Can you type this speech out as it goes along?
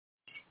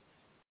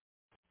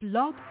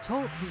Blog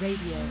Talk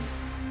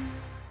Radio.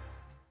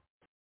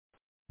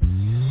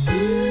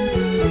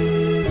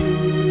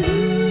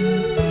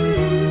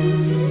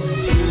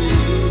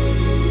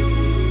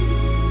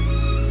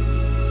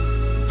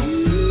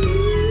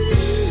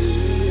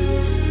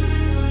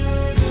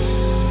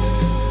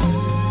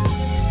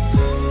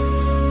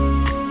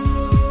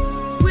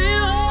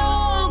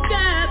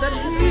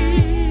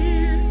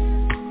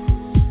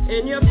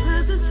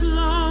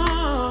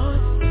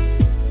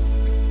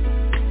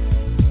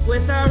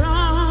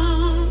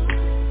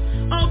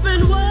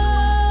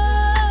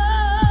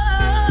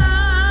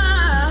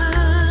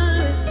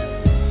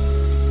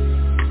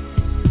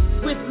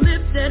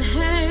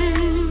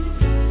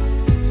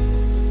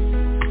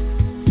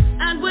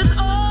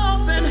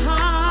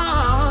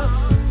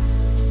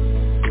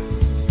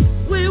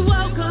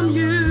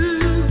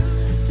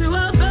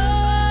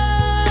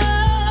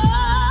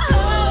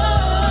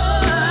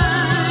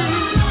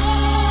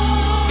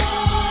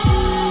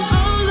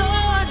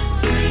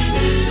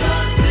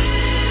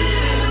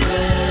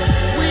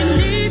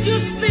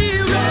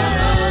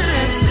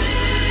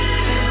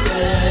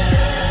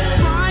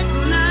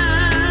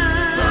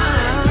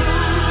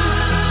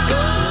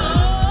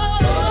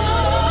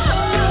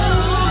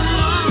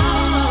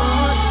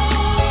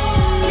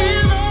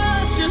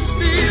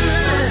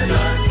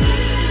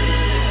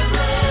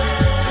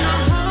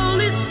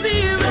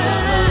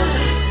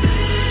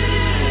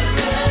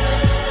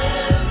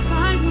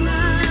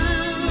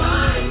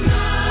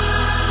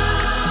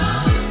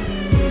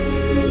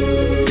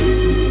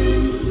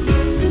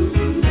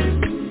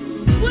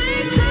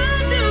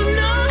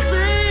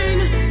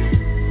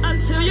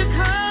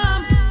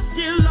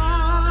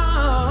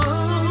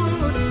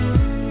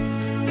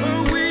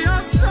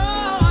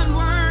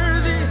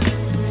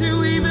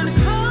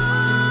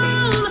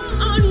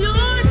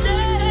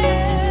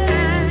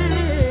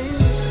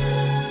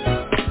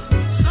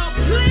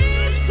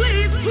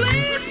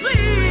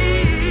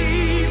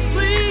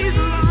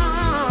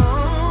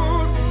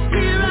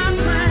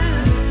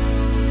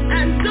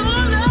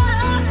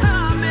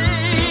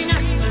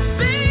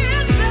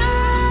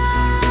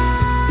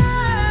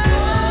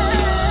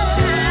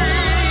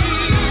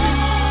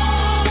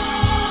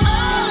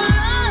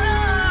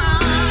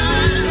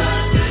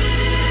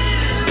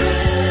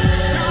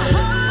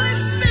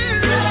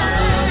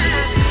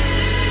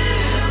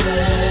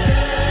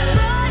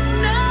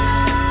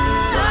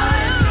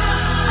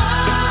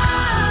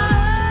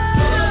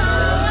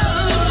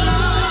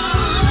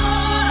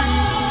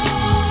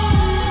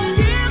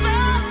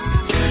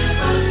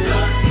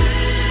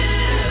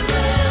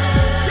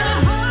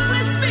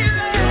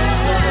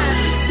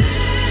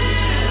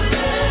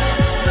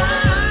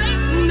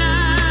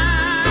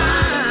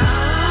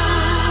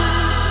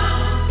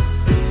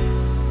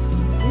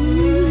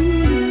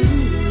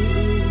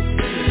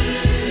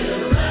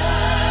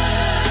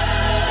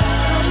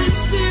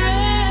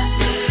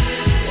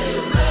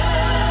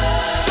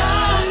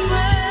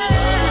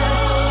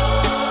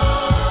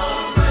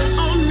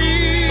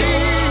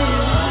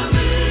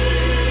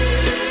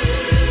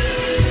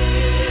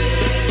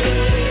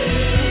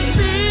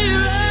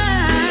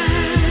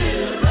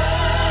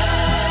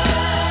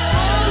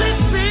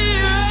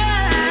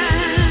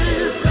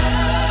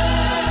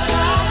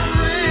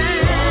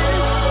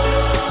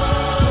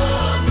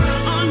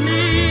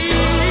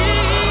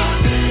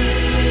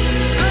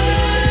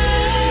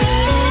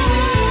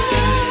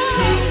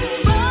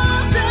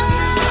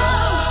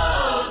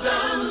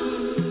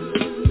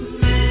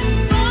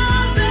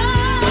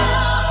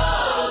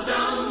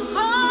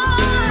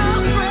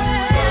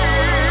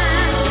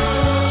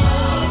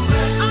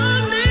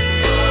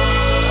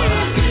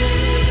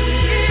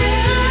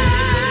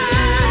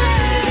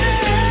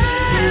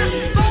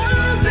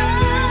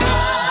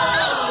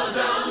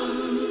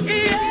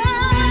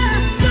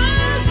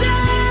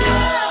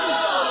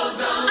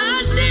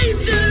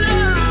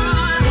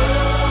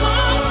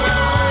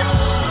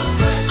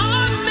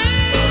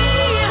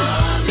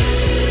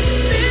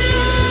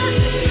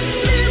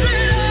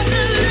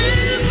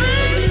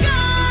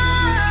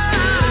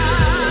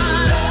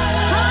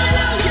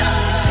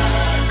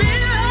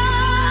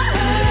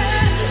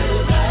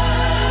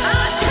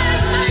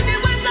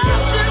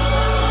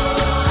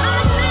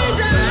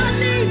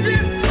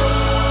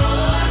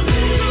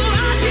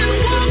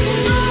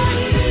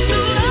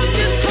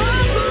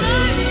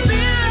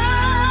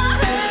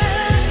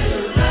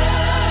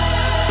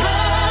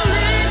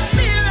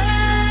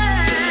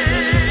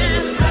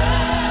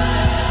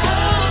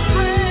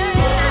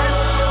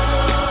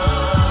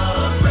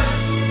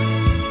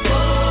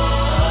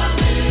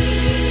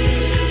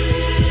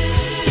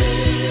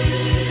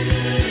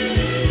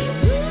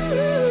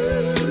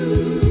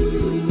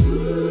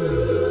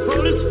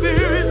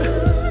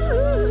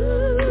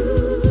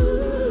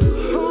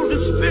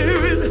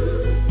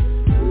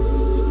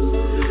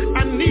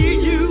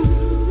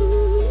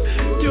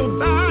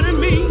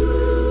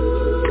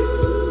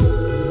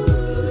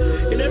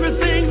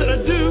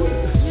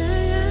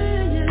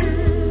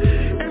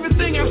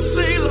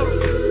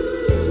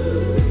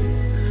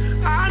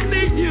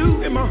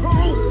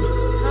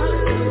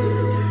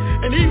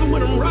 And even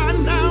when I'm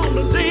riding down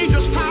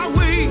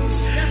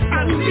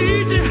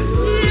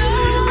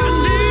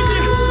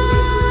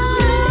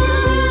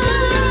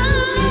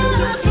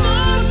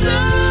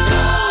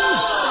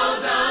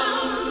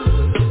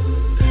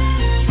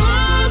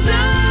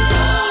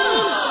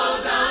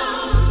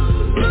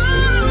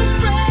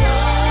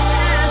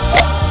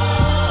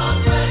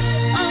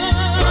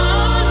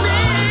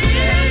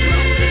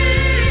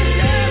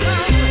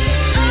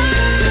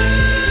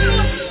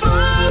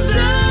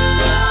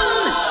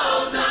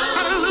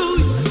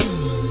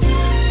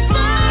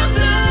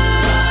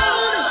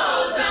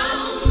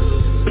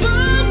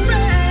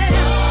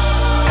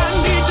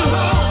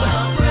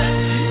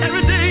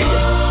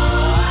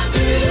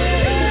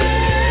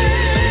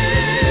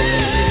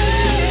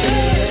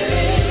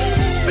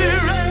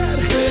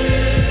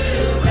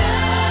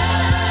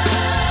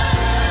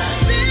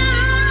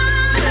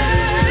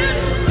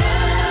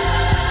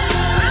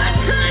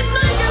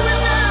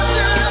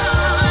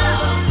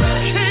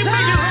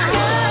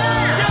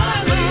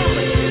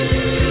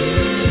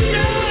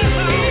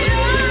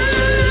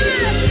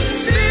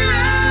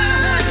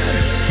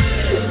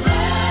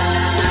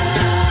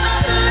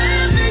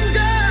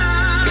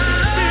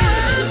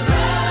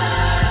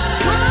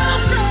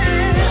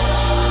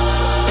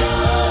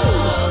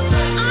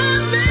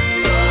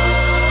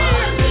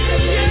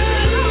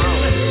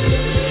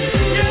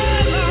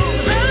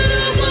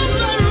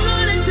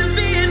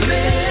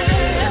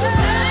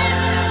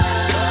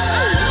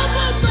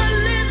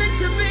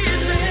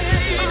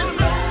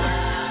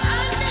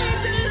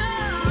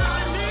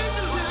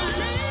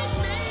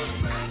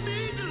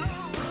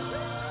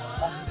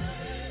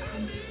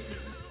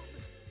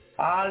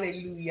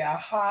Hallelujah.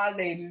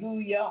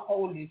 Hallelujah.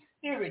 Holy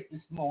Spirit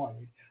this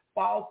morning.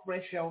 Fall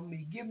fresh on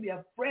me. Give me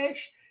a fresh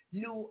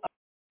new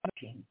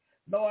anointing,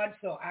 Lord,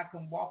 so I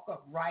can walk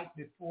up right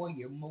before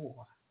you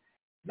more.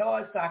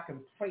 Lord, so I can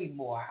pray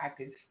more. I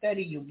can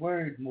study your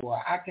word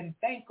more. I can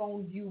think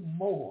on you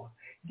more.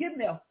 Give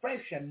me a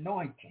fresh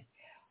anointing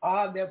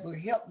that will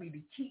help me to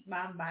keep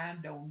my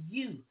mind on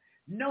you,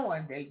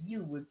 knowing that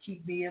you will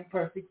keep me in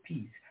perfect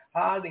peace.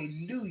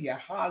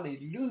 Hallelujah,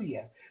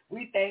 hallelujah.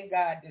 We thank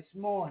God this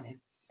morning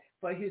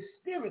for his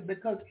spirit,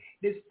 because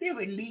the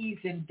spirit leads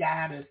and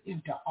guides us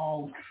into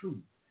all truth.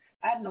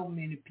 I know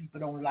many people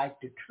don't like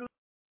the truth,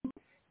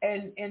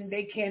 and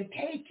they can't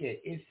take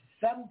it.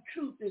 Some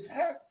truth is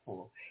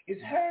hurtful,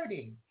 it's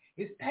hurting,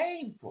 it's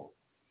painful.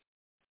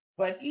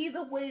 But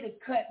either way the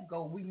cut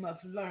go, we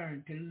must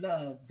learn to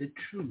love the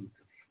truth.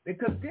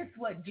 Because this is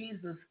what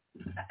Jesus,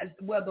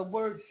 well, the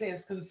word says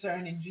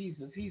concerning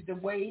Jesus. He's the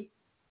way,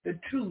 the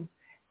truth,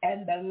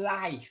 and the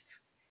life.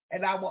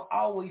 And I will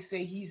always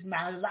say he's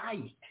my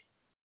light.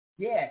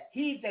 Yeah,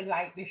 he's the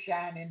light that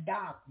shines in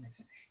darkness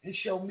and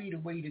show me the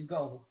way to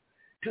go,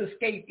 to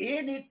escape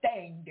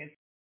anything that's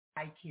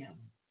like him.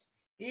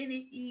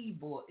 Any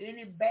evil,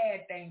 any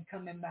bad thing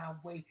coming my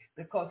way,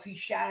 because he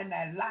shines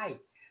that light.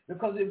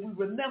 Because if we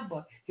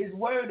remember, his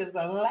word is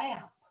a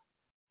lamp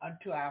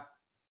unto our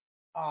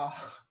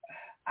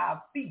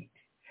feet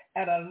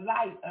and a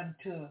light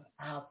unto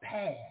our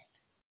path.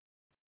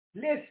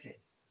 Listen,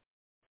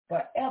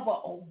 forever,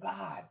 oh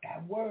God, thy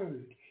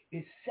word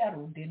is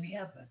settled in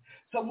heaven.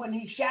 So when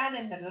he's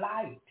shining the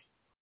light,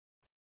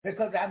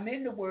 because I'm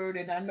in the word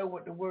and I know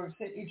what the word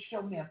said, it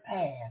showed me a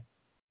path.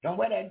 Don't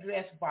wear that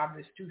dress, Barbara,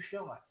 it's too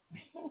short.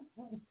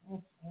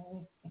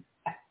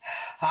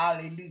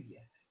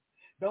 Hallelujah.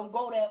 Don't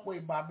go that way,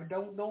 Barbara.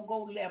 Don't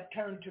go left,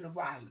 turn to the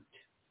right.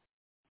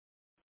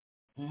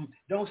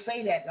 Don't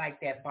say that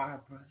like that,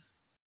 Barbara.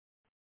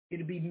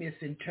 It'll be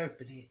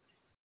misinterpreted.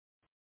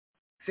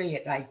 Say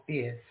it like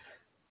this.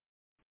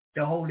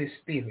 The Holy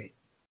Spirit,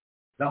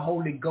 the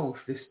Holy Ghost,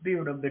 the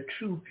Spirit of the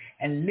true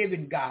and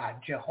living God,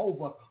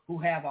 Jehovah, who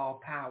have all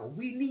power.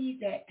 We need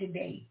that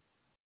today.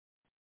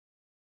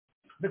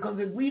 Because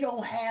if we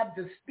don't have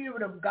the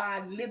Spirit of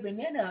God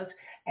living in us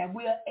and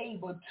we're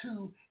able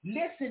to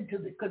listen to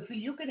it, because see,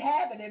 you can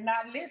have it and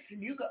not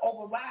listen. You can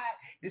override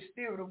the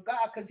Spirit of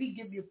God because he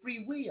gives you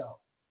free will.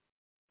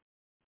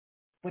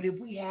 But if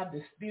we have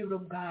the Spirit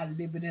of God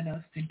living in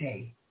us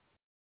today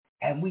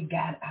and we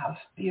got our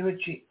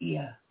spiritual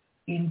ear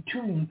in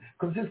tune,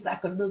 because it's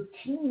like a little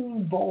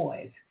keen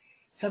voice.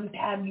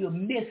 Sometimes you'll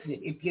miss it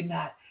if you're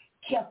not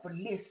careful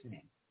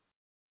listening.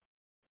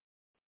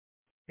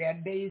 There are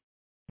days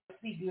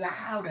speak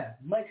louder,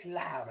 much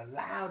louder,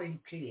 loud and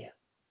clear.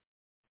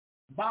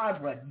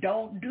 Barbara,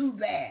 don't do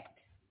that.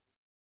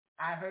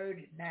 I heard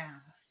it now.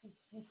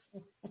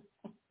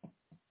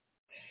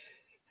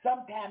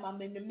 Sometimes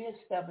I'm in the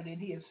midst of it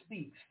and he'll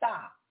speak.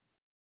 Stop.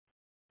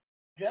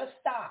 Just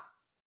stop.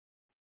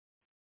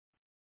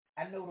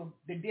 I know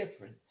the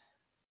difference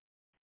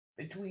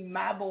between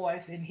my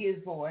voice and his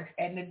voice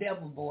and the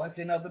devil's voice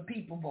and other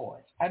people's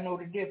voice. I know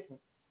the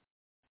difference.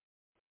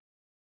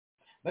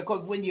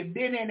 Because when you've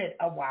been in it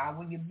a while,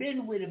 when you've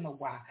been with him a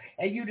while,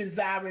 and you're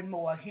desiring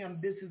more of him,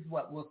 this is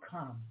what will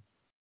come.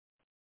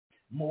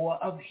 More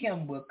of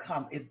him will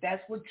come. If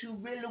that's what you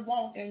really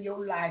want in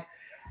your life,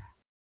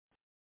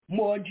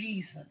 more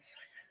Jesus,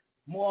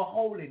 more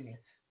holiness,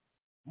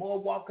 more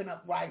walking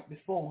upright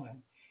before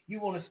him.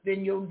 You want to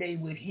spend your day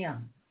with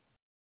him.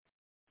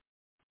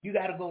 You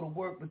got to go to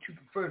work, but you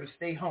prefer to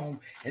stay home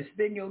and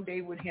spend your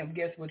day with him.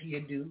 Guess what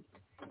he'll do?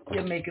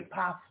 He'll make it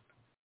possible.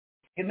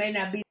 It may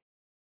not be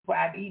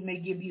Friday, he may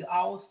give you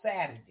all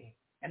Saturday,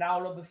 and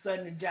all of a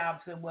sudden the job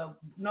said, well,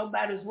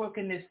 nobody's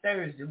working this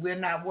Thursday. We're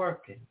not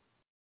working.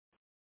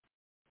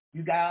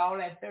 You got all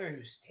that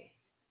Thursday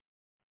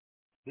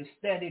to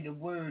study the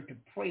word, to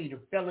pray, to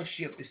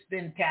fellowship, to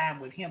spend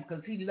time with him,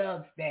 because he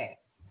loves that.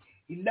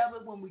 He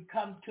loves it when we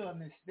come to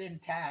him and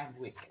spend time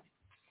with him.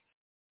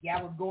 Yeah,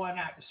 I was going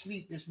out to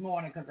sleep this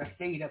morning because I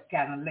stayed up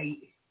kind of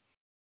late,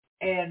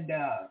 and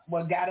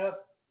got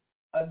up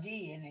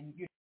again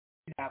and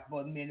out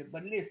for a minute.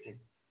 But listen,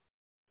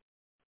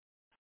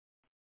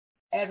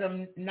 as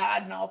I'm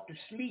nodding off to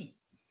sleep,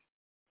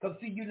 because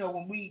see,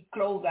 when we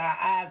close our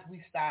eyes,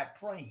 we start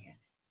praying.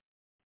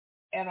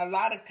 And a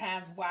lot of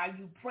times while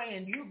you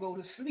praying, you go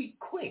to sleep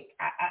quick.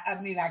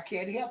 I mean, I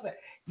can't help it.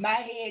 My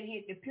head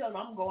hit the pillow,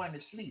 I'm going to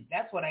sleep.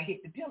 That's what I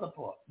hit the pillow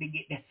for, to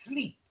get that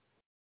sleep.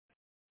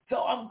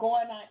 So I'm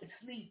going out to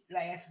sleep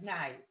last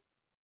night.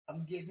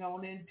 I'm getting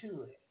on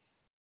into it.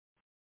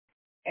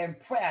 And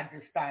prayer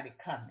just started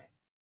coming.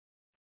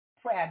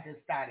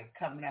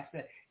 I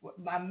said,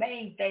 my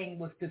main thing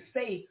was to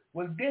say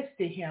was this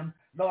to him,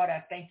 Lord,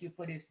 I thank you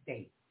for this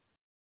day.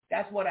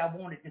 That's what I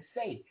wanted to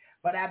say.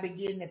 But I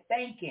began to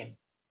thank him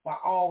for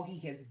all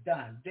he has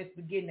done. Just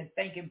begin to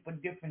thank him for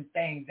different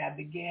things. I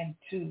began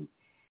to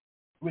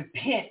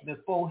repent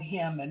before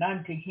him and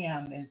unto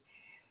him. And,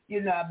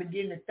 I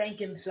began to thank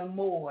him some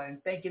more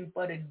and thank him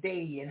for the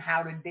day and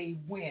how the day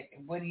went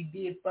and what he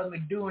did for me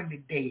during the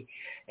day.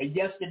 And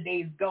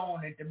yesterday's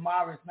gone and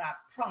tomorrow's not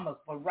promised.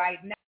 But right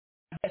now,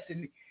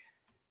 listen,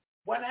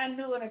 when I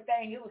knew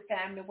anything, it was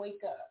time to wake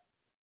up.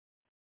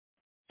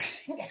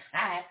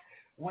 I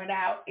went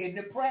out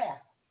into prayer.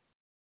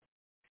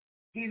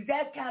 He's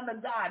that kind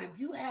of God. If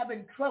you're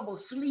having trouble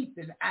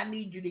sleeping, I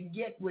need you to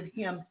get with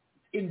him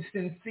in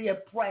sincere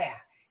prayer,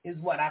 is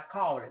what I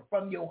call it,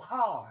 from your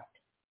heart.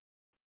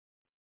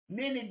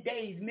 Many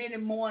days, many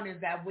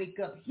mornings I wake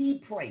up,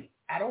 he prays.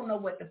 I don't know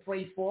what to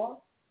pray for.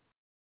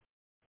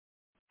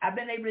 I've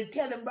been able to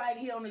tell him right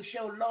here on the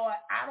show, Lord,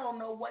 I don't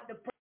know what to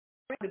pray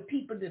for the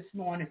people this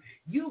morning.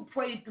 You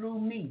pray through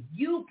me.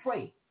 You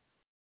pray.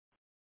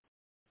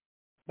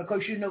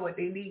 Because you know what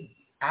they need.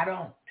 I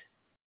don't.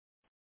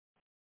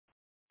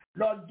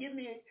 Lord, give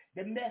me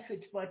the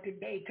message for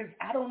today because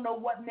I don't know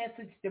what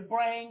message to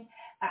bring.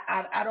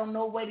 I don't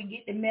know where to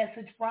get the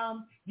message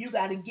from. You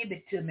got to give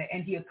it to me,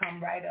 and he'll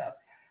come right up.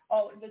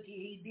 Oh, look,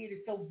 he did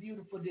it so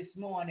beautiful this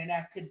morning.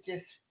 I could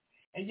just,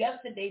 and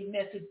yesterday's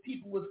message,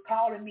 people was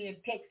calling me and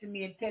texting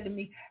me and telling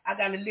me I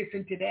got to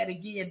listen to that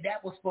again.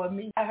 That was for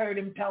me. I heard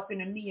him talking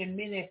to me in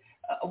many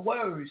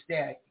words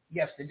there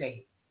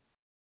yesterday.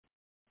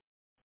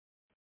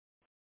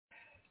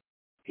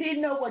 He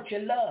know what you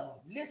love.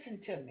 Listen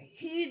to me.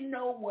 He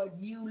know what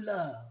you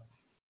love.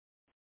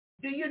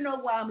 Do you know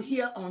why I'm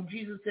here on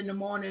Jesus in the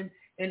Morning?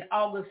 In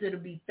August, it'll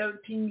be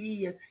 13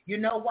 years. You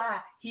know why?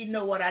 He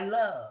know what I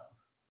love.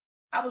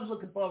 I was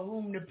looking for a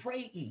room to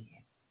pray in.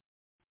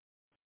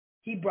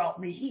 He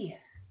brought me here.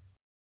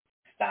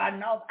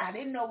 Starting off, I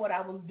didn't know what I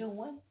was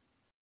doing.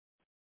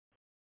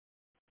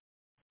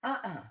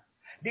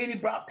 Then he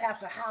brought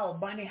Pastor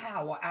Howard, Bunny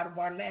Howard, out of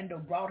Orlando,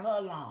 brought her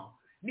along.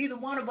 Neither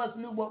one of us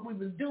knew what we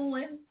was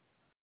doing,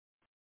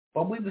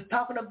 but we was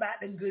talking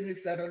about the goodness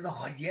of the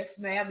Lord. Yes,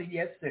 ma'am, and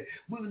yes, sir.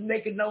 We was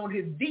making known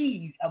his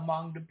deeds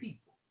among the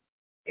people.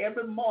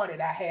 Every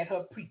morning I had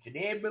her preaching.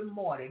 Every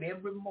morning.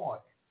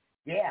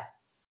 Yeah.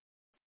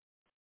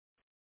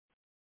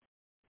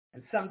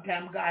 And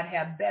sometimes God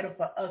have better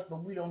for us,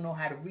 but we don't know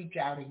how to reach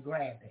out and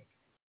grab it.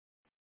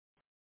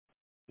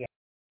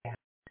 Yeah.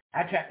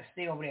 I try to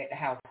stay over there at the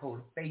Household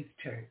of Faith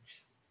Church.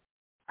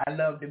 I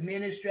love the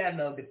ministry. I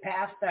love the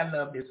pastor. I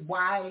love his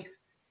wife.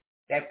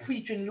 That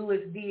preaching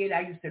Lewis did,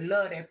 I used to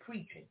love that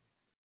preaching.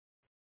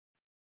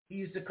 He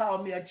used to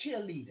call me a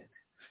cheerleader.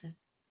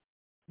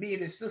 Me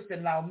and his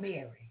sister-in-law,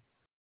 Mary.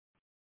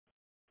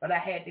 But I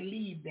had to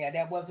leave there.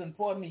 That wasn't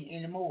for me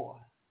anymore.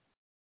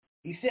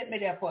 He sent me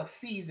there for a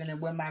season,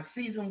 and when my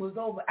season was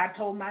over, I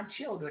told my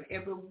children,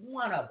 every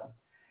one of them,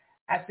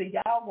 I said,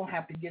 y'all going to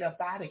have to get up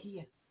out of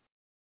here.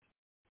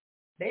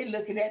 They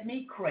looking at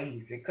me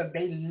crazy because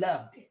they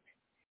loved it.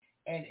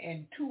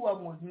 And two of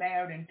them was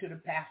married into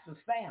the pastor's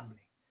family.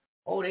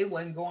 Oh, they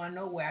wasn't going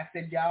nowhere. I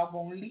said, y'all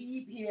going to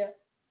leave here.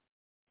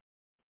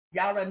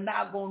 Y'all are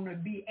not going to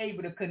be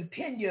able to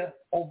continue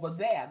over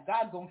there.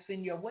 God's going to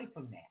send you away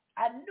from that.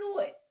 I knew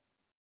it.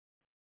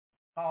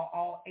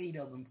 All 8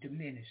 of them to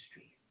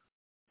ministry.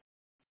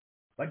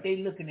 But they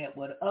looking at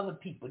what other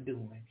people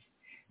doing.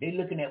 They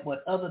looking at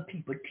what other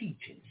people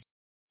teaching.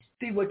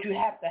 See, what you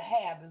have to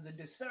have is a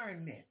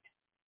discernment.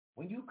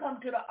 When you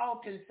come to the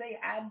altar and say,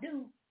 I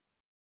do,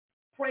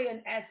 pray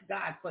and ask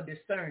God for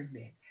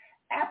discernment.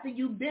 After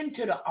you've been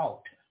to the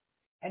altar,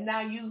 and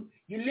now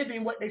you're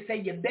living what they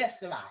say your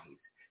best life.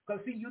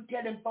 Because, see, you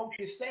telling folks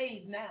you're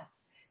saved now.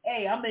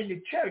 Hey, I'm in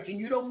the church, and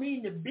you don't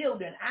mean the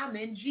building. I'm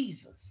in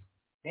Jesus,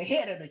 the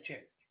head of the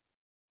church.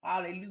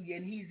 Hallelujah.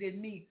 And he's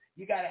in me.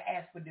 You got to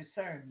ask for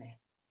discernment.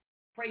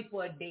 Pray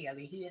for it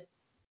daily here.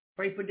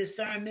 Pray for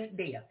discernment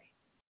daily.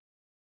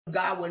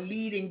 God will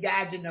lead and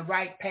guide you in the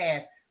right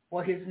path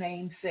for his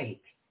name's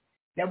sake.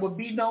 There will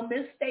be no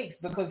mistakes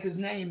because his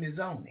name is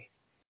on it.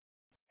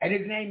 And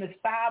his name is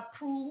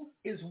fireproof,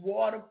 is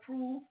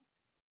waterproof,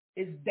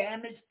 is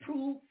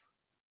damage-proof.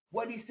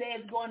 What he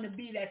says is going to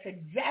be, that's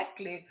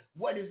exactly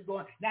what is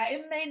going. Now,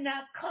 it may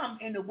not come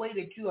in the way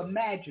that you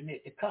imagine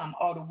it to come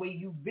or the way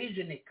you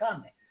vision it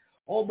coming.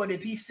 Oh, but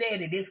if he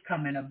said it, it's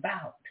coming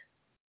about.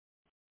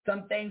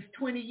 Some things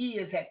 20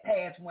 years had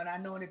passed when I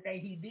know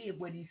anything he did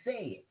what he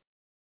said.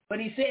 But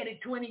he said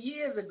it 20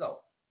 years ago.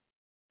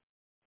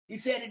 He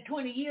said it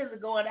 20 years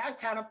ago, and I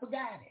kind of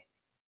forgot it.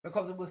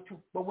 Because it was too,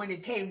 but when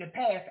it came to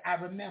pass, I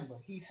remember.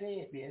 He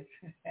said this.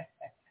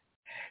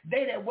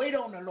 They that wait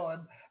on the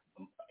Lord,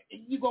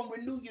 you're going to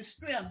renew your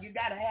strength. You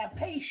got to have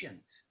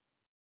patience.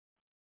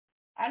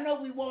 I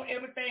know we want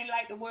everything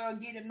like the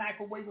world, get it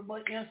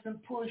microwavable,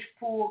 instant push,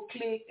 pull,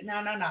 click.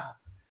 No.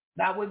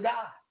 Not with God.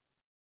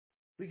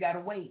 We got to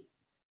wait.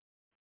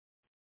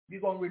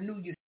 You're going to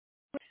renew your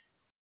strength.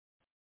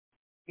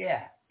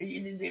 Yeah.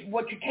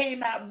 What you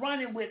came out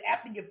running with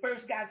after you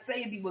first got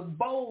saved, you was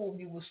bold,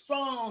 you was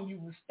strong, you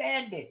was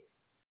standing.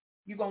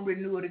 You're going to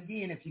renew it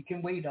again if you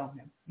can wait on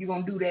him. You're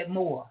going to do that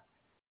more.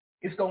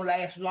 It's going to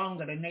last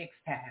longer the next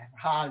time.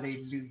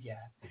 Hallelujah.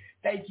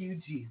 Thank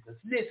you, Jesus.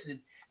 Listen,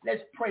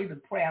 let's pray the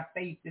prayer of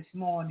faith this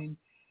morning.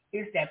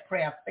 It's that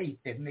prayer of faith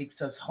that makes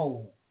us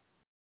whole.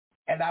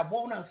 And I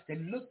want us to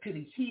look to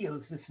the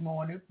hills this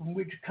morning from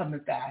which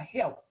cometh our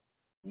help.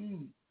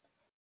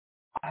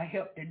 Our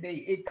help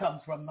today, it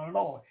comes from the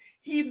Lord.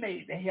 He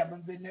made the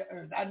heavens and the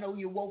earth. I know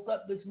you woke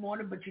up this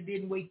morning, but you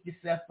didn't wake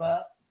yourself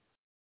up.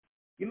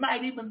 You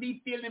might even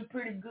be feeling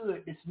pretty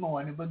good this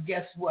morning, but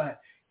guess what?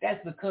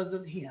 That's because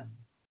of him.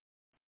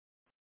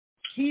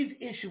 He's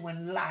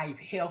issuing life,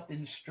 health,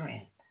 and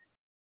strength.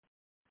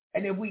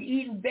 And if we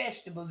eating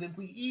vegetables, if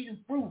we eating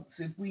fruits,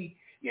 if we,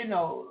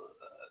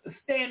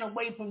 staying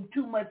away from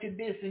too much of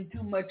this and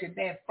too much of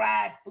that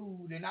fried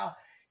food and all,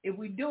 if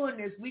we're doing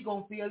this, we're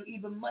going to feel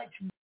even much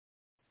better.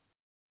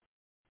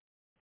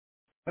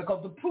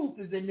 Because the proof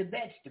is in the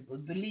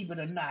vegetables, believe it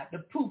or not. The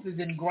proof is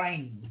in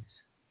grains.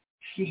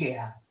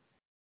 Yeah.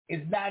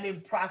 It's not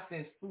in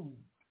processed food.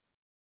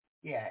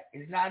 Yeah.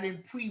 It's not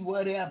in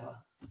pre-whatever.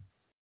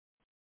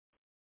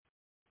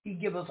 He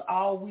give us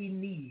all we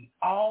need.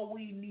 All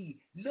we need.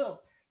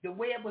 Look, the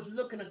way I was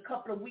looking a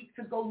couple of weeks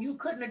ago, you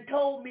couldn't have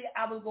told me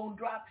I was going to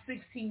drop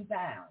 16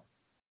 pounds.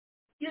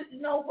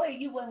 No way.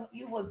 You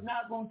was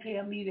not going to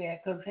tell me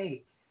that because,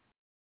 hey,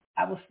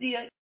 I was still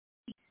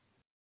eating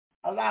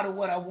a lot of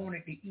what I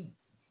wanted to eat.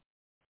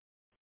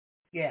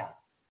 Yeah.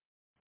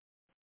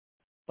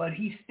 But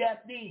he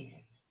stepped in.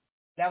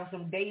 That was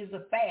some days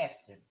of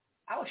fasting.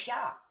 I was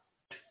shocked,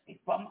 if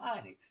I'm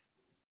honest.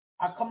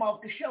 I come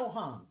off the show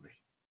hungry.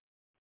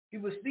 He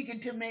was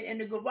speaking to me in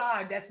the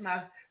garage. That's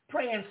my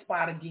praying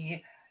spot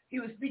again. He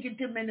was speaking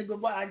to me in the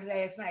garage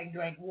last night.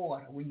 Drank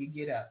water when you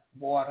get up.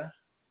 Water.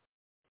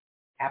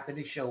 After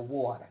the show,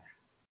 water.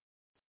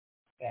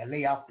 Yeah,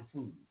 lay off the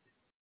food.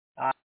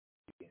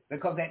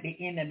 Because at the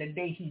end of the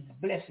day, he's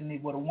blessing me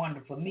with a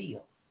wonderful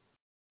meal.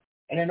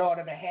 And in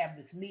order to have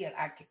this meal,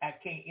 I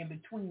can't in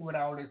between with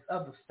all this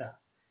other stuff.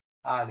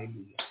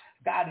 Hallelujah.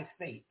 God is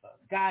faithful.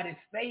 God is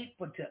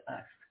faithful to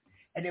us.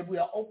 And if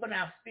we'll open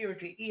our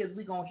spiritual ears,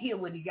 we're going to hear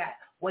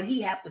what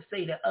he has to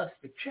say to us,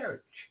 the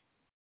church.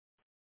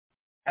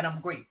 And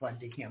I'm grateful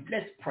unto him.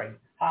 Let's pray.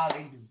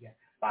 Hallelujah.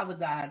 Father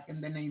God,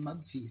 in the name of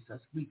Jesus,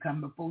 we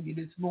come before you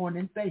this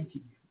morning. Thank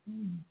you.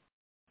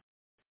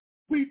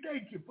 We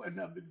thank you for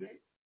another day.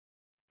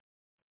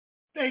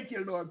 Thank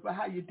you, Lord, for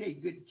how you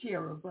take good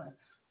care of us.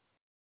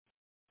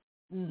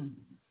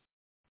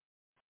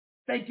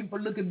 Thank you for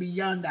looking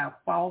beyond our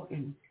fault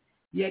and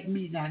yet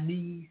meeting our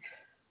needs.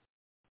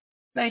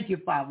 Thank you,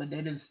 Father,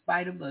 that in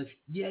spite of us,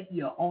 yet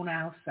you're on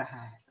our side.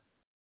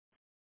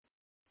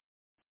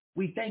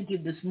 We thank you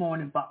this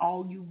morning for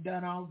all you've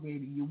done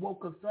already. You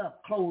woke us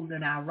up clothed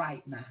in our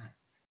right mind.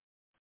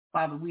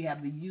 Father, we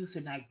have the use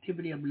and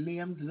activity of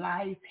limbs,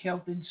 life,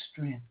 health, and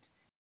strength.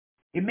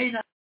 It may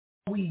not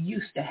be what we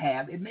used to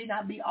have. It may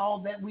not be all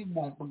that we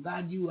want, but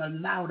God, you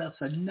allowed us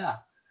enough,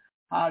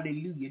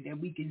 hallelujah, that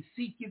we can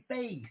seek your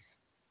face,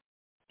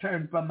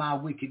 turn from our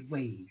wicked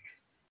ways.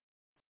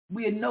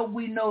 We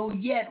know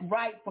yet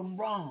right from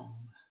wrong.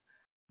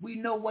 We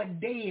know what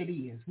day it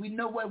is. We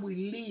know where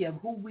we live,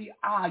 who we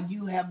are.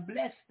 You have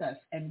blessed us,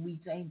 and we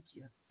thank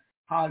you.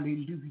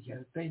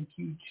 Hallelujah. Thank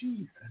you,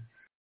 Jesus.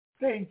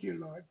 Thank you,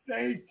 Lord.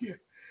 Thank you.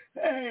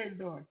 Hey,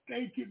 Lord,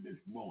 thank you this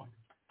morning.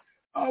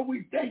 Oh,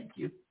 we thank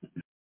you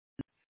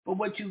for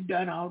what you've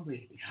done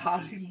already.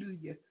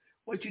 Hallelujah.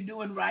 What you're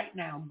doing right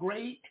now,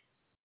 great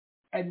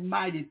and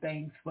mighty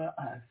things for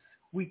us.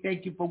 We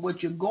thank you for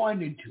what you're going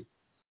to do.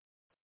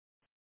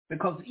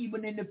 Because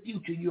even in the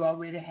future, you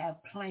already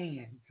have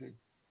plans and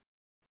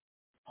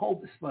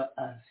hopes for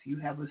us. You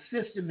have a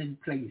system in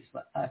place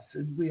for us,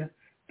 and we're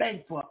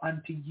thankful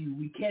unto you.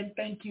 We can't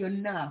thank you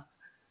enough.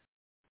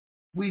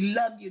 We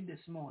love you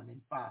this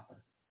morning, Father,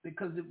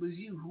 because it was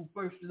you who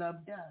first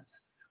loved us.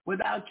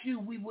 Without you,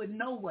 we wouldn't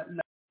know what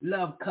love.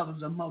 Love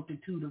covers a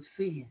multitude of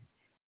sin.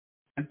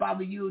 And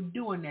Father, you're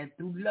doing that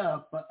through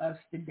love for us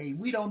today.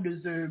 We don't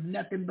deserve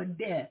nothing but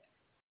death.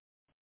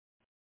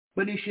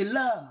 But it's your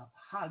love.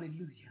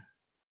 Hallelujah.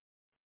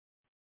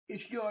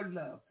 It's your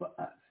love for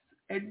us.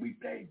 And we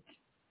thank you.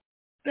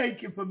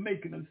 Thank you for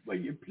making us for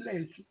your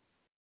pleasure.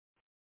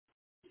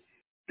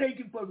 Thank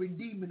you for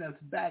redeeming us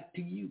back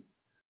to you.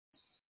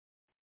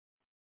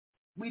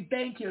 We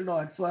thank you,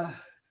 Lord, for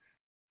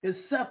the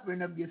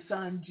suffering of your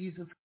Son,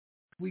 Jesus.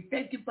 We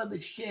thank you for the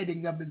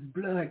shedding of his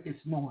blood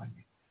this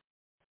morning.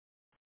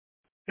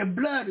 The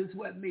blood is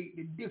what made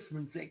the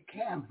difference at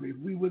Calvary.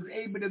 We were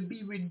able to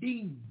be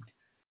redeemed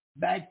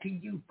back to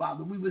you,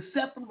 Father. We were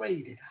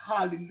separated.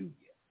 Hallelujah.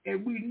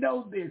 And we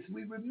know this.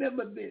 We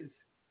remember this.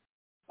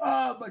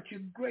 Oh, but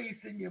your grace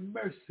and your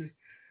mercy.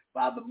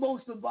 Father,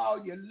 most of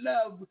all, your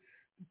love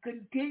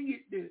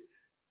continued to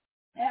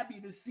have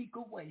you to seek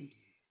a way.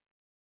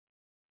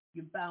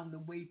 You found a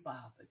way,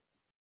 Father,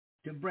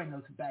 to bring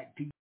us back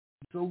to you.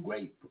 So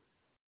grateful.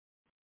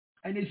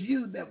 And it's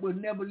you that will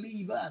never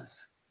leave us.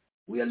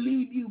 We'll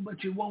leave you,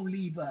 but you won't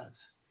leave us.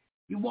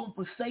 You won't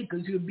forsake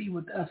us. You'll be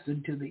with us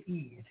until the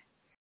end.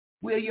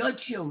 We're your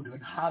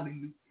children.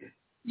 Hallelujah.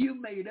 You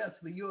made us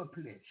for your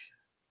pleasure.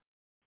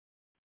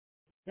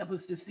 Help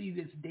us to see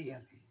this daily.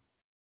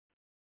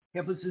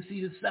 Help us to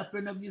see the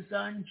suffering of your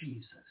Son,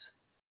 Jesus.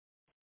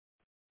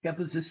 Help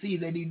us to see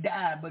that he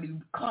died, but he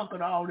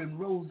conquered all and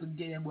rose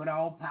again with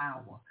all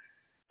power.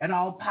 And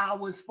all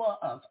power is for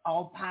us.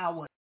 All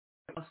power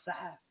is for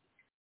us.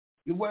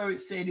 Your word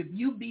said, if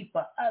you be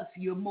for us,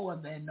 you're more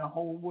than the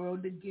whole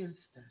world against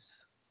us.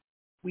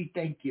 We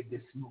thank you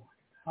this morning.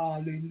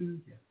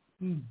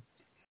 Hallelujah.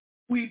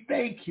 We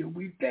thank you.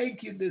 We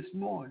thank you this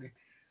morning.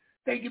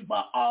 Thank you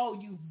for all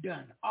you've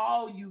done.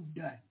 All you've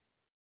done.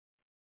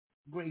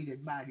 Great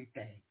and mighty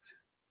things.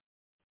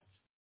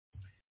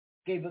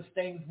 Gave us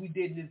things we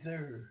didn't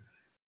deserve.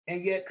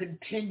 And yet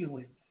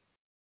continuing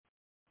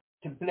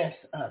to bless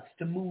us,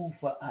 to move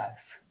for us,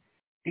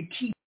 to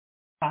keep.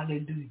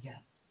 Hallelujah.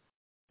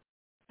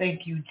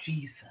 Thank you,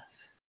 Jesus.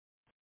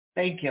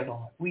 Thank you,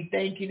 Lord. We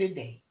thank you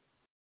today.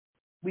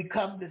 We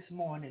come this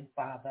morning,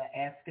 Father,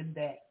 asking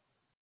that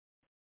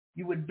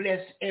you would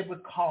bless every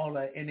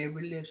caller and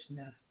every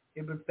listener,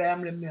 every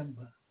family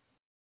member,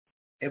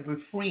 every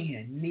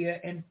friend, near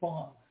and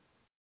far.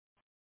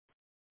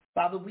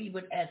 Father, we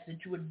would ask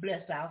that you would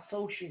bless our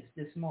associates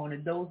this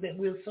morning, those that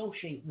we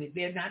associate with.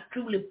 They're not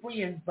truly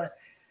friends, but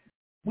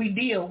we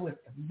deal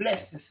with them.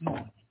 Bless this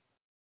morning.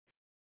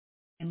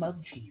 In the name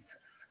of Jesus.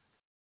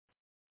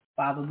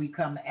 Father, we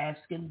come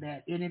asking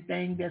that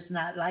anything that's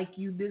not like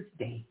you this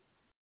day,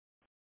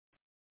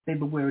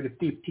 February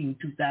the 15th,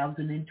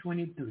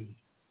 2023,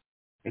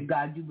 that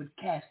God, you would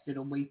cast it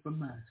away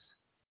from us.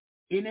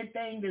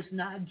 Anything that's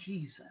not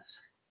Jesus,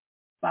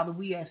 Father,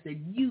 we ask that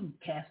you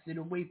cast it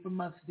away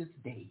from us this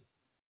day.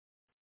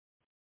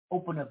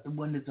 Open up the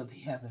windows of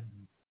heaven.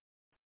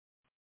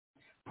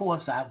 Pour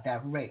us out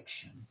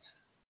directions.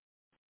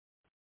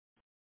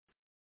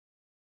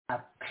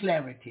 Our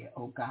clarity,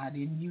 oh God,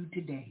 in you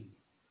today.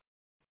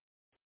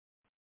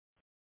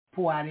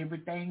 Pour out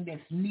everything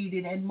that's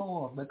needed and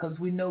more, because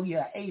we know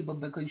you're able,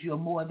 because you're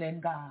more than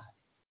God.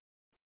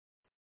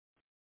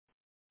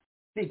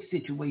 Fix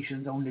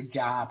situations on the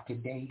job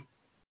today.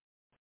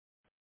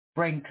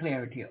 Bring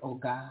clarity, oh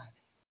God.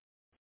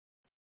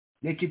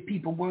 Let your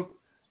people work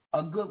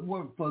a good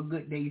work for a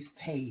good day's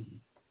pay.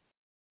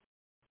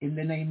 In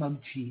the name of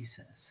Jesus.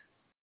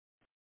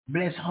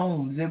 Bless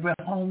homes, every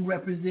home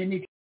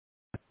represented.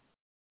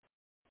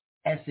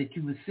 Ask that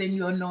you would send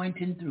your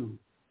anointing through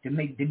to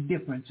make the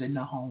difference in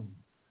the home.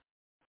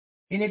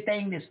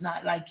 Anything that's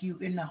not like you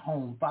in the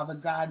home, Father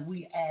God,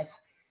 we ask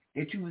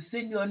that you would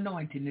send your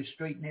anointing to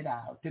straighten it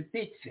out, to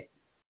fix it.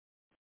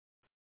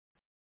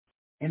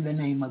 In the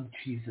name of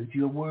Jesus,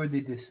 you're worthy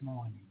this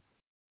morning.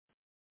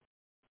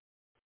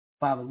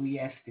 Father, we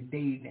ask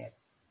today that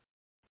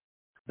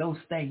those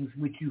things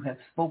which you have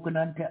spoken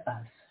unto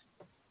us,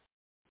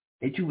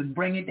 that you would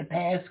bring it to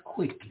pass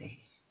quickly.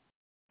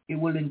 It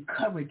will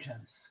encourage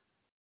us.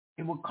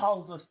 It will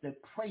cause us to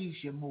praise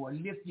you more,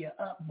 lift you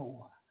up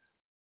more,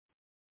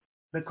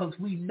 because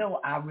we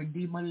know our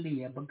Redeemer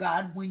lives. But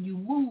God, when you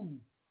move,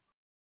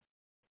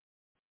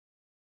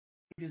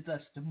 it is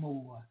us to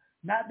more.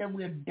 Not that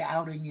we're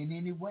doubting in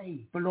any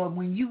way, but Lord,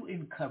 when you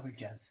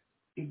encourage us,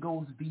 it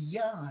goes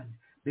beyond,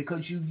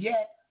 because you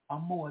yet are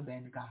more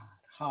than God.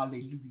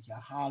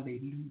 Hallelujah,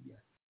 hallelujah.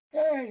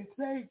 Hey,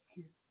 thank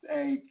you,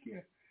 thank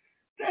you.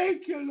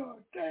 Thank you,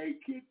 Lord. Thank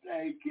you,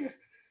 thank you.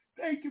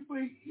 Thank you for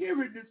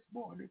hearing this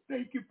morning.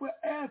 Thank you for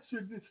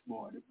answering this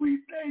morning. We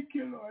thank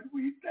you, Lord.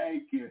 We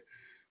thank you.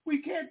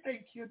 We can't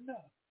thank you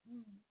enough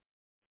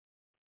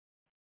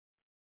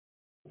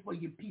for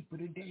your people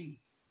today.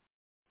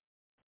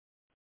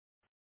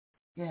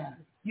 Yeah,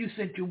 you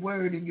sent your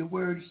word and your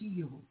word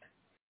healed.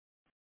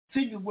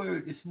 Send your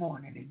word this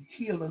morning and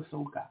heal us,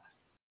 oh God.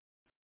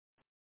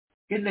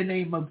 In the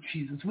name of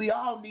Jesus, we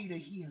all need a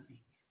healing.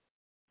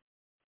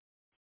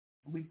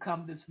 We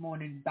come this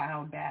morning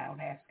bowed down,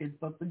 asking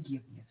for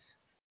forgiveness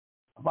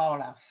of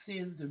all our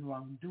sins and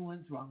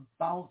wrongdoings, wrong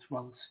thoughts,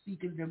 wrong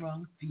speakings, and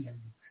wrong feelings.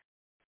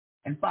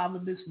 And Father,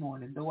 this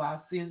morning, though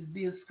our sins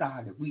be as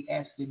scarlet, we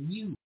ask that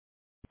you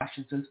wash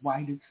us as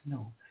white as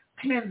snow.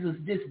 Cleanse us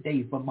this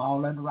day from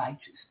all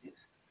unrighteousness.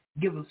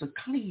 Give us a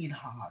clean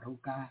heart, oh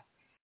God,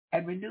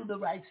 and renew the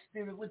right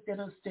spirit within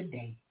us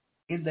today.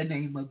 In the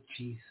name of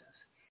Jesus.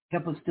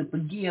 Help us to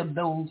forgive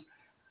those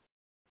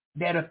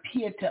that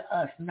appear to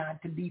us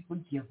not to be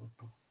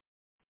forgivable.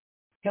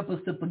 Help us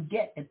to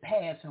forget the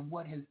past and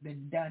what has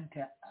been done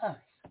to us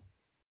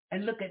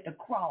and look at the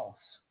cross.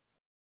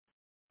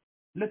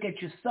 Look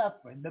at your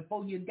suffering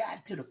before you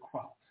got to the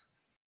cross.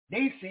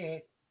 They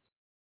said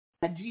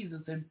that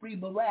Jesus and free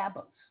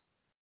Barabbas.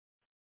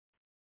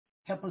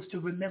 Help us to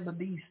remember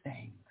these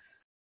things.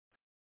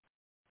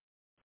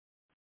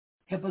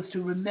 Help us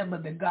to remember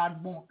that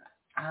God wants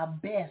our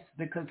best,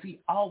 because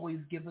he always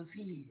gives us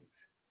his.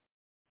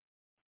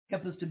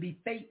 Help us to be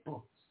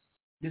faithful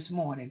this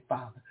morning,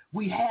 Father.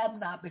 We have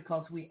not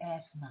because we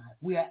ask not.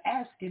 We are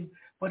asking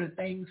for the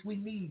things we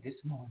need this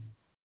morning.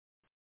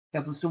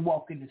 Help us to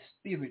walk in the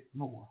Spirit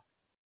more,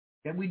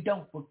 that we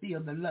don't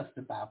fulfill the lust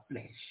of our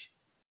flesh.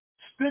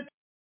 Strengthen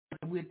us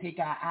that we'll take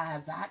our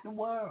eyes out the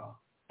world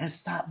and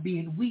stop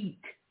being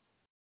weak,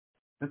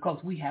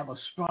 because we have a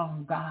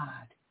strong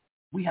God.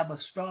 We have a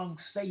strong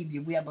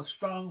Savior. We have a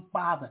strong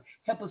Father.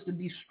 Help us to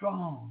be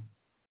strong.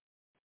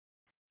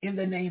 in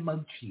the name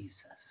of Jesus.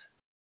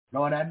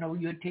 Lord, I know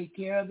you'll take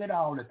care of it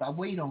all if I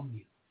wait on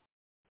you.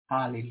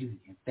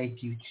 Hallelujah.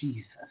 Thank you,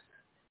 Jesus.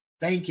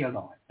 Thank you,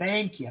 Lord.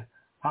 Thank you.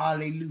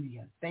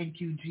 Hallelujah.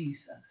 Thank you, Jesus.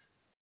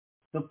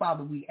 So,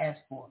 Father, we ask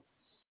for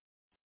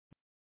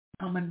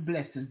uncommon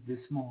blessings this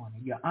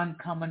morning, your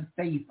uncommon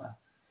favor,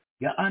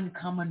 your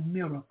uncommon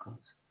miracles.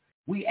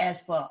 We ask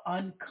for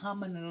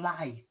uncommon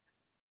life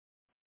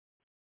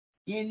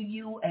in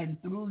you and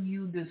through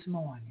you this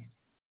morning,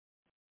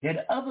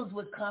 that others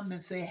would come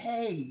and say,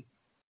 hey,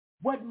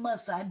 what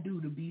must I do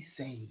to be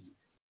saved?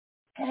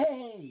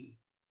 Hey,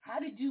 how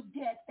did you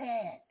get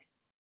that?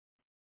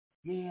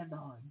 Yeah,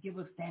 Lord, give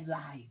us that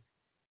life,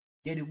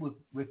 that it would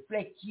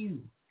reflect you.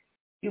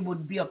 It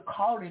would be a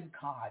calling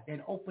card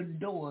that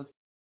opened doors.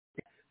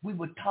 We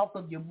would talk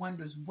of your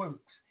wondrous works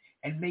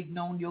and make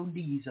known your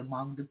deeds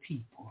among the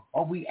people.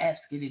 Oh, we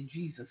ask it in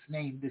Jesus'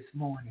 name this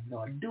morning,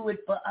 Lord. Do it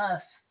for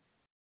us.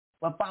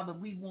 But, Father,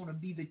 we want to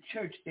be the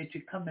church that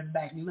you're coming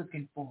back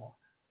looking for,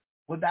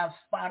 without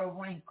spot or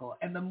wrinkle.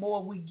 And the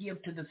more we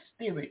give to the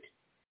Spirit,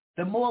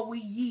 the more we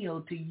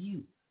yield to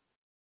you,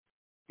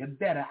 the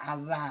better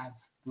our lives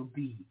will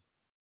be.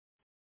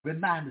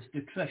 Remind us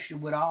to trust you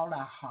with all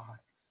our heart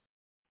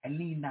and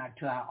lean not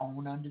to our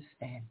own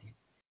understanding.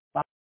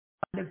 Father,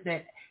 remind us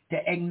that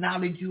to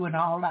acknowledge you in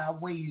all our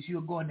ways,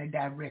 you're going to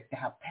direct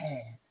our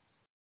path.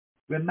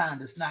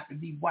 Remind us not to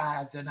be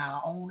wise in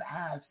our own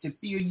eyes, to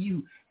fear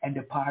you and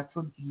depart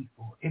from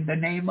evil. In the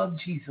name of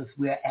Jesus,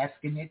 we're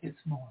asking it this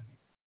morning.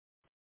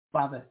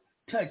 Father,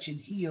 touch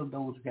and heal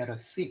those that are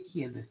sick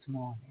here this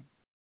morning.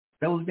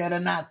 Those that are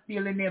not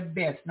feeling their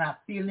best, not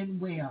feeling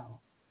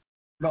well.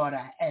 Lord,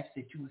 I ask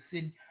that you would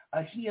send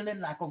a healing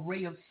like a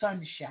ray of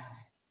sunshine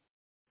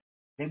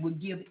that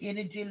would give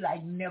energy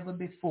like never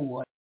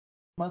before.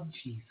 In the name of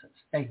Jesus.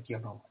 Thank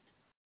you, Lord.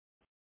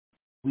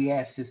 We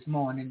ask this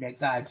morning that,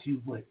 God,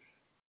 you would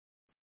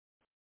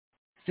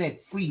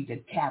set free the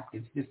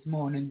captives this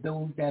morning,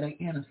 those that are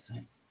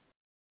innocent,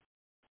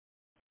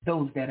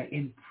 those that are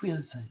in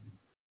prison,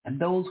 and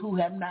those who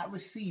have not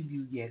received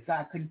you yet.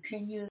 God,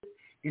 continue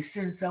to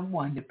send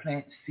someone to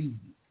plant seed,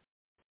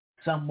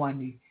 someone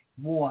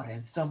to water,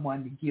 and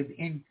someone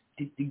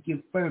to give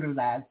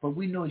fertilizer. But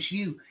we know it's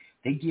you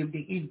that give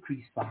the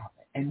increase, Father.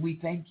 And we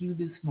thank you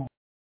this morning.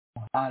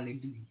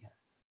 Hallelujah.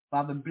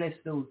 Father, bless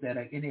those that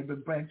are in every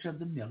branch of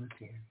the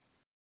military.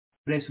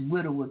 Bless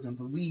widowers and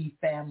bereaved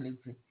families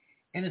and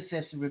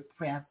intercessory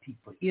prayer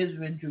people,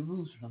 Israel and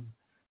Jerusalem,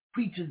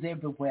 preachers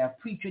everywhere,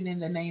 preaching in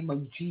the name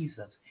of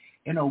Jesus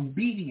in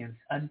obedience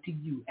unto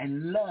you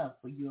and love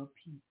for your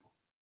people.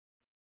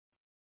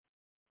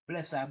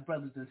 Bless our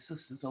brothers and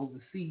sisters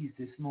overseas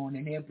this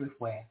morning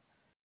everywhere.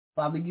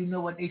 Father, you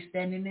know what they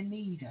stand in the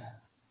need of.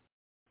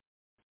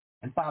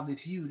 And Father,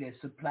 it's you that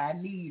supply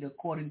need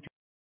according to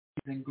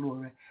your and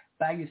glory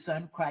by your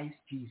Son, Christ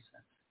Jesus.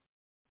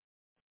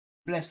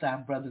 Bless our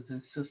brothers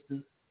and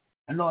sisters.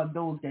 And Lord,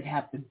 those that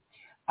have to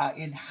are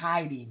in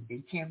hiding.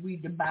 They can't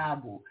read the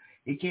Bible.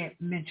 They can't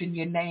mention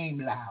your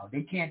name loud.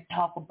 They can't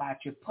talk about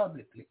you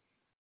publicly.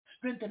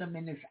 Strengthen them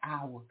in this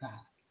hour, God.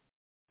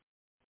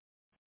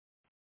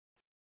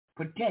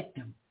 Protect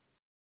them.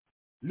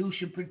 Loose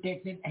your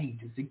protecting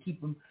angels and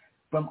keep them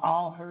from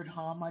all hurt,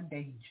 harm, or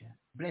danger.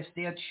 Bless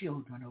their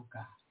children, oh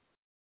God.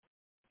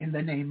 In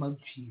the name of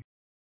Jesus.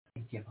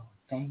 Thank you, Lord.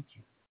 Thank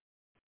you.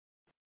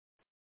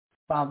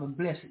 Father,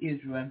 bless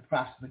Israel and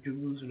prosper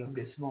Jerusalem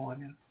this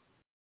morning.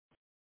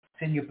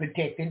 Send your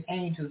protecting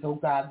angels, oh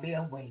God,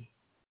 their way,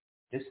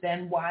 to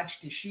stand watch,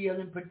 to shield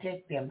and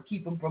protect them,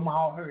 keep them from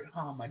all hurt,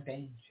 harm, or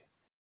danger.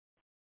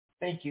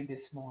 Thank you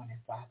this morning,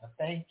 Father.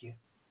 Thank you.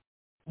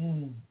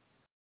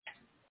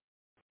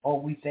 Oh,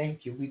 we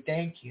thank you. We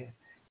thank you.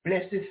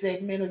 Bless this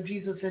segment of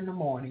Jesus in the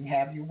morning.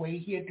 Have your way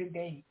here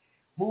today.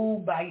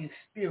 Move by your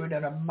spirit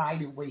in a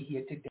mighty way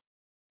here today.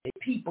 The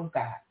people,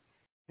 God,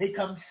 they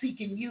come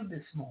seeking you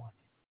this morning.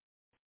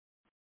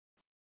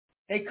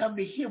 They come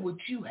to hear what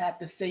you have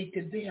to say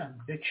to them,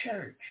 the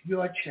church,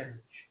 your church.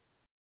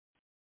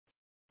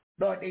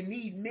 Lord, they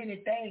need many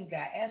things,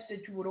 God. Ask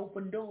that you would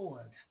open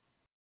doors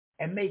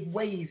and make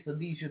ways for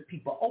these your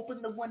people.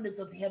 Open the windows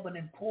of heaven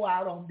and pour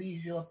out on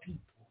these your people.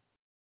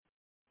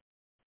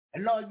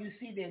 And Lord, you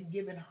see they're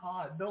giving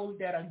hard. Those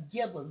that are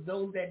givers,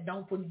 those that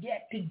don't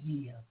forget to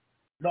give.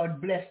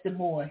 Lord, bless them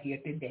more here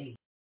today.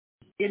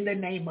 In the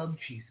name of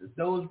Jesus.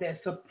 Those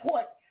that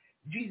support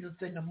Jesus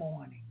in the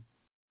morning.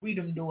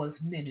 Freedom Doors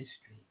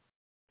Ministry.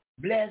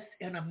 Bless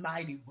in a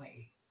mighty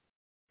way.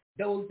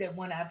 Those that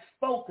when I've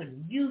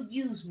spoken, you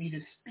use me to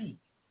speak.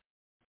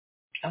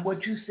 And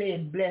what you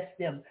said, bless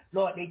them.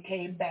 Lord, they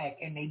came back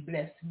and they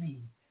blessed me.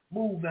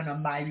 Move in a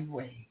mighty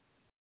way.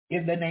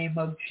 In the name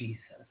of Jesus.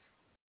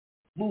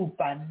 Move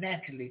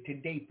financially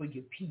today for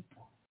your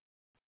people.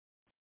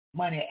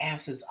 Money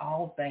answers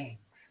all things.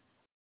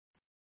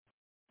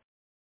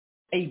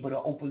 Able to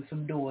open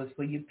some doors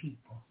for your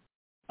people.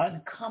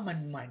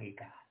 Uncommon money,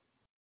 God.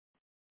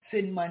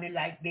 Send money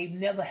like they've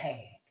never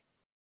had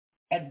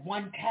at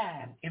one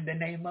time in the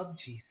name of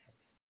Jesus.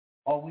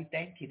 Oh, we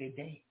thank you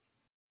today.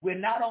 We're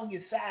not on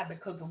your side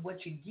because of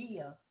what you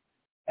give,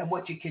 and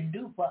what you can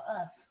do for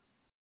us.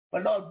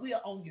 But Lord, we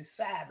are on your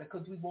side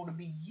because we want to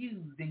be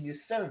used in your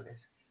service.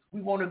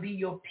 We want to be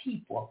your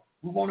people.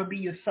 We want to be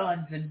your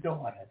sons and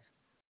daughters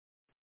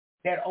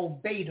that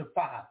obey the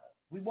Father.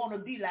 We want to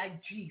be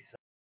like Jesus.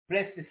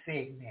 Bless this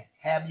segment.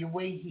 Have your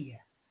way here.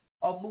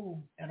 Or move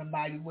in a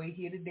mighty way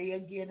here today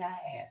again, I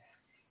ask.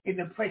 In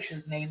the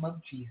precious name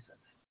of Jesus.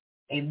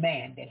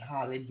 Amen and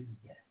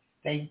hallelujah.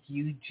 Thank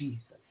you,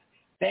 Jesus.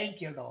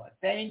 Thank you, Lord.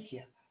 Thank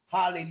you.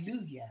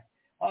 Hallelujah.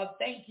 Oh,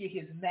 thank you,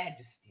 His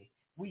Majesty.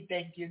 We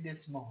thank you this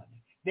morning.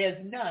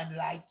 There's none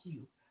like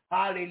you.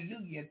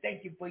 Hallelujah.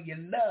 Thank you for your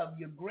love,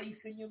 your grace,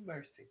 and your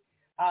mercy.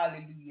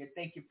 Hallelujah.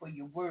 Thank you for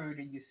your word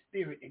and your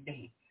spirit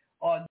today.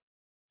 On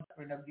the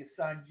suffering of your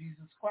Son,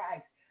 Jesus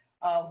Christ,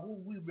 who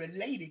we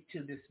related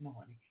to this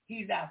morning.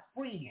 He's our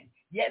friend,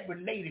 yet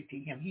related to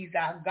him. He's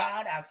our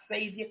God, our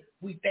Savior.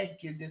 We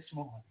thank you this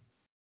morning.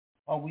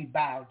 Oh, we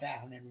bow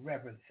down in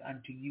reverence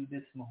unto you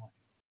this morning.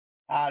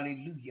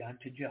 Hallelujah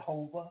unto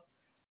Jehovah.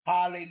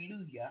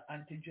 Hallelujah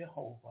unto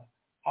Jehovah.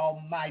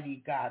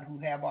 Almighty God who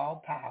have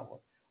all power.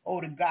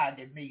 Oh, the God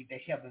that made the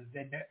heavens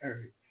and the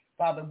earth.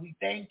 Father, we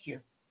thank you.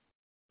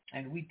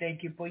 And we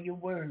thank you for your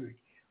word.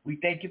 We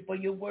thank you for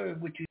your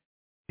word, which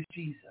is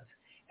Jesus.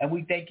 And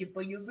we thank you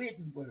for your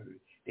written word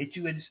that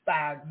you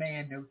inspired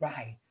man to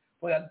write.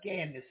 For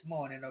again this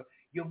morning,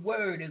 your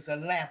word is a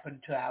lamp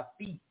unto our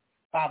feet.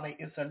 Father,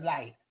 it's a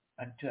light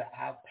unto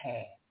our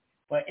path.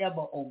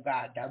 Forever, oh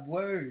God, thy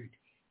word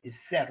is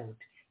settled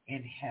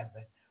in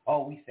heaven.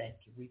 Oh, we thank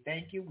you. We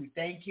thank you. We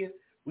thank you.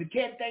 We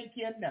can't thank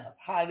you enough.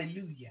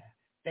 Hallelujah.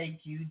 Thank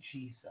you,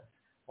 Jesus.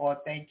 Oh,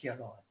 thank you,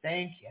 Lord.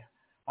 Thank you.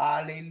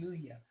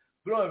 Hallelujah.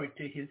 Glory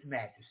to his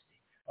majesty.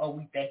 Oh,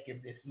 we thank him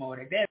this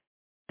morning. That's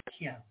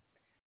him.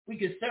 We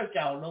can search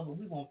all over.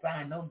 We won't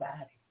find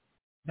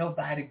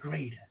nobody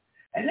greater.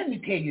 And let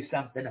me tell you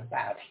something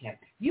about him.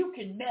 You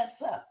can mess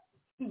up,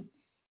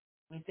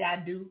 which I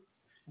do.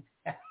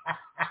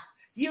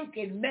 You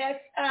can mess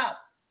up.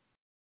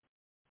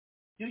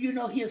 Do you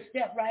know he'll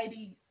step right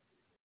in?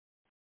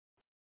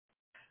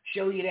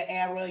 Show you the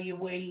error of your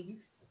ways.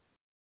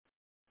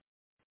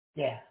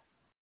 Yeah.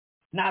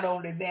 Not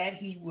only that,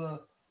 he will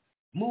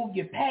move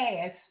you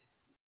past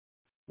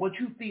what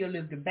you feel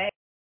is the bad.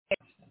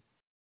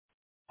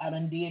 I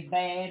done did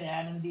bad,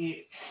 I done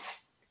did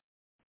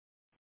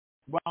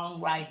wrong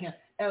right here.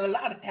 And a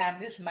lot of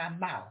times it's my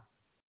mouth.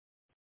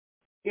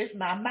 It's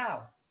my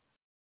mouth.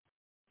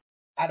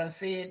 I done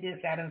said this,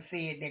 I done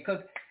said that.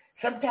 Because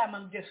sometimes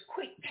I'm just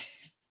quick.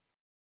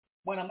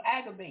 When I'm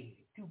aggravated,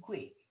 too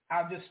quick,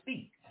 I'll just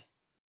speak.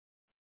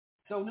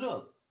 So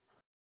look,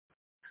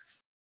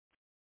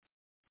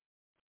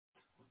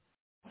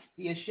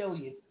 he'll show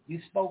you.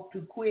 You spoke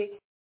too quick.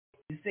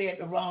 You said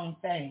the wrong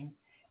thing.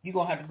 You're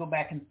going to have to go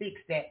back and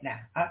fix that now.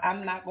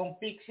 I'm not going to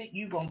fix it.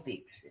 You're going to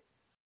fix it.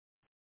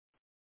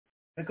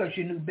 Because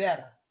you knew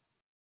better.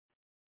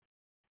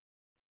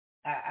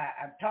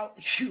 I've talked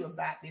to you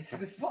about this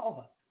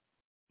before.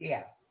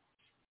 Yeah.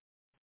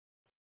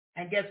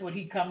 And guess what?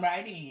 He come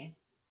right in.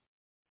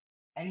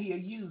 And he'll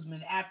use me.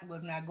 And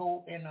afterwards, and I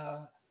go and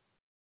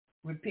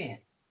repent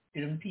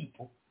to them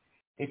people.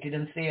 That you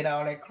done said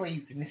all that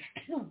craziness.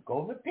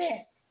 Go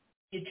repent.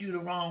 Get you the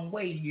wrong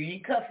way. You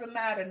ain't cuss them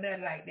out or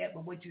nothing like that,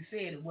 but what you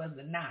said, it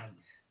wasn't nice.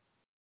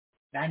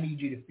 I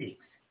need you to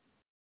fix.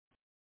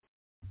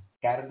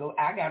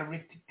 I gotta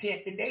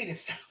repent today to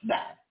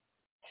somebody.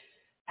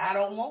 I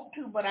don't want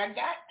to, but I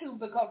got to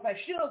because I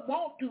should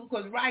want to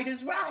because right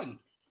is right.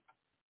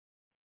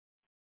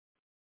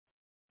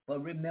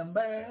 But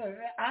remember,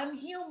 I'm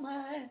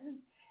human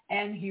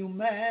and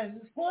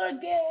humans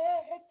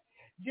forget.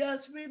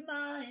 Just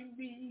remind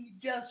me,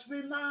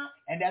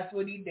 and that's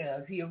what he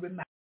does. He'll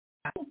remind.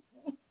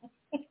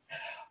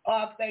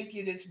 Oh, thank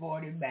you this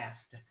morning,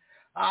 Master.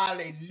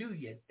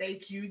 Hallelujah.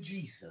 Thank you,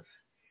 Jesus.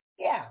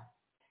 Yeah,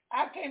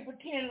 I can't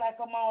pretend like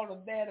I'm all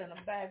of that in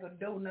a bag of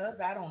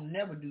donuts. I don't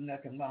never do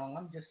nothing wrong.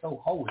 I'm just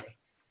so holy.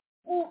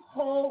 Oh,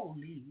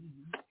 holy.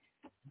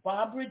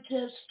 Barbara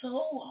just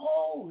so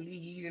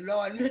holy. The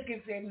Lord look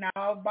and said,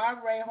 no,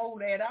 Barbara ain't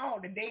holy at all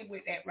today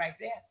with that right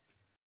there.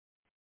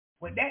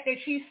 With that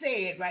she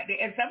said right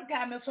there. And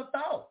sometimes it's a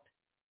thought.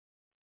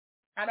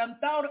 I done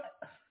thought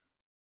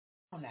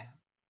now.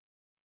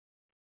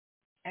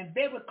 And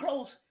very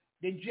close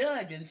to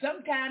judge, and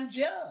sometimes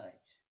judge.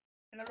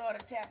 And the Lord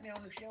will tap me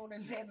on the shoulder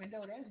and let me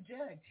know that's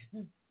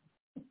judge.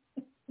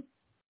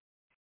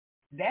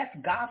 That's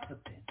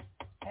gossiping.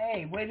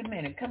 Hey, wait a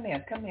minute. Come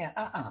here.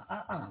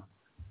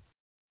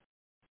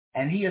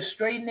 And he'll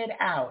straighten it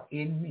out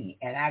in me,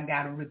 and I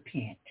got to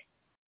repent.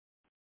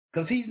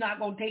 Because he's not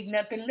going to take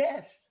nothing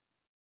less.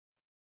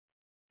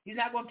 He's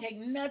not going to take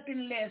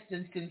nothing less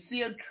than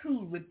sincere,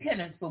 true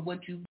repentance for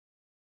what you.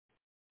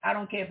 I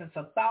don't care if it's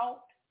a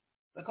thought,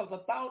 because a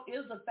thought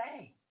is a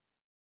thing.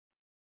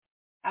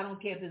 I don't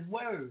care if it's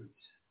words.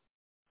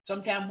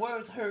 Sometimes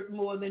words hurt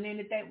more than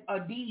anything, a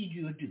deed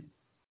you do.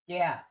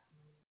 Yeah.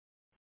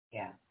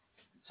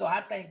 So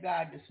I thank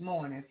God this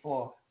morning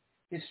for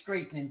his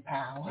straightening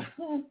power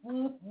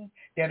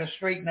that'll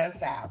straighten us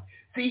out.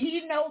 See,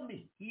 he know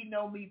me. He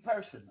know me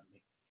personally.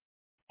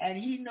 And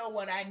he know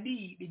what I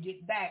need to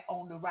get back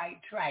on the right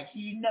track.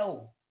 He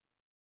know.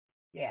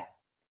 Yeah.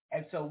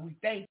 And so we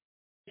thank him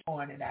this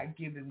morning. I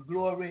give him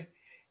glory,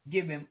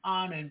 give him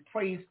honor and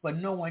praise for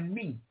knowing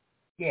me.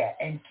 Yeah.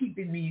 And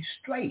keeping me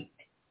straight.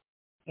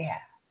 Yeah.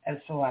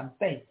 And so I'm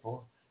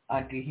thankful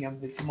unto him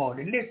this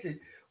morning. Listen,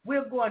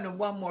 we're going to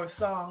one more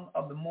song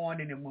of the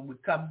morning. And when we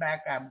come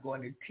back, I'm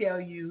going to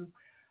tell you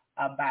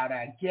about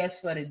our guest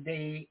for the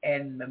day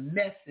and the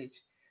message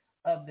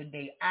of the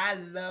day. I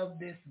love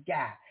this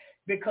guy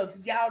because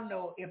y'all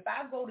know if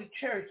I go to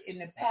church and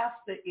the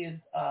pastor is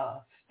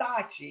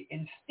starchy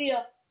and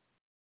stiff,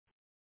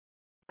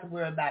 don't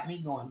worry about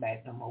me going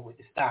back no more with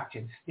the starch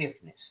and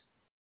stiffness.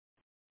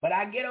 But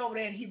I get over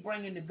there and he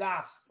bringing the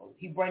gospel.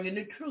 He bringing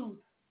the truth.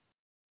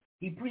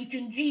 He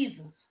preaching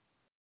Jesus.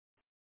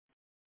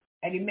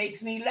 And he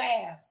makes me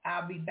laugh.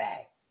 I'll be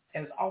back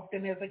as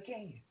often as I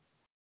can.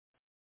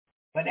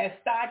 But that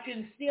starch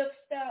and stiff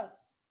stuff,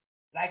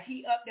 like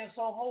he up there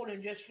so holy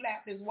and just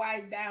slapped his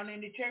wife down in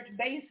the church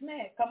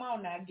basement. Come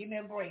on now, give me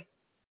a break.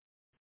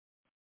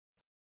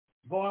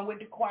 Going with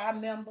the choir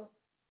member,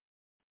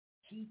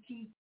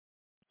 he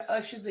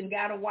ushers and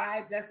got a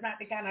wife. That's not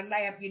the kind of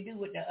laugh you do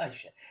with the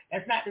usher.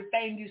 That's not the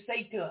thing you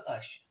say to an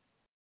usher.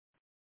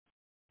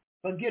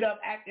 But get up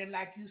acting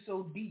like you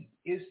so deep.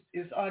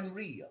 It's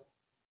unreal.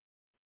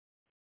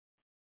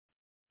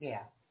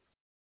 Yeah.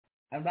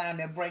 Around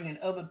there bringing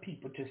other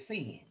people to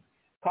sin,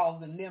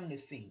 causing them to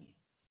sin.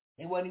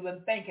 They weren't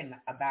even thinking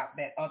about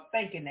that or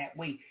thinking that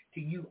way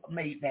till you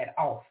made that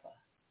offer.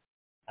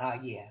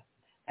 Yeah.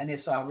 And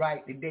it's all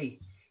right today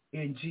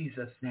in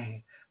Jesus'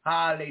 name.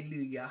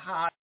 Hallelujah.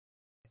 Hallelujah.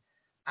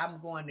 I'm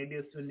going to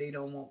this one. They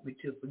don't want me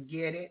to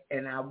forget it,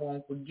 and I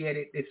won't forget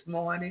it this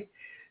morning.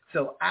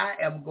 So I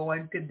am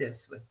going to this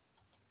one.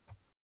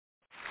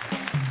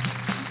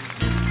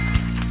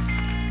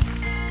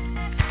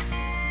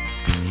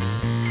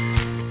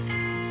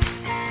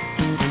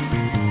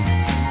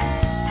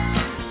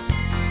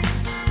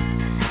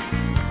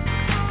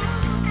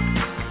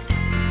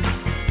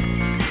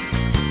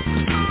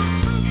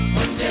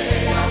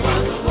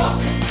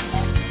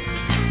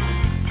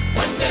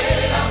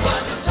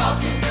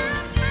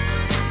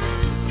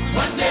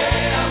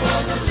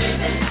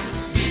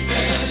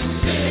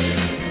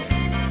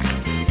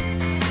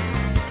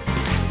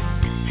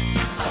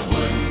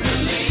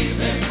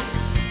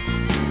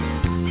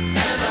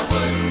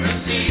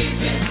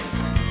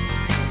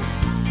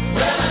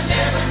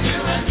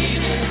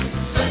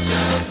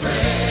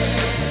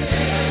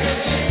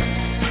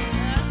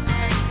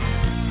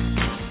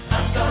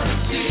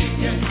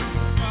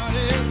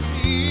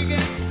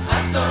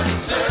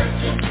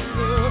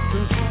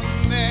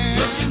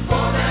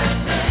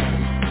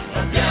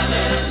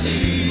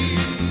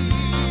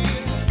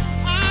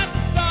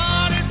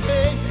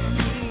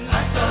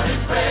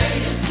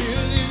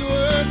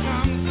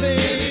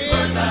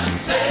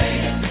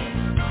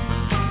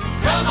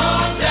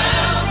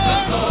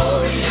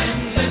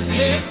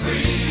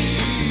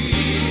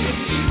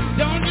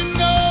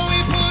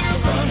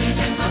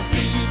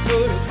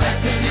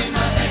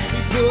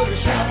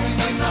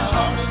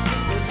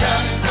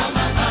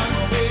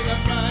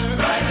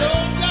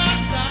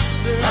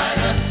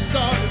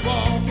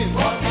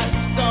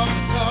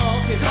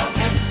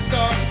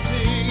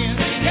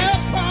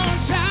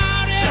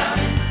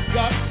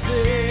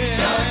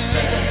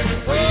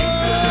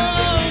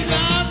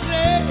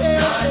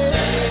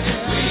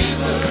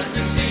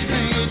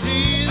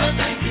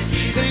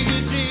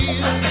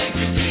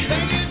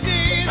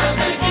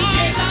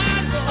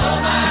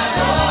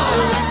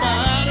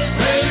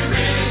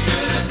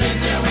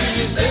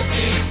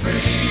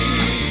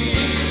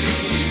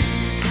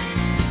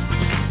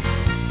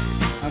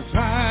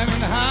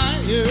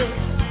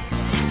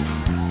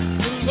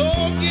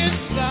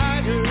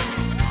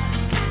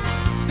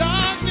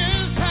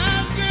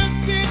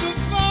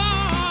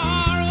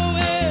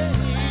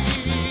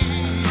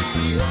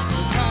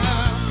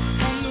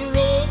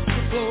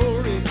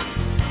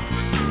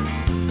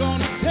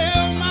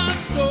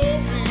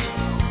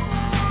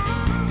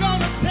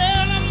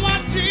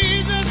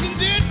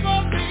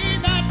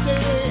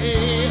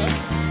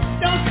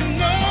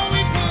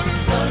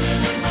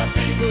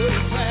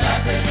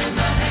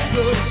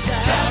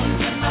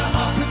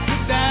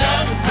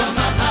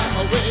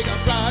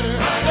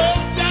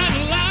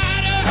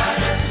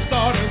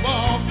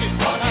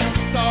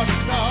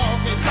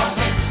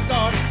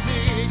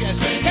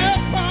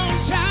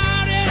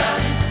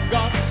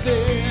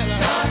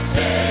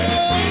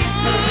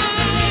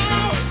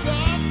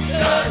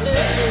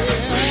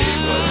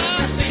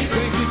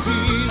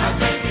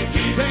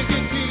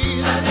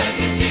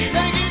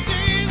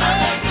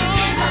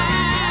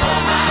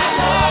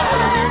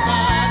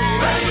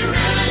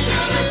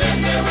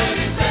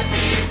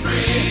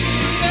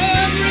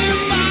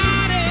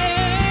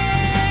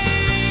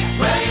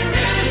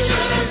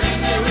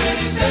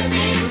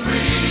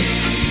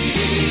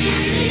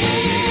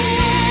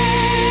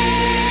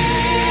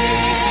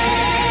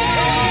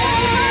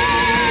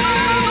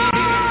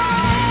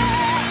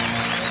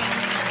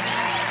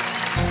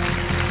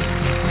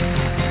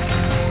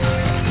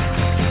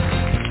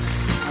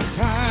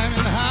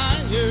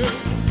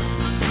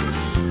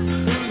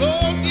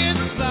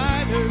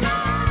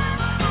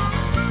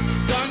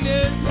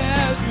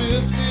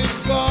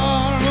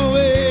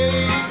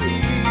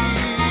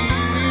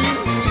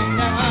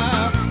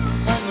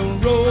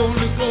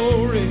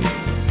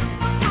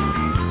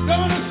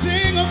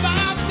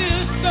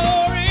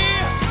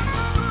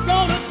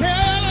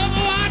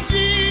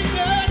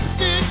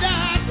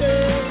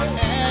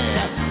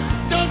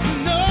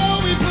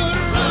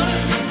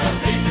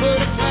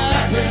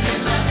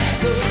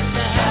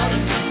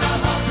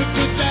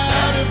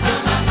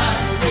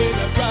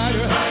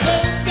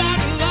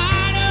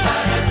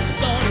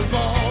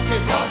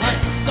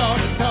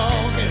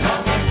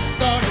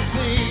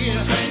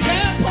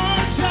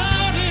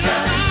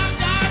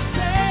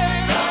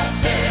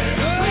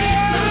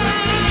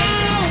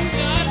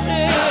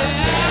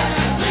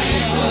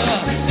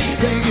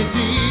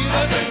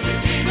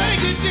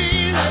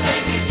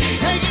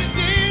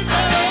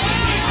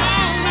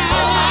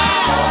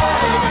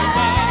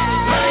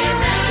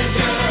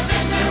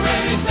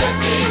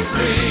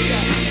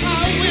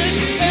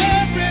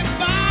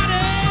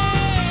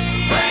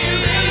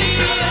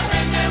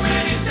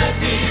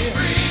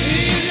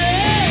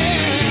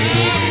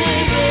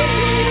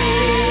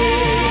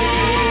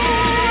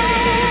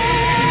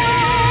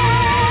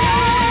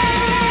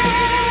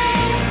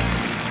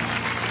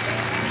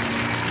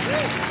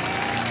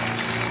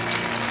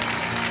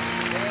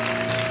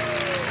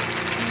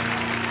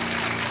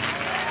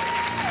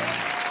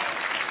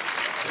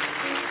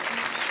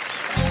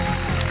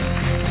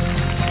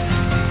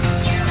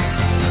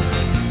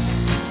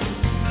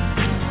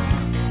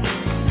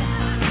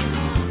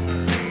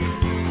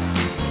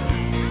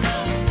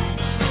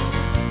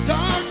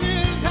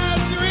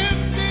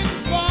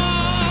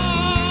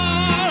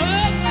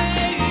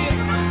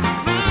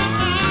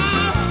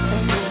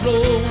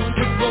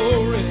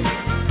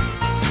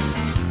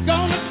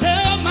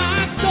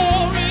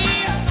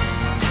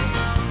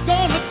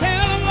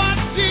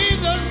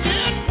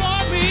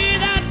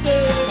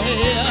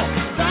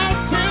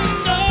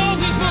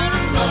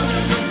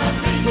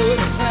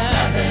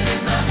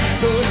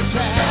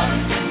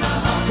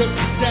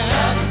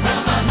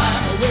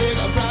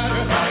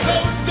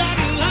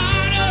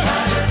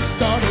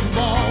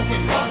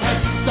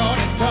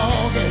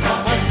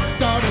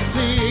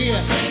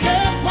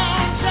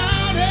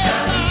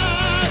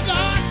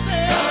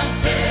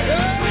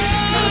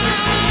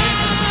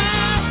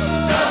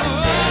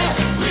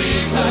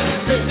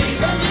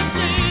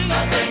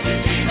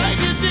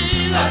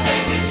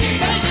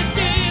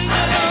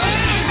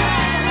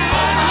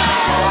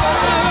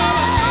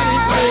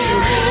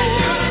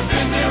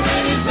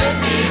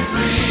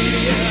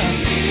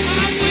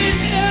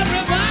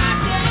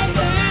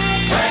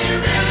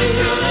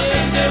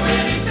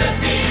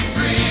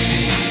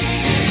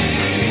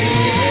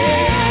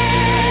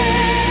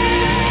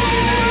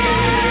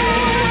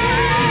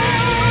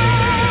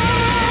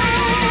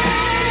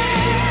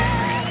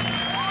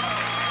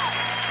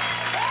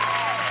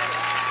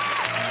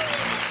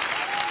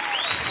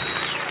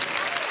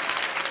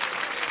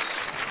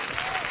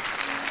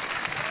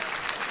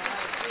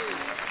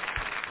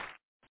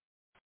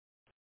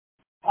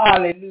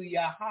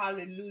 Hallelujah.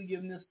 Hallelujah,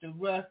 Mr.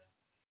 Russ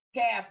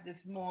Calf this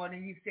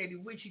morning. He said he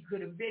wished he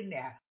could have been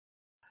there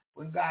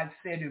when God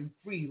set him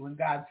free, when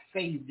God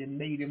saved him,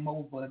 made him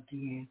over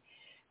again.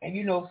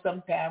 And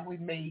sometimes we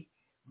may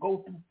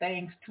go through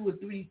things 2 or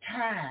 3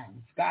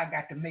 times. God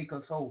got to make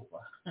us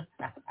over.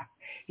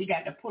 He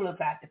got to pull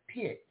us out the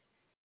pit,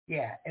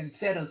 and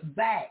set us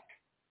back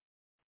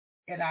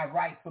in our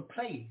rightful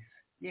place.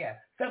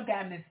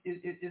 Sometimes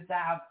it's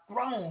our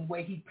throne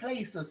where he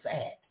placed us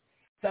at.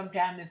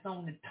 Sometimes it's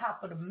on the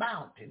top of the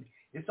mountain.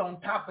 It's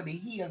on top of the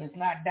hill. It's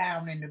not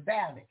down in the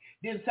valley.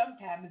 Then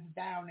sometimes it's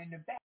down in the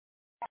valley.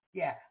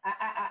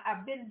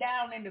 I've been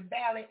down in the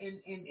valley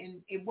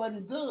and it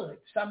wasn't good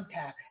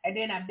sometimes. And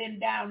then I've been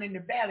down in the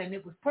valley and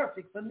it was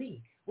perfect for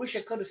me. Wish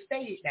I could have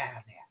stayed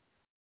down there.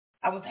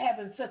 I was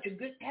having such a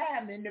good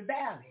time in the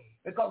valley.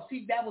 Because,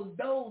 see, that was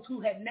those who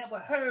had never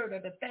heard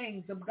of the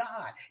things of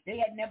God. They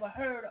had never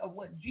heard of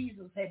what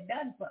Jesus had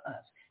done for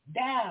us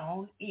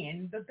down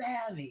in the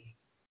valley.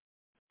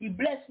 He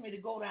blessed me to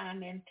go down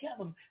there and tell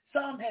them.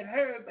 Some had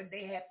heard, but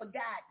they had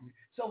forgotten.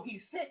 So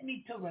he sent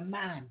me to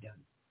remind them.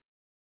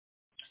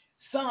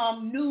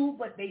 Some knew,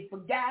 but they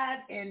forgot,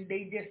 and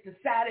they just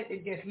decided to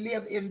just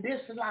live in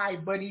this life.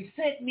 But he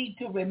sent me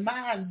to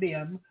remind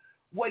them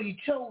what he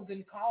chose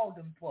and called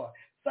them for.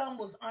 Some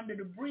was under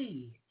the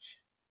bridge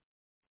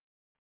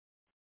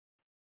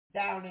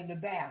down in the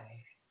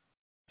valley.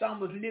 Some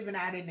was living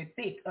out in the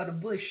thick of the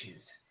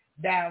bushes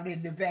down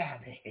in the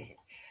valley.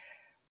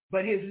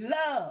 But his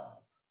love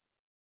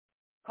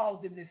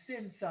caused him to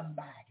send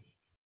somebody.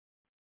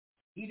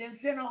 He didn't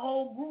send a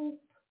whole group.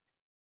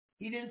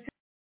 He didn't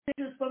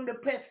send us from the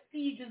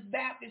prestigious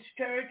Baptist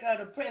church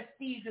or the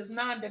prestigious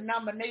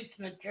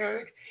non-denominational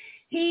church.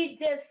 He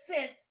just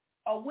sent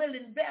a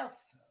willing vessel,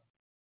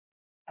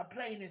 a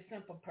plain and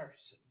simple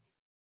person.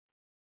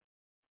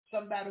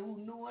 Somebody who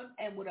knew him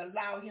and would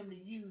allow him to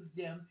use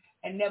them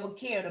and never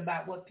cared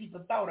about what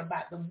people thought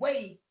about the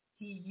way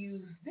he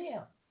used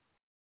them.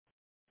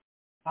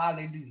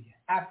 Hallelujah.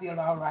 I feel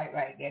all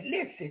right there.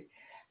 Listen,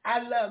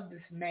 I love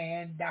this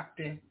man,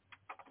 Dr.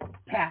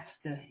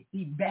 Pastor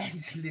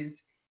Evangelist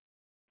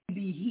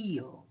E.B.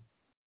 Hill.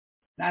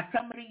 Now,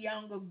 some of the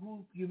younger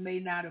group, you may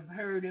not have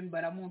heard him,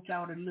 but I want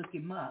y'all to look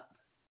him up.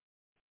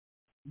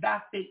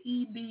 Dr.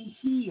 E.B.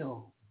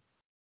 Hill.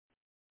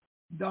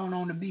 Gone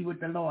on to be with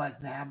the Lord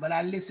now, but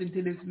I listened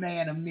to this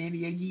man a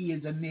many a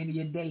years, a many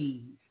a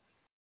days.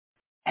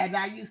 And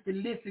I used to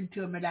listen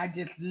to him, and I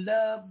just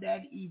loved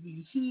that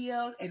E.B.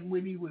 Hill. And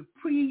when he would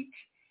preach,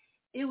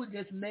 it would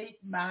just make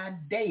my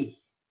day.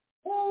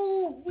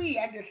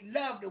 I just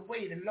loved the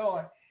way the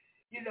Lord,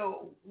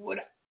 would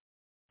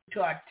to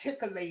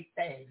articulate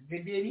things.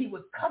 And then he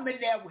would come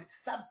in there with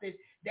something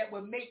that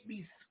would make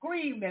me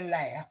scream and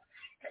laugh.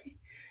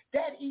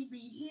 That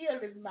E.B. Hill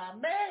is my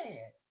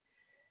man.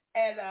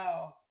 And,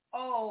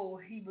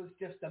 he was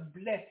just a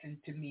blessing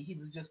to me. He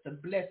was just a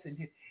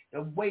blessing,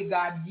 the way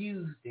God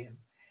used him.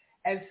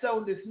 And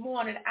so this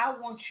morning, I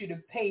want you to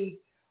pay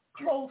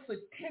close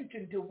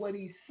attention to what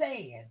he's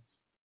saying.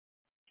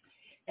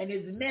 And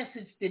his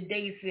message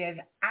today says,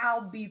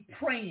 I'll be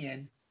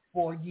praying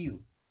for you.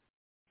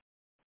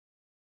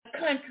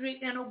 Country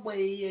in a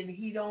way, and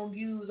he don't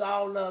use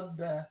all of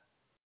the,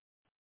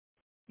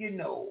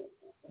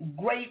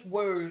 great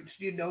words.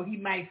 He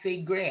might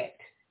say great.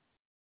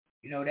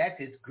 That's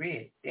his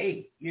great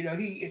day.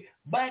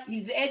 But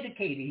he's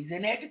educated. He's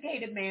an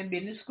educated man,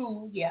 been to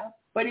school,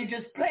 But he's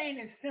just plain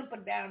and simple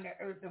down to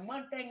earth. And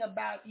one thing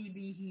about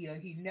E.B. Hill,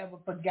 he never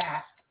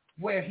forgot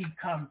where he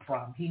come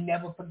from. He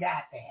never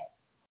forgot that.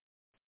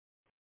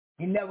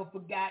 He never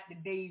forgot the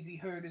days he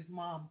heard his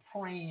mom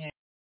praying,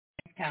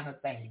 kind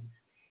of things.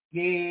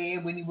 Yeah,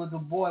 when he was a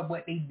boy,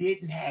 what they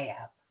didn't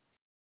have.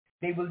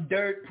 They was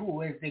dirt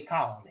poor, as they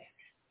call it.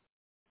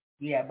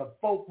 Yeah, but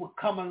folk would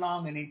come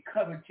along and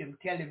encourage him,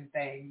 tell him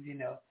things,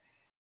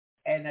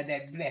 and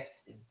that blessed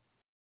him.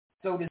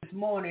 So this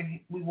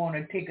morning, we want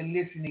to take a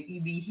listen to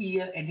E.B.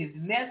 Hill, and his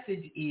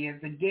message is,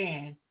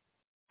 again,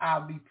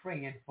 I'll be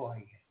praying for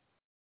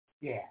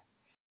you. Yeah,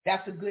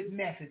 that's a good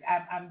message.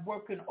 I'm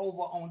working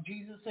over on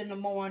Jesus in the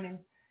Morning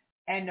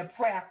and the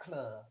prayer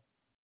club.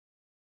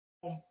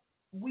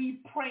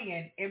 We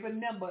praying, every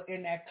member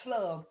in that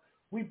club,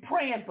 we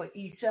praying for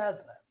each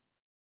other.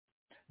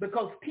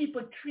 Because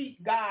people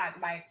treat God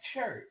like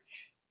church.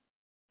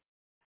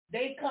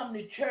 They come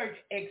to church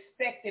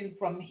expecting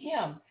from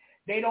him.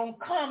 They don't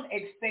come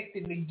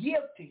expecting to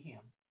give to him.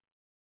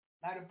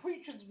 Now, the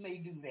preachers may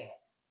do that.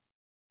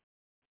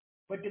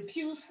 But the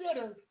pew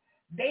sitters,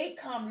 they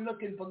come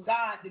looking for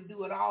God to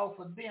do it all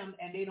for them,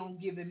 and they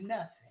don't give him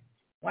nothing.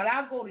 When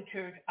I go to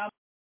church,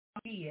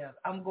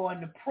 I'm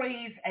going to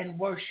praise and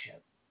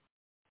worship.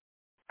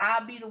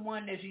 I'll be the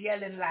one that's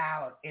yelling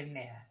loud in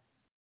there.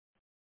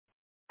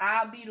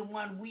 I'll be the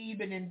one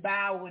weaving and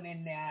bowing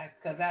in there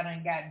because I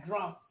done got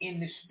drunk in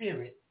the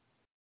spirit.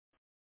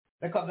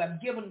 Because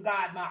I've given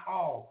God my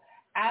all.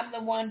 I'm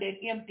the one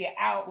that empty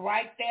out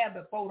right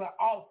there before the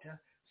altar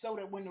so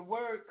that when the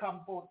word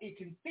comes forth, it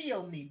can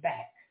fill me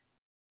back.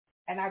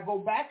 And I go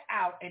back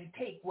out and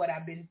take what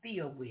I've been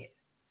filled with.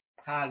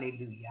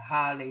 Hallelujah.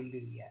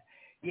 Hallelujah.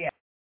 Yeah.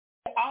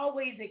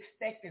 Always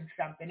expecting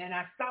something. And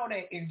I saw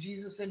that in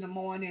Jesus in the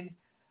Morning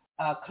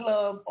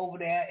club over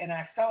there. And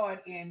I saw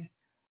it in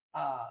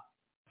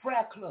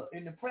prayer club,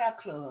 in the prayer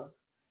club.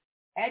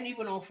 And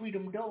even on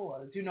Freedom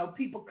Doors. You know,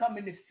 people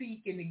coming to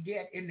seek and to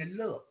get and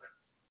to look.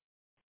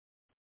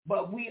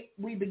 But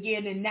we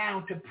beginning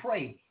now to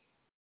pray.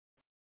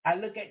 I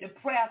look at the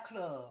prayer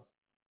club.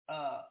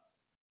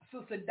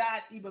 Sister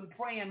Dot even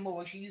praying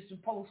more. She used to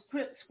post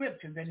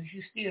scriptures, and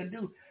she still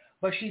do.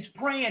 But she's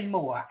praying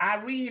more.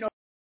 I read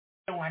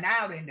going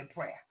out in the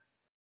prayer.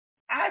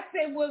 I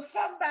said, well,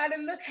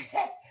 somebody look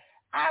at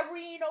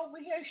Irene over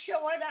here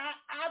showing,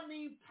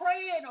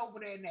 praying over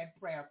there in that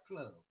prayer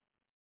club.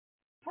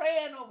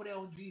 Praying over there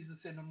on Jesus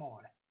in the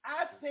Morning.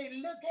 I say,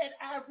 look at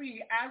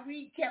Irene.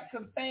 Irene kept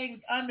some things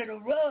under the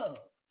rug.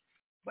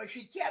 But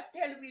she kept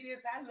telling me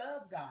this, I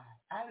love God.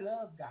 I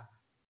love God.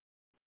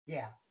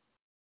 Yeah.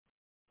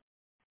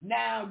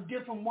 Now,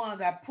 different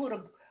ones, I put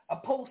a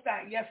post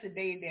out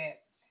yesterday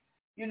that,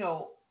 you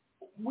know,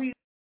 we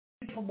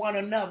for one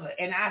another.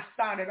 And I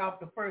started off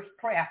the first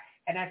prayer,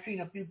 and I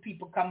seen a few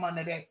people come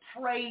under that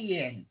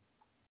praying.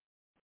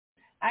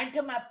 I ain't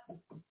talking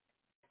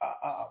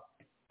about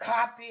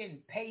copy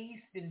and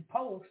paste and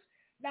post.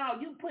 Now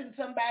you putting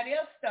somebody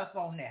else's stuff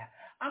on there.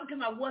 I'm talking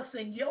about what's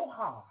in your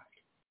heart.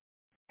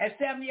 As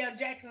Samuel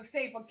Jackson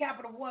said for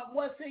Capital One,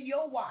 what's in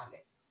your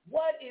wallet?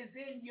 What is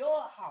in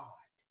your heart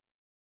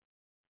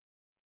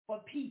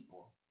for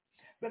people?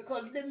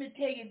 Because let me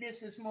tell you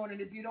this morning,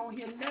 if you don't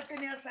hear nothing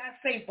else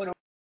I say for the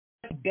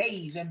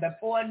days and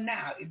before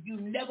now, if you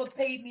never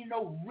paid me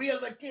no real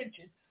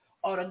attention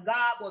or to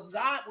God, what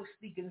God was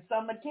speaking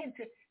some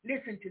attention,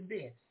 listen to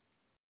this.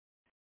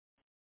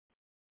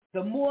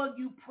 The more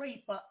you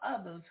pray for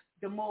others,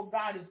 the more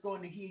God is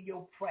going to hear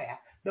your prayer.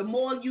 The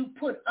more you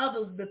put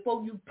others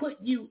before you put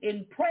you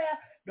in prayer,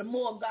 the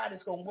more God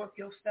is going to work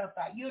your stuff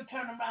out. You'll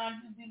turn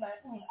around and be like,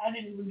 I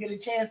didn't even get a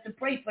chance to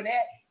pray for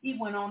that. He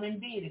went on and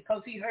did it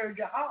because he heard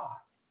your heart.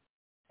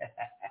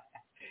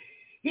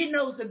 He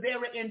knows the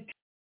very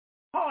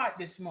heart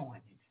this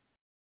morning.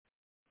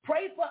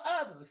 Pray for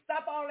others.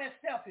 Stop all that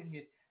stuff in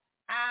you.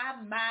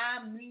 I,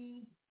 my,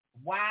 me,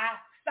 why.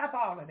 Stop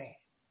all of that.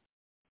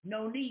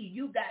 No need.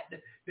 You got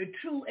the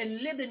true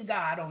and living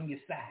God on your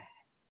side.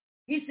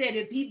 He said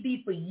if he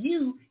be for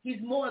you, he's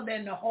more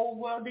than the whole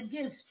world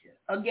against you.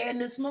 Again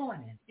this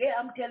morning. Yeah,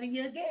 I'm telling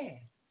you again.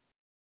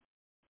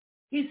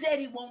 He said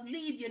he won't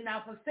leave you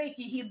nor forsake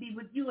you. He'll be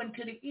with you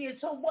until the end.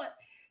 So what?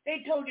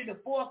 They told you to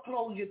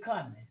foreclose your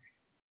coming.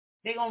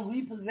 They're going to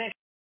repossess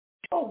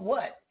you. So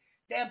what?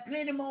 There are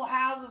plenty more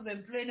houses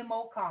and plenty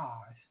more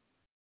cars.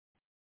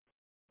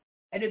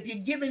 And if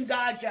you're giving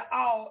God your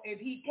all,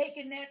 if he's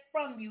taking that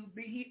from you,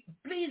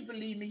 please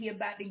believe me, he's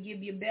about to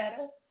give you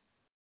better.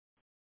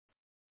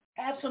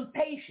 Have some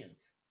patience.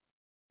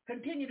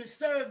 Continue to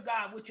serve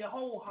God with your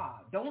whole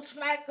heart. Don't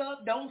slack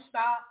up. Don't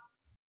stop.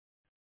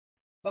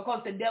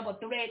 Because the devil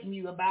threatened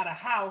you about a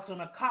house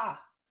and a car.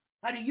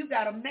 Honey, you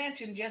got a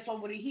mansion just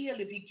over the hill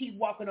if you keep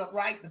walking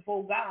upright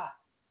before God.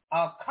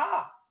 A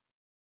car,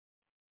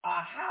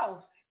 a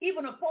house,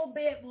 even a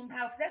 4-bedroom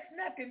house, that's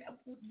nothing.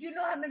 You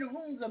know how many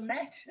rooms a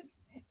mansion?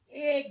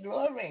 Hey,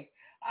 glory.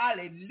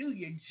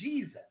 Hallelujah,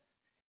 Jesus.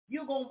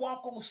 You're going to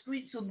walk on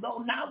streets of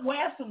gold, not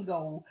wear some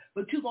gold,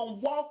 but you're going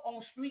to walk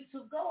on streets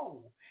of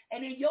gold.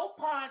 And in your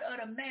part of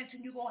the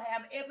mansion, you're going to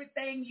have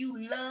everything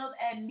you love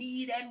and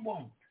need and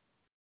want.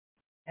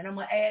 And I'm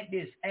going to add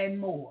this and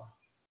more.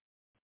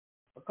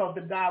 Because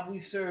the God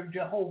we serve,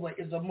 Jehovah,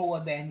 is a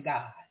more than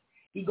God.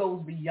 He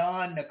goes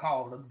beyond the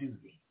call of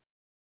duty.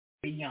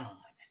 Beyond.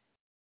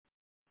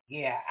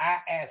 Yeah,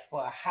 I asked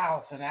for a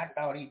house, and I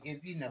thought he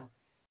did,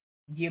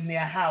 give me a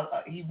house.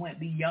 He went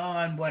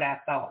beyond what I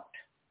thought.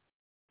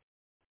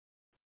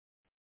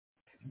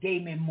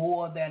 Gave me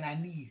more than I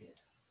needed.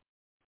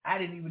 I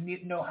didn't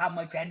even know how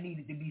much I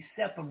needed to be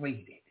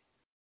separated.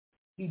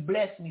 He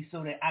blessed me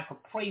so that I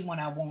could pray when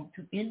I want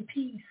to in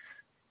peace.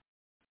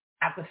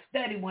 I could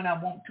study when I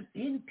want to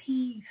in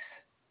peace.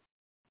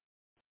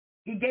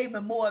 He gave me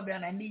more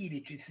than I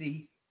needed, you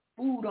see.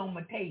 Food on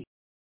my table.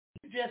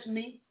 It's just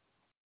me.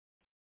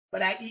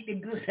 But I eat the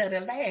good of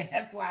the land.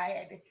 That's why I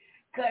had to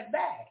cut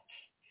back.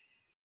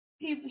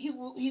 He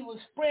will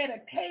spread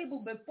a table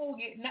before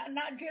you,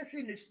 not just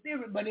in the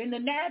spirit, but in the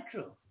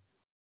natural.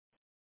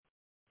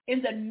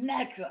 In the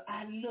natural,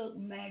 I love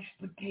mashed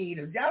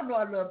potatoes. Y'all know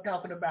I love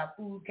talking about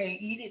food.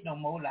 Can't eat it no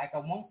more like I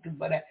want to,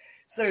 but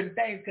certain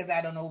things because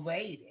I don't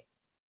overate it.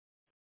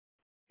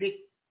 Big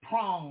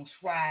prawns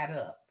fried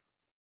up.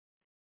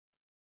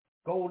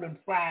 Golden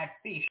fried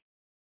fish.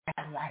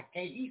 I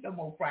can't eat no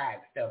more fried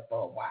stuff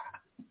for a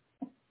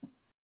while.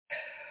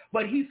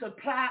 But he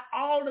supplied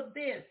all of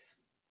this.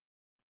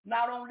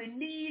 Not only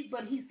needs,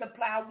 but he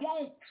supply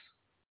wants.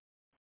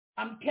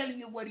 I'm telling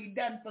you what he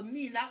done for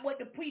me, not what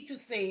the preacher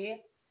said,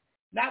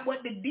 not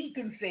what the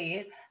deacon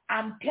said.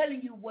 I'm telling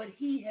you what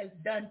he has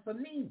done for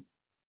me.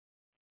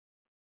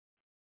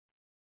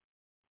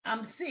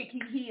 I'm sick,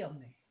 he healed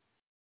me.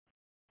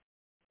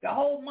 The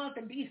whole month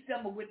of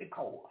December with the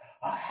cold.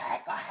 A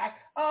hack.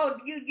 Oh,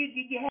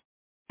 you have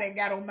that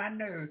got on my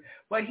nerves.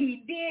 But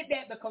he did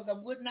that because I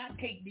would not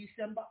take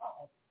December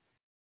off.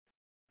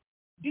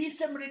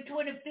 December the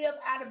 25th,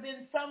 I'd have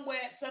been somewhere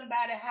at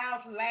somebody's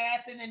house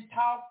laughing and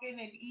talking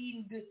and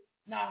eating good.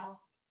 No,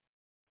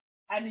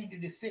 I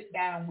needed to sit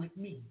down with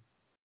me.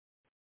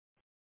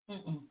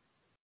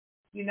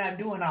 You're not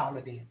doing all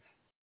of this.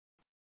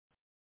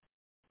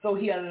 So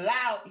he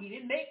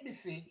didn't make me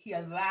sick, he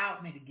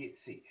allowed me to get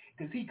sick.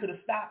 Because he could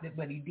have stopped it,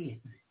 but he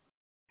didn't.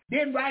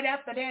 Then right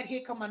after that,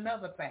 here come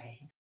another thing.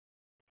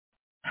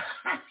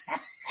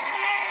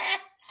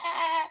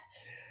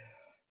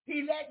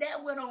 He let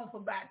that went on for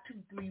about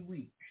 2-3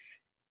 weeks.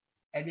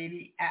 And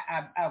then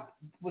I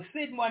was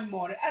sitting one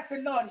morning. I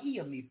said, Lord,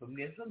 heal me from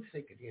this. I'm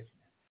sick of this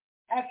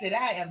now. I said,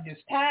 I am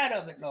just tired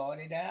of it, Lord,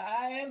 and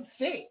I am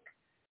sick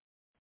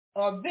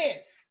of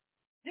this.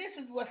 This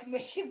is what's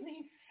making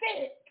me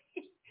sick.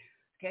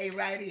 Came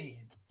right in.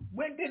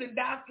 Went to the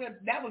doctor.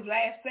 That was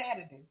last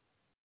Saturday.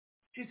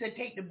 She said,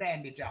 take the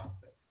bandage off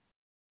it.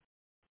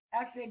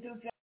 I said,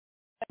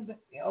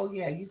 oh,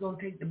 yeah, you're going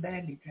to take the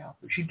bandage off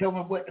it. She told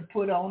me what to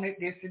put on it,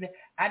 this and that.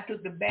 I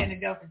took the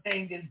bandage off, the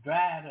thing just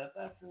dried up.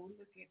 I said, well,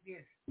 look at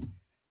this.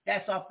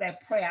 That's off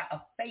that prayer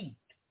of faith.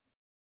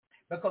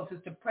 Because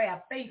it's the prayer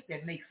of faith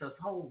that makes us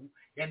whole,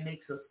 that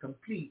makes us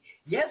complete.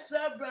 Yes,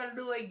 sir, Brother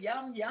Louis,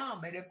 yum,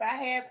 yum. And if I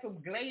had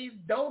some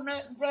glazed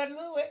donut, Brother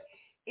Louis,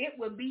 it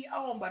would be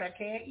on, but I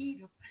can't eat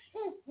them.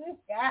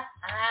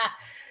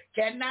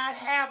 Cannot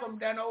have them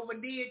done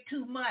overdid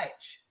too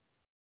much.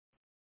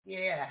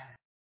 Yeah.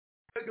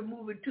 The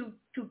movie too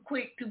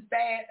quick, too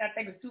fast. I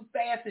think it's too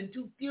fast and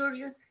too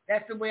furious.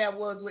 That's the way I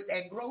was with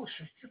that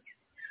grocery.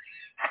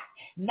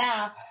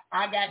 Now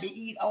I got to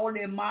eat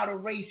only in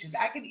moderation.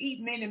 I can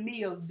eat many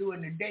meals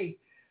during the day,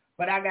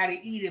 but I got to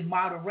eat in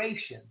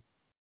moderation.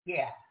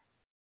 Yeah.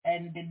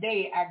 And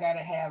today I got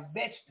to have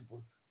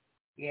vegetables.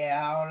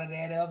 Yeah, all of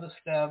that other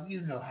stuff.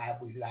 You know how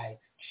we like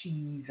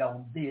cheese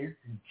on this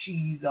and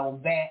cheese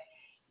on that.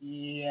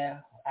 Yeah,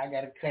 I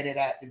got to cut it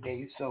out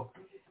today. So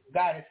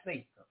God is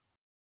faithful.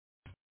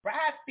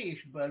 Fried fish,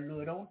 Brother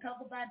Lord. Don't talk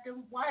about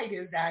them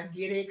whiters. I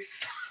get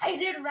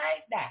excited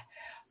right now.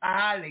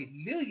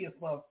 Hallelujah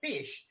for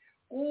fish.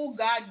 Oh,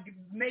 God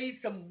made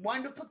some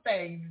wonderful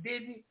things,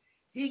 didn't he?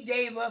 He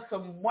gave us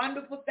some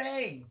wonderful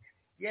things.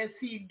 Yes,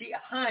 he did.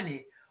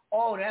 Honey.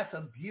 Oh, that's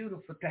a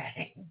beautiful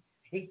thing.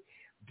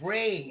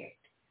 Bread.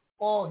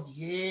 Oh,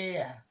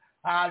 yeah.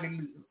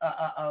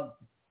 Hallelujah.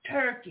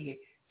 Turkey,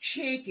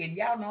 chicken.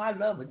 Y'all know I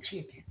love a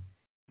chicken.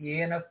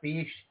 Yeah, and a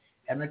fish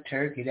and a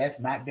turkey. That's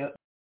my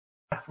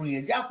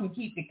friends. Y'all can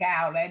keep the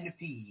cow and the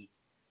pig.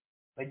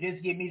 But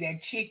just give me that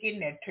chicken,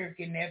 that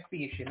turkey, and that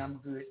fish, and I'm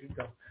good to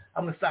go.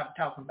 I'm going to stop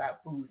talking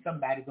about food.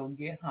 Somebody going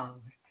to get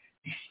hungry.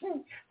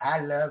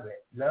 I love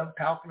it. Love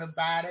talking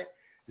about it.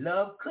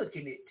 Love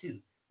cooking it, too.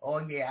 Oh,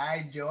 yeah, I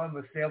enjoy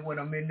myself when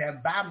I'm in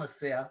there by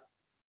myself,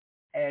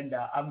 and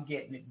I'm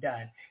getting it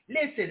done.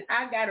 Listen,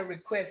 I got a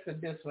request for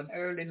this one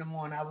early in the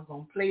morning. I was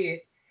going to play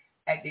it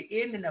at the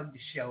ending of the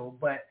show,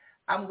 but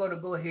I'm going to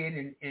go ahead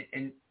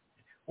and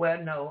well,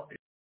 no,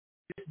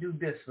 let's do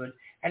this one.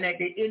 And at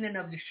the ending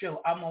of the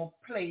show, I'm going to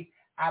play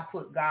I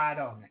Put God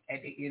On It.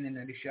 At the ending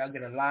of the show, I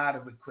get a lot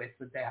of requests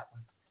for that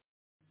one.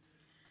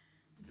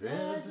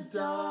 There's a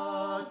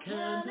dark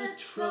and a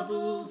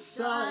troubled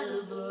side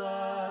of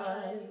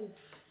life,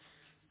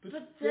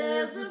 but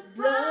there's a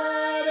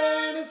bright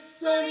and a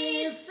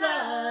sunny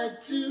side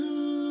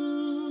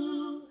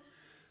too.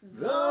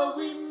 Though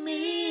we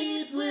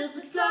meet with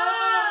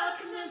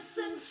darkness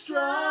and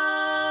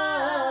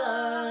strife,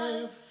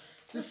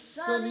 the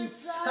sunny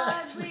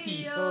side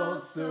we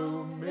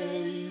also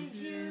made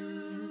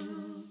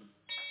you.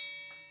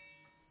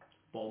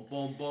 Boom,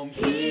 boom, boom.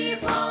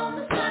 Keep on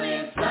the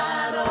sunny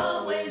side,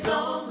 always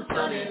on the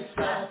sunny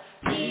side.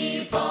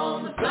 Keep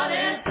on the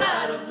sunny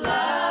side of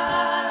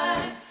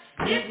life.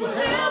 It will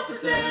help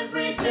us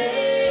every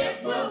day.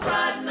 It will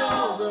brighten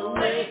all the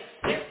way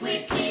if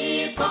we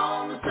keep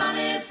on the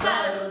sunny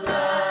side of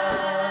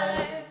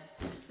life.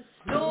 The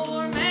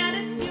storm and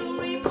its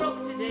fury broke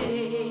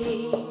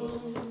today,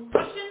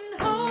 crushing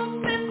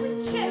hopes that we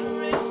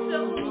cherish so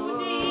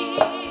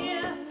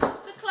dear.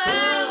 The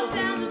clouds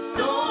and the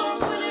storm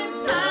will in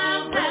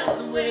time pass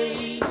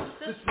away.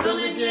 The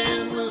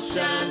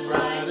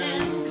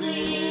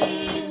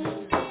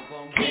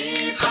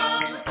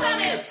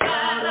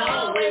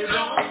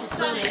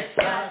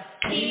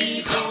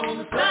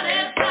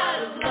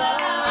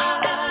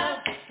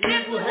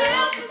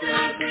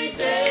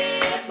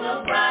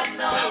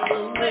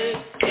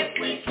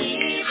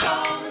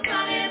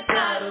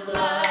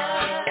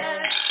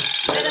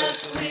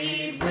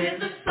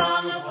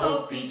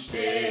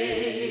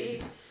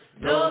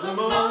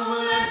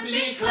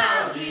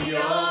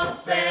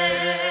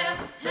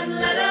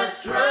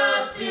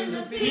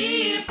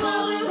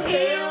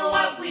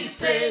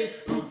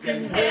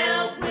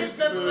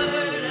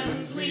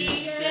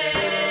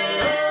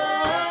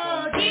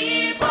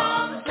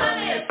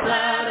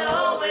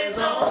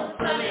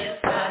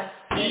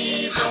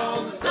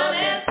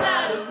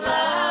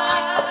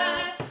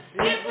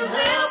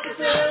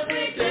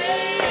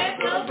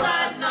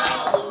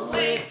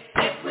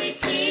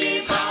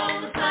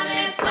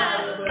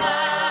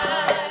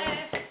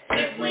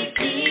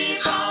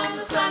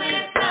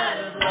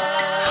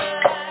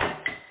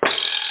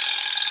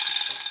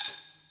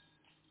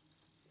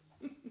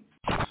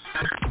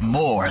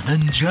more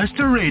than just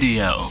a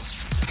radio.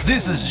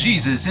 This is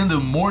Jesus in the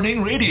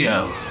Morning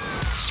Radio,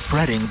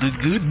 spreading the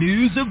good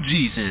news of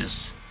Jesus.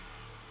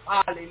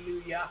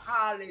 Hallelujah,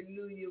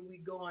 hallelujah.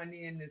 We're going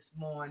in this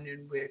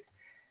morning with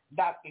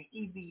Dr.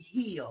 E.B.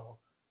 Hill,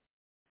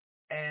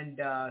 and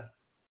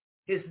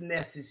his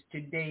message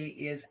today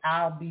is,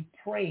 I'll be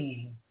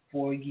praying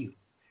for you.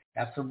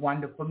 That's a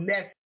wonderful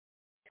message.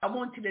 I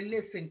want you to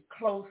listen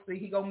closely.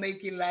 He's going to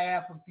make you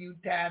laugh a few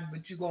times,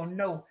 but you're going to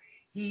know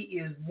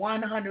he is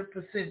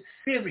 100%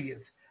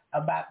 serious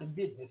about the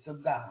business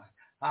of God.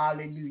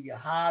 Hallelujah,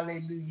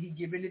 hallelujah. He's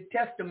giving the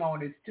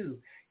testimonies too.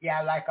 Yeah,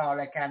 I like all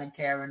that kind of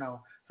carrying on.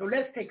 So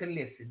let's take a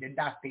listen to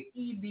Dr.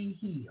 E.B.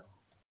 Hill.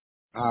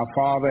 Our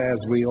Father, as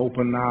we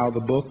open now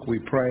the book, we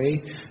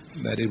pray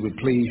that it would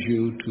please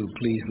you to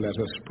please let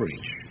us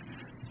preach.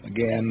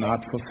 Again, not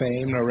for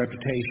fame nor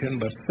reputation,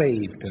 but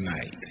save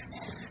tonight.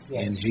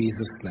 Yes. In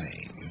Jesus'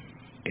 name,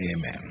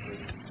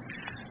 amen.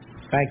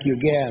 Thank you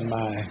again,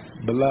 my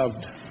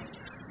beloved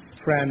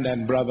friend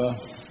and brother.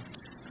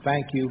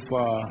 Thank you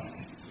for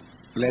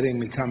letting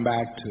me come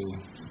back to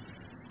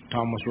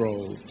Thomas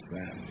Road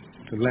and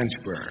to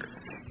Lynchburg.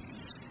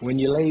 When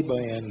you labor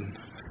in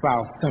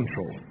South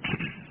Central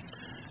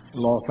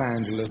Los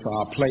Angeles,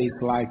 or a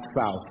place like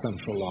South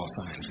Central Los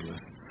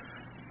Angeles,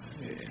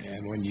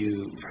 and when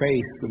you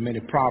face the many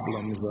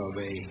problems of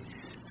a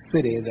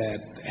city that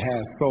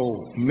has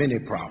so many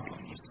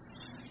problems,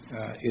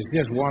 it's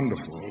just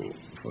wonderful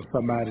for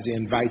somebody to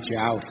invite you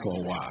out for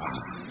a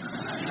while.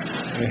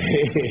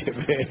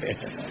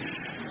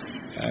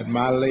 And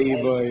my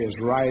labor is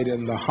right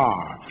in the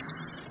heart,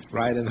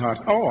 right in the heart.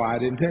 Oh, I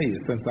didn't tell you,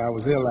 since I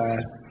was here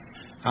last,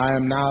 I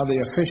am now the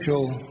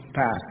official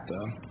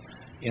pastor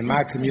in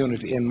my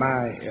community, in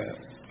my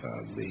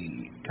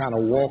the kind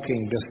of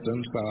walking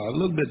distance, a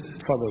little bit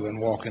further than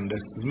walking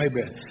distance,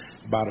 maybe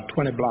about a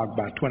 20 block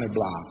by 20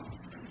 block,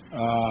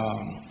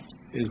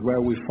 is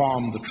where we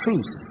form the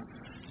truce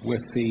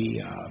with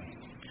the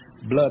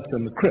Bloods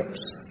and the Crips.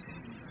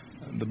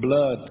 The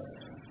Bloods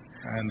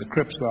and the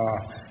Crips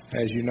are,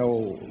 as you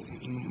know,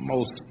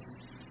 most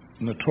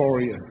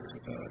notorious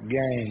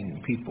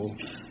gang people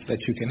that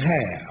you can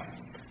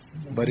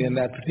have. But in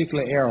that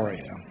particular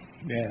area,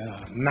 there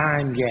are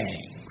 9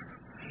 gangs.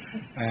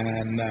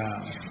 And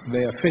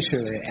they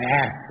officially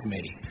asked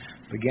me,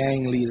 the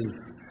gang leaders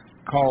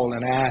called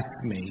and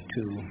asked me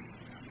to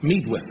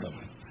meet with them.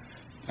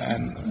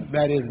 And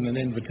that isn't an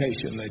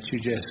invitation that you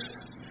just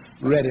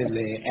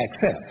readily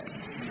accept.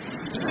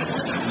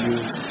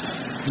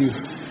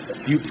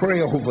 You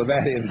pray over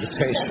that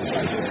invitation.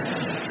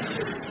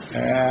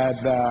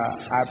 And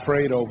I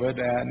prayed over it,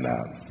 and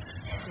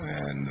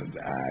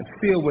I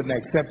still wouldn't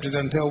accept it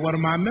until one of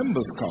my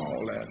members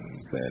called and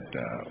said,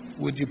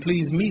 would you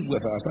please meet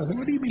with us? I said,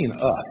 what do you mean,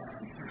 us?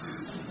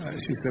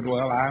 She said,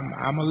 well,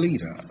 I'm a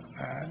leader.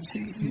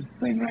 She's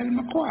singing right in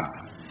my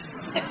choir.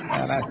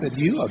 And I said,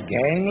 you a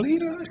gang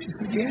leader? She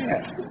said,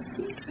 yeah.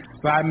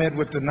 So I met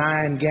with the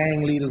 9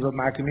 gang leaders of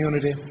my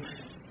community,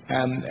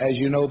 and as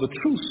you know, the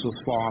truce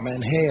was formed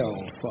and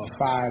held for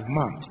 5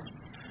 months.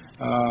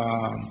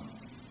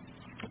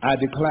 I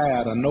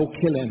declared a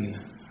no-killing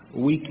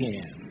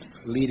weekend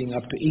leading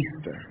up to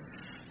Easter,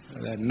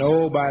 that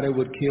nobody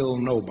would kill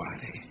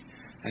nobody.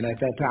 And at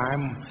that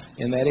time,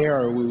 in that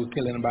era, we were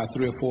killing about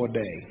 3 or 4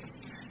 days.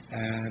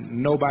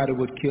 And nobody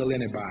would kill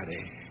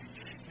anybody.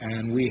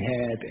 And we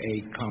had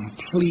a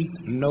complete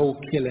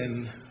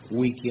no-killing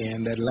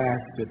weekend that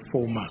lasted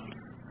 4 months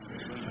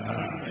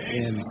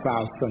in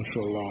South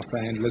Central Los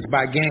Angeles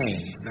by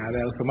gangs. Now,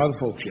 there were some other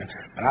folks here,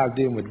 but I was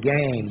dealing with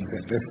gangs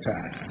at this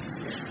time.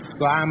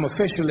 So I'm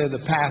officially the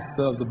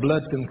pastor of the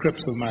Bloods and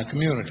Crips of my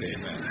community.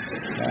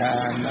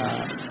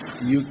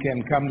 And you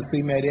can come to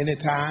see me at any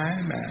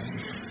time, and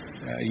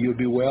you'll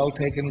be well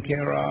taken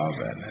care of.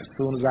 And as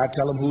soon as I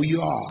tell them who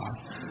you are,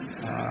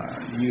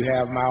 you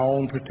have my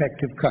own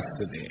protective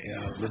custody,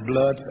 the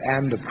Bloods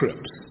and the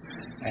Crips.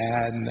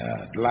 And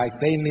like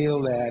they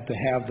kneel there to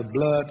have the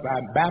Bloods,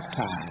 I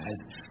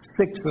baptized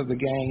 6 of the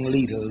gang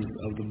leaders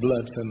of the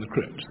Bloods and the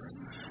Crips.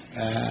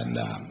 And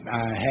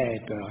I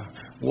had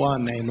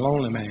one named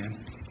Lonely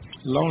Man,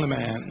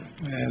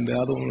 and the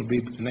other one would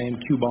be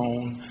named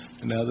Cubone,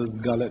 and the other's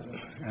Gullet,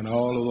 and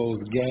all of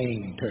those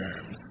gang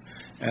terms.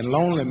 And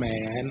Lonely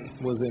Man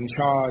was in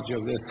charge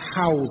of this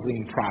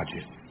housing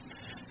project,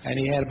 and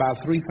he had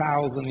about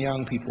 3,000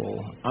 young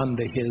people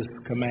under his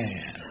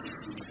command.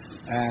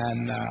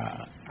 And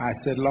I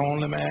said,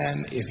 Lonely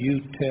Man, if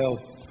you tell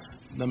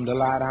them to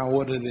lie down,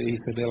 what is it? He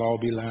said, they'll all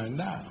be lying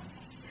down.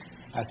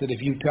 I said,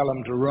 if you tell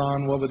them to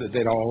run, what was it?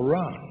 They'd all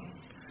run.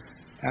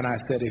 And I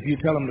said, if you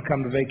tell them to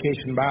come to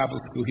Vacation Bible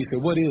School, he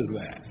said, what is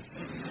that?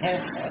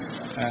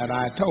 And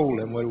I told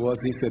him what it was.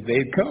 He said,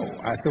 they'd go.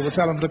 I said, well,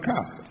 tell them to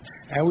come.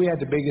 And we had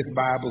the biggest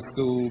Bible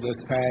school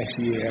this past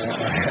year.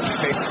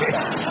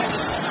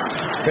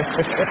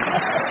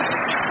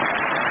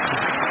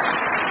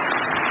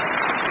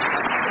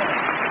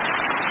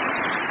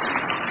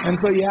 And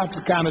so you have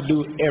to kind of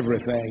do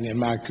everything in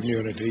my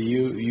community.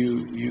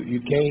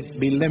 You can't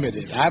be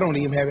limited. I don't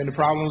even have any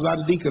problems out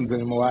of deacons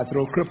anymore. I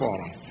throw a crip on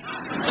them.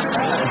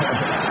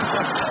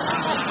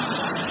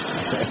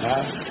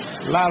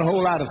 A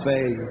whole lot of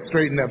things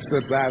straightened up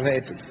since I've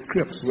had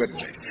Crips with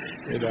me,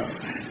 you know.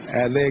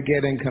 And they're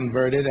getting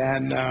converted,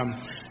 and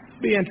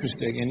be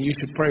interesting, and you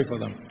should pray for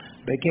them.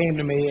 They came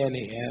to me,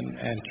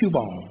 and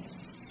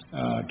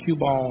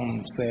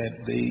Cubone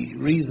said the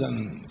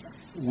reason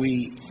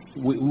we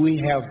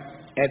have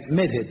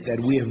admitted that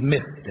we have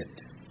missed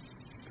it,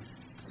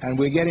 and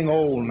we're getting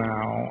old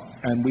now,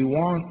 and we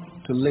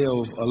want to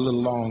live a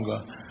little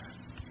longer.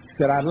 He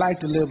said, I'd like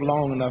to live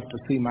long enough to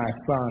see my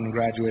son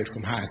graduate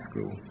from high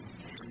school.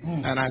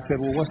 And I said,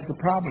 well, what's the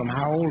problem?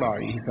 How old are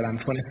you? He said, I'm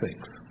 26.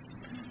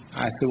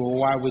 I said, well,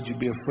 why would you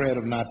be afraid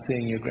of not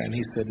seeing your grand?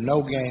 He said,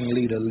 no gang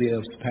leader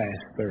lives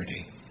past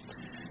 30.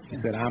 He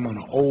said, I'm an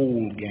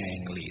old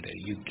gang leader.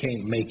 You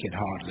can't make it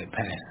hardly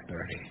past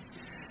 30.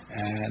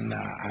 And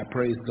I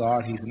praise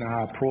God, he's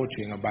now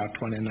approaching about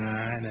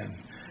 29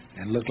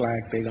 and look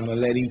like they're going to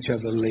let each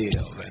other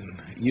live.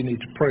 And you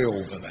need to pray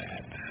over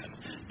that.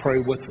 Pray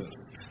with us.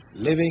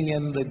 Living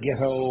in the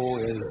ghetto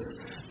is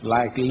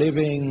like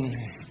living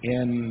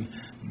in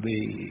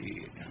the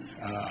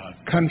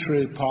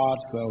country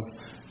parts of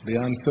the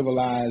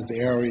uncivilized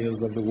areas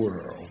of the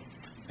world.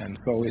 And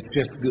so it's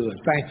just good.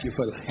 Thank you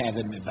for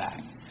having me back.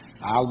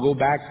 I'll go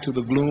back to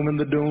the gloom and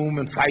the doom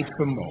and fight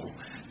some more.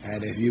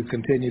 And if you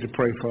continue to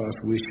pray for us,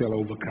 we shall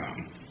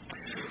overcome.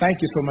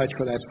 Thank you so much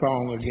for that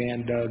song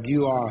again, Doug.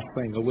 You are a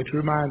singer, which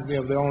reminds me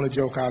of the only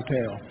joke I'll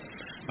tell.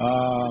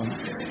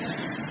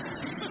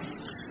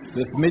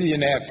 This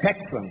millionaire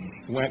Texan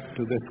went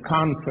to this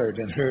concert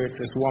and heard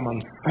this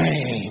woman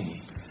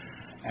sing.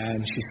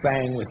 And she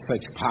sang with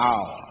such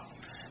power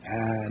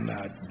and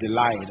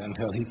delight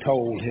until he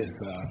told his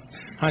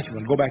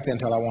henchman, go back there and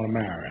tell her I want to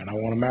marry her, and I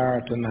want to marry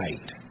her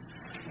tonight.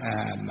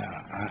 And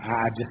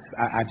I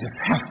just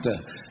have to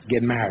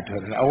get married to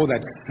her. Oh,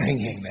 that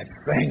singing.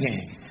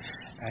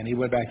 And he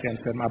went back there and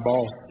said, my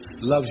boss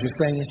loves your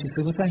singing. She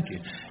said, well, thank you.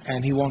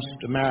 And he wants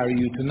to marry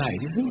you tonight.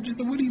 He said,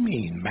 what do you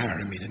mean,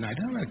 marry me tonight?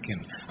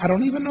 I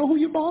don't even know who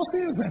your boss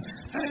is.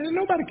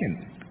 Nobody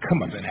can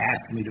come up and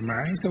ask me to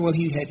marry. He said, well,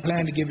 he had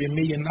planned to give you $1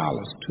 million,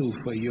 too,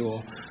 for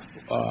your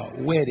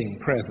wedding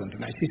present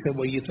tonight. She said,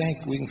 well, you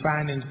think we can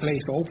find any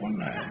place open?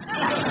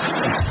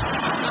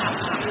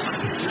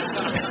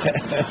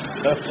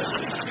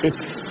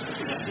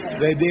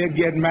 They did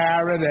get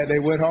married, and they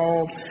went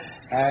home,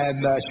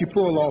 and she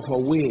pulled off her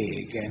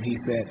wig, and he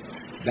said,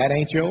 that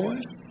ain't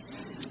yours?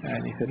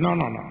 And he said, no,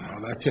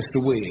 that's just a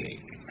wig.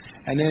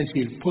 And then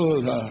she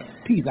pulled her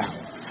teeth out,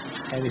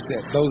 and he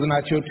said, those are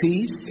not your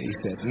teeth? He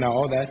said,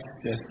 no, that's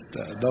just,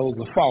 those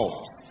are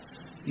false.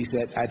 He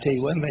said, I tell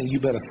you one thing, you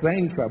better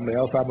sing something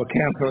else, I'm going to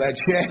cancel that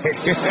check.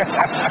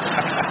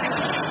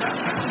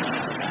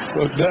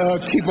 So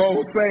Doug, keep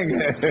on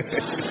singing.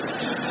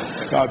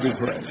 God be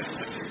praised.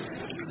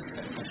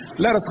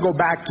 Let us go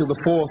back to the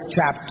 4th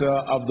chapter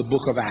of the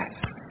book of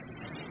Acts.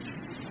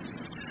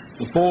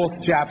 The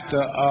 4th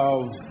chapter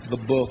of the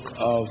book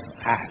of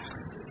Acts.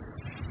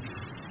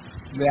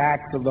 The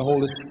Acts of the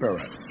Holy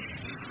Spirit.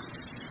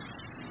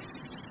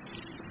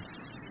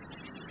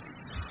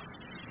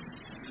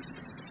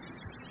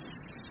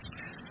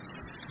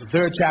 The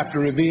 3rd chapter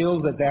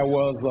reveals that there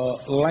was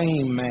a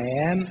lame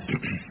man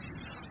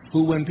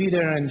who, when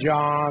Peter and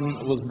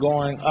John was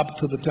going up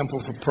to the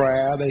temple for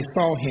prayer, they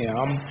saw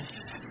him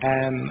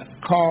and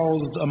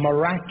caused a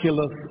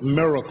miraculous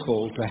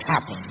miracle to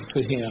happen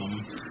to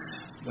him.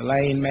 The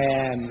lame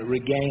man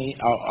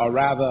regained, or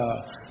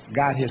rather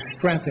got his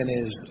strength in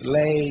his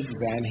legs,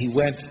 and he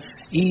went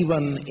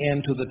even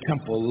into the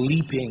temple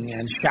leaping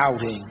and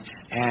shouting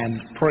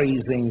and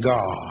praising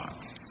God.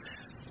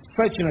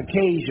 Such an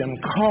occasion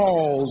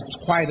caused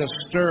quite a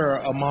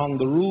stir among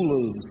the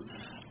rulers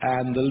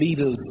and the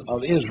leaders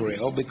of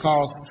Israel,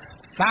 because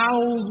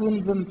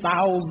thousands and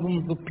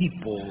thousands of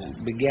people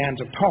began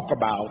to talk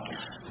about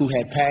who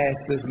had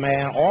passed this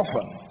man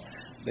orphan.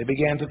 They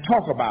began to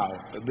talk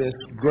about this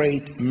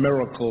great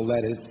miracle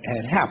that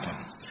had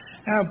happened.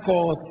 And of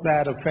course,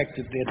 that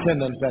affected the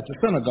attendance at the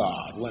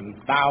synagogue, when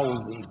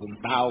thousands and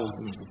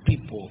thousands of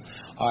people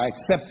are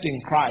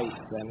accepting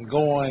Christ and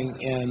going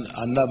in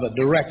another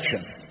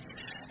direction.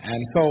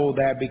 And so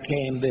there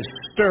became this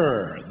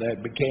stir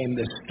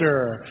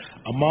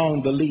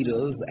among the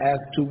leaders as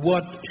to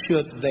what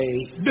should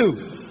they do.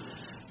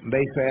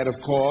 They said, of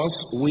course,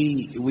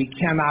 we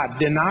cannot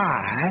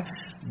deny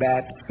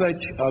that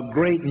such a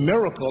great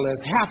miracle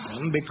has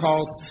happened,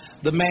 because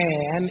the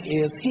man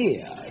is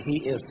here.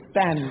 He is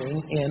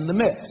standing in the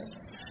midst.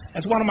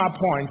 That's one of my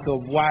points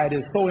of why it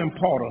is so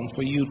important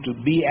for you to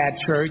be at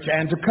church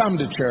and to come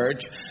to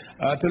church,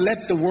 to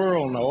let the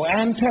world know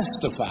and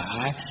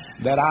testify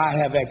that I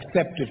have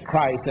accepted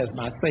Christ as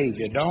my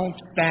Savior. Don't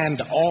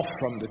stand off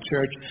from the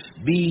church.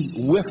 Be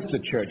with the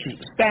church.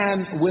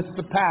 Stand with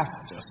the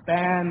pastor.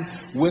 Stand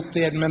with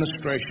the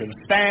administration.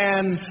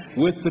 Stand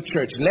with the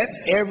church. Let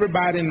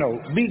everybody know.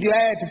 Be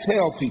glad to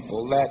tell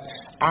people that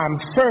I'm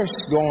first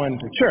going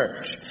to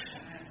church.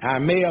 I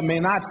may or may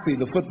not see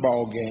the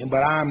football game,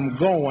 but I'm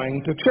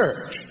going to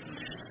church.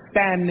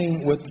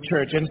 standing with the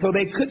church. And so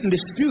they couldn't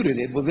dispute it.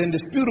 It was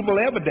indisputable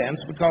evidence,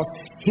 because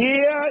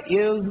here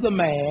is the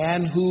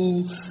man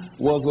who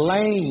was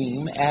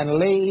lame and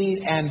laid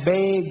and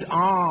begged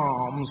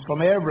alms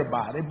from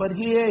everybody, but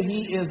here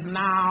he is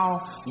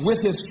now with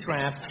his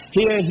strength.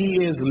 Here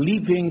he is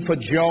leaping for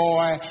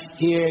joy.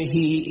 Here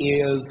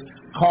he is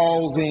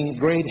causing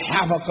great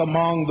havoc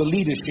among the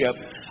leadership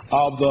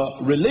of the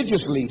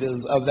religious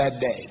leaders of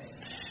that day.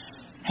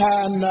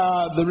 And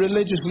the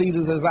religious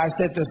leaders, as I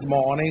said this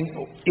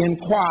morning,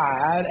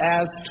 inquired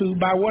as to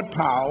by what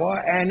power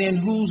and in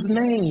whose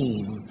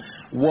name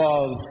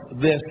was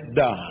this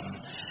done.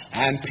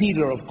 And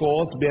Peter, of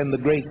course, being the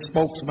great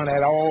spokesman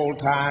at all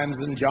times,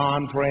 and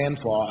John praying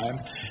for him,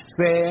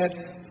 said,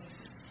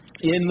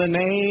 in the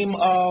name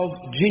of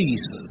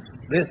Jesus.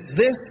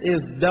 This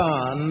is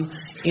done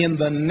in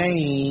the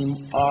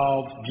name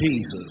of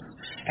Jesus.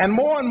 And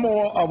more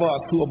of us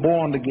who are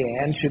born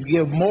again should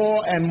give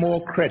more and more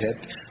credit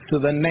to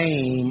the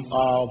name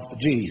of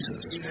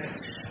Jesus.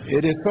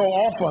 It is so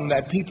often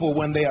that people,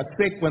 when they are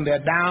sick, when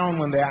they're down,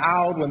 when they're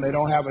out, when they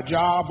don't have a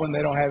job, when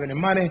they don't have any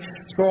money,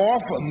 so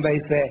often they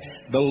say,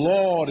 the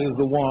Lord is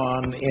the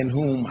one in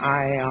whom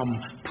I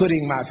am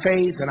putting my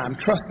faith and I'm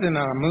trusting and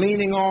I'm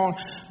leaning on.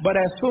 But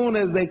as soon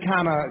as they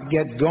kind of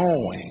get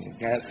going,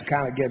 they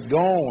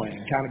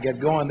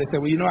say,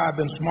 well, you know, I've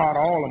been smart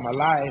all of my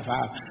life.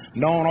 I've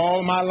known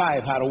all my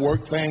life how to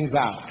work things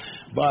out.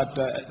 But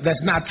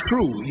that's not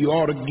true. You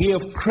ought to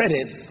give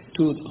credit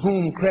to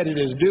whom credit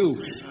is due.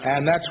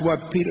 And that's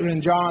what Peter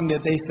and John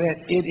did. They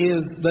said, it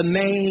is the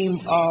name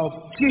of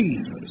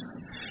Jesus.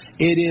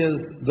 It is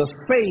the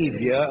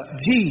Savior,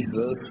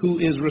 Jesus, who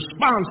is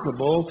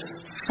responsible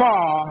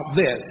for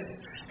this.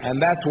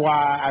 And that's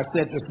why I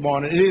said this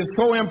morning, it is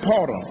so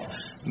important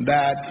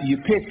that you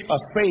pick a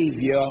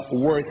Savior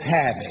worth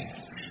having.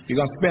 If you're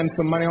going to spend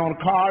some money on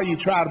a car, you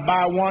try to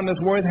buy one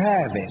that's worth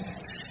having.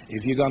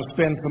 If you're going to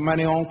spend some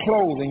money on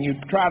clothing, you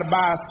try to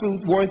buy a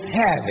suit worth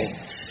having.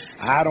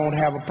 I don't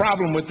have a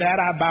problem with that.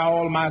 I buy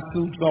all my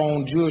suits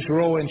on Jewish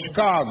Row in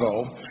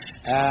Chicago,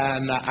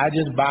 and I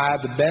just buy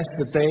the best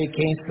that they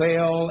can't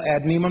sell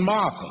at Neiman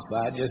Marcus.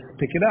 I just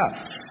pick it up.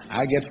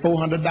 I get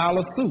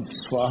 $400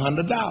 suits for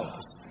 $100.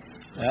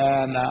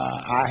 And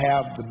I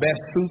have the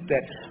best suit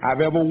that I've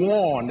ever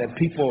worn that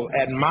people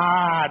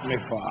admired me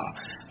for.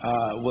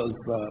 Was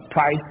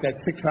priced at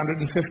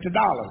 $650.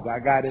 I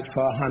got it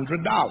for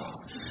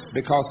 $100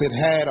 because it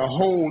had a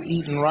hole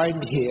eaten right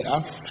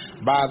here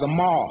by the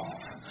moth.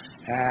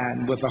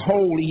 And with the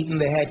hole eaten,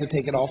 they had to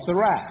take it off the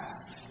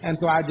rack. And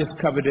so I just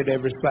covered it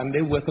every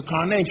Sunday with a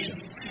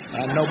carnation.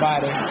 And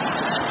nobody...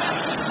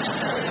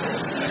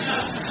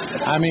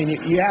 I mean,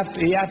 you have to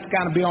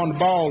kind of be on the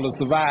ball to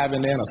survive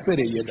in the inner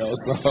city, you know.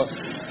 So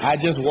I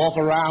just walk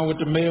around with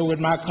the mail with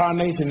my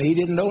carnation. He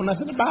didn't know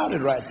nothing about it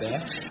right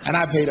there. And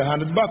I paid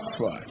 $100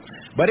 for it.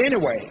 But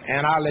anyway,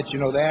 and I'll let you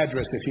know the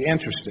address if you're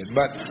interested.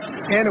 But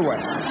anyway...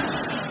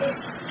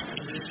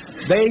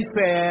 They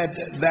said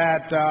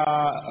that,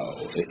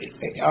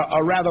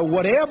 or rather,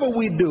 whatever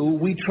we do,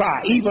 we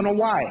try. Even a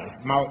wife.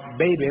 My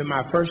baby,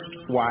 my first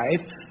wife,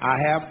 I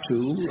have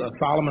two.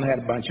 Solomon had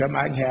a bunch of them.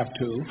 I can have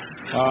two.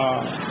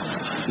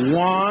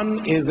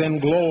 One is in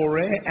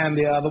Glory, and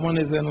the other one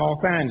is in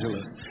Los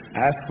Angeles.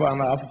 That's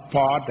fun enough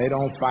part. They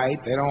don't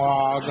fight. They don't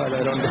argue.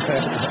 They don't do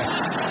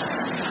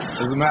that.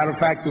 As a matter of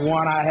fact, the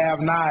one I have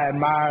now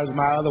admires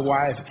my other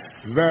wife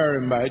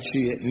very much.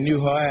 She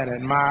knew her and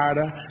admired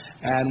her.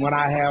 And when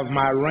I have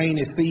my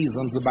rainy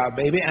seasons about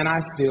baby, and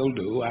I still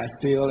do, I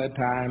still at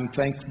times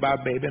think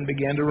about baby and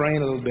begin to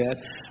rain a little bit.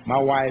 My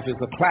wife is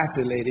a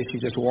classy lady. She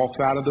just walks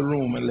out of the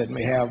room and let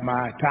me have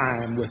my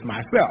time with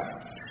myself.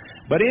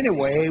 But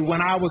anyway,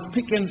 when I was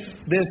picking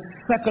this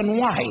second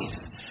wife,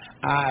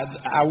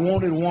 I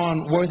wanted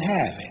one worth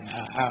having.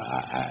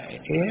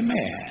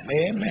 Amen.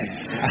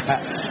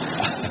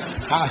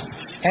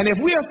 And if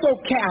we are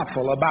so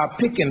careful about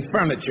picking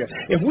furniture,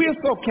 if we are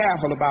so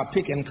careful about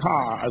picking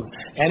cars,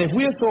 and if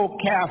we are so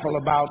careful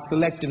about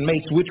selecting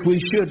mates, which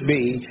we should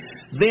be,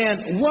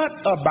 then what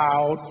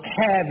about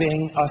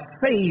having a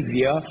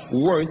Savior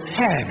worth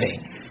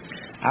having?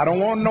 I don't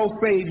want no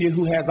Savior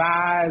who has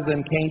eyes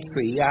and can't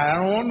see. I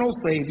don't want no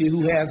Savior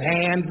who has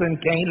hands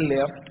and can't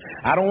lift.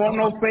 I don't want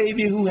no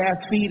Savior who has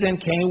feet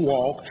and can't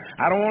walk.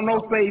 I don't want no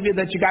Savior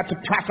that you got to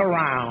pack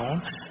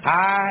around.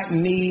 I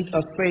need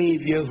a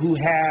Savior who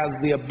has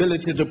the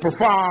ability to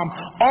perform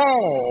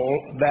all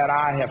that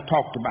I have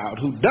talked about,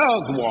 who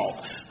does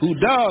walk, who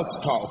does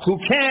talk, who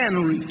can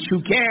reach,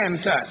 who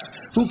can touch,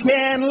 who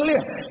can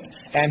lift,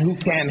 and who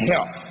can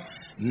help.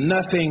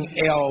 Nothing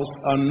else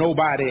or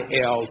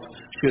nobody else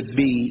should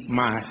be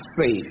my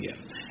Savior.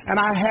 And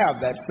I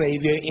have that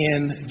Savior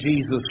in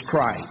Jesus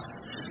Christ.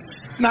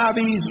 Now,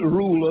 these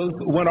rulers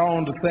went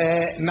on to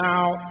say,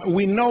 now,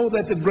 we know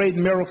that the great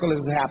miracle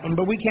has happened,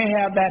 but we can't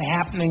have that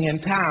happening in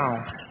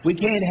town. We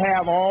can't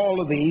have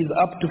all of these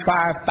up to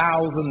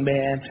 5,000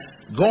 men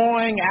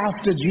going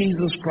after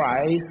Jesus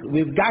Christ.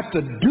 We've got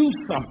to do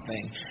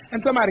something.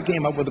 And somebody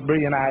came up with a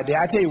brilliant idea.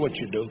 I tell you what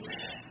you do.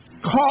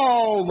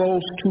 call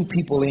those two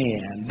people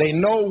in. They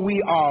know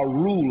we are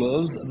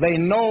rulers. They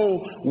know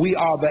we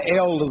are the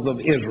elders of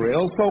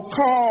Israel. So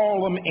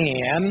call them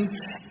in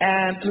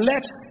and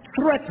let's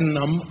threaten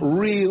them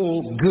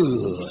real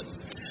good.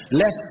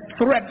 Let's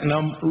threaten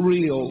them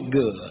real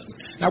good.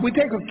 Now we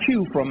take a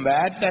cue from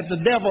that the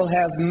devil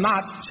has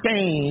not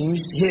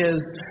changed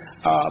his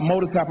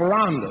modus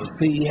operandi.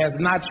 He has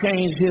not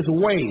changed his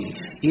way.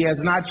 He has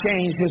not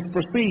changed his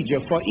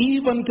procedure. For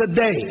even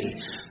today,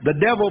 the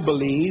devil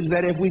believes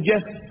that if we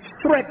just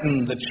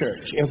threaten the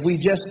church, if we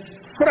just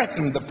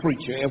threaten the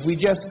preacher, if we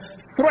just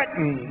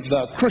threaten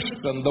the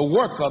Christian, the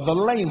worker, the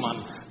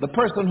layman, the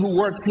person who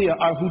works here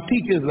or who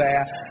teaches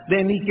there,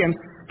 then he can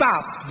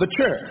stop the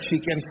church. He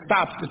can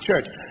stop the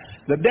church.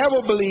 The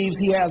devil believes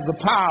he has the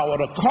power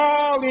to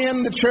call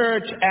in the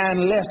church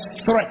and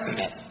let's threaten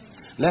it.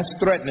 Let's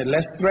threaten it.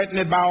 Let's threaten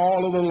it by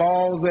all of the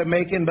laws they're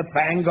making, but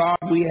thank God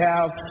we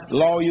have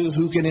lawyers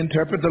who can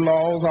interpret the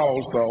laws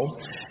also.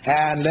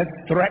 And let's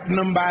threaten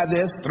them by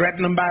this,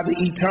 threaten them by the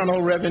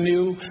eternal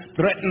revenue,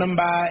 threaten them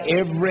by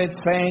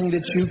everything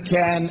that you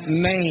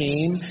can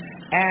name,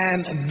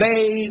 and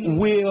they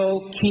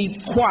will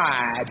keep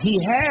quiet. He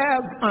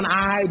has an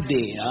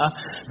idea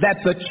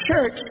that the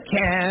church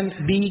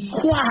can be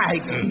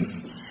quietened.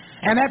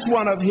 And that's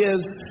one of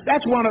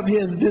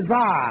his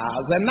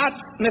desires, and not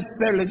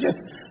necessarily just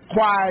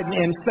quiet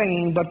in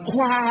saying, but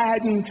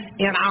quiet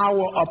in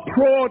our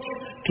approach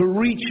to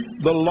reach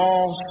the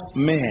lost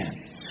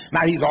men.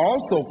 Now he's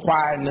also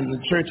quieting the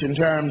church in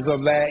terms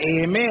of their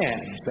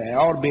amen. There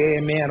ought to be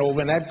amen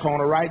over in that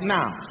corner right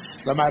now.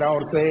 Somebody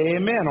ought to say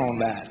amen on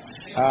that.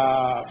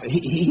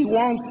 He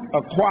wants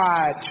a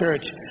quiet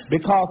church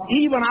because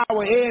even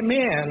our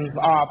amens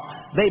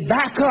they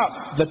back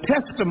up the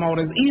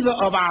testimonies either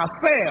of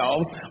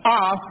ourselves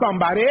or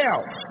somebody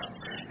else.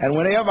 And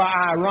whenever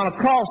I run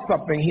across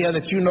something here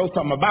that you know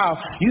something about,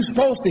 you're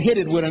supposed to hit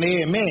it with an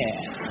amen.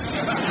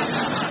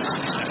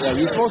 Yeah,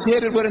 you're supposed to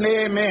hit it with an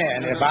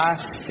amen.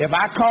 If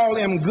I call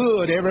him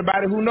good,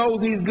 everybody who knows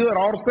he's good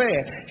ought to say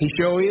it. He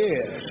sure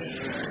is.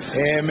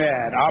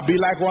 Amen. I'll be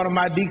like one of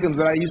my deacons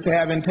that I used to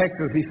have in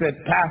Texas. He said,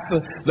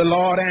 "Pastor, the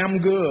Lord am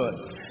good."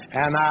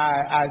 And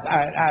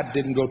I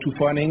didn't go too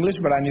far in English,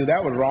 but I knew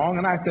that was wrong.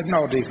 And I said,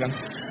 "No, deacon,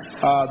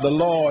 the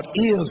Lord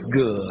is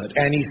good."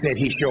 And he said,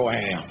 "He sure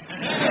am."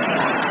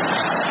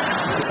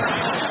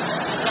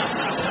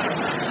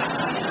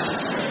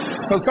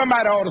 So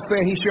somebody ought to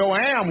say, "He sure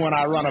am," when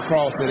I run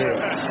across it here.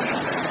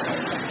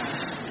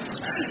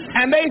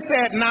 And they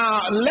said,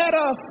 "Now let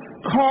us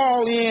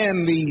call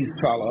in these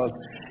fellows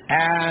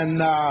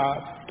and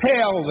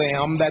tell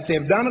them that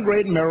they've done a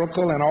great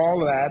miracle and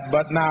all of that,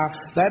 but now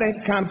that ain't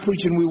the kind of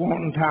preaching we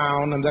want in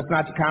town, and that's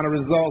not the kind of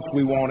results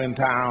we want in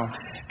town,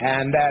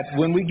 and that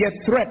when we get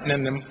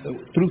threatening them,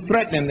 through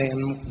threatening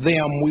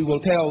them, we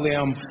will tell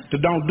them to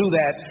don't do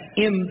that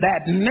in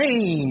that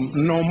name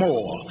no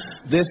more.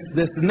 This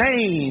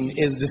name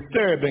is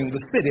disturbing the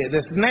city.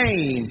 This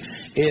name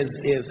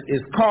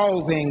is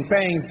causing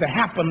things to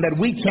happen that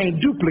we can't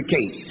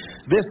duplicate.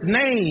 This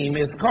name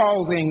is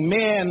causing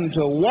men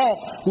to walk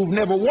who've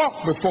never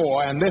walked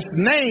before, and this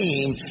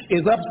name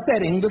is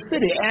upsetting the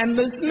city, and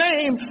this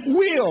name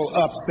will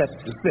upset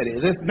the city.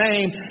 This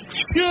name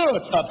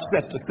should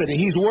upset the city.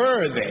 He's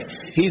worthy.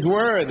 He's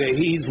worthy.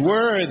 He's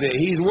worthy.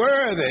 He's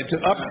worthy to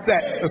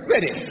upset the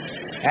city.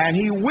 And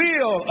he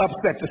will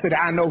upset the city.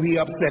 I know he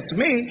upsets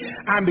me.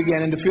 I'm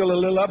beginning to feel a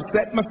little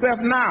upset myself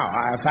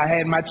now. If I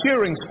had my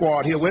cheering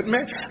squad here with me,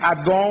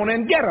 I'd go on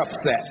and get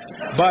upset.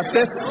 But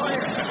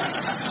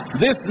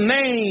this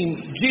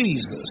name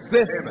Jesus,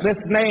 this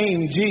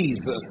name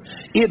Jesus,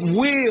 it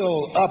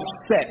will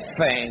upset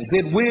things.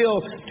 It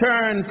will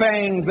turn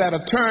things that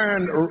are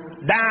turned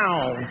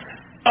down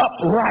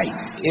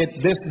upright.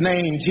 This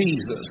name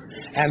Jesus.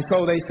 And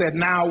so they said,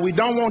 "Now we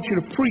don't want you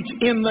to preach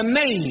in the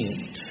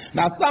name."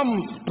 Now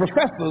some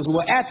professors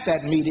were at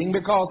that meeting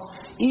because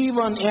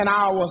even in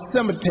our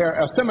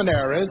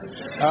seminaries,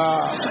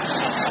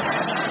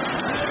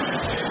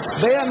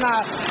 they're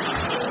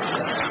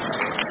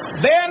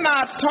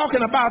not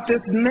talking about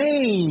this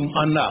name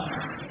enough.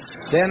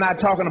 They're not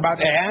talking about,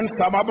 and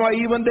some of them are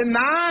even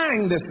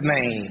denying this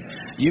name.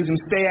 You can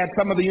stay at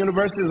some of the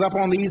universities up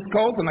on the East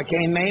Coast, and I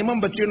can't name them,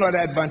 but you know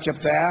that bunch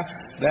up there.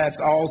 That's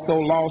also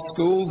law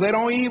schools. They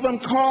don't even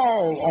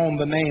call on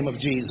the name of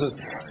Jesus.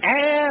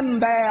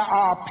 And there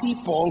are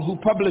people who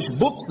publish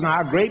books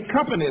now, great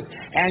companies,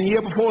 and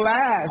year before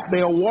last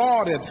they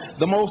awarded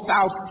the most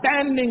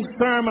outstanding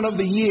sermon of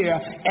the year,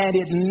 and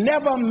it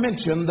never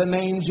mentioned the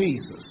name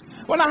Jesus.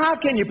 Well, now, how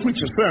can you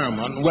preach a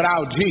sermon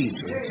without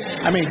Jesus?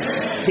 I mean,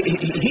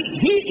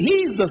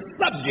 he's the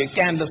subject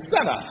and the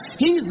center.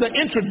 He's the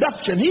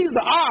introduction. He's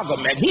the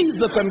argument. He's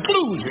the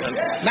conclusion.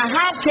 Now,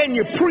 how can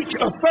you preach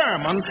a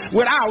sermon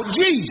without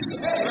Jesus?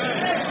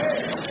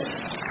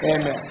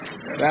 Amen.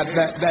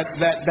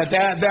 that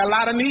there are a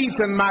lot of needs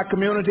in my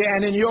community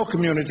and in your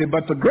community,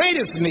 but the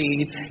greatest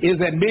need is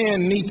that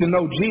men need to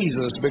know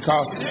Jesus,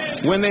 because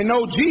when they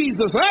know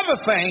Jesus, other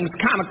things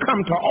kind of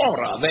come to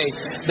order.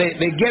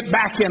 They get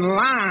back in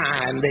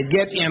line, they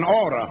get in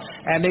order.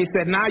 And they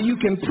said, now you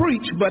can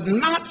preach, but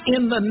not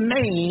in the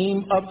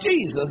name of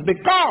Jesus,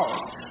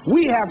 because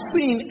we have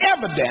seen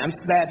evidence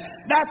that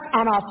that's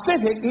an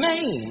authentic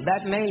name,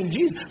 that name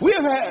Jesus.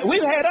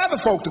 We've had other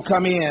folk to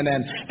come in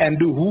and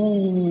do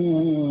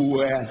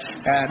whoo and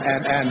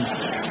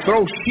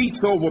throw sheets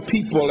over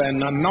people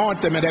and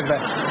anoint them and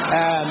everything,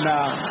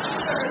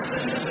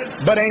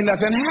 but ain't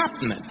nothing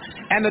happening.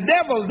 And the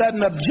devil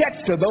doesn't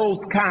object to those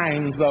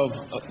kinds of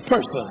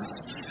persons.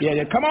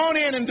 Yeah, come on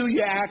in and do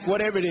your act,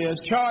 whatever it is.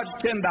 Charge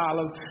 $10,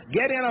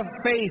 get in a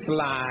faith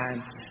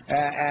line,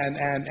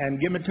 and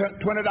give me $20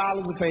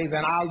 a faith,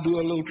 and I'll do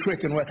a little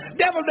trick. And what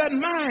devil doesn't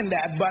mind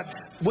that, but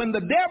when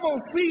the devil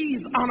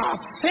sees an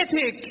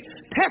authentic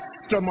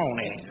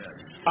testimony,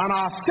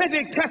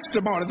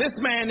 this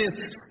man is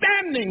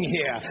standing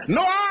here,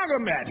 no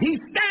argument. He's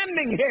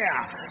standing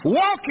here,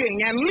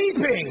 walking and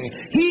leaping.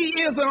 He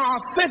is an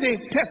authentic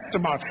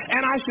testimony.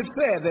 And I should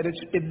say that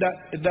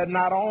it does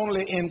not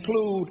only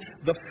include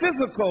the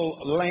physical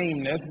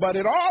lameness, but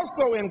it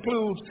also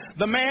includes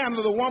the man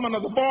or the woman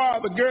or the boy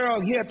or the girl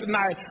here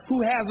tonight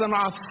who has an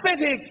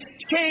authentic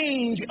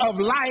change of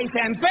life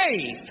and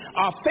faith,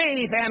 of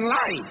faith and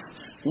life.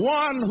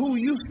 One who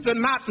used to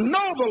not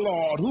know the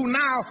Lord, who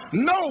now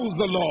knows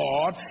the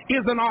Lord,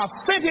 is an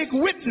authentic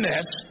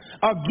witness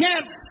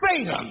against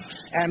Satan,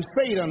 and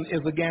Satan is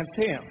against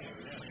him.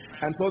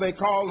 And so they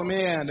called him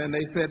in and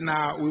they said,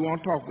 now we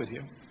want to talk with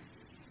you.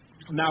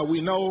 Now we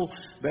know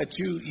that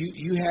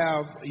you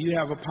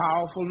have a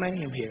powerful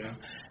name here,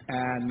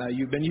 and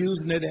you've been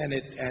using it,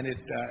 and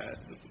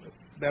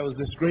there was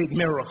this great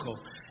miracle,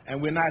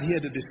 and we're not here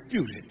to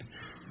dispute it,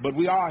 but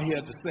we are here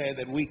to say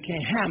that we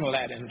can't handle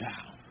that in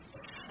town.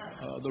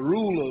 The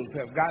rulers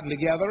have gotten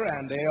together,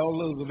 and the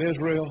elders of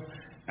Israel,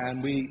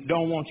 and we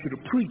don't want you to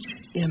preach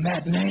in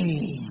that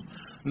name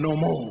no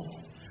more.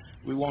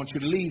 We want you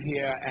to leave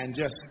here and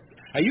just,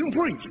 you can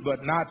preach,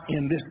 but not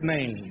in this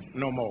name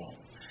no more.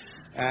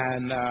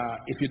 And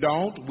if you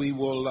don't,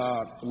 we'll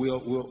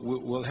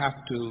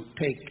have to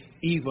take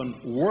even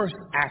worse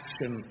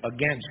action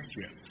against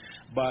you.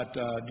 But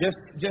just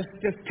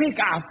take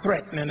our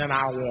threatening and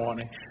our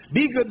warning.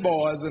 Be good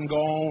boys and go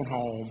on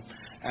home,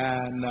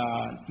 and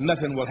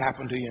nothing will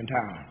happen to you in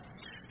town.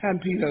 And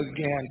Peter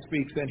again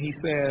speaks, and he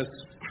says,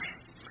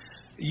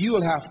 you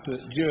will have to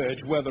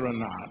judge whether or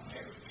not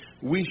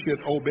we should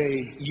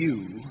obey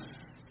you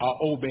or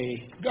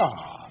obey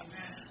God.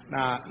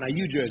 Now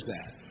you judge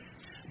that.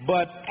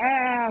 But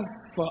as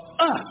for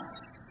us,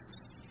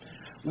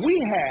 we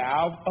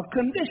have a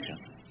condition.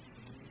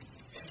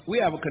 We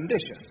have a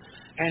condition,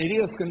 and it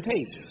is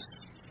contagious.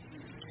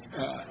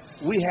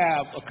 We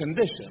have a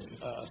condition,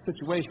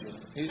 situation.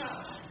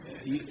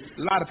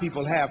 A lot of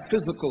people have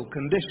physical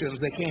conditions.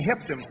 They can't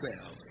help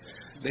themselves.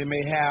 They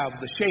may have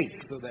the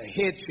shakes or the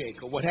head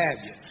shake or what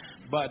have you.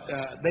 But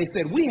they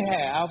said, we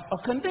have a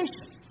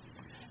condition,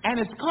 and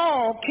it's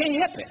called can't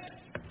help it.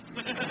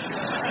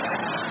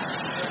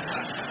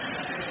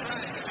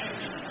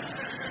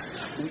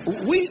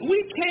 We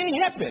can't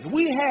help it.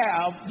 We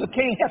have the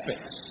can't help it.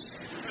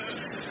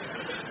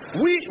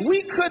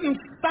 We couldn't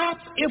stop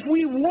if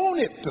we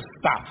wanted to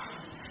stop.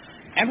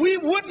 And we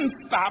wouldn't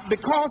stop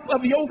because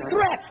of your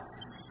threats.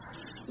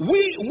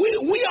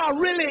 We are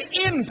really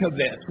into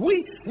this.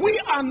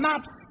 We are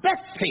not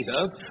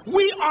spectators.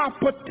 We are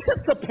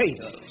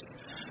participators.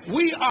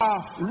 We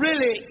are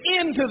really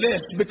into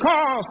this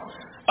because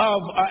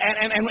of,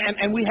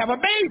 and we have a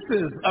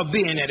basis of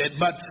being in it.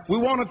 But we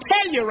want to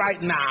tell you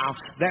right now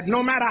that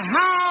no matter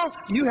how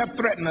you have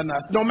threatened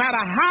us, no matter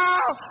how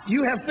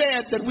you have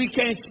said that we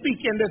can't speak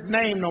in this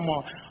name no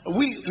more,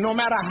 no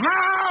matter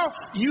how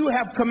you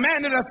have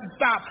commanded us to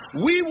stop,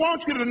 we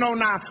want you to know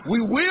now, we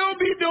will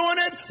be doing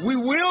it, we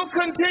will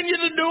continue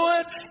to do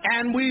it,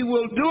 and we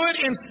will do it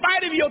in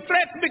spite of your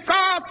threats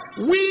because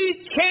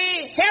we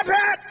can't help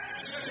it.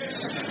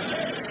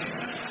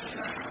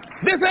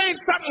 This ain't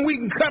something we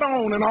can cut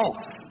on and off.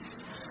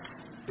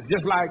 It's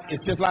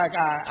just like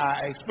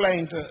I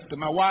explained to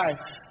my wife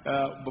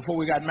before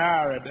we got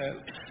married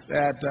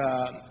that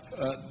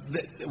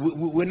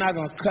we're not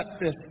going to cut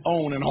this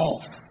on and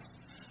off.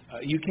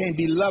 You can't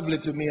be lovely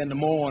to me in the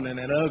morning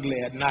and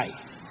ugly at night.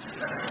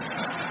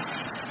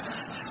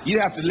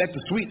 You have to let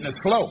the sweetness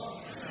flow.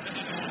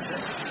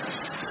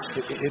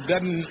 It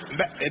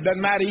doesn't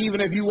matter even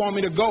if you want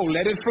me to go,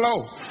 let it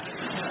flow.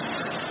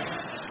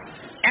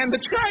 And the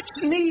church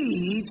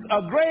needs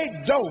a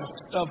great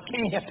dose of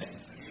can't help it.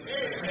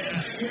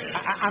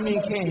 I mean,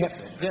 can't help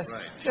it.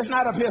 Just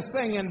not up here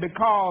singing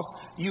because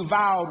you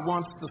vowed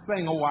once to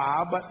sing a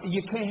while, but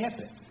you can't help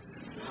it.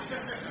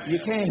 You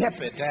can't help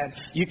it. And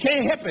you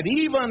can't help it.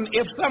 Even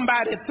if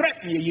somebody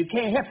threatens you, you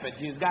can't help it.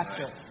 You got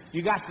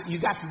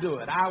to do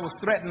it. I was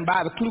threatened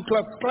by the Ku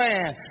Klux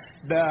Klan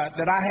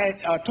that I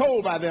had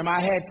told by them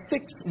I had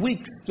 6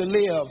 weeks to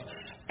live.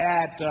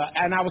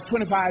 and I was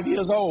 25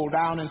 years old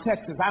down in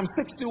Texas. I'm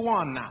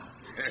 61 now.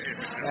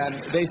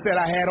 And they said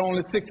I had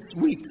only 6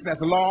 weeks.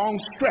 That's a long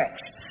stretch.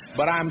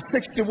 But I'm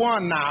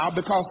 61 now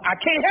because I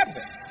can't help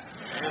it.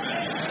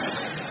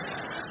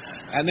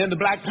 And then the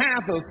Black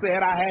Panthers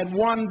said I had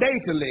 1 day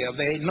to live.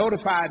 They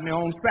notified me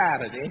on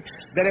Saturday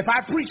that if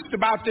I preached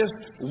about this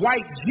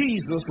white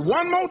Jesus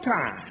one more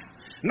time,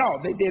 no,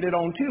 they did it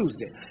on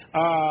Tuesday.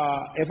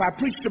 If I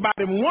preached about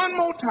him one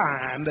more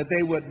time, that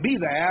they would be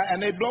there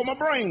and they'd blow my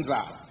brains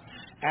out.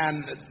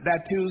 And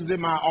that Tuesday,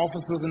 my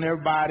officers and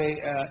everybody,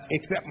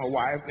 except my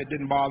wife, it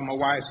didn't bother my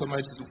wife so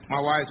much. My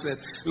wife said,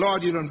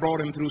 Lord, you done brought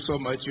him through so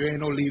much, you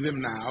ain't no leave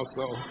him now,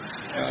 so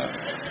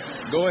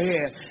go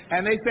ahead.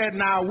 And they said,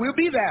 now, we'll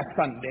be there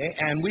Sunday,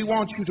 and we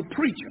want you to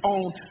preach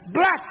on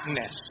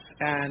blackness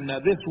and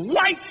this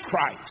white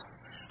Christ.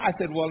 I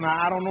said, well,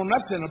 now, I don't know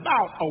nothing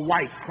about a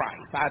white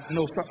Christ. I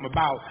know something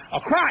about a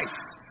Christ,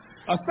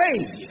 a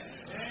Savior,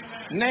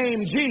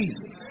 named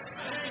Jesus.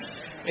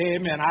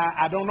 Amen.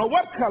 I don't know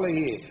what color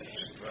he is.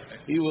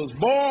 He was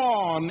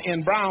born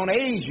in brown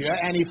Asia,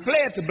 and he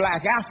fled to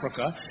black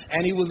Africa,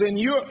 and he was in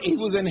Europe. He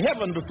was in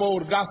heaven before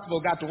the gospel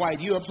got to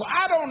white Europe. So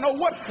I don't know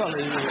what color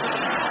he is.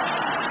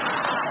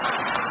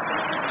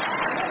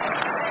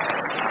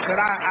 But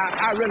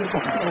I really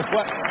don't know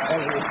what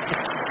color he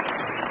is.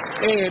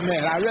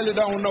 Amen. I really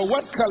don't know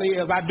what color he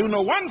is. I do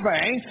know one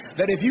thing,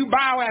 that if you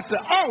bow at the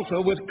altar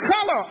with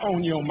color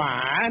on your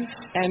mind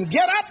and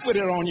get up with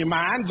it on your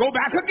mind, go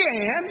back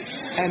again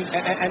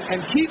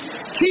and keep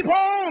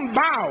on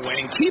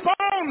bowing,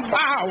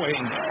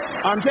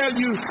 until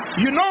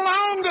you no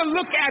longer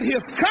look at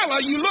his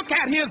color, you look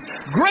at his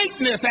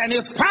greatness and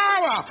his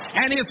power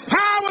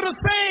to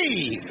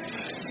save.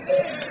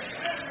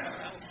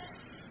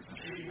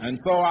 And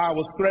so I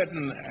was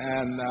threatened,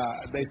 and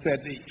they said,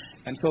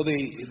 and so the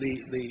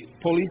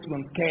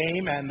policemen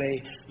came and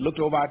they looked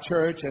over our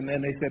church, and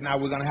then they said, now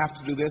we're going to have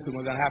to do this and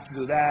we're going to have to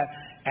do that.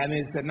 And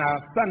they said,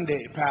 now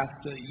Sunday,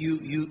 Pastor,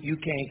 you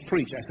can't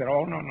preach. I said,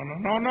 oh, no.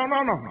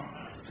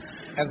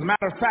 As a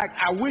matter of fact,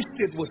 I wished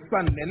it was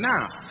Sunday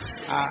now.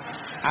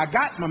 I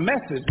got my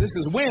message. This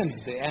is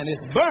Wednesday, and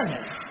it's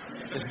burning.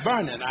 It's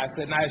burning. I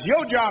said, now it's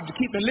your job to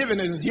keep me living.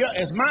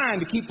 It's mine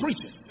to keep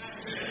preaching.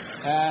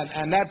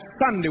 And that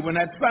Sunday, when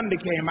that Sunday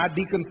came, my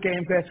deacons came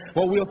and said,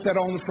 well, we'll sit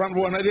on the front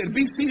row and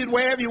be seated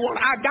wherever you want.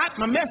 I got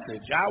my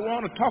message. I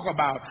want to talk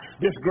about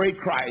this great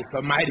Christ,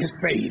 the mighty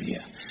Savior.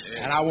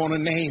 And I want to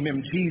name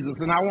him Jesus.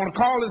 And I want to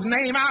call his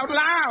name out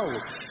loud.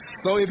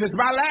 So if it's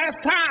my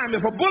last time,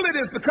 if a bullet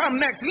is to come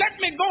next, let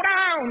me go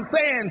down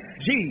saying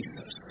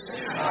Jesus.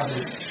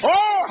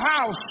 Oh,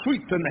 how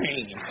sweet the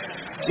name.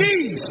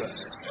 Jesus.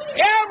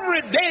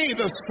 Every day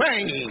the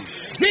same.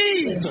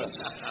 Jesus.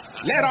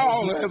 Let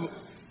all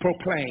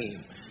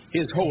proclaim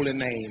his holy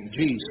name,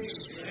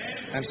 Jesus.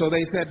 And so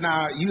they said,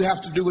 now you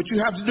have to do what you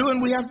have to do,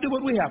 and we have to do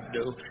what we have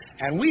to do.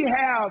 And we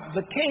have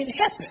the can't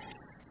help it.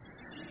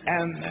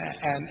 And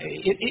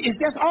it's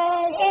just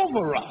all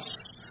over us.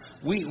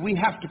 We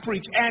have to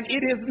preach. And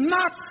it is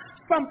not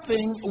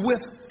something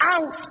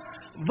without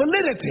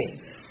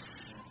validity.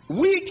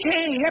 We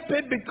can't help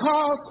it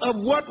because of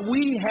what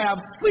we have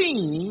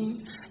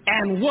seen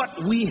and what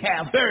we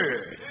have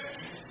heard.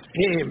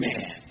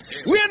 Amen.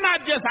 We're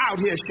not just out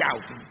here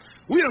shouting.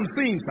 We done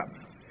seen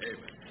something.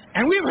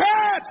 And we've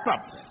heard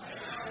something.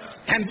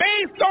 And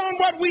based on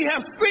what we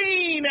have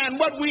seen and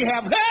what we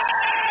have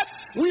heard,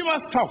 we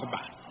must talk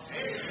about it.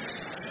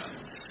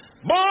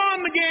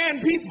 Born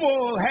again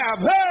people have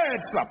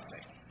heard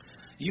something.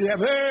 You have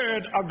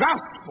heard a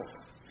gospel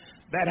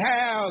that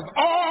has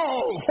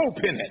all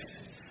hope in it.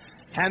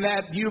 And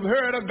that you've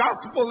heard a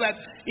gospel that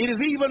it is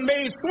even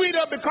made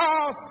sweeter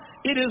because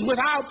it is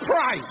without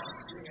price.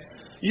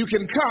 You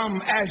can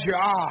come as you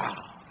are.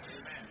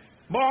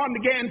 Born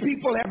again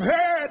people have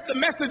heard the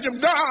message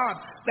of God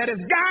that has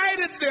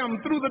guided them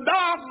through the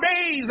dark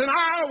days and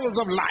hours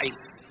of life.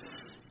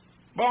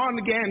 Born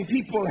again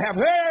people have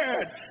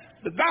heard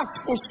the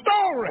gospel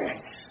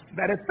story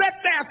that has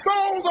set their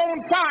souls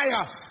on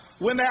fire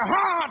when their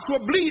hearts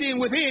were bleeding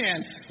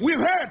within. We've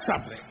heard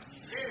something.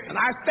 And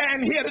I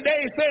stand here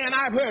today saying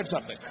I've heard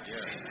something.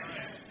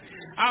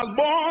 I was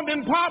born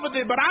in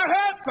poverty, but I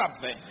heard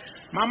something.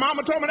 My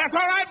mama told me, that's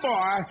all right,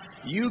 boy.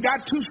 You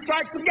got 2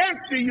 strikes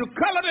against you. You're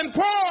colored and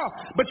poor,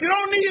 but you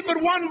don't need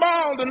but 1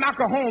 ball to knock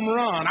a home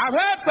run. I've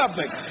heard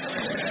something.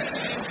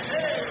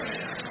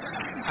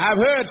 I've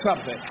heard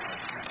something.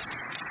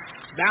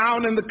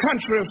 Down in the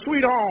country of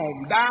Sweet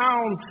Home,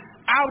 down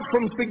out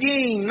from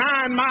Seguin,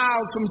 9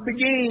 miles from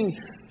Seguin,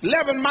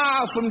 11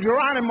 miles from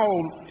Geronimo,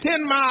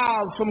 10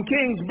 miles from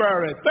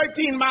Kingsbury,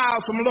 13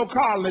 miles from Low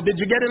Colony. Did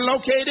you get it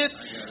located?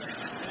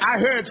 I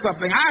heard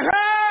something. I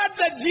heard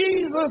that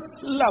Jesus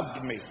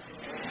loved me.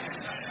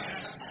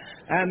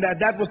 And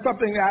that was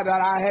something that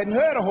I hadn't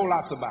heard a whole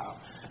lot about.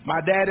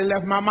 My daddy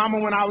left my mama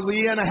when I was 1.5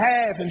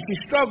 years, and she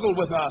struggled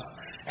with us.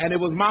 And it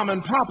was mom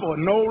and papa,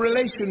 no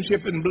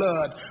relationship in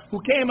blood,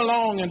 who came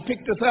along and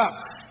picked us up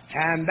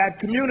And that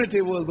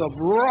community was of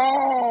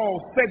raw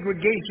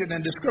segregation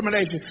and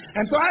discrimination.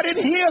 And so I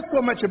didn't hear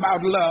so much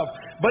about love.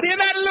 But in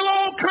that little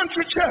old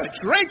country church,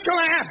 Rachel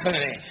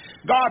Anthony,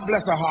 God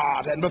bless her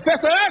heart, and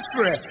Professor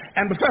Estrie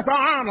and Professor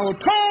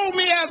Arnold told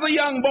me as a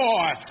young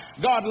boy,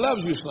 God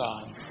loves you,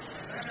 son.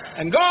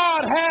 And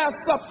God has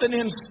something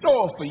in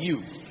store for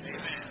you.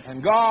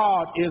 And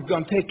God is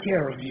going to take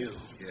care of you.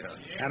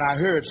 And I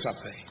heard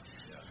something.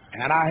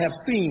 And I have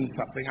seen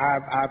something.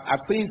 I've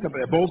seen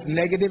something, both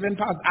negative and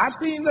positive. I've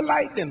seen the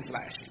lightning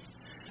flashing.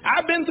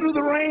 I've been through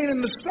the rain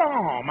and the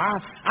storm.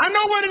 I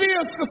know what it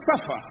is to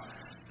suffer.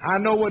 I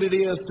know what it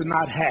is to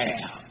not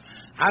have.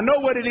 I know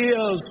what it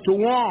is to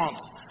want.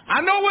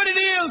 I know what it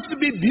is to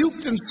be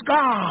buked and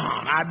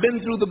scorned. I've been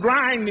through the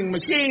grinding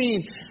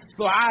machine.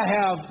 So I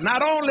have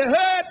not only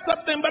heard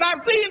something, but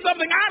I've seen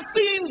something. I've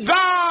seen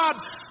God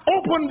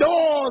open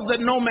doors that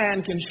no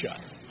man can shut.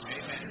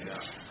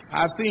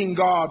 I've seen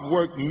God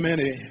work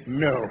many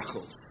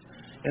miracles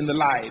in the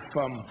life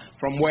from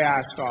where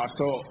I start.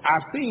 So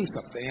I've seen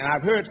something and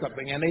I've heard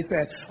something. And they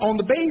said, on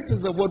the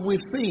basis of what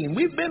we've seen,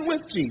 we've been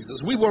with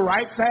Jesus. We were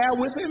right there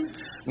with him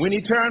when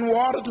he turned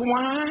water to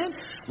wine.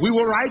 We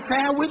were right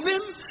there with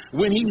him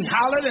when he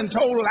hollered and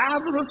told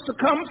Lazarus to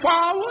come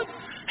forward.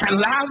 And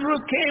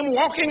Lazarus came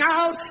walking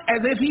out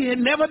as if he had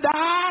never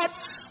died.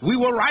 We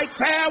were right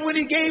there when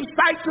he gave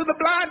sight to the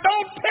blind.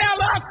 Don't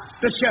tell us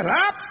to shut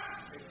up.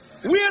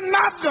 We're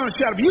not going to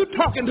shut up. You're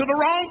talking to the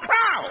wrong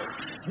crowd.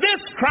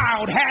 This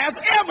crowd has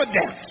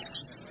evidence.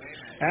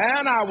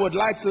 And I would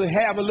like to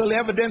have a little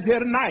evidence here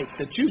tonight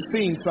that you've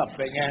seen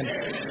something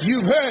and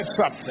you've heard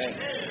something.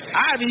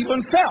 I've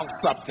even felt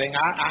something.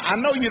 I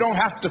know you don't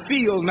have to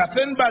feel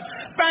nothing, but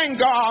thank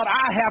God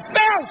I have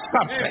felt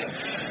something.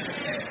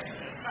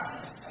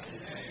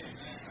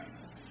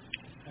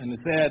 And it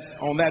said,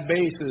 on that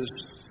basis,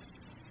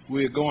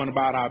 we're going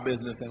about our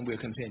business and we're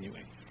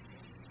continuing.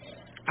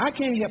 I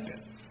can't help it.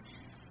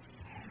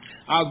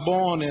 I was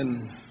born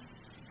in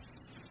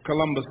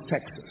Columbus,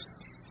 Texas,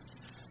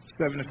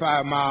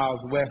 75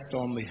 miles west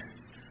on the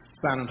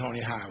San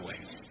Antonio Highway.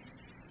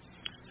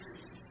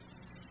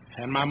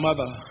 And my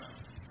mother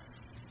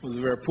was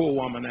a very poor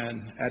woman,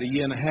 and at a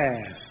year and a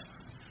half,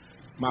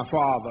 my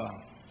father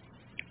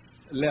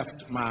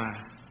left my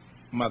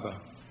mother,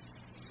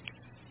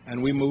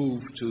 and we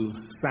moved to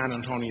San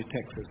Antonio,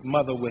 Texas,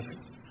 mother with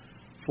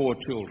 4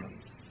 children.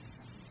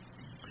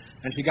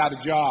 And she got a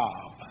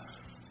job.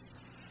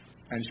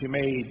 And she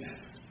made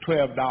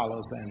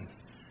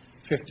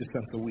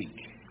 $12.50 a week.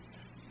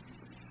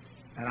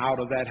 And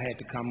out of that had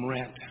to come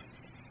rent.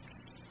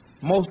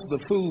 Most of the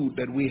food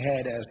that we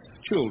had as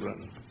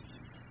children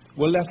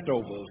were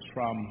leftovers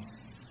from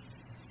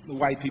the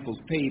white people's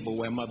table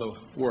where mother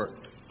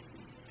worked.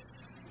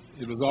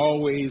 It was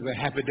always a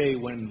happy day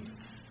when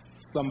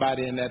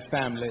somebody in that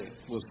family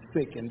was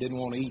sick and didn't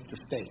want to eat the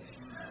steak.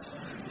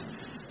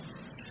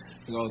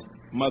 Because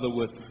mother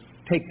would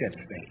take that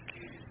steak.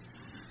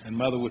 And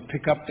mother would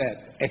pick up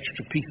that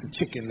extra piece of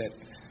chicken that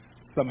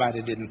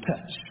somebody didn't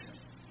touch.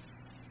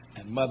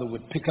 And mother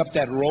would pick up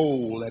that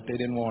roll that they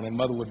didn't want, and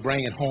mother would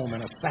bring it home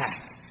in a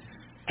sack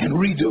and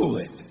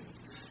redo it.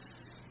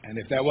 And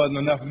if there wasn't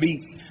enough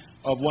meat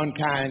of one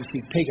kind,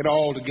 she'd take it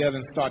all together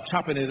and start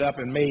chopping it up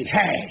and made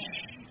hash.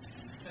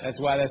 That's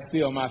why that's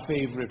still my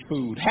favorite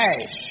food,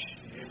 hash.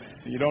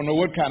 You don't know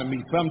what kind of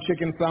meat, some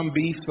chicken, some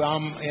beef,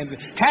 some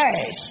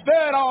hash.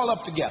 Stir it all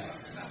up together.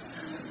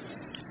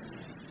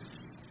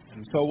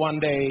 And so one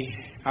day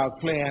I was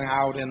playing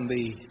out in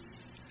the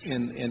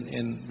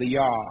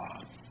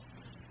yard,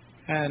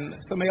 and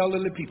some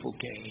elderly people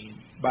came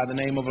by the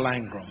name of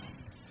Langram.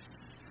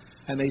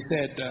 And they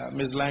said,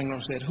 Ms.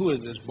 Langram said, who is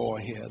this boy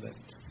here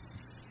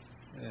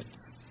that's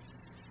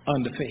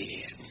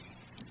underfed?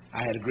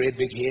 I had a great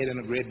big head and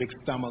a great big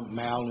stomach,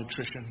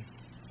 malnutrition.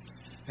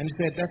 And he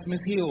said, that's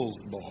Miss Hill's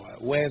boy.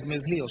 Where's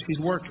Miss Hill? She's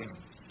working.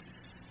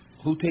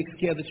 Who takes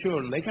care of the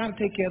children? They kind of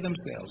take care of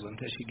themselves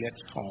until she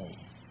gets home.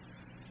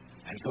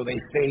 And so they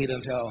stayed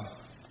until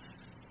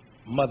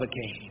mother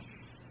came.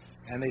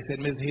 And they said,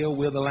 Ms. Hill,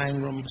 we're the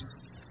Langrams.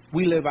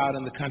 We live out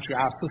in the country.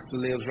 Our sister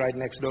lives right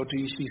next door to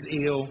you. She's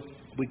ill.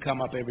 We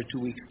come up every 2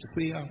 weeks to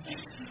see her.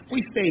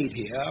 We stayed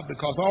here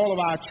because all of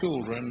our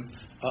children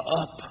are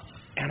up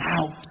and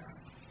out.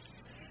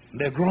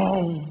 They're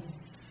grown.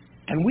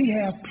 And we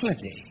have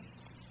plenty.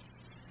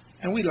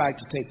 And we'd like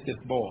to take this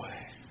boy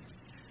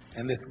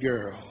and this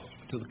girl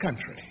to the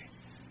country.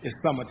 It's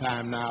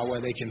summertime now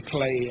where they can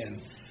play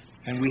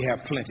and we have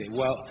plenty.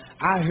 Well,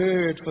 I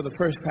heard for the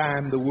first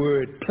time the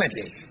word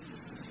plenty.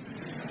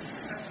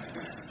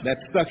 That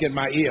stuck in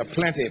my ear.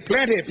 Plenty,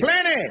 plenty,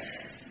 plenty.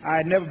 I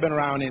had never been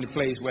around any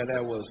place where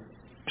there was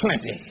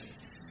plenty.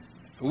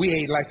 We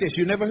ate like this.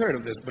 You never heard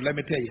of this, but let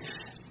me tell you.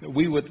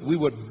 We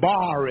would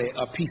borrow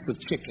a piece of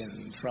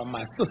chicken from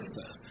my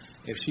sister.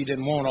 If she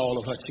didn't want all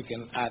of her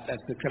chicken, I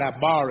said, could I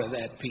borrow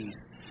that piece?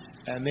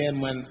 And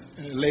then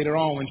later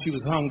on when she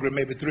was hungry,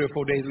 maybe 3 or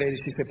 4 days later,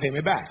 she said, pay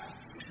me back.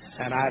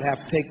 And I'd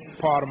have to take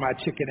part of my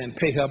chicken and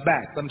pay her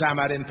back. Sometimes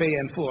I didn't pay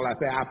in full. I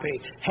said, I'll pay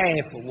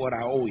half of what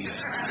I owe you.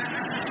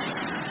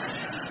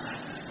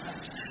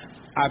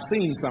 I've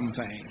seen some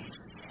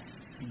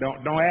things.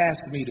 Don't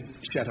ask me to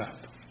shut up.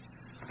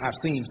 I've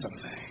seen some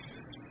things.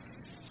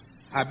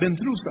 I've been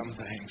through some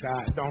things.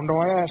 Don't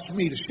ask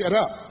me to shut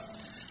up.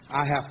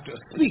 I have to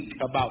speak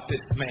about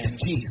this man,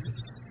 Jesus.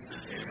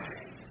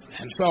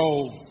 And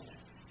so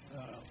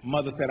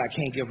mother said, I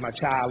can't give my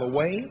child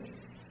away.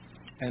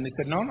 And they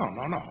said, no.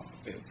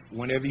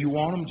 Whenever you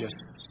want them, just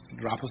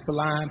drop us a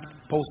line,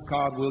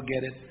 postcard, we'll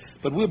get it.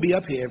 But we'll be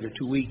up here every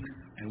 2 weeks,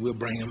 and we'll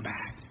bring them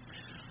back.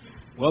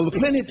 Well, the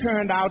plenty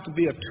turned out to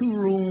be a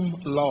 2-room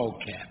log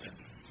cabin.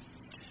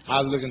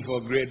 I was looking for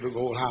a great big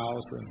old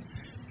house, and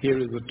here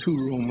is a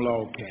 2-room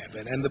log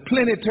cabin. And the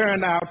plenty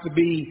turned out to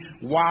be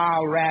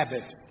wild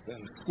rabbits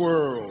and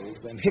squirrels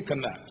and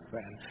hickonuts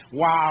and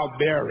wild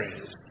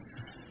berries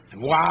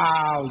and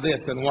wild this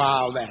and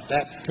wild that.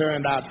 That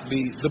turned out to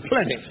be the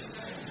plenty.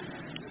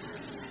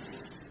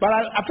 But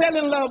I fell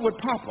in love with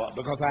Papa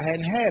because I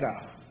hadn't had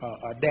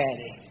a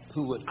daddy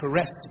who would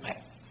caress me.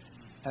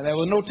 And there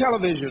were no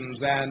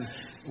televisions, and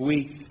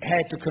we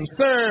had to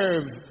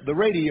conserve the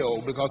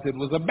radio because it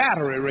was a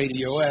battery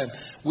radio, and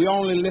we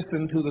only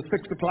listened to the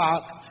 8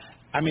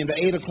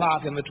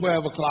 o'clock and the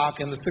 12 o'clock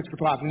and the 6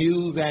 o'clock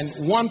news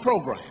and one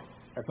program.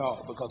 That's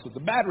all, because if the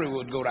battery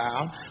would go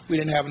down, we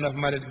didn't have enough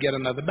money to get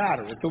another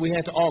battery, so we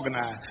had to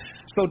organize.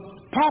 So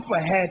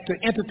Papa had to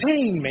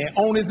entertain me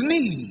on his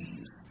knees.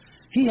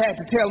 He had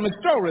to tell me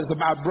stories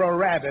about Brother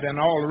Rabbit and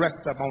all the rest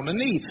of them on the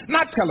knees,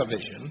 not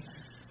television.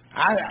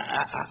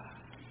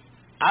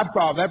 I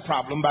solved that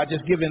problem by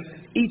just giving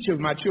each of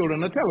my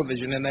children a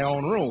television in their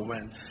own room,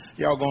 and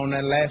y'all go on there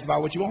and laugh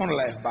about what you want to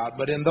laugh about.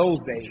 But in those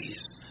days,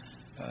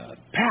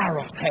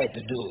 parents had to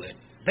do it.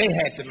 They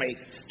had to make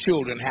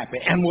children happy.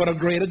 And what a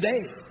greater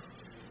day.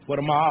 What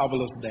a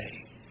marvelous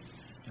day.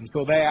 And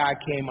so there I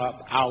came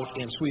up out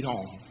in Sweet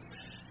Home.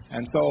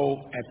 And so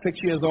at 6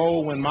 years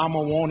old, when Mother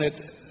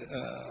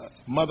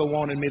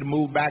wanted me to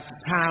move back to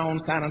town,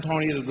 San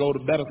Antonio, to go to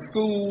better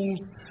schools,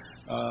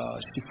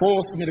 she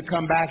forced me to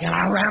come back, and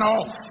I ran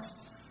off.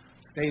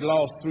 They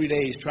lost 3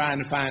 days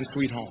trying to find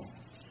Sweet Home.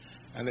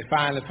 And they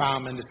finally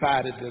found me and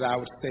decided that I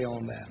would stay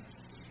on there.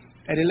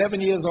 At 11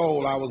 years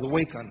old, I was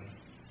awakened,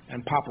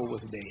 and Papa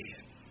was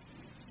dead.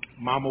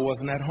 Mama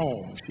wasn't at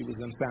home. She was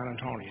in San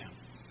Antonio.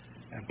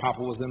 And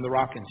Papa was in the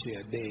rocking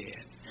chair,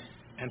 dead.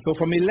 And so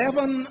from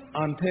 11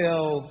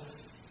 until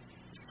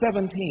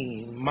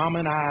 17, Mama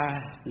and I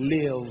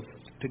lived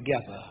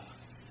together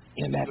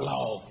in that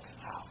log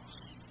house.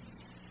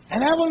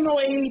 And there was no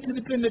aid to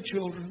dependent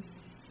children.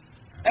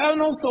 There were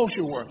no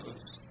social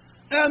workers.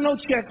 There was no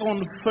check on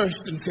the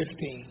 1st and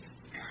 15th.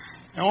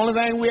 The only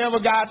thing we ever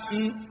got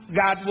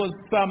was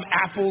some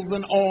apples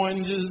and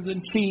oranges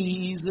and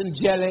cheese and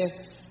jelly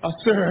or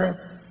syrup.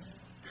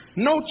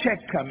 No check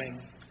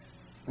coming.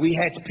 We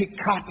had to pick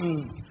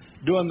cotton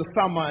during the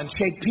summer and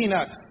shake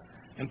peanuts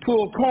and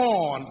pull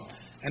corn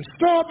and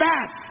store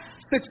back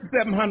 $600 to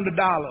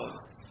 $700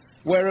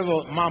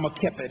 wherever Mama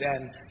kept it,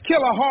 and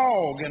kill a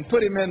hog and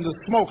put him in the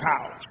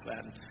smokehouse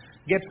and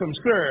get some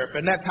syrup,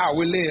 and that's how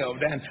we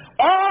lived. And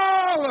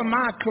all of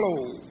my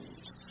clothes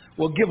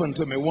were given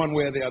to me one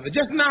way or the other.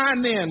 Just now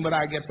and then would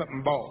I get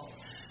something bought.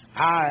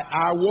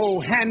 I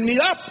wore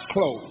hand-me-up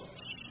clothes.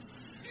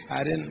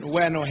 I didn't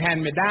wear no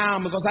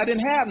hand-me-down because I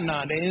didn't have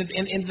none.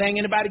 Anything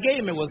anybody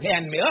gave me was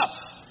hand-me-up,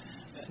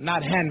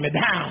 not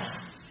hand-me-down.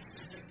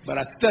 But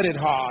I studied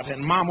hard,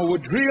 and Mama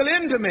would drill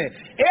into me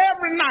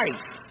every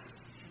night.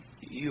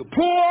 You're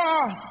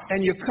poor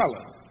and you're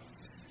colored,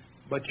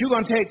 but you're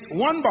going to take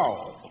one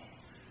ball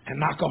and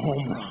knock a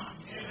home run.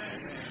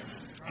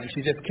 And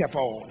she just kept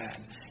on.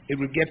 And it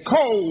would get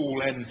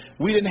cold, and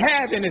we didn't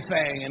have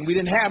anything, and we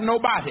didn't have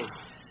nobody.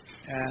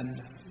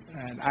 And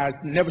I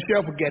never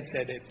shall forget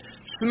that it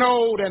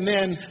snowed and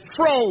then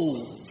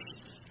froze,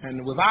 and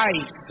it was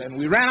ice, and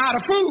we ran out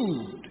of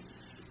food.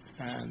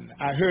 And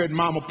I heard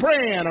Mama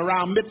praying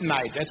around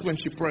midnight. That's when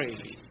she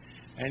prayed.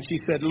 And she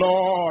said,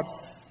 Lord,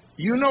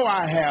 you know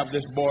I have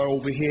this boy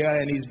over here,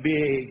 and he's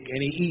big,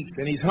 and he eats,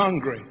 and he's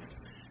hungry,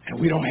 and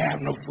we don't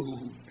have no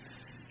food.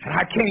 And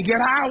I can't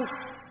get out.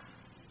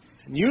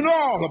 And you know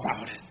all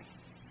about it.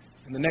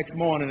 And the next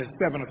morning at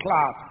 7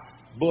 o'clock,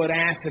 Bud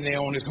Anthony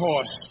on his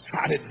horse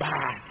trotted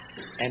by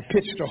and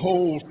pitched a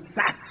whole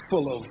sack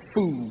full of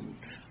food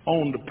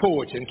on the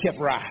porch and kept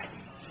riding.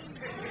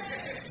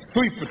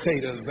 Sweet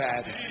potatoes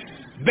and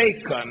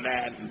bacon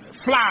and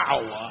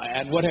flour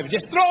and whatever.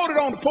 Just throwed it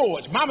on the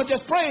porch. Mama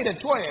just prayed at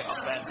 12.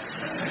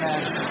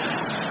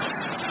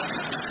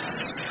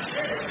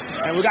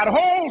 And we got a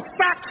whole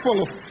sack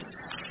full of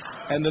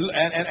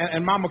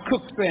and Mama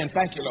cooked saying,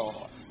 thank you,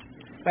 Lord.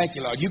 Thank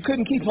you, Lord. You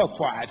couldn't keep her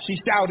quiet. She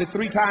shouted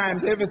 3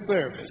 times every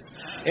service.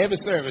 Every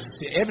service.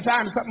 Every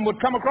time something would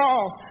come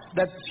across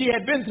that she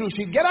had been through,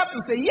 she'd get up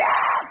and say,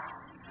 yes!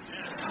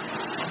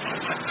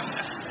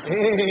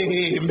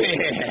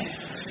 Amen.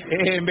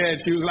 Amen.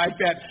 She was like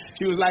that.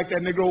 She was like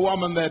that Negro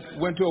woman that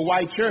went to a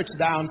white church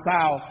down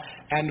south,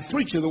 and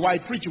the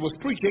white preacher was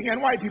preaching,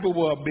 and white people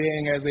were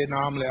being, as they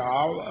normally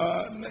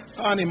are,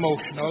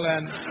 unemotional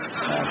and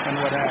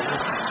what have you.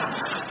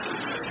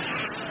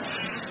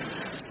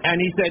 And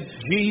he said,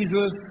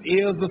 Jesus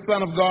is the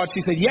Son of God.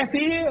 She said, yes,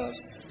 he is.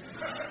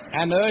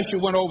 And the usher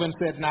went over and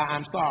said, now,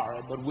 I'm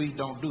sorry, but we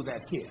don't do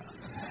that here.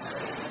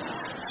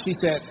 She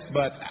said,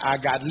 but I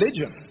got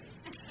religion.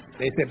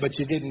 They said, but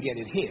you didn't get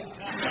it here.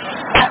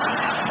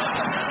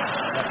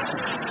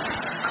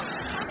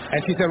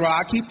 And she said, well,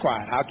 I'll keep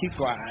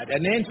quiet.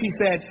 And then she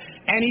said,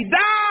 and he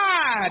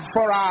died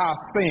for our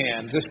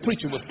sins. This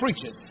preacher was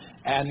preaching.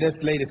 And this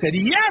lady said,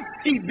 yes,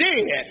 he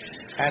did.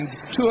 And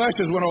two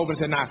ushers went over and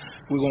said, now,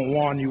 we're going to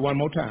warn you one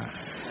more time.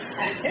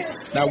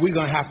 Now, we're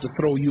going to have to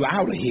throw you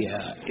out of here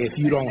if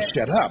you don't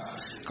shut up,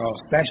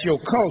 because that's your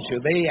culture.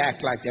 They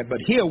act like that. But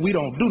here, we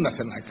don't do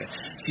nothing like that.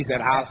 She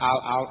said,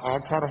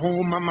 I'll try to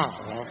hold my mouth.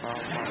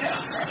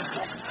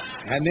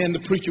 And then the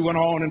preacher went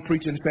on and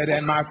preached and said,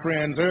 and my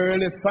friends,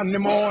 early Sunday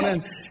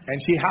morning,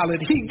 and she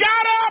hollered, he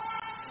got up!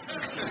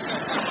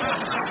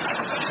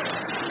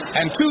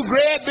 And two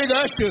great big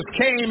ushers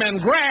came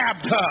and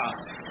grabbed her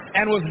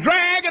and was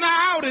dragging her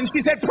out, and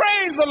she said,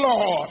 praise the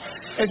Lord.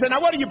 They said,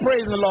 now what are you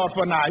praising the Lord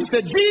for now? He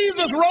said,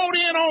 Jesus rode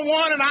in on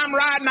one and I'm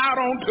riding out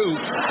on two.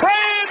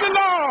 Praise the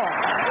Lord.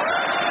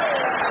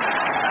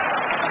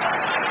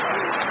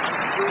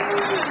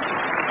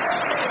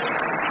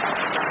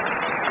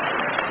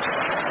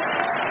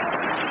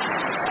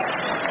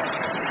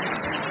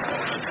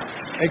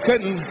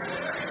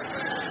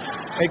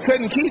 They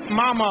couldn't keep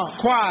Mama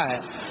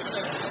quiet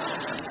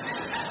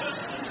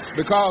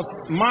because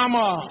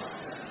Mama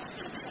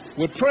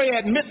would pray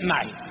at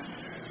midnight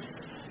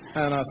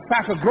and a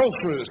sack of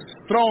groceries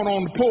thrown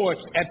on the porch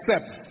at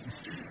 7.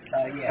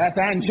 That's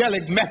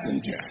angelic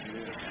messenger.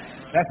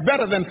 That's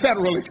better than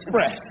Federal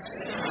Express.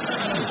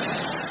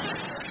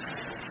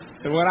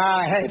 And when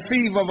I had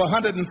fever of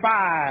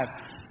 105,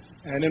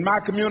 and in my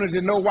community,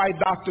 no white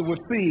doctor would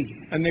see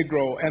a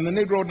Negro, and the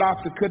Negro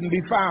doctor couldn't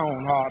be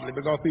found hardly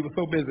because he was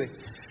so busy.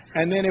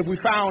 And then if we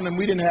found him,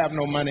 we didn't have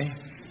no money.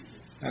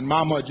 And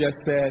Mama just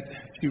said,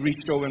 she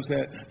reached over and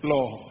said,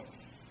 Lord,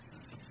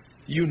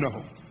 you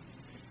know.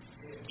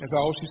 That's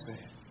all she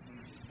said.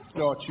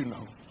 Lord, you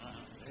know.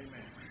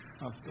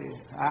 I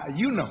said,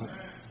 you know.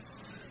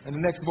 And the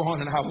next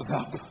morning I was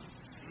up.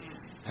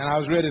 And I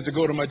was ready to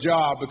go to my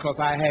job because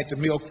I had to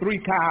milk 3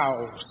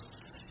 cows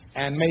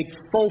and make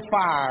 4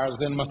 fires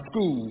in my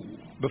school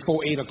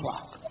before 8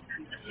 o'clock.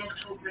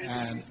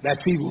 And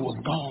that fever was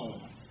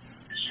gone.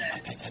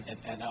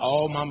 And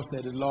all Mama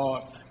said is,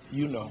 Lord,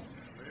 you know.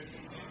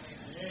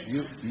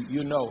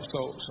 You know.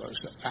 So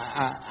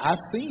I've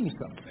seen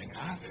something.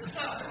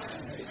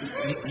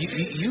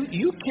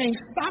 You can't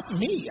stop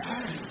me.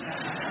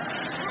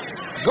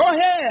 Go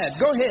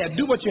ahead,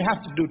 do what you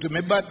have to do to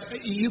me, but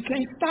you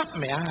can't stop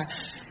me.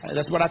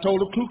 That's what I told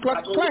the Ku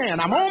Klux Klan.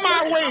 I'm on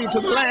my way to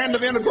the land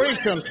of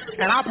integration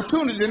and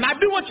opportunity, and I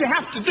do what you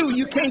have to do.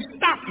 You can't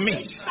stop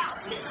me.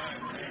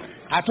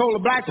 I told the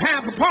Black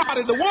Panther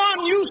Party, the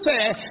one you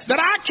said that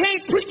I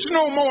can't preach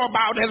no more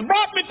about has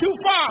brought me too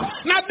far.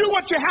 Now do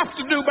what you have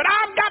to do, but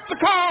I've got to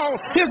call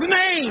his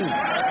name.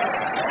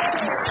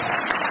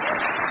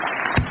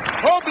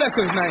 Oh, bless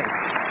his name.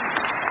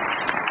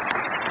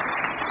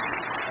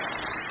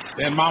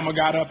 Then Mama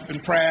got up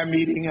in prayer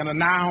meeting and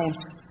announced,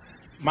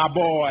 my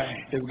boy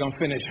is going to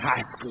finish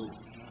high school.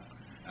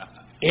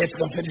 Ed's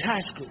going to finish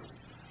high school.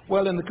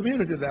 Well, in the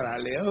community that I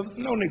live,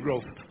 no Negro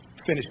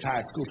finished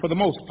high school for the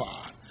most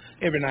part.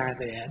 Every now and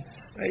then,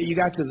 you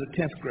got to the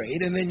 10th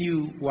grade, and then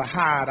you were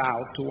hired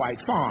out to white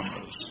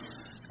farmers.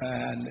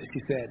 And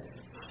she said,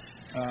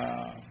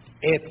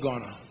 Ed's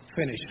going to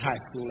finish high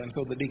school. And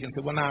so the deacon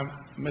said, well, now,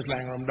 Miss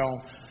Langram,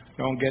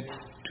 don't get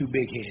too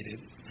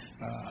big-headed.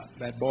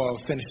 That boy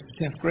will finish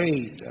the 10th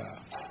grade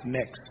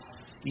next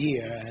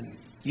year, and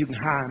you can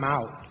hire him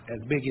out as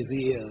big as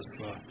he is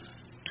for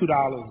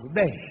 $2 a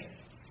day,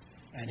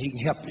 and he can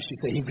help you. She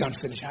said, he's going to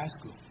finish high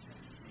school.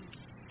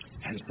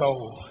 And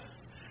so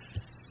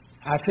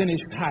I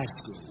finished high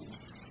school,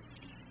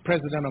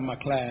 president of my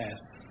class,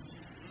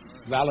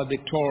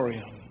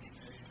 valedictorian,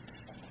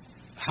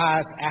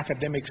 highest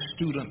academic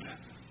student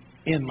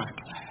in my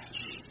class.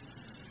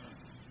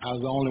 I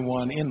was the only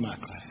one in my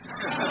class.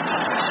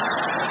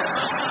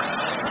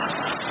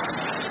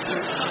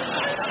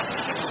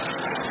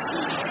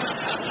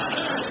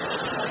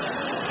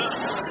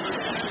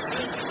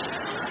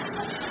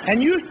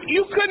 And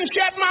you couldn't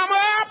shut Mama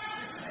up.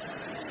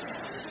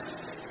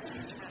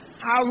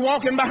 I was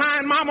walking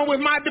behind Mama with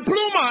my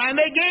diploma, and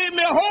they gave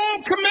me a whole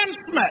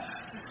commencement.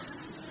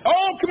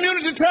 Whole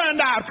community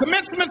turned out,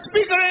 commencement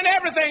speaker and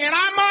everything, and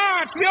I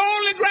marched, the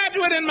only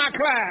graduate in my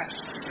class.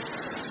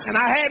 And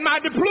I had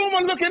my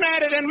diploma looking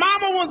at it, and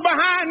Mama was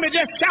behind me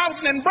just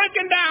shouting and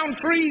breaking down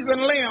trees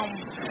and limbs,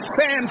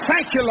 saying,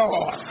 thank you,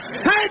 Lord.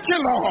 Thank you,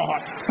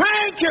 Lord.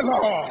 Thank you,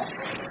 Lord.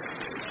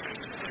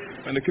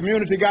 When the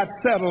community got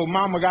settled,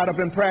 Mama got up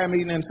in prayer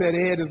meeting and said,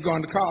 Ed is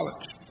going to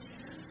college.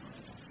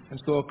 And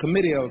so a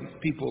committee of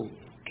people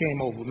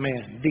came over,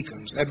 men,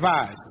 deacons,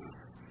 advisors,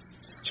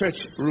 church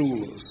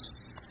rulers.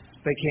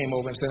 They came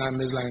over and said, I'm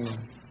Ms.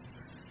 Langham.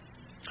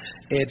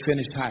 Ed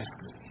finished high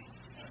school,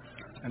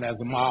 and that's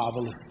a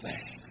marvelous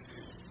thing.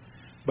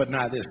 But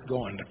now this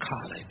going to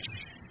college.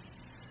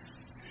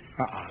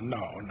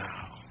 No.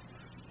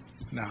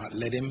 Now,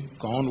 let him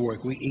go on to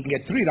work. He can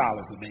get $3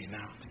 a day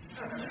now.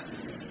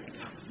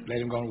 Let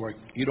him go on to work.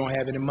 You don't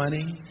have any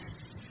money.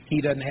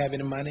 He doesn't have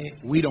any money.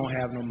 We don't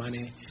have no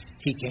money.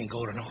 He can't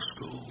go to no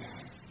school.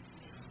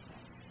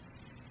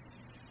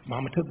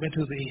 Mama took me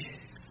to the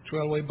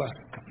Trailway Bus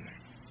Company.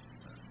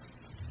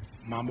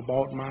 Mama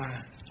bought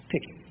my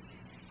ticket.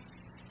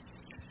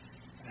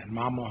 And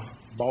Mama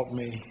bought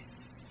me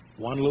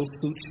one little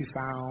suit she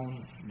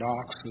found,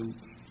 dark suit,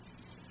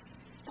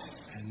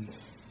 and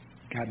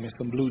got me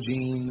some blue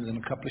jeans and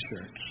a couple of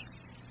shirts.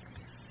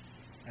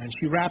 And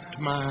she wrapped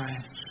my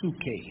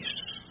suitcase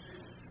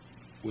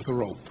with a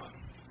rope.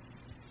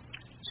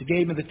 She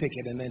gave me the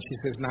ticket, and then she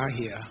says, now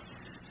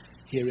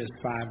here is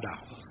 $5.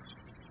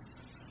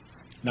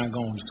 Now go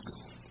on to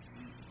school.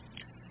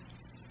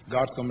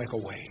 God's going to make a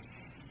way.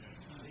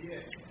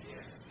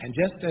 And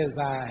just as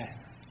I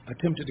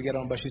attempted to get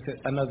on, but she said,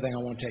 another thing I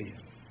want to tell you.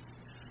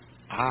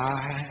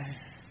 I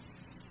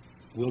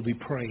will be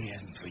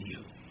praying for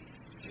you.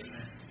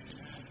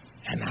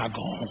 And I go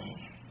home.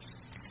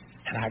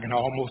 And I can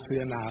almost see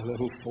now a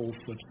little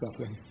 4-foot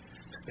something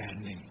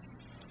standing.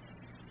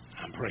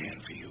 I'm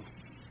praying for you.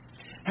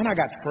 And I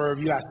got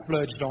Fairview. I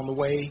splurged on the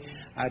way.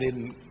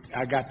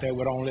 I got there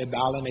with only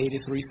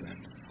 $1.83.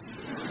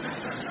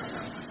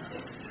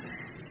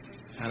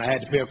 And I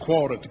had to pay a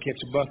quarter to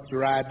catch a bus to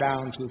ride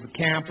down to the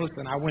campus.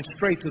 And I went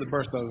straight to the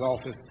bursar's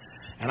office.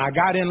 And I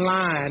got in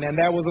line, and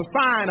there was a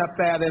sign up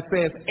there that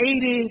says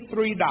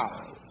 $83.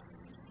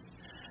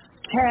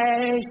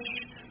 Cash,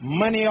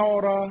 money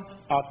order,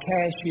 or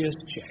cashier's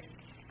check.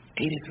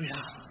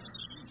 $83.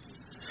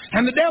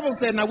 And the devil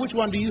said, now which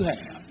one do you have?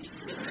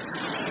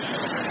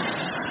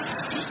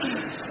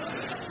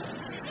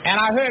 And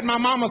I heard my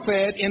mama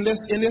say in this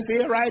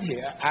ear right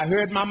here, I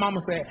heard my mama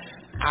say,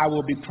 I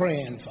will be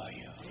praying for you.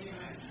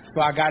 So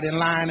I got in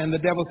line, and the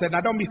devil said,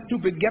 now don't be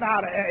stupid, get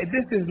out of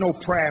this is no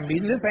prayer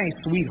meeting, this ain't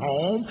sweet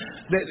home.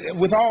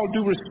 With all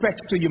due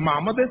respect to your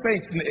mama,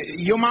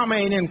 your mama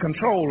ain't in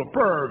control of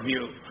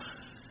Purview.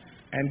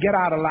 And get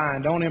out of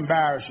line, don't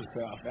embarrass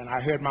yourself. And I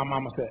heard my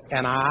mama say,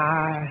 and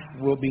I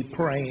will be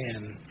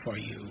praying for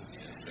you.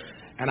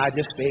 And I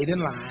just stayed in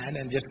line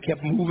and just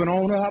kept moving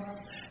on up.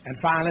 And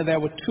finally there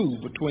were 2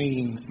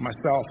 between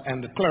myself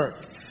and the clerk.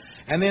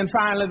 And then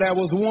finally there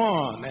was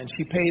one, and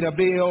she paid a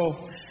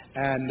bill.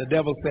 And the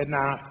devil said,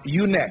 now,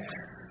 you next.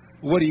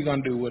 What are you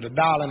going to do with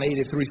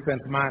 $1.83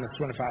 minus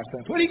 25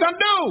 cents? What are you going to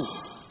do?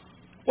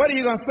 What are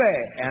you going to say?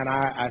 And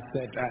I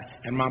said,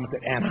 and Mama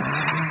said, and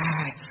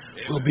I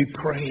will be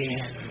praying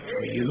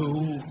for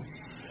you.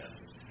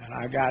 And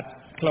I got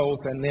close,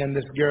 and then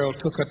this girl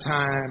took her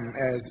time,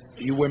 as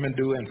you women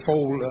do, and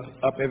fold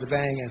up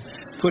everything and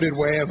put it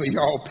wherever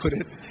y'all put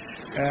it.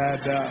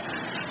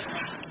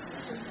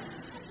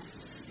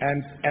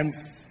 And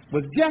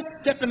was just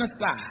stepping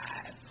aside.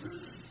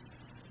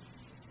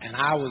 And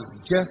I was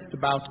just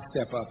about to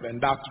step up, and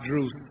Dr.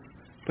 Drew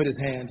put his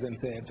hands and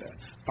said,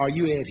 are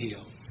you Ed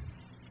Hill?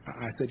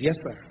 I said, yes,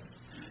 sir.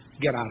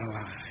 Get out of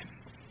line.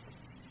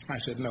 I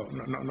said, no, sir.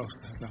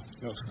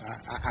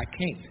 I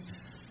can't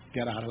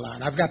get out of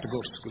line. I've got to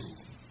go to school.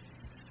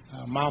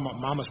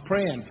 Mama's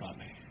praying for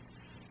me.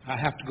 I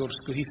have to go to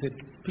school. He said,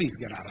 please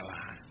get out of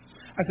line.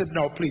 I said,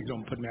 no, please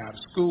don't put me out of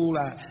school.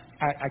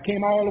 I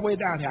came all the way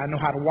down here. I know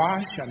how to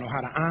wash. I know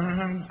how to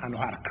iron. I know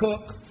how to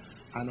cook.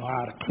 I know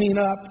how to clean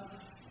up.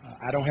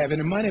 I don't have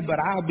any money, but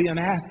I'll be an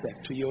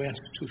asset to your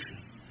institution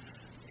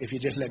if you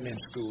just let me in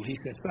school. He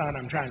said, son,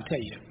 I'm trying to tell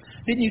you,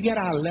 didn't you get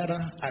our letter?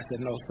 I said,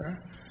 no, sir.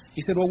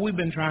 He said, well, we've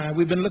been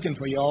looking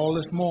for you all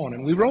this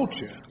morning. We wrote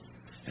you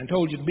and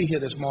told you to be here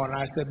this morning.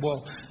 I said,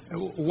 well,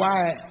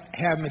 why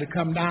have me to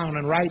come down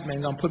and write me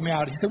and gonna put me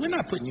out? He said, we're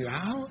not putting you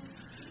out.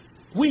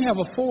 We have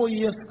a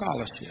 4-year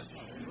scholarship.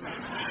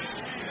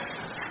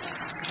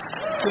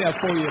 We have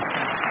 4 years.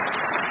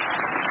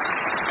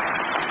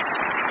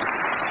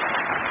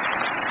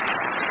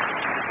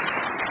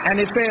 And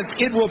it says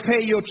it will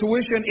pay your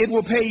tuition, it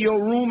will pay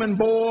your room and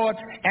board,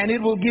 and it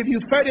will give you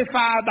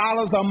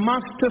 $35 a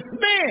month to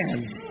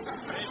spend.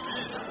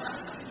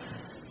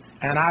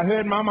 And I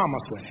heard my mama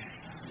say,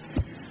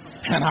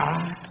 and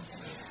I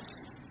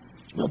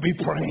will be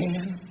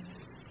praying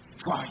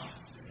for you.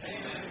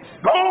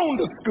 Go on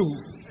to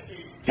school.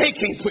 They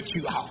can't put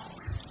you out.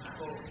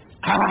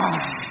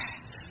 I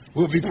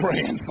will be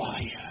praying for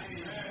you.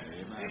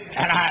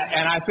 And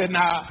I said,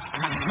 now,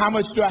 how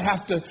much do I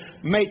have to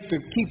make to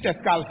keep that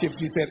scholarship?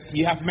 She said,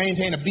 you have to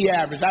maintain a B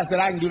average. I said,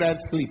 I can do that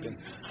sleeping.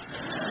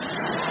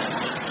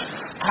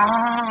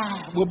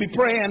 I will be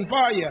praying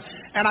for you.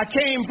 And I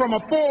came from a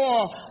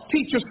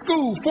 4-teacher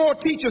school. 4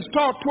 teachers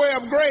taught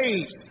 12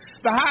 grades.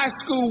 The high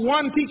school,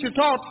 1 teacher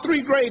taught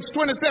 3 grades,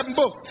 27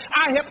 books.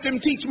 I helped him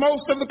teach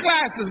most of the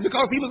classes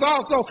because he was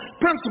also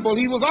principal.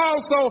 He was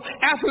also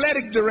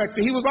athletic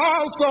director. He was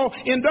also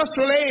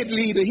industrial aid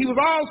leader. He was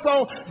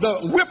also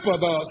the whipper,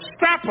 the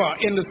strapper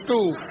in the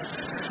school.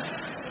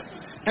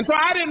 And so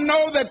I didn't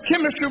know that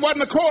chemistry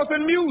wasn't a course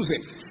in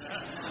music.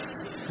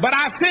 But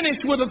I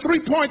finished with a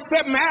 3.7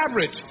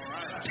 average.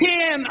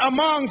 10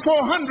 among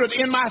 400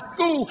 in my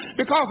school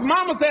because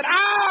Mama said,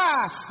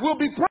 I will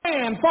be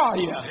praying for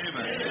you.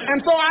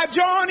 And so I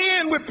join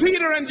in with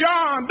Peter and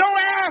John. Don't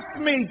ask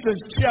me to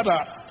shut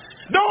up.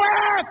 Don't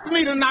ask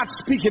me to not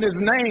speak in his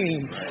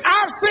name.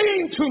 I've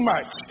seen too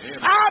much.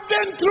 I've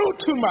been through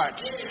too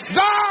much.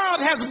 God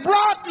has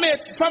brought me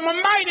from a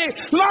mighty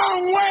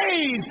long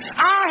ways.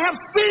 I have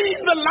seen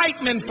the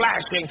lightning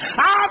flashing.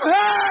 I've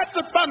heard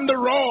the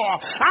thunder roar.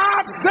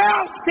 I've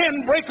felt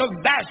tin breakers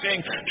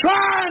dashing,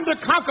 trying to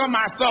conquer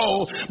my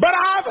soul. But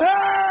I've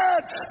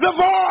heard the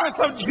voice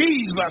of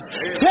Jesus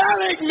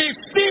telling me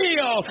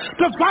still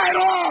to fight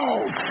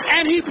on.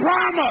 And he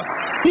promised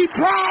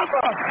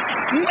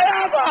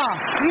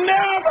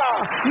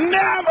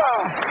never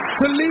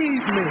to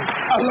leave me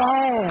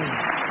alone.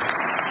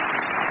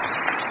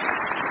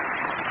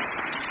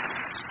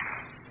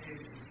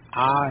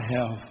 I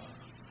have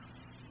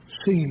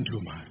seen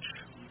too much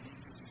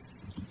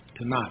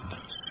to not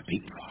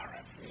speak for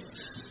it.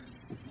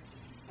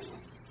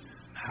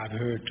 I've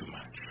heard too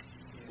much.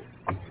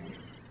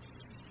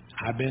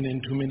 I've been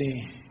in too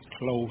many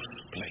close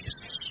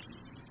places.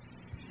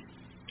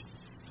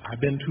 I've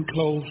been too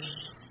close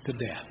to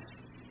death.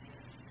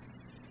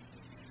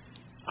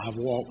 I've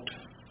walked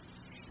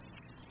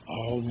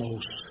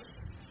almost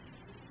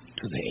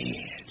to the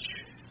edge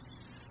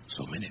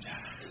so many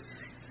times.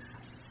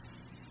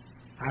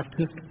 I've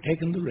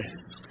taken the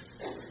risk.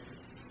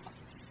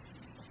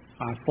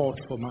 I fought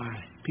for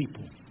my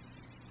people.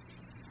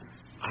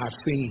 I've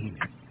seen,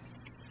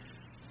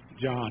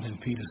 John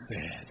and Peter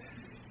said,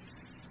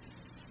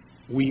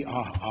 we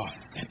are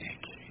authentic.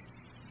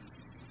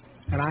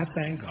 And I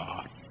thank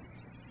God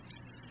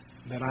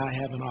that I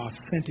have an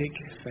authentic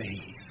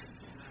faith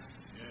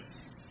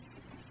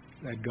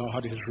that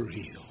God is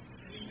real.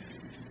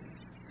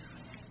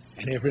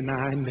 And every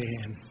now and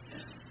then,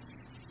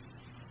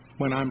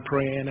 when I'm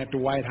praying at the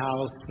White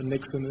House, the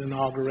Nixon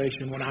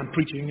inauguration, when I'm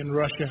preaching in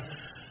Russia,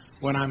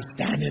 when I'm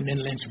standing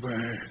in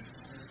Lynchburg,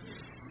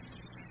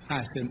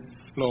 I said,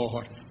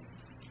 Lord,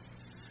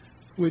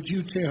 would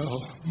you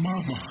tell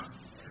Mama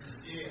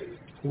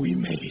we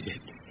made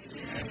it?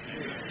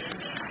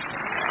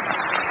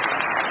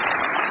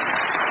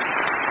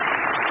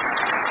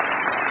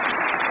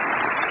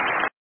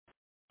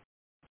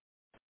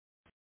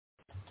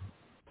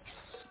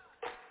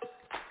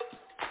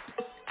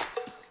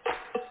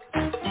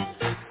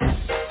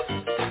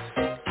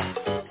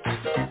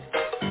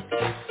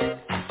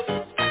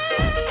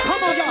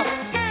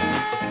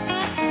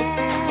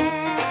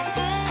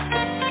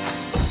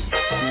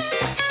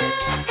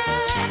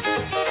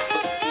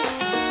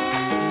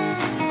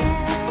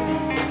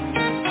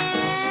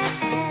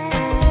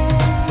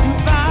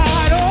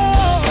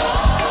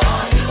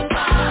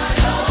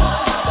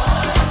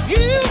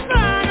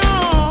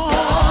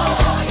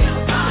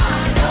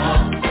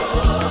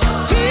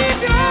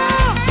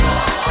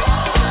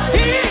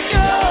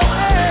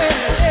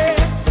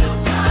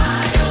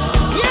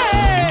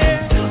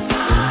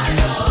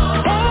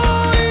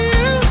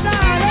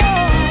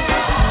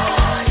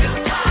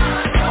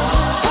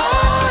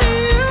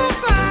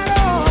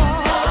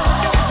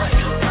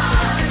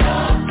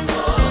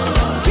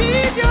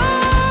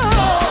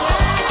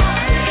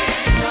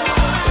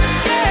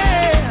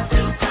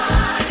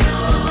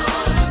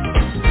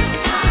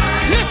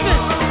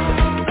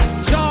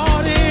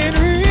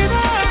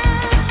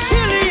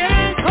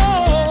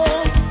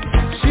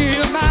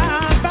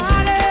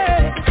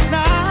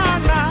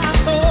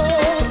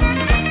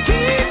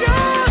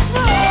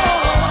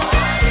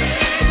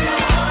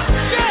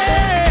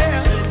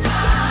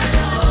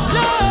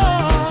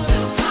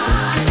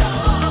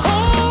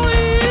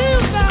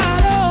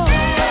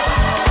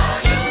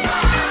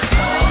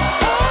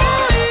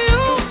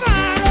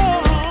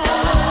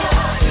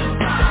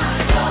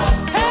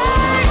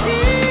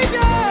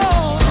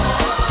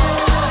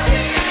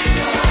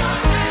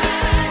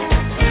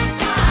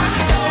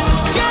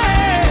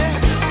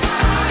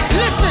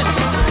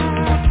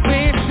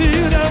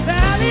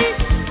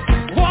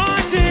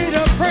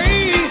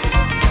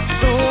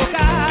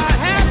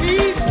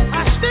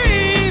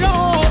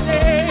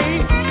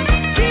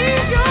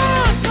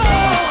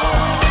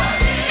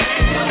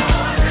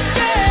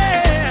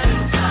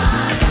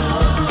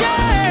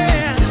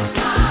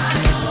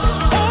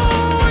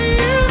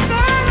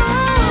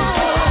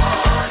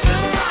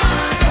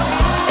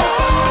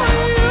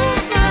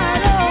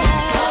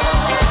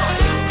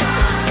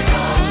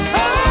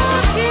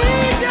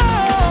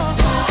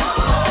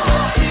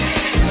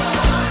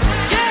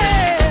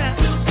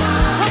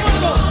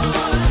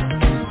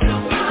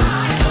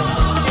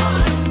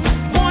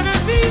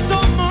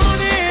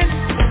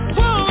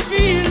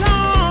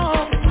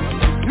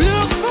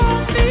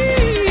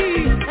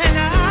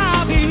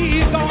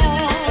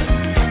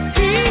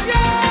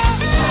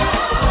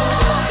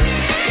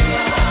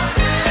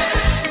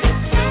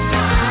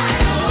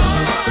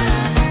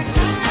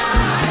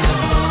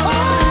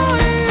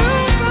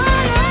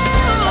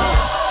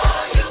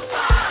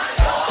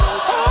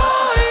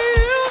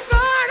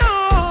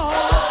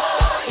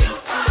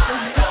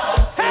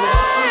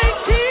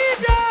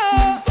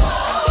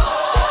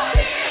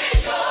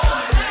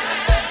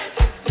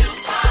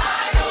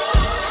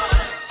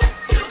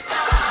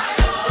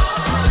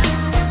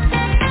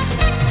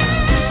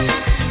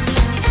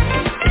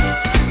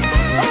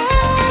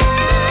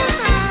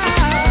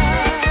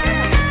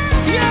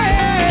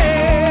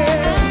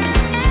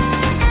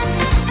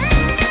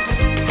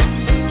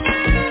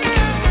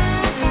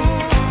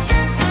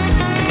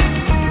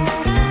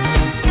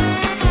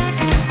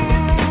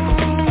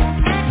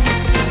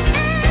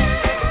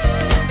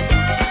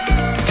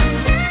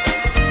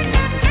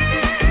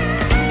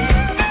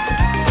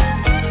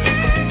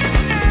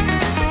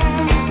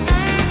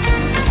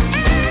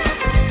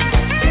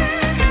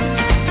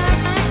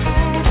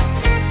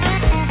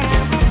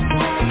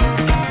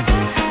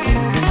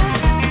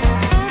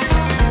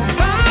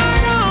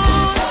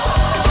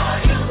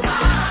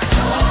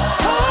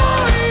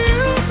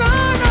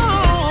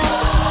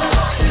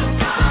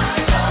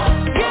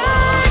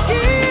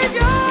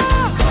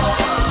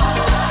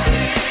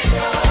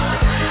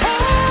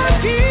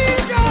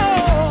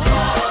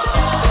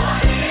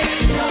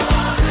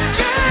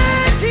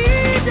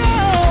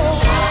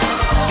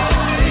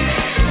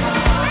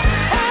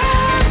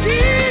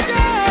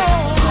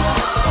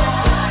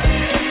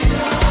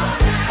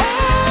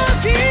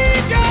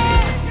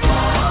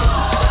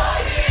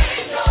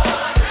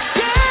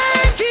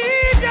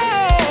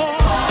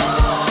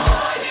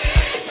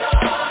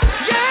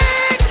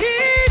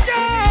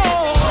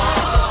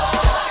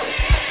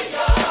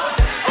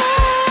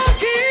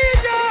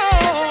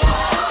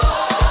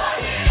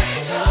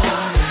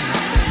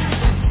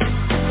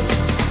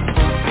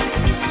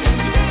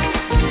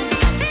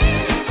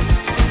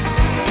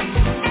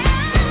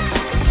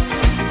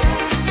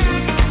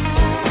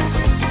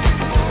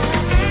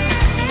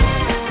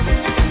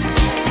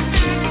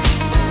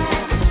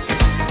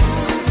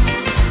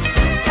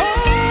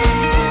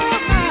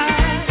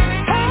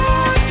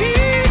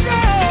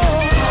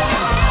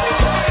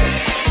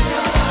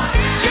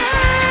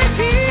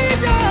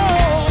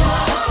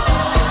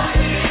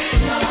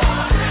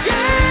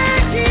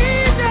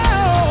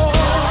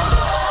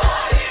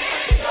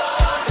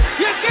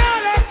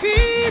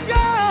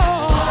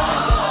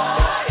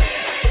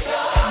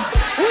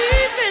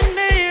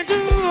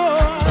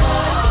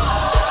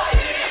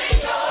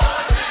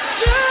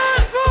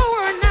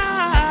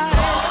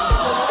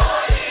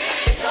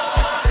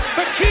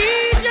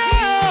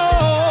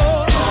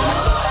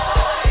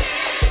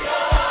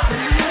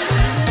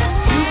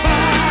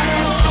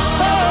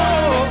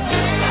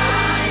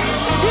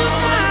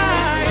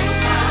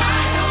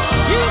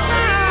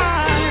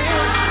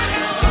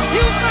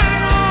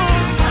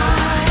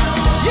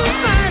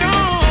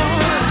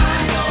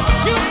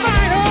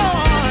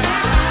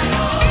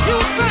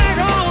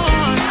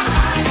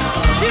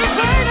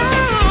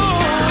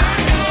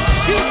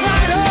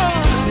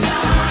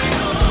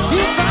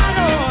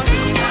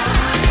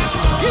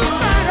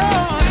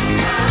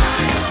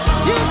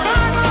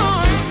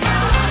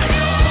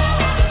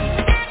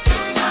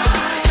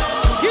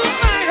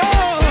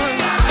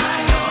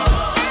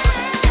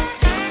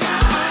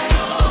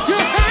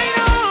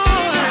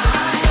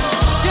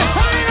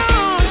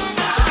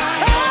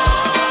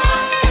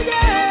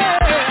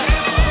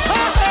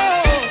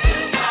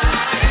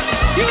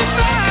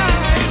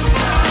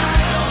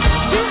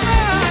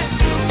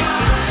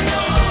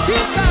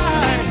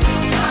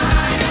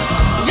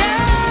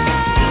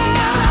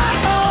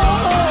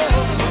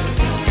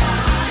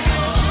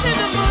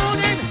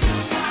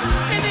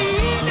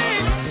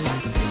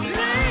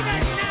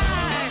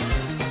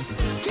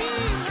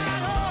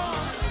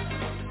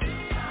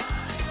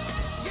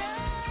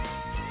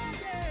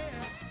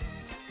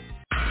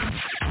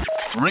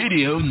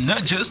 Radio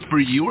not just for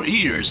your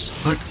ears,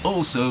 but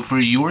also for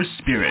your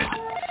spirit.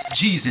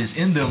 Jesus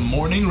in the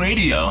Morning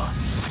Radio.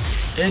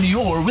 And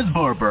you're with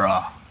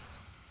Barbara.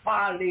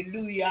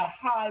 Hallelujah,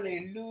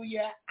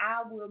 hallelujah.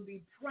 I will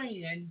be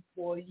praying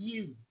for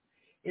you,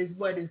 is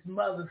what his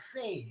mother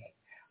said.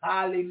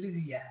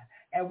 Hallelujah.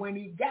 And when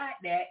he got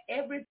that,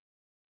 everything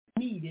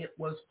needed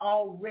was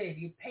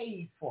already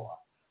paid for.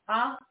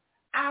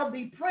 I'll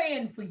be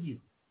praying for you.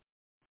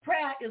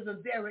 Prayer is a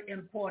very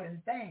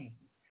important thing.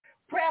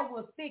 Prayer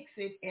will fix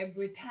it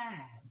every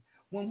time.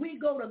 When we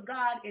go to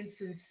God in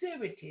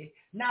sincerity,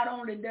 not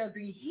only does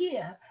he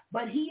hear,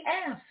 but he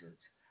answers.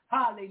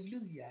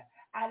 Hallelujah.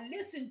 I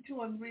listened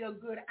to him real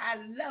good. I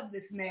love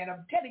this man.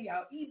 I'm telling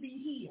y'all, he be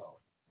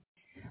healed.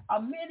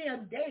 Many a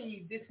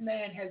day, this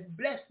man has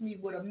blessed me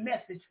with a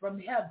message from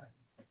heaven.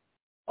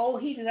 Oh,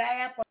 he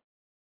laughs.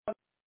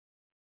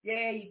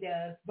 Yeah, he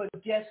does. But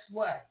guess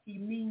what? He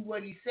means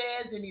what he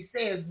says, and he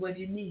says what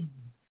he means.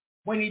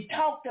 When he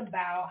talked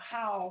about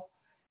how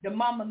the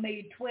mama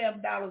made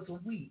 $12 a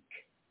week,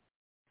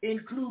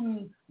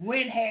 including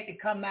rent had to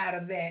come out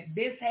of that,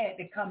 this had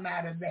to come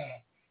out of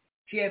that.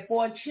 She had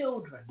 4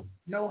 children,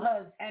 no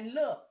husband. And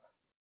look,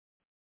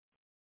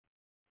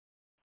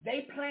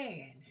 they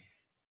planned.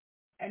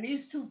 And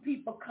these 2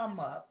 people come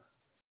up,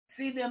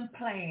 see them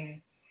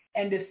playing,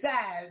 and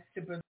decides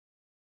to protect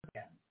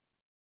them.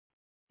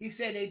 He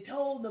said they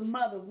told the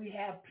mother, we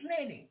have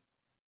plenty.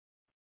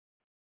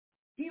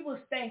 He was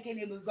thinking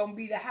it was going to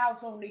be the house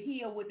on the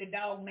hill with the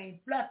dog named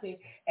Fluffy,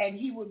 and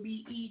he would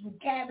be eating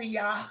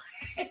caviar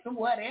and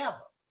whatever.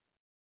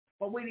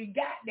 But when he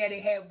got there, they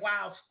had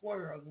wild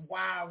squirrels,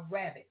 wild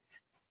rabbits.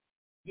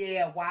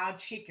 Yeah, wild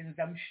chickens,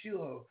 I'm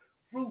sure.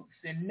 Fruits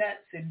and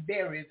nuts and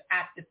berries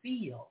out the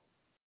field.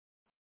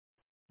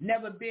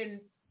 Never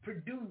been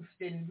produced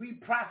and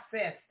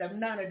reprocessed or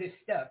none of this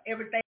stuff.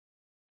 Everything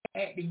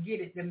had to get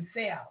it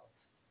themselves.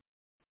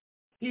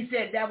 He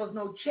said there was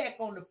no check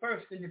on the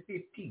 1st and the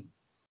 15th.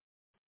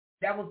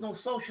 There was no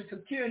Social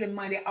Security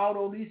money,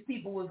 although these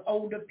people was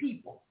older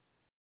people.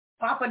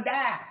 Papa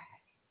died,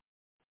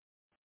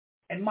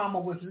 and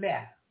Mama was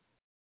left.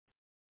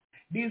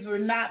 These were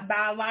not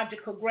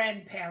biological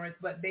grandparents,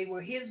 but they were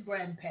his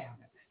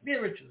grandparents,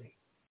 spiritually.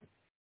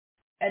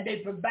 And they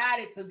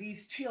provided for these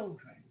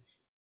children.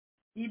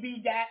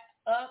 He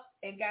got up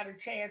and got a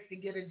chance to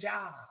get a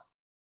job.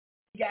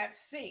 He got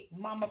sick.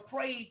 Mama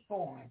prayed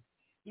for him.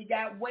 He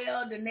got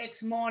well the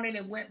next morning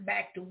and went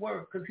back to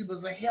work because he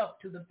was a help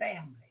to the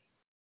family.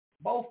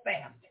 Both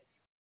families.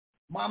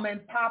 Mama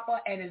and Papa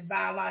and his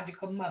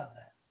biological mother.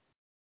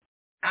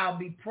 I'll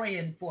be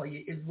praying for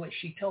you is what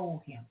she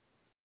told him.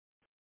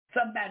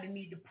 Somebody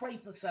need to pray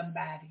for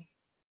somebody.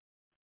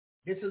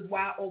 This is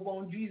why over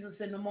on Jesus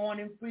in the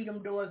Morning,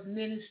 Freedom Doors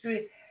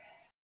Ministry,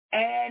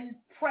 and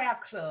Prayer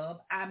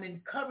Club, I'm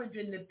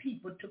encouraging the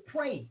people to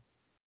pray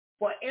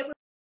for every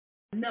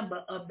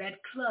member of that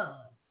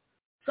club.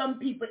 Some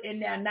people in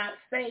there are not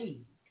saved.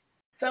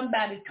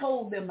 Somebody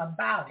told them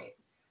about it.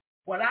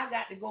 Well, I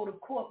got to go to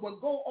court. Well,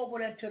 go over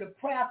there to the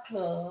prayer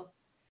club.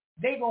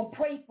 They're going to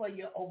pray for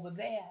you over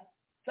there.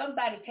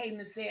 Somebody came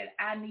and said,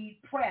 I need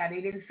prayer. They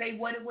didn't say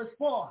what it was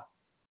for.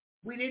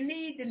 We didn't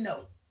need to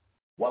know.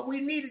 What we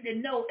needed to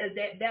know is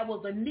that there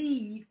was a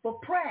need for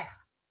prayer,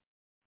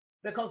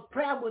 because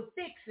prayer would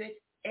fix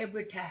it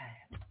every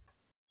time.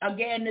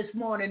 Again this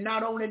morning,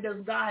 not only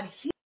does God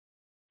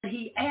hear,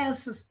 he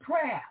answers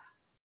prayer.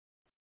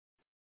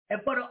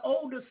 And for the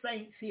older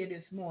saints here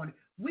this morning,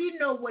 we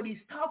know what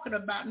he's talking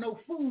about, no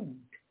food.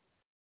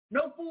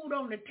 No food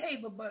on the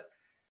table, but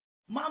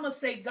Mama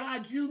say,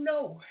 God, you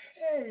know.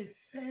 Hey,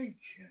 thank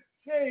you,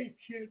 thank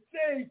you,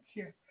 thank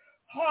you.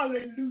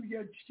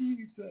 Hallelujah,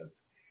 Jesus.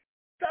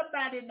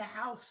 Somebody in the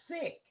house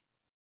sick.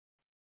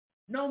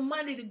 No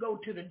money to go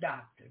to the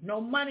doctor.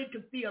 No money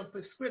to fill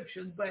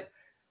prescriptions, but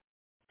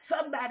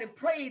somebody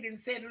prayed and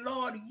said,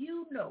 Lord,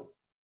 you know.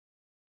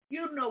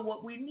 You know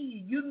what we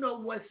need. You know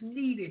what's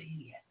needed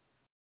here.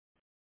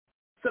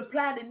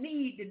 Supply the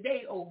need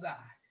today, oh God.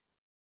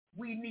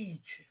 We need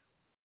you.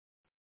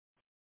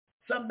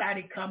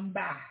 Somebody come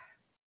by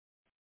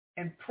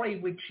and pray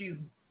with you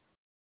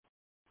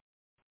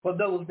for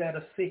those that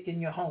are sick in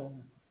your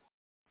home.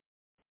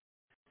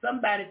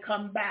 Somebody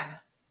come by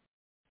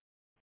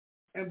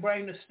and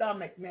bring the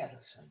stomach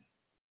medicine,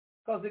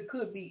 because it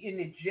could be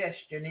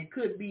indigestion. It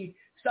could be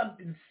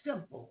something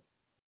simple.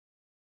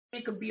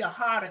 It could be a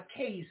harder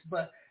case,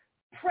 but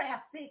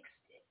prayer fixed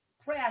it.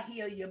 Prayer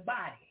healed your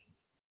body.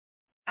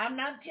 I'm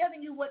not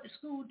telling you what the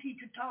school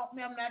teacher taught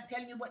me. I'm not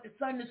telling you what the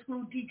Sunday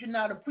school teacher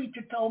nor the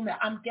preacher told me.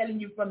 I'm telling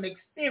you from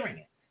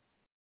experience.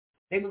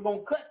 They were going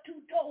to cut 2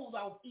 toes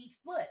off each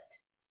foot.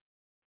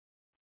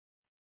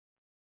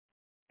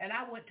 And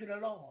I went to the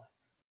Lord.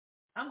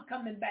 I'm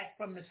coming back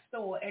from the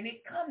store, and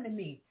it come to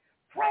me,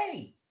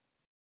 pray.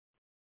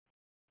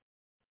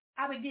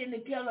 I began to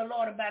tell the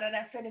Lord about it.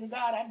 I said, and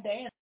God, I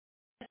dance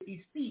with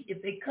these feet.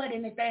 If they cut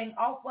anything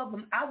off of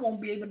them, I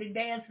won't be able to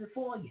dance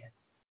before you.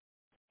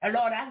 And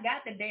Lord, I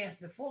got to dance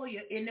before you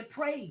in the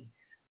praise.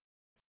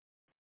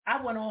 I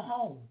went on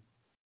home.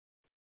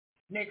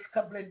 Next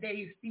couple of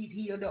days, feet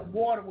healed up.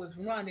 Water was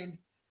running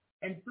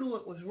and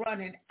fluid was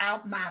running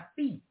out my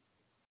feet.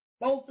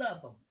 Both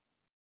of them.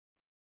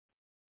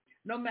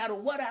 No matter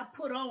what I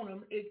put on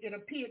them, it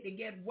appeared to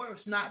get worse,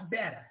 not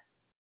better.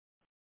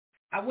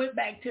 I went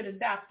back to the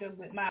doctor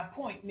with my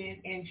appointment,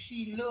 and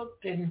she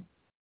looked, and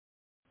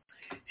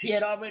she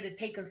had already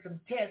taken some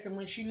tests. And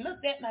when she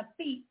looked at my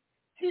feet,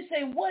 she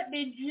said, "What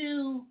did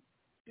you?"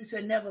 She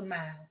said, "Never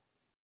mind."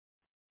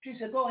 She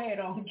said, "Go ahead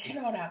on, get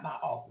on out my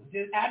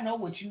office. I know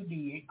what you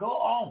did. Go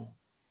on."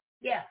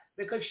 Yeah,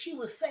 because she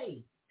was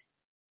saved.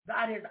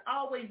 God has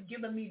always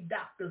given me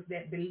doctors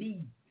that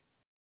believe.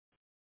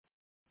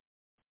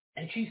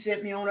 And she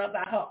sent me on up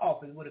at her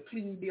office with a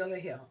clean bill of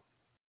health.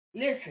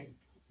 Listen,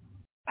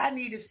 I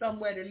needed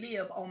somewhere to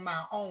live on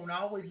my own.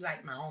 I always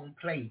liked my own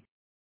place.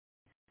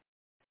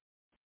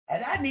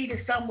 And I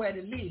needed somewhere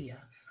to live.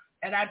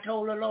 And I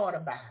told the Lord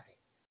about it.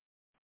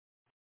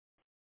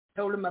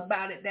 Told him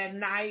about it that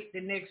night.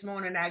 The next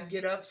morning I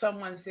get up.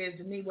 Someone says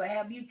to me, "Well,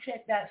 have you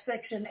checked out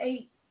Section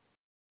 8?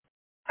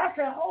 I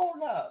said,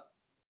 "Hold up.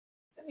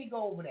 Let me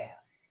go over there."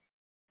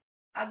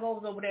 I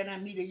goes over there and I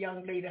meet a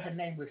young lady. Her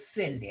name was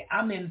Cindy.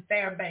 I'm in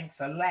Fairbanks,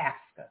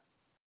 Alaska.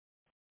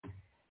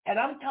 And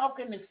I'm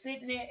talking to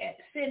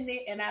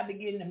Cindy, and I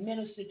begin to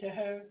minister to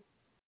her.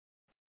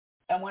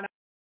 And when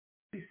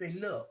she said,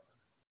 "Look,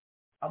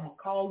 I'm going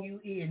to call you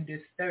in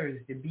this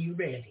Thursday. Be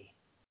ready."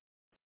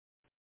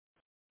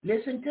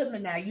 Listen to me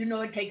now. You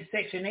know it takes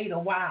Section 8 a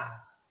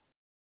while.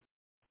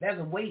 There's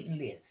a waiting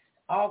list,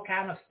 all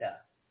kind of stuff.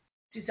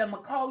 She said, "I'm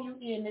going to call you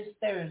in this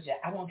Thursday.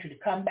 I want you to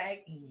come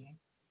back in,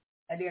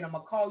 and then I'm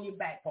going to call you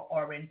back for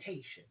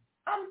orientation."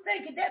 I'm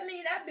thinking that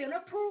means I've been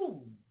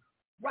approved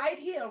right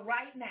here,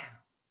 right now.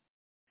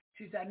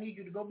 She said, "I need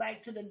you to go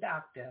back to the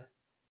doctor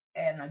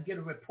and get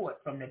a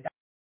report from the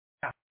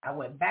doctor." I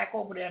went back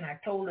over there and I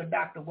told the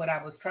doctor what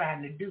I was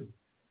trying to do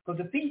because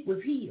the feet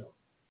was healed.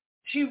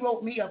 She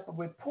wrote me up a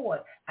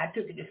report. I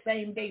took it the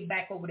same day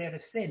back over there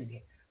to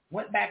Cindy.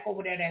 Went back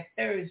over there that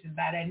Thursday.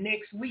 By that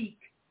next week,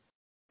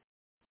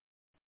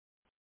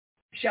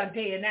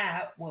 Shantae and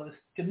I was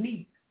to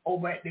meet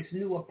over at this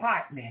new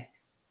apartment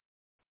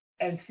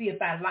and see if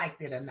I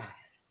liked it or not.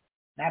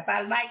 Now, if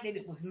I liked it,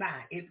 it was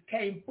mine. It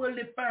came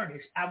fully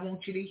furnished. I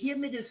want you to hear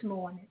me this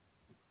morning.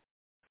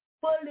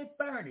 Fully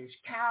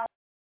furnished. Couch,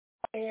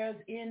 chairs,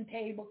 end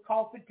table,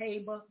 coffee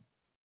table,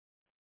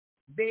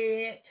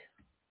 bed.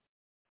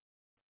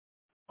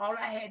 All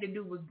I had to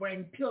do was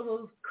bring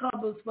pillows,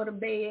 covers for the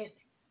bed,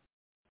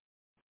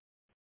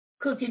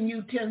 cooking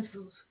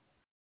utensils,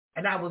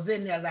 and I was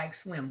in there like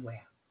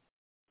swimwear.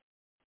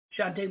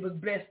 Shantae was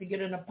blessed to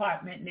get an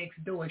apartment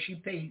next door. She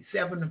paid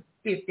 $750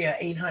 or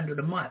 $800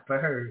 a month for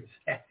hers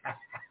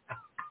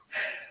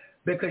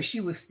because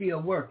she was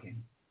still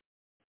working.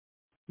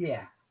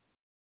 Yeah.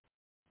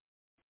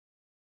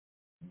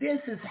 This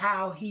is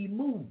how he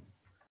moved.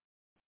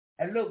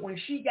 And look, when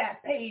she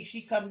got paid,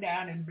 she come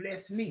down and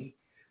blessed me.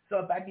 So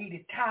if I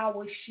needed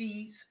towels,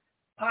 sheets,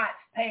 pots,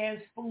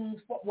 pans,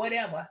 spoons,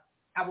 whatever,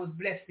 I was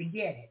blessed to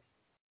get it.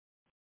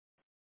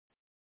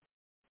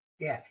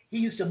 Yeah, he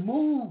used to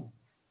move.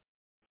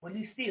 Well,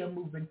 he's still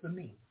moving for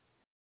me.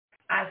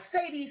 I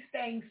say these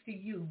things to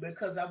you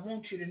because I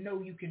want you to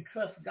know you can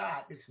trust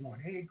God this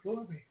morning. Hey,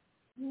 glory.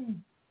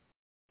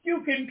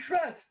 You can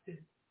trust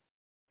him.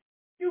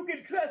 You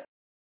can trust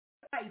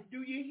life.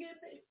 Do you hear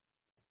me?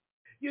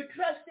 You're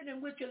trusting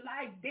him with your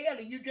life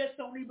daily. You just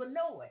don't even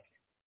know it.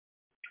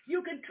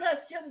 You can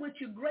trust him with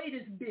your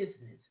greatest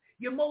business,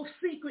 your most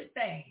secret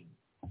thing.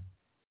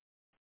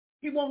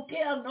 He won't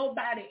tell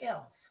nobody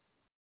else.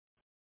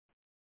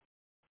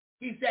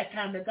 He's that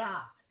kind of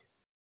God.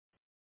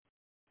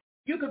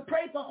 You can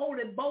pray for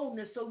holy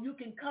boldness so you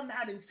can come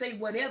out and say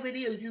whatever it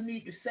is you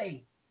need to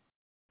say.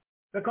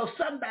 Because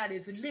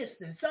somebody's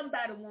listening.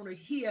 Somebody want to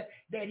hear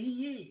that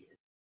he is.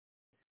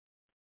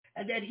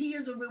 And that he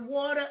is a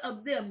rewarder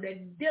of them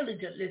that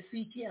diligently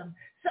seek him.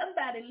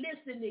 Somebody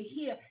listening to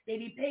hear that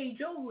he paid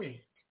your rent.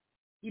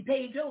 He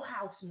paid your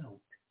house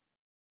note.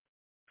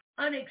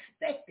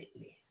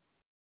 Unexpectedly.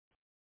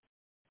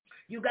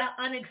 You got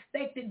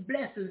unexpected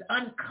blessings,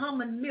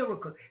 uncommon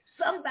miracles.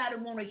 Somebody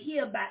want to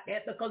hear about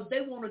that because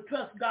they want to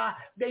trust God.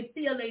 They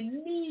feel they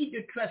need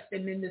to trust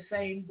him in the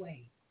same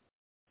way.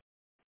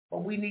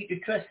 But we need to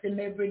trust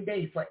him every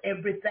day for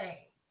everything.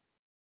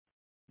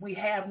 We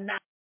have not,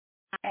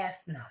 ask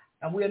not.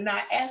 And we're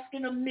not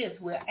asking amiss.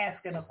 We're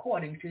asking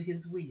according to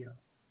his will.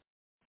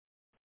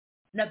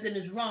 Nothing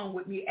is wrong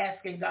with me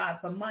asking God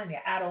for money.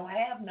 I don't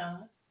have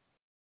none.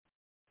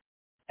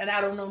 And I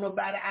don't know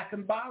nobody I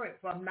can borrow it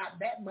from, not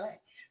that much.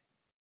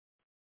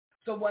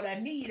 So what I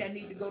need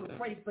to go to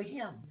pray for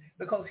him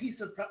because he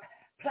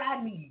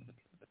supply need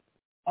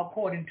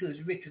according to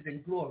his riches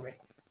and glory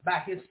by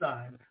his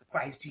son,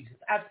 Christ Jesus.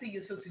 I see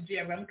you, Sister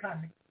Jerry. I'm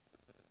coming.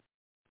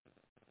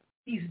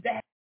 He's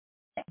that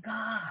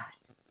God.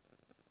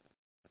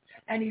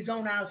 And he's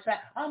on our side.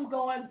 I'm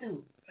going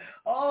through.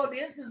 Oh,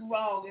 this is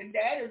wrong and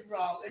that is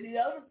wrong and the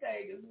other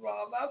thing is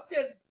wrong. I'm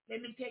just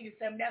Let me tell you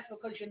something. That's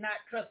because you're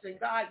not trusting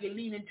God. You're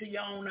leaning to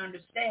your own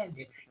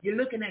understanding. You're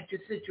looking at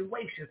your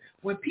situation.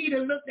 When Peter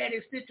looked at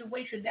his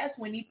situation, that's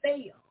when he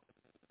failed.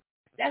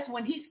 That's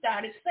when he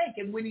started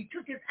sinking, when he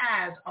took his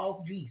eyes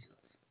off Jesus.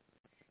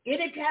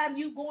 Anytime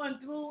you going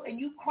through and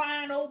you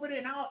crying over it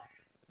and all,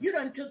 you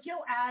done took your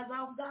eyes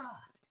off God.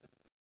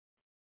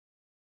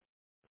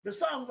 The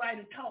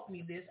songwriter taught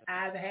me this.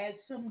 I've had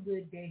some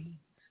good days.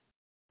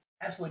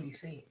 That's what he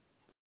said.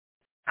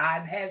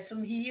 I've had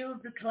some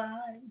hills to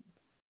climb.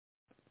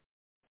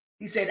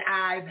 He said,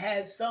 I've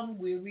had some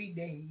weary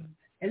days.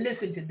 And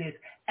listen to this.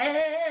 And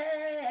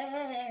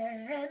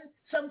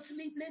some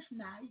sleepless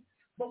nights.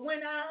 But when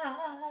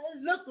I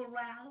look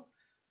around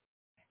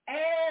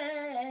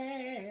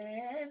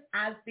and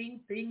I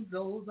think things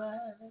over,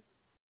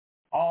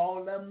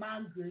 all of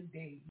my good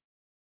days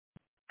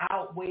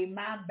outweigh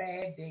my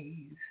bad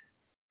days.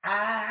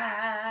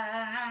 I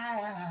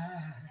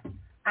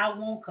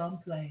won't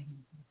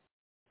complain.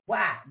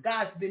 Why?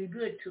 God's been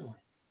good to him.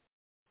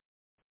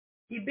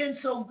 He's been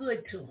so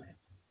good to him.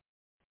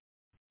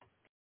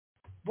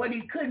 What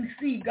he couldn't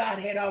see, God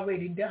had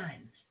already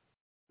done.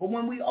 But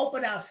when we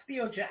open our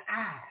spiritual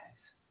eyes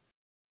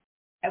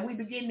and we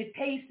begin to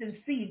taste and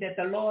see that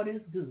the Lord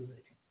is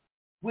good,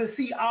 we'll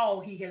see all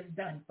he has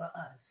done for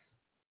us.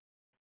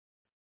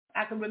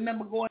 I can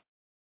remember before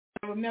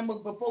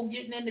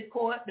getting into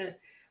court, the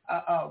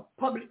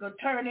public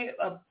attorney,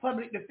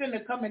 public defender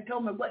come and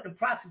told me what the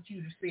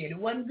prosecutor said. It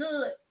wasn't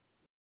good.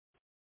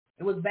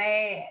 It was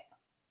bad.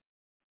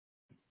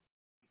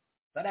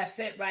 But I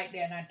sat right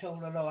there and I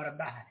told the Lord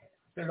about it.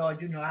 I said,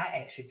 Lord, you know,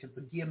 I ask you to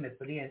forgive me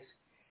for this.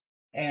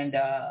 And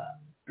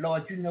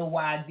Lord, you know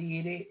why I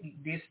did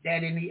it, this,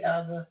 that, and the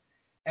other.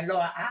 And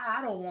Lord,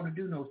 I don't want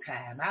to do no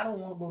time. I don't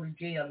want to go to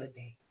jail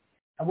today.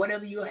 And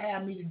whatever you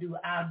have me to do,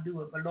 I'll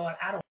do it. But Lord,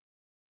 I don't.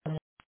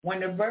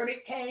 When the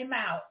verdict came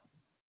out,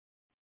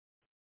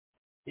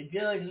 the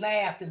judge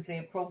laughed and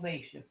said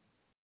probation.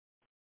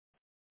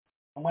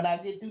 And when I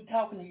get through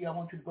talking to you, I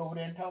want you to go over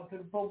there and talk to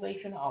the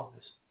probation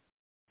office.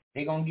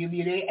 They're going to give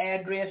you their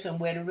address and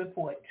where to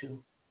report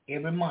to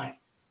every month.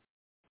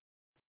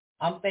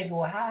 I'm thinking,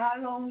 well, how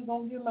long are you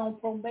going to give me on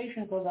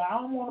probation? Because I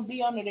don't want to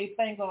be under their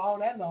finger all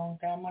that long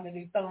time, under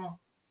their thumb.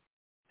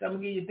 So I'm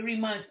going to give you 3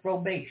 months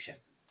probation.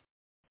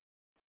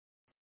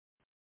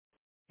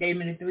 Gave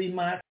me the 3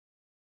 months.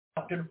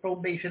 Talked to the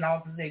probation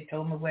officer. They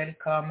told me where to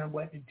come and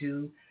what to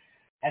do.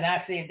 And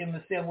I said to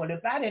myself, well,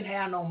 if I didn't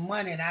have no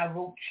money and I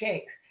wrote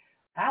checks,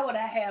 how would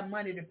I have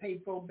money to pay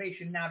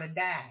probation now to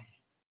die?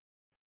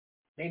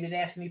 They did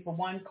ask me for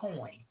 1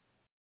 coin.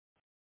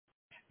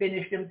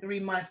 Finished them 3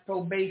 months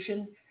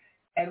probation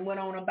and went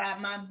on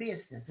about my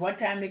business. One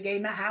time they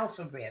gave me house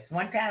arrest.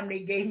 One time they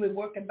gave me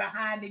working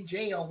behind the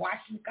jail,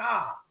 washing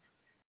cars.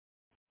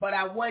 But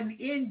I wasn't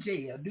in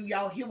jail. Do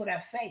y'all hear what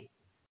I say?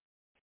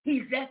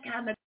 He's that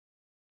kind of.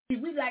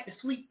 We like to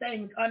sweep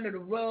things under the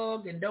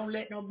rug and don't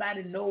let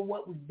nobody know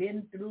what we've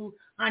been through.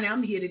 Honey,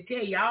 I'm here to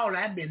tell you all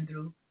I've been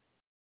through.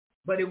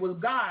 But it was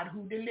God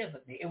who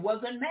delivered me. It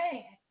wasn't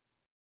man.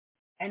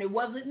 And it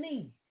wasn't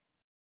me.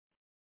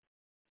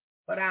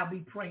 But I'll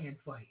be praying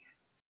for you.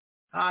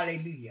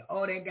 Hallelujah.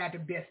 Oh, they got the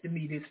best of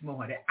me this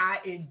morning. I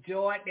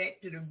enjoyed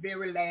that to the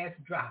very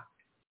last drop.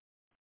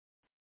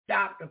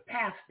 Dr.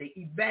 Pastor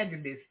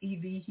Evangelist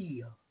E.V.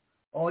 Hill.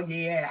 Oh,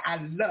 yeah, I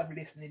love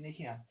listening to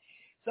him.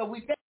 So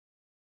we think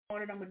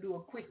I'm going to do a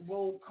quick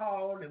roll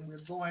call, and we're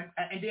going,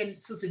 and then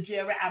Sister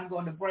Jerry, I'm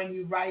going to bring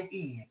you right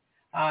in.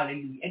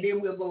 Hallelujah. And then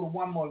we'll go to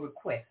one more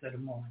request of the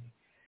morning.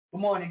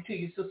 Good morning to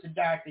you, Sister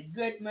Dorothy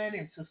Goodman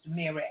and Sister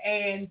Mary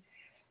Ann.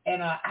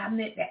 And I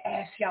meant to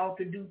ask y'all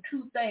to do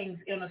 2 things,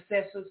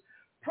 intercessors.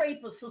 Pray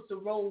for Sister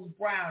Rose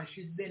Brown.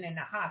 She's been in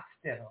the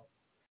hospital.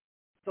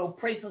 So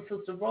pray for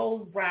Sister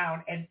Rose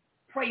Brown and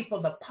pray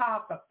for the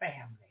Parker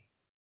family.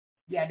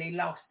 Yeah, they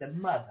lost their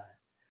mother.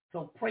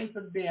 So pray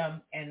for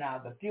them, and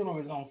the funeral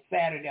is on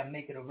Saturday. I'm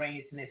making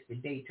arrangements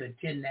today to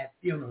attend that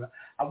funeral.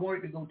 I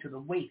wanted to go to the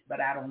wake,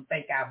 but I don't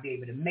think I'll be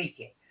able to make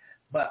it.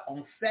 But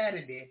on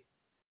Saturday,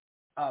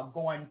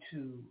 going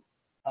to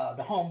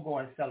the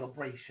homegoing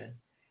celebration,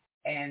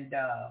 and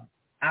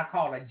I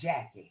call her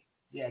Jackie.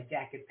 Yeah,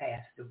 Jackie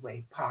passed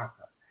away,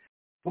 Parker.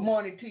 Good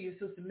morning to you,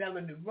 Sister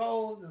Melanie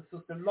Rose and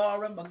Sister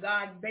Laura, my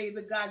God,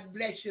 baby. God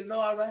bless you,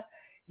 Laura.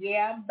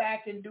 Yeah, I'm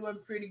back and doing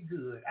pretty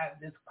good.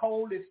 This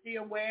cold is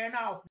still wearing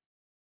off,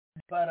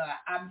 but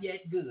I'm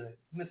yet good.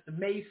 Mr.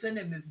 Mason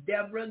and Miss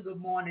Deborah, good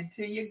morning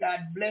to you. God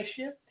bless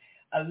you.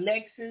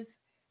 Alexis,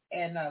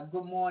 and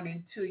good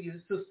morning to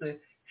you, Sister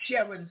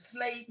Sharon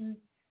Slayton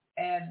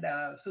and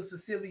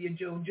Sister Sylvia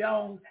Joe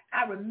Jones.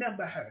 I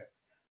remember her.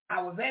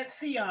 I was at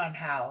Sion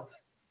House,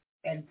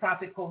 and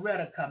Prophet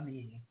Coretta come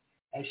in,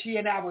 and she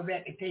and I was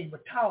at the table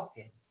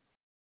talking.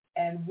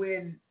 And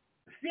when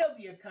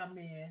Sylvia come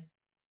in,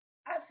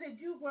 I said,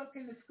 you work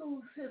in the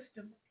school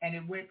system? And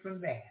it went from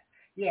there.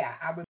 Yeah,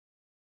 I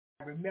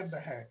remember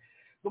her.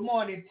 Good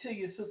morning to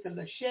you, Sister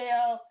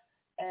Lachelle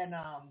and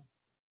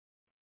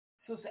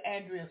Sister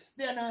Andrea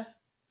Spinner,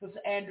 Sister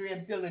Andrea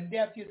in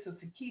Philadelphia,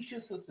 Sister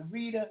Keisha, Sister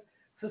Rita,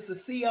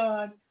 Sister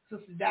Sion,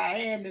 Sister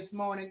Diane this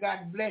morning.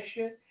 God bless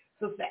you.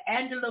 Sister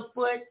Angela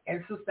Foote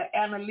and Sister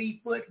Anna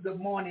Lee Foote, good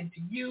morning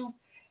to you.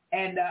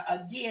 And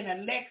again,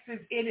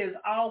 Alexis, it is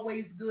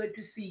always good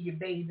to see you,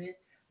 baby.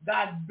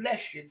 God bless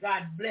you.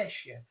 God bless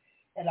you.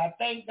 And I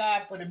thank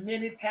God for the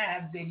many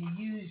times that he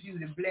used you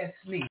to bless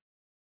me.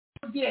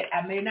 Forget,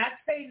 I may not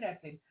say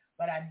nothing,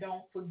 but I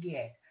don't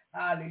forget.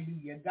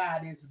 Hallelujah.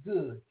 God is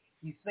good.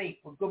 He's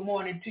faithful. Good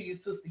morning to you,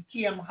 Sister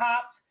Kim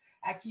Hobbs.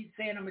 I keep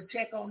saying I'm going to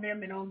check on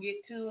them and don't get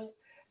to it.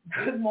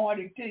 Good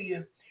morning to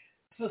you,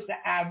 Sister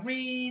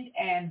Irene,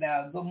 and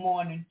good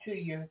morning to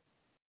you,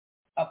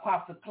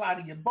 Apostle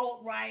Claudia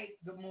Boatwright.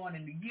 Good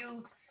morning to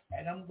you.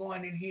 And I'm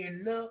going in here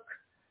and look.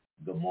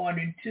 Good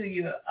morning to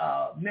you,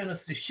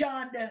 Minister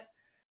Shonda.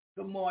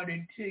 Good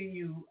morning to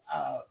you,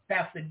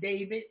 Pastor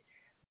David.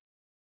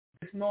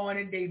 This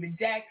morning, David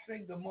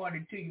Jackson. Good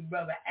morning to you,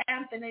 Brother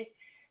Anthony.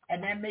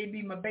 And that may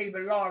be my baby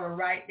Laura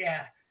right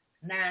there,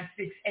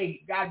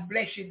 968. God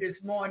bless you this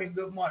morning.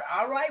 Good morning.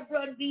 All right,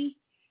 Brother D,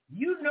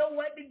 you know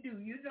what to do.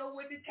 You know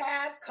when the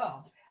time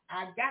comes.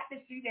 I got to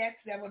see that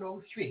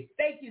 706.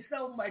 Thank you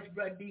so much,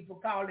 Brother D, for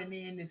calling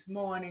in this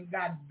morning.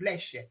 God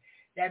bless you.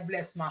 That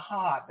blessed my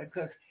heart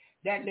because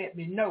that let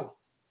me know,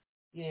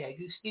 yeah,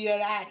 you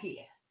still out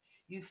here.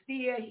 You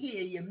still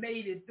here. You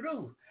made it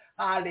through.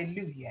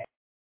 Hallelujah.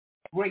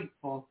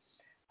 Grateful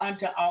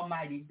unto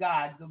Almighty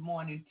God. Good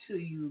morning to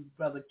you,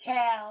 Brother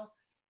Cal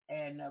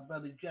and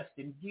Brother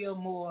Justin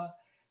Gilmore.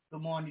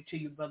 Good morning to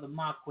you, Brother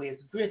Marquez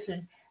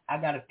Grissom. I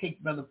got to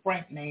take Brother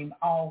Frank's name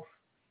off.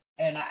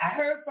 And I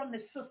heard from the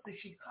sister.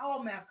 She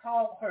called me. I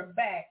called her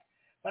back,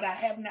 but I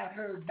have not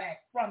heard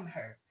back from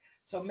her.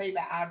 So maybe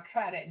I'll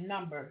try that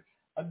number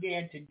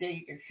again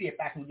today and see if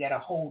I can get a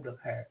hold of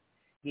her.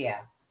 Yeah.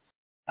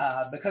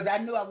 Because I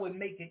knew I would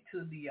make it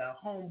to the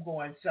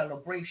homegoing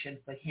celebration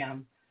for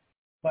him.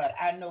 But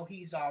I know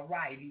he's all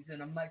right. He's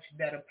in a much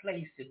better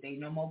place today.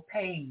 No more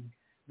pain,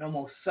 no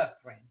more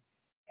suffering.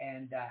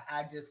 And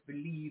I just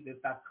believe if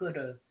I could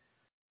have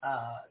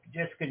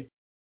just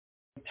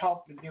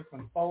talked to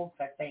different folks,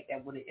 I think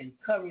that would have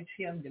encouraged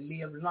him to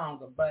live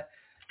longer. But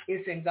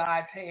it's in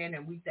God's hand,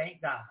 and we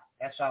thank God.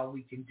 That's all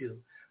we can do.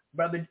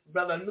 Brother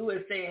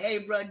Lewis said, hey,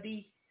 Brother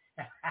D.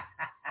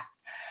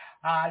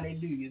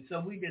 Hallelujah.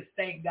 So we just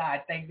thank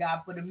God. Thank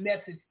God for the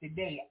message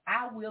today.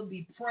 I will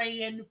be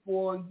praying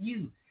for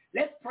you.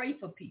 Let's pray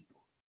for people.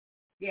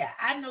 Yeah,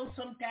 I know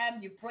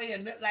sometimes you pray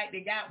and look like they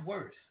got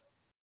worse.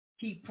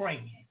 Keep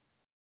praying.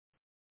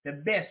 The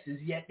best is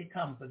yet to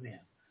come for them.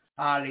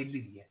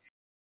 Hallelujah.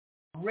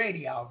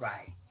 Ready, all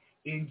right,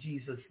 in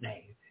Jesus'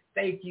 name.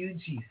 Thank you,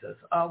 Jesus.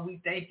 Oh,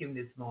 we thank him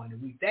this morning.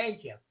 We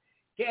thank him.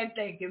 Can't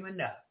thank him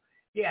enough.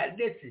 Yeah,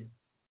 listen,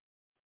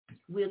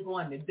 we're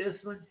going to this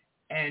one.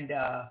 And,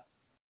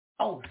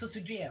 Sister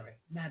Jerry,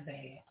 my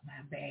bad.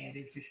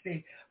 It's your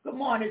state. Good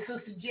morning,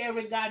 Sister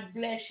Jerry. God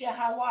bless you.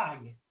 How are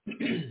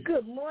you?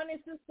 Good morning,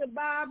 Sister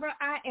Barbara.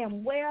 I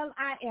am well.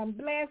 I am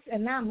blessed,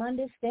 and I'm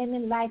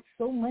understanding life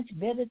so much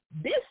better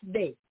this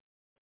day.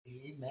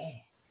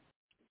 Amen.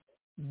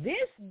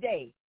 This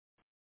day,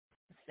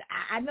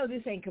 I know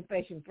this ain't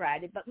Confession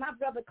Friday, but my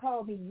brother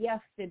called me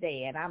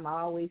yesterday, and I'm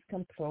always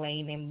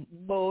complaining,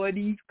 boy,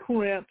 these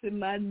cramps in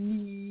my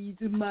knees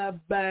and my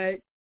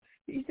back.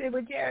 He said,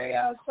 well, Jerry,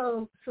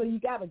 so you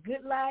got a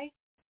good life?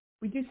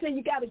 Would you say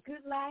you got a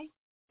good life?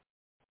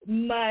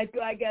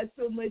 Michael, I got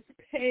so much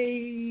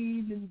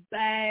pain and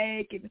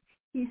back. And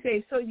he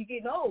said, so you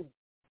getting old?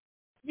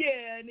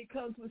 Yeah, and it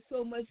comes with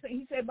so much pain.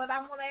 He said, but I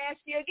want to ask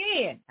you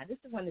again. Now, this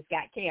is one that's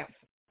got cancer.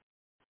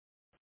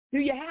 Do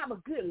you have a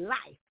good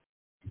life?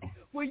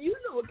 Well, you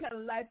know what kind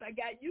of life I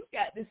got. You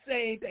got the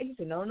same thing. He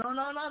said, no,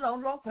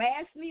 don't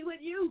class me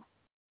with you.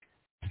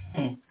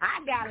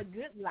 I got a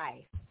good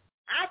life.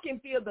 I can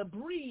feel the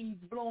breeze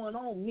blowing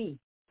on me.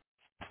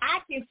 I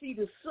can see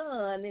the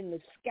sun in the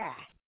sky.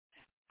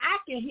 I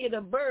can hear the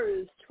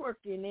birds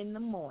twerking in the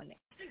morning.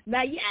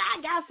 Now, yeah,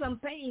 I got some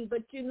pain,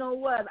 but you know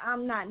what?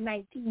 I'm not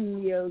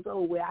 19 years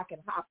old where I can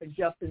hop and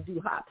jump and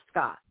do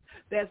hopscotch.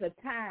 There's a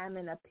time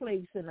and a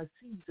place and a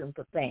season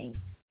for things.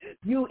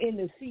 You in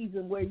the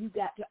season where you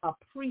got to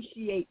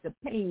appreciate the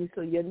pain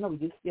so you know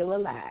you're still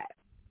alive.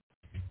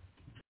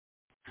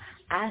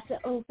 I said,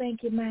 oh,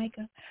 thank you,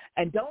 Micah.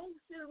 And don't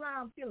sit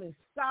around feeling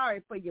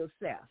sorry for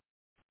yourself.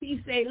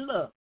 He said,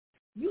 look,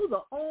 you're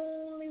the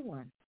only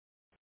one.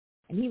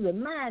 And he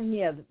reminded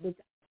me of it, which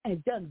has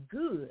done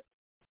good.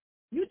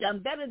 You done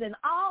better than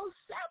all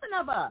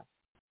 7 of us.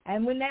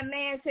 And when that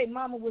man said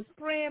Mama was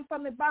praying for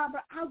me,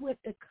 Barbara, I went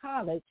to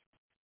college,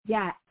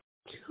 got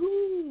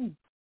 2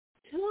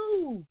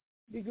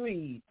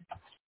 degrees,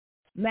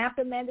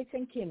 mathematics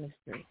and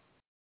chemistry,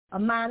 a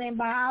minor in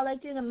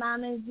biology and a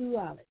minor in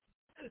zoology.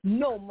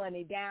 No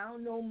money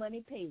down, no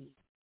money paid.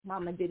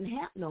 Mama didn't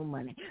have no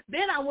money.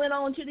 Then I went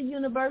on to the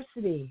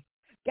university,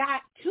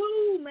 got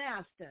 2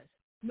 masters,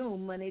 no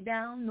money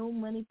down, no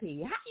money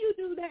paid. How you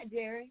do that,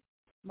 Jerry?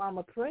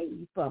 Mama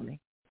prayed for me.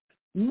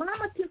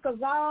 Mama took us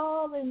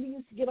all, and we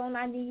used to get on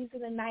our knees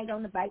in the night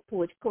on the back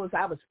porch. Of course,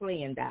 I was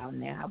playing down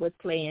there. I was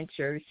playing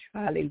church.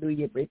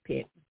 Hallelujah,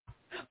 repent.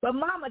 But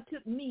Mama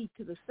took me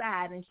to the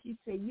side, and she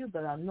said, you're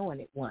the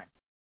anointed one.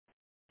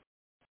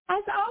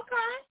 I said,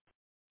 okay.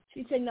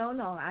 She said, no,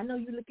 I know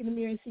you look in the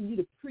mirror and see you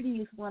the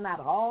prettiest one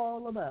out of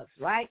all of us,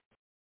 right?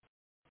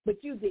 But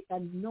you're the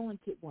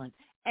anointed one.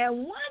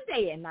 And one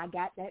day, and I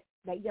got that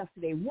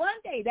yesterday, one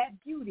day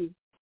that beauty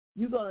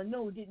you're going to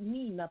know didn't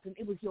mean nothing.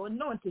 It was your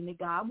anointing that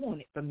God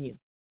wanted from you.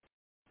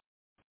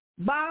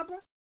 Barbara,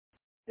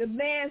 the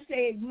man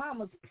said,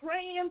 Mama's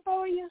praying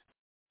for you.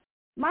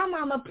 My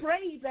mama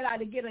prayed that I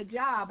would get a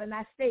job, and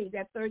I stayed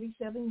there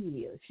 37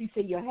 years. She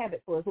said, you'll have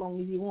it for as long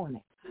as you want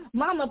it.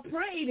 Mama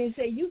prayed and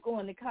said, you're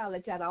going to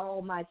college out of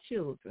all my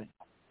children.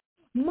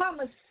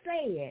 Mama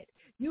said,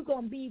 you're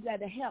going to be there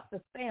to help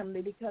the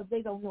family because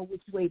they don't know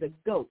which way to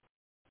go.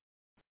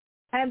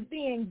 And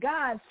then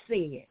God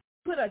said,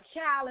 put a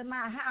child in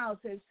my house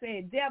and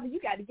said, devil, you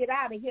got to get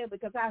out of here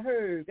because I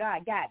heard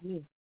God got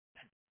me.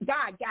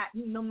 God got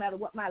me no matter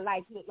what my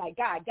life looked like.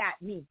 God got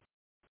me.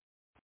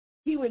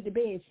 He went to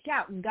bed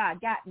shouting,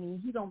 God got me.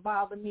 He don't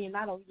bother me, and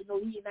I don't even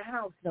know he in the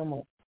house no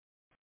more.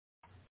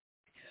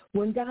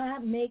 When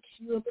God makes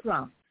you a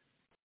promise,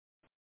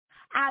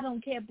 I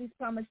don't care if this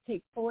promise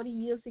takes 40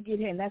 years to get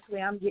here, and that's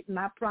where I'm getting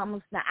my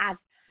promise. Now,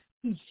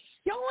 he's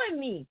showing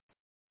me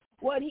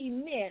what he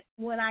meant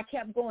when I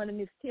kept going to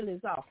Miss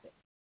Tilly's office.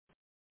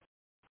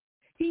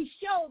 He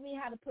showed me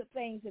how to put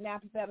things in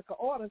alphabetical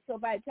order, so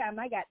by the time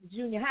I got to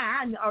junior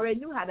high, I already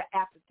knew how to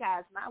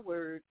advertise my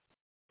words.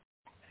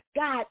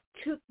 God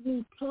took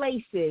me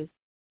places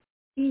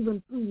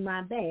even through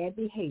my bad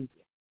behavior.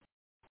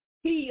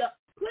 He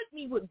put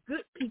me with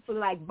good people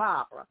like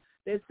Barbara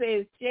that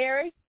says,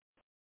 Sherry,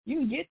 you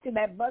can get to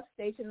that bus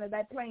station or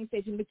that plane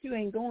station, but you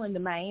ain't going to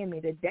Miami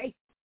today.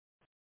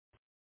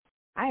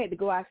 I had to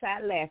go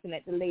outside laughing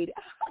at the lady.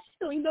 Oh, she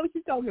don't even know what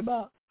she's talking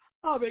about.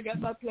 I already got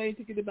my plane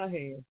ticket in my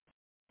hand.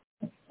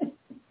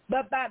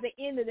 But by the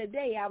end of the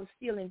day, I was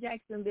still in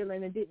Jacksonville,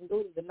 and it didn't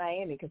go to the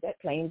Miami because that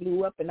plane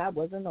blew up, and I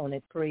wasn't on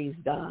it, praise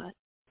God.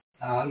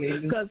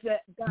 Because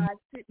God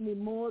sent me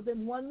more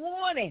than one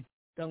warning.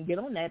 Don't get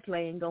on that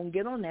plane, don't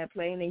get on that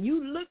plane. And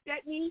you looked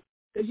at me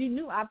because you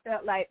knew I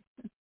felt like,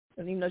 I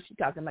don't even know what she's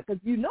talking about,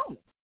 because you know me.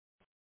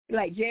 You're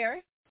like,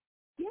 Jerry,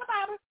 yeah,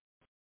 Barbara,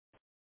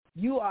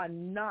 you are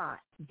not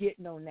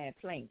getting on that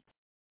plane.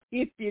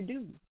 If you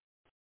do,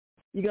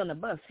 you're going to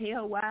bust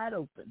hell wide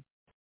open.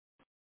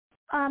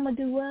 I'm going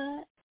to do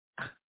what?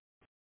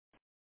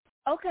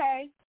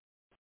 Okay.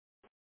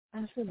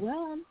 I said,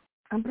 well,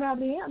 I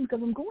probably am because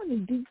I'm going to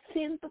do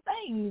sinful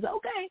things.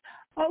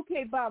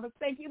 Okay, Barbara,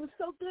 thank you. It was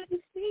so good to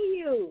see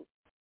you.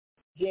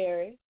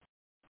 Jerry,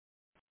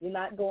 you're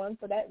not going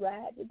for that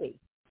ride today.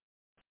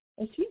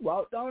 And she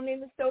walked on in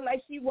the store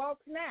like she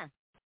walks now.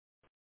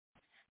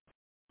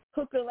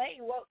 Hooker Lane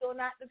walked on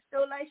out the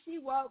store like she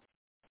walks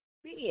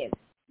in.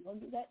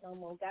 Don't do that no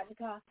more. Got in the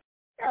car.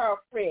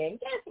 Girlfriend.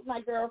 Guess what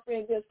my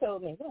girlfriend just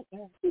told me?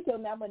 She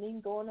told me I wasn't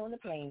even going on the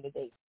plane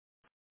today.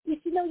 Did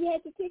you know you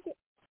had the ticket?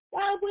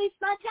 Why waste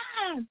my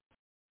time?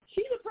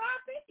 She's a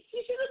prophet.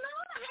 She should have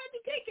known I had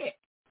the ticket.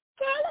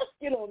 Girl, let's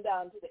get on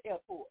down to the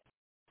airport.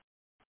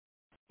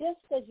 Just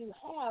because you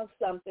have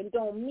something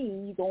don't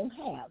mean you're going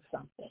to have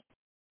something.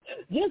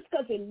 Just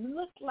because it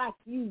looks like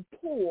you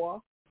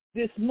poor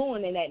this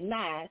morning at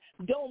 9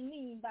 don't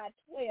mean by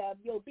 12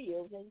 your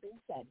bills ain't been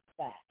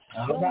satisfied.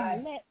 Don't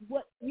let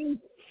what you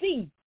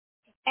see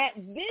at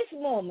this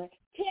moment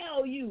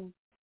tell you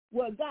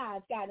what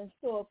God's got in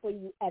store for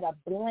you at a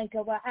blink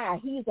of an eye.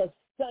 He's a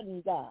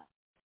sudden God.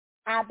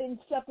 I've been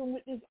suffering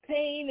with this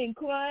pain and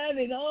crying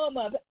and all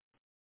my...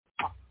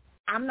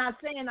 I'm not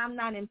saying I'm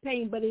not in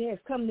pain, but it has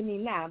come to me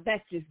now.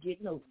 That's just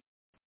getting old.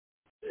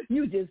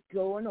 You just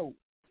growing old.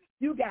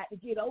 You got to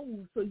get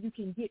old so you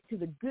can get to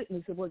the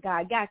goodness of what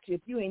God got you.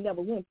 If you ain't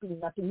never went through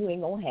nothing, you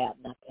ain't going to have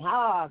nothing.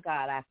 Oh,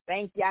 God, I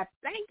thank you. I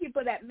thank you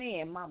for that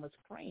man. Mama's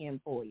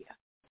praying for you.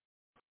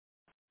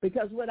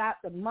 Because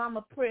without the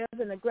mama prayers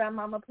and the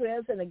grandmama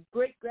prayers and the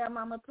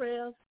great-grandmama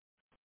prayers,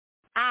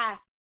 I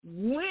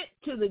went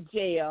to the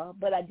jail,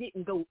 but I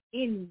didn't go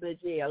in the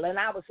jail, and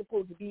I was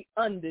supposed to be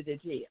under the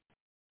jail.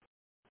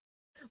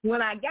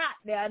 When I got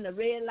there and the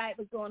red light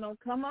was going on,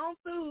 come on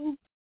through,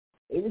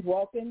 it was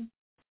walking.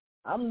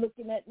 I'm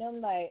looking at them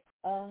like,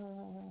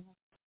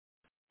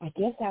 I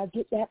guess I'll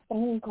get that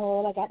phone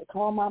call. I got to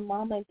call my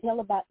mama and tell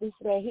about this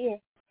right here.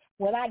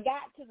 When I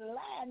got to the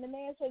line, the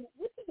man said,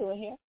 what you doing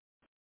here?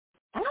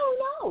 I don't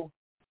know.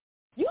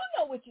 You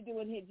know what you're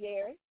doing here,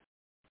 Jerry.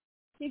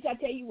 He said,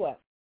 I tell you what,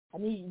 I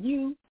need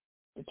you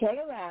to turn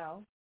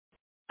around.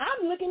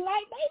 I'm looking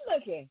like they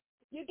looking.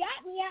 You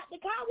got me out the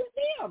car with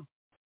them.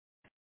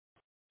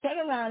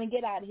 Turn around and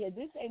get out of here.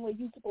 This ain't where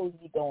you supposed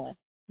to be going.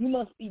 You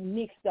must be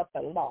mixed up a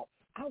lot.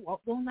 I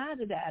walked on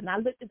out of there, and I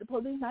looked at the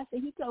police, and I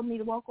said, he told me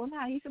to walk on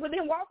out. He said, well,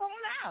 then walk on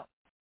out.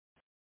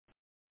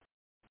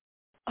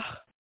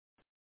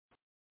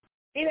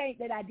 It ain't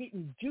that I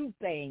didn't do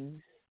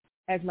things,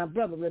 as my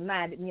brother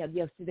reminded me of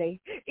yesterday.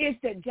 It's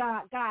that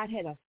God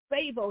had a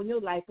favor on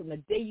your life from the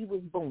day you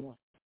was born.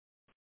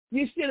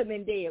 You should have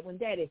been dead when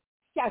Daddy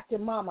shot your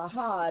mama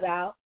hard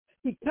out.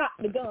 He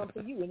cocked the gun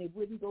for you and it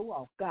wouldn't go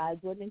off. God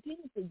wasn't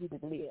intended for you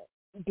to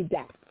live, to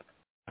die.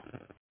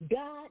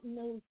 God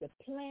knows the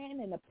plan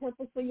and the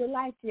purpose for your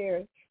life,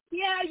 Jerry.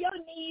 Yeah, your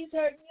knees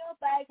hurting, your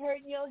back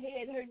hurting, your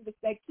head hurting, but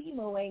that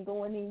chemo ain't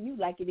going in you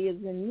like it is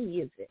in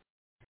me, is it?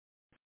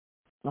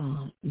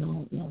 Oh,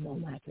 no,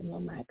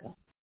 Michael.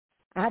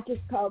 I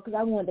just called because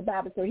I wanted the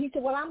Bible story. He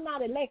said, well, I'm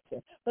not a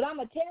lecturer, but I'm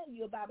going to tell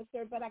you a Bible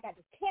story, but I got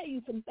to tell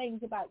you some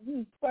things about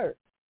you first.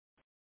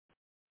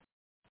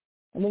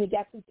 And when he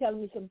got through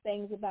telling me some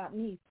things about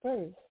me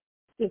first,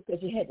 just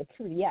because you had the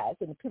pretty eyes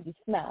and the pretty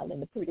smile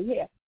and the pretty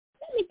hair,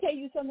 let me tell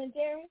you something,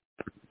 Jerry.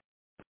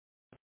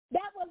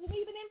 That wasn't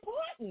even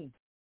important.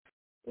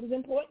 It was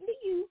important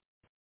to you,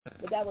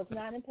 but that was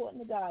not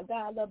important to God.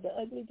 God loved the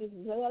ugly just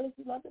as well as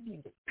he loved the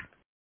beauty.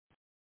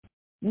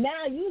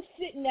 Now you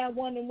sitting there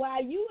wondering why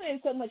you in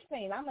so much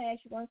pain. I'm going to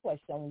ask you one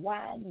question.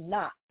 Why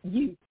not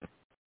you?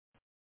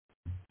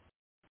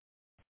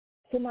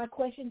 So my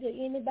question to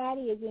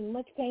anybody is in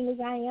much pain as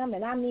I am,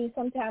 and I mean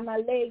sometimes my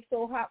legs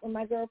so hot when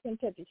my girlfriend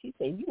touches. She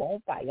said, you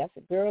on fire. I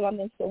said, girl, I'm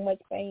in so much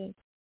pain.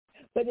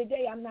 But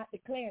today I'm not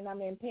declaring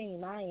I'm in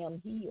pain. I am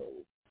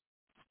healed.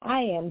 I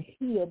am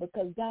healed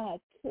because God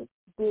took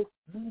this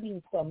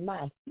beating for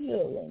my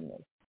healing.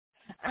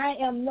 I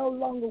am no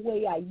longer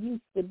where I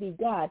used to be.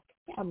 God,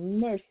 have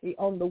mercy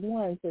on the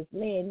ones that's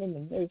laying in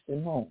the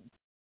nursing home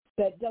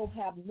that don't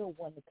have no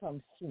one to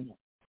come see them.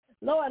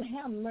 Lord,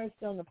 have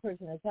mercy on the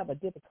person that's have a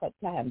difficult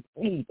time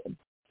breathing.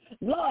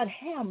 Lord,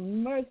 have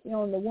mercy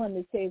on the one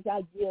that says,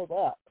 I give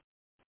up.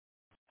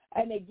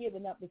 And they're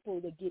giving up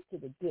before they get to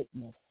the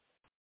goodness.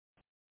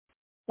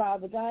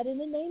 Father God, in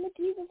the name of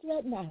Jesus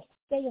right now,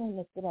 stay on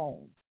the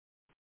throne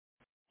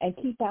and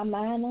keep our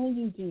mind on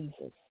you,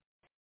 Jesus,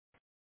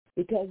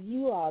 because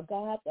you are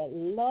God that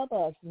loves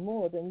us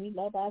more than we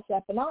love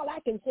ourselves. And all I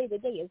can say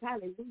today is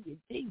hallelujah,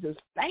 Jesus,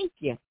 thank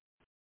you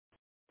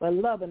for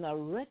loving a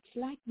wretch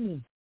like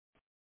me.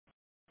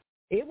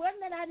 It wasn't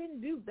that I didn't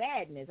do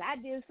badness. I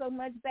did so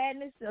much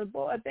badness. So,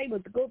 boy, if they were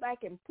to go back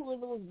and pull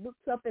those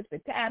books up if the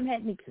time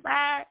hadn't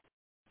expired,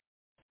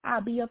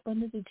 I'll be up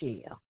under the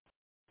jail.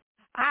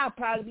 I'll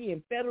probably be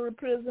in federal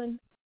prison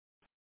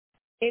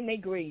in a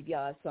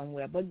graveyard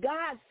somewhere. But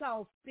God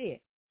saw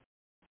fit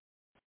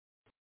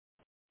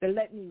to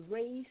let me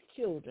raise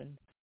children,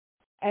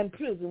 and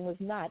prison was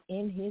not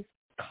in his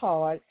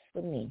cards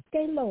for me.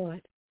 Okay,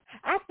 Lord,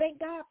 I thank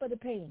God for the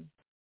pain,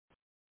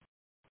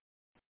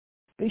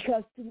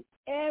 because through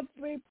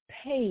every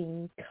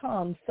pain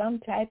comes some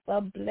type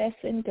of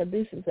blessing, because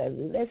this is a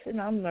lesson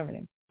I'm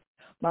learning.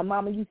 My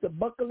mama used to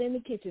buckle in the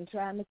kitchen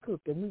trying to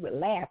cook, and we would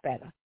laugh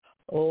at her.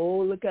 Oh,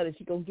 look at her.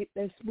 She's going to get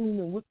that spoon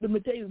and whip the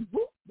potatoes.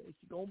 Whoop, she's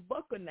going to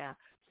buckle now.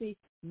 See,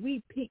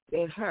 we picked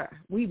at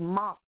her. We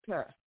mocked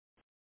her.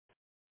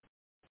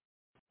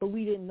 But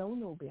we didn't know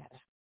no better.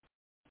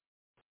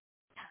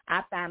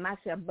 I find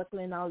myself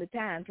buckling all the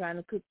time trying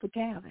to cook for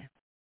Calvin.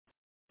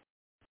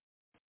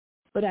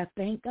 But I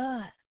thank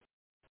God.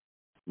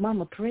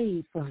 Mama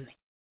prayed for me.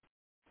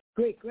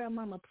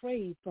 Great-grandmama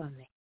prayed for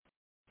me.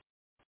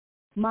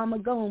 Mama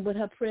gone, but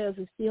her prayers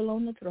are still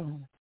on the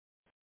throne.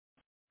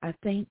 I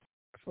thank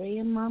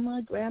praying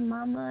mama,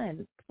 grandmama,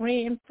 and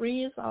praying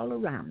friends all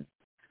around me.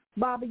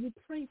 Barbara, you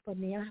pray for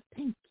me, and I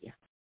thank you.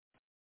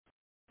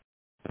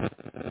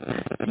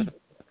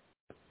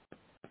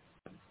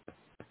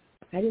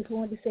 I just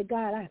wanted to say,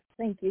 God, I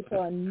thank you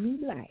for a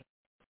new life.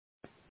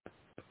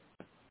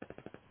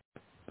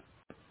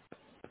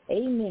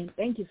 Amen.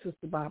 Thank you,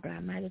 Sister Barbara. I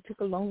might have took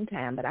a long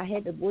time, but I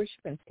had to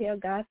worship and tell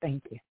God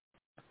thank you.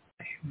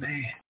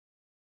 Amen.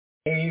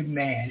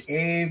 Amen.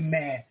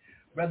 Amen.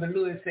 Brother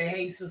Lewis say,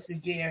 hey, Sister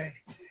Jerry,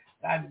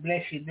 God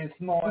bless you this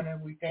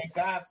morning. We thank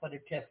God for the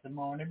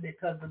testimony.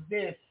 Because of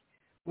this,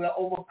 we're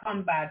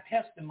overcome by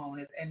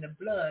testimonies and the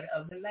blood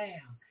of the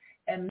Lamb.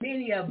 And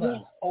many of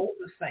us, older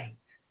saints,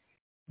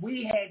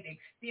 we had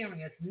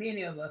experienced,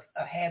 many of us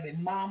are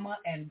having mama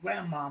and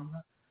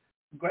grandmama,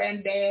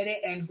 granddaddy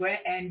and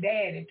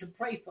daddy to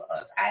pray for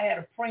us. I had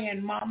a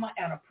praying mama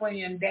and a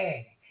praying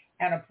daddy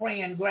and a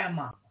praying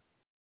grandmama.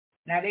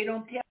 Now, they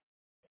don't tell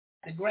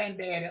the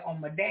granddaddy on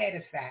my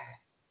daddy's side,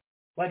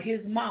 but his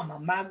mama,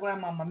 my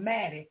grandmama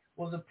Maddie,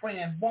 was a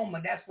praying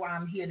woman. That's why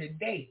I'm here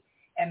today.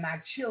 And my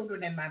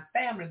children and my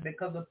family,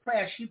 because of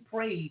prayer she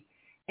prayed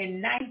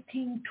in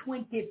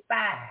 1925.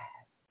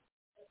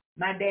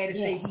 My daddy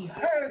said he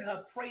heard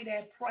her pray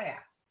that prayer.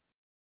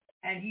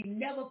 And he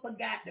never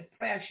forgot the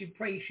prayer she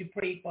prayed. She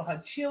prayed for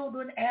her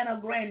children and her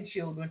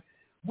grandchildren,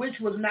 which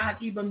was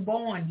not even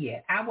born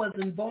yet. I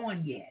wasn't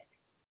born yet.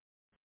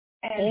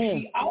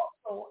 And she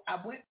also, I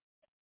went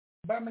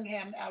to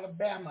Birmingham,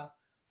 Alabama,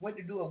 went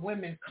to do a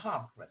women's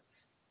conference.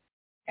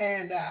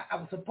 And I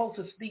was supposed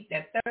to speak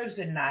that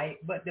Thursday night,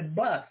 but the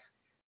bus,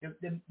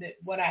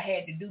 what I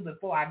had to do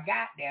before I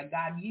got there,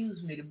 God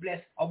used me to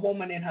bless a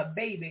woman and her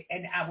baby,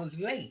 and I was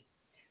late.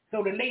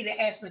 So the lady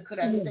asked me, could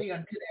I stay until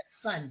that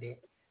Sunday?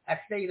 I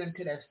stayed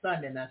until that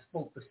Sunday, and I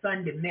spoke the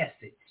Sunday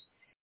message.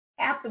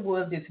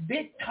 Afterwards, this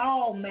big,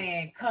 tall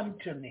man come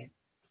to me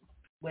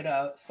with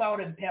a salt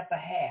and pepper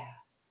hair,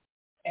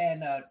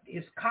 and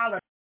his collar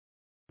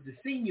the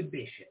senior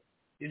bishop.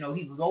 You know,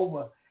 he was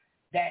over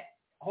that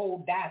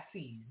whole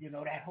diocese, you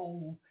know, that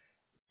whole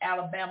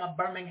Alabama,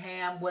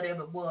 Birmingham,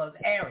 whatever it was,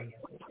 area.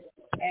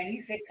 And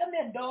he said, come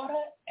here, daughter.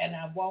 And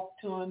I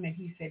walked to him and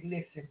he said,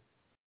 listen.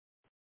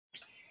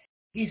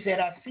 He said,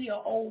 I see an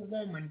old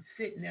woman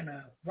sitting in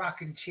a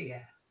rocking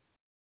chair.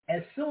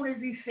 As soon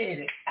as he said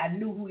it, I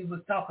knew who he was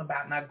talking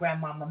about, my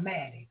grandmama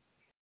Maddie.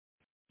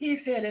 He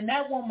said, and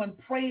that woman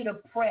prayed a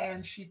prayer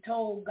and she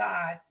told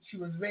God she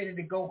was ready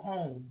to go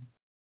home.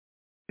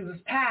 She was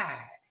tired,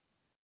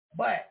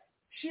 but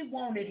she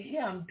wanted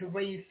him to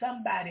raise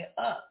somebody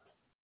up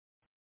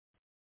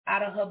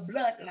out of her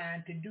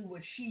bloodline to do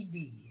what she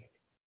did,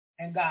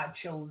 and God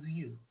chose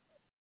you.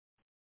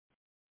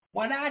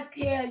 When I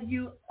tell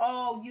you,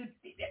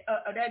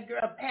 that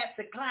girl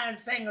Patsy Cline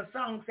sang a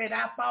song, said,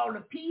 I fall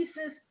to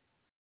pieces,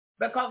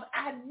 because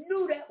I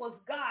knew that was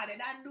God,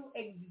 and I knew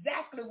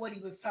exactly what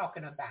he was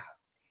talking about.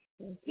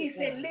 He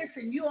said,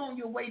 listen, you're on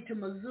your way to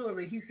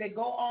Missouri. He said,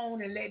 go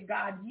on and let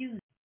God use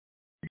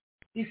you.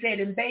 He said,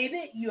 and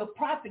baby, you're a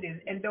prophetess,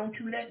 and don't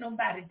you let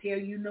nobody tell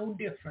you no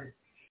different.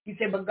 He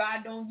said, but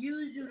God don't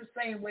use you the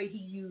same way he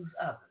used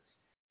others.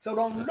 So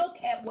don't look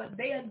at what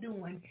they're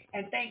doing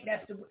and think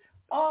that's the...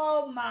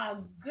 Oh, my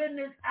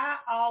goodness, I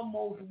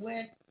almost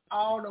went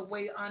all the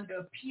way under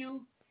a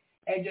pew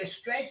and just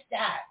stretched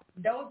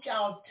out. Don't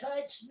y'all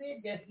touch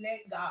me. Just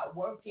let God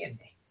work in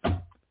me.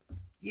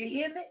 You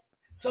hear me?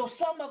 So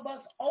some of us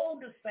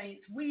older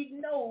saints, we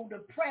know the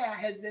prayer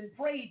has been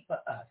prayed for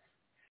us.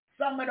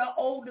 Some of the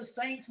older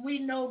saints, we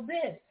know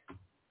this.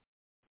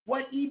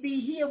 What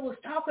E.B. Hill was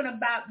talking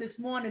about this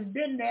morning,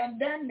 been there and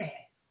done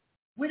that.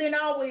 We didn't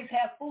always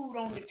have food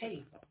on the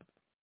table.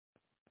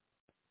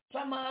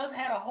 Some of us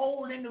had a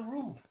hole in the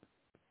roof,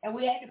 and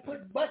we had to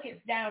put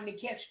buckets down to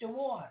catch the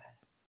water.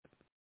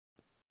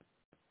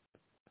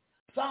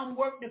 Some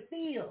worked the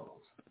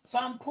fields.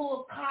 Some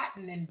pulled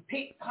cotton and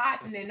picked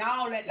cotton and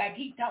all that, like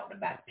he talked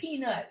about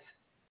peanuts.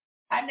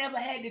 I never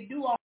had to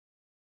do all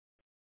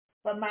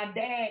that, but my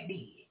dad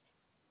did,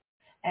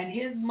 and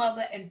his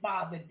mother and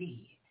father did.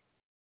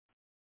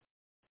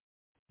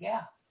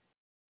 Yeah.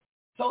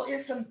 So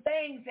it's some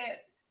things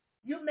that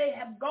you may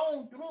have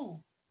gone through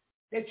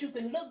that you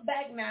can look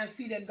back now and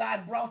see that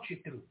God brought you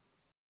through.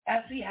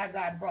 I see how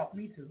God brought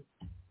me through.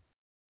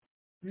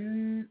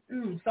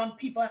 Some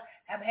people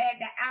have had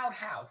the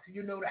outhouse,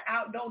 you know, the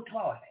outdoor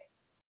toilet.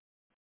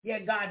 Yeah,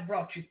 God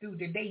brought you through.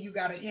 Today you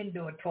got an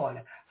indoor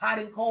toilet. Hot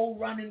and cold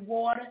running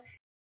water,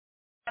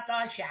 like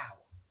our shower.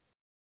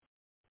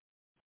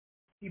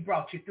 He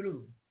brought you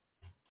through.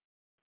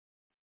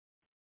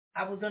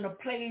 I was in a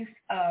place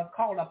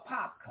called a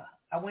Popka.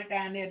 I went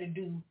down there to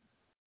do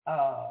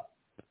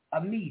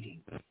a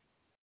meeting.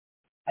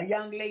 A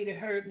young lady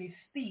heard me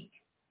speak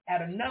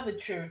at another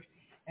church,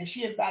 and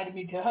she invited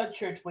me to her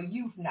church for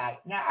youth night.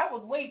 Now, I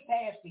was way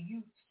past the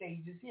youth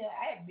stages here.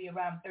 I had to be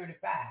around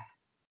 35.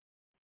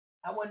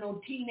 I wasn't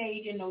no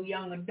teenager, no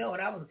young adult.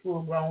 I was a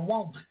full-grown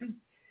woman.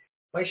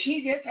 But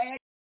she just had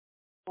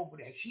over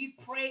there. She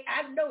prayed.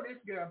 I know this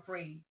girl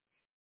prayed.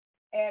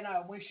 And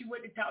when she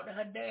went to talk to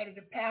her daddy,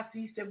 the pastor,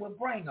 he said, well,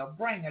 bring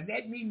her.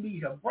 Let me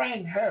meet her.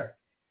 Bring her.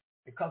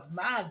 Because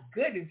my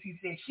goodness, he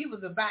said, she was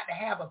about to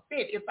have a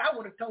fit. If I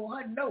would have told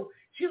her no,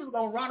 she was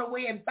going to run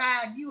away and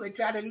find you and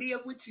try to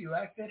live with you.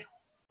 I said,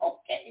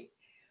 okay.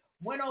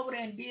 Went over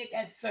there and did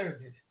that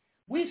service.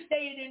 We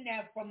stayed in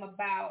there from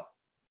about,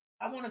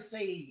 I want to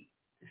say,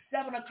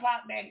 7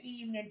 o'clock that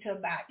evening to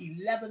about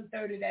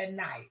 11:30 that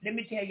night. Let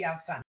me tell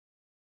y'all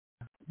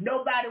something.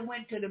 Nobody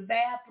went to the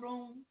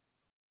bathroom.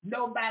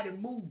 Nobody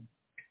moved.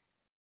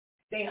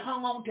 They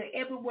hung on to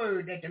every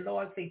word that the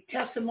Lord said,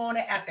 testimony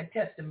after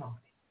testimony.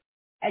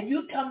 And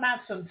you talking about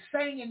some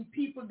singing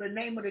people, the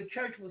name of the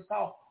church was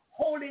called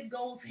Holy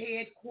Ghost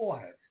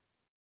Headquarters.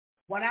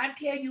 When I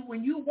tell you,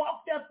 when you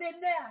walked up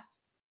in there,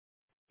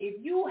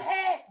 if you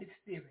had the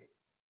Spirit,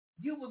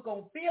 you were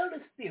going to feel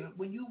the Spirit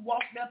when you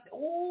walked up.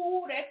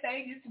 Oh, that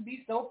thing used to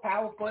be so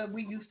powerful. And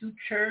we used to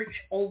church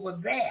over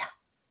there.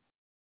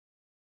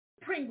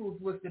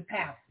 Pringles was the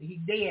pastor. He's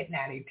dead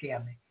now, they tell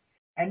me.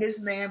 And this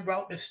man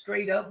brought the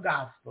straight up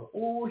gospel.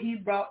 Oh, he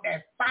brought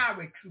that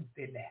fiery truth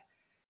in there.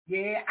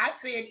 Yeah, I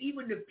said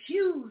even the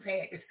pews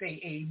had to say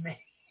amen.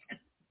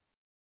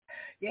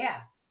 Yeah.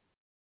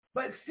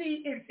 But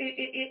see,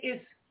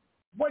 it's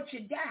what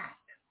you got.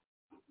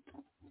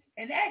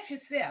 And ask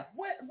yourself,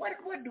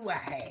 what do I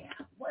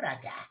have? What I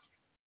got?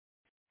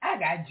 I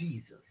got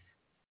Jesus.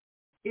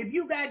 If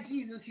you got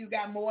Jesus, you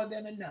got more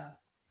than enough.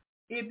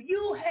 If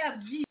you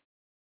have Jesus,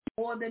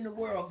 more than the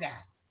world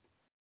got.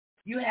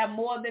 You have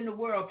more than the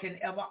world can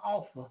ever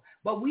offer.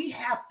 But we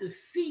have to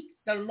seek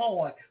the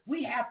Lord.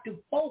 We have to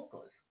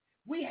focus.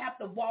 We have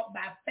to walk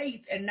by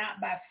faith and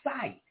not by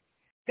sight.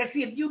 Because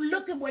see, if you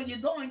look at where you're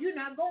going, you're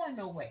not going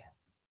nowhere.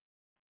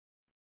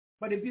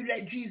 But if you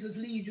let Jesus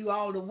lead you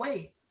all the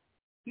way,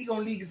 he's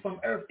going to lead you from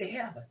earth to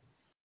heaven.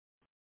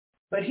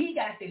 But he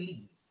got to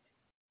lead.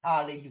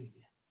 Hallelujah.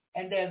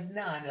 And there's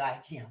none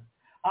like him.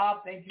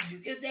 Oh, thank you.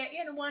 Is there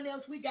anyone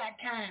else? We got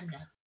time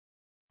now.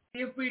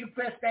 Feel free to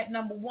press that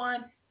number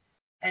 1.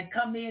 and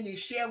come in and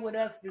share with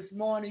us this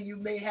morning. You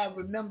may have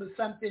remembered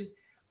something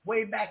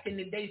way back in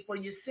the day for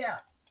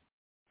yourself.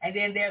 And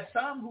then there are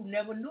some who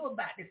never knew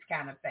about this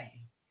kind of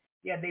thing.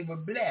 Yeah, they were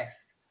blessed.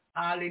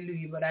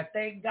 Hallelujah. But I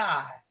thank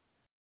God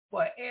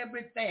for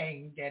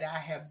everything that I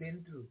have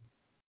been through.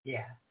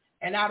 Yeah.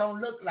 And I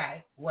don't look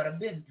like what I've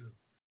been through.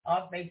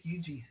 Oh, thank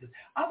you, Jesus.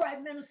 All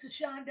right, Minister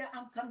Shonda,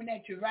 I'm coming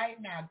at you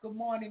right now. Good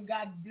morning.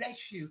 God bless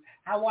you.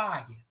 How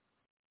are you?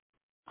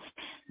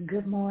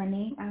 Good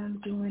morning.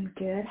 I'm doing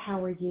good.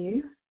 How are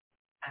you?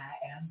 I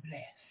am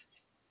blessed.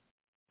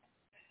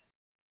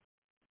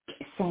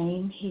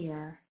 Same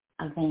here,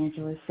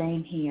 Evangelist.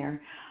 Same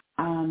here.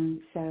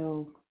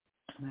 So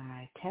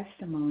my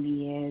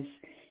testimony is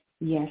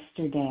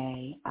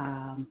yesterday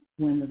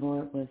when the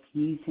Lord was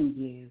using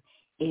you,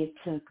 it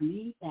took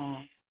me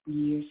back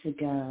years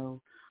ago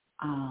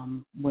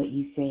what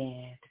you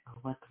said, or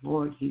what the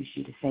Lord used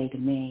you to say to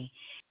me,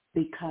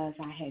 because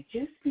I had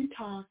just been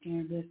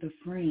talking with a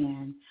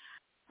friend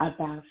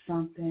about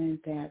something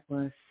that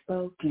was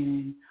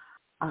spoken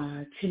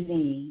to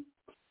me,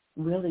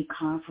 really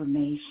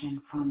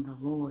confirmation from the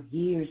Lord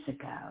years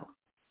ago.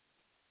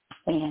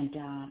 And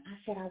I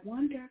said, I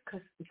wonder,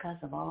 because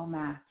of all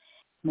my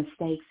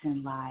mistakes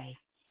in life,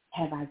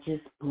 have I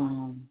just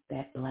blown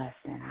that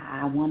blessing?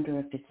 I wonder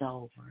if it's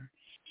over.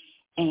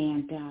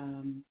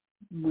 And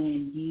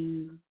when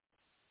you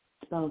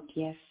spoke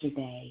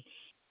yesterday,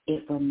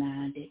 it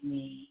reminded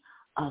me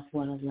of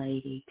what a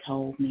lady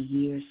told me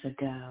years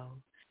ago.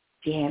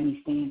 She had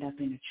me stand up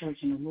in a church,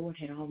 and the Lord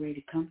had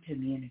already come to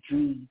me in a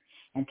dream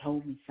and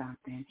told me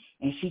something,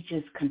 and she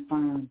just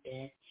confirmed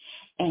it.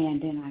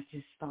 And then I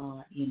just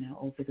thought,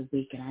 over the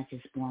weekend, I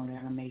just blown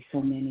it. I made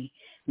so many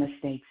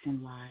mistakes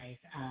in life.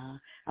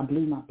 I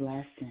blew my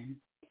blessing.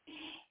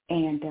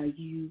 And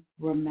you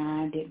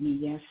reminded me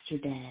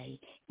yesterday,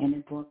 and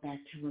it brought back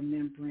to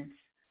remembrance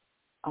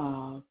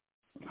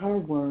her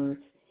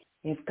words.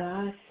 If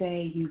God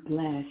say you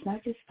bless,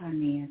 not just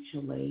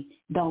financially,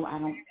 though I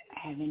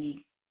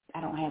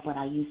don't have what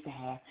I used to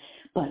have,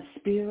 but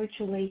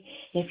spiritually,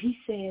 if he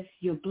says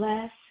you're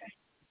blessed,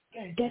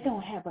 that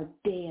don't have a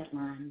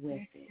deadline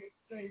with it.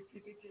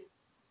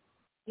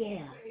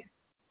 Yeah.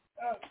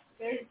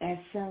 And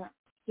so,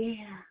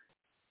 yeah.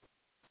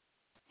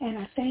 And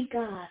I thank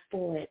God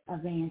for it,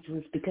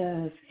 Evangelist,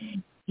 because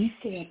you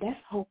said that's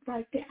hope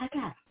right there. I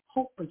got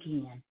hope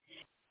again.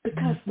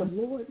 Because the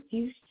Lord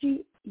used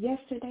you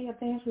yesterday,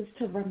 Evangelist,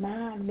 to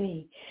remind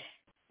me,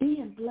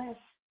 being blessed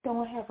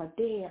don't have a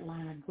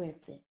deadline with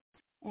it.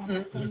 And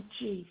I thank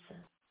Jesus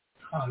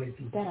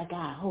that I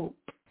got hope.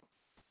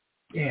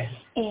 Yeah.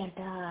 And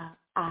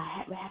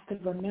I have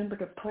to remember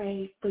to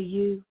pray for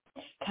you,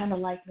 kind of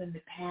like when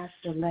the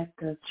pastor let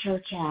the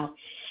church out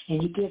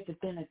and he gives the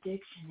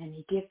benediction and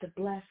he gives the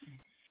blessing.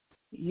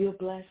 You're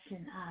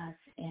blessing us.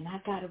 And I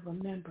got to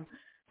remember,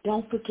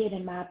 don't forget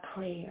in my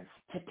prayers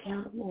to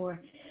tell the Lord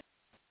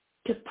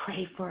to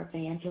pray for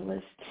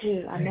Evangelist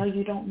too. I know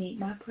you don't need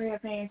my prayer,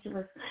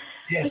 Evangelist,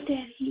 but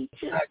that he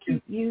just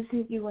keep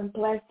using you and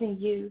blessing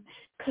you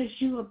because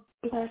you're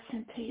a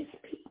blessing to his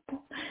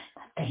people.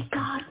 I thank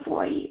God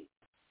for you.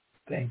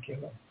 Thank you,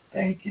 Lord.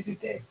 Thank you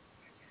today.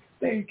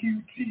 Thank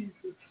you,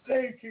 Jesus.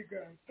 Thank you,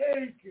 God.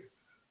 Thank you.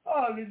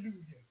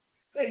 Hallelujah.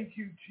 Thank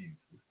you,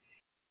 Jesus.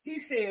 He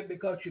said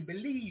because you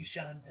believe,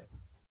 Shonda.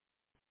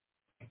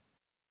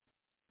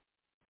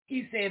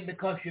 He said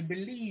because you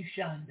believe,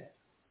 Shonda.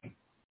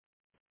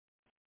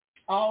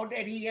 All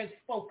that he has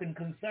spoken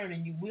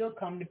concerning you will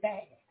come to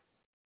pass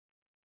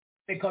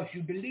because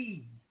you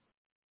believe.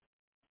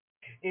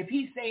 If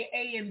he say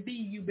A and B,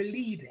 you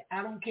believe it.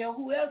 I don't care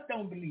who else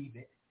don't believe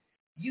it.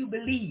 You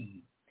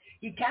believe.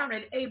 He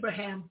counted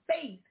Abraham's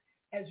faith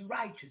as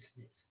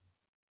righteousness.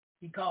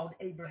 He called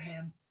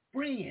Abraham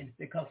friend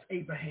because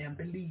Abraham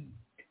believed.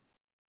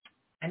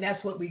 And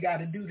that's what we got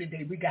to do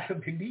today. We got to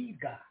believe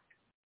God.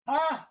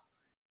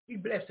 He's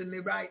blessing me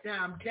right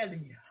now. I'm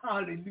telling you.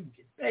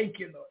 Hallelujah. Thank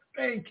you, Lord.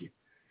 Thank you.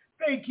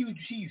 Thank you,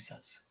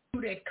 Jesus.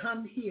 You that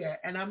come here,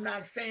 and I'm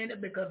not saying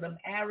it because I'm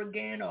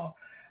arrogant or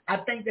I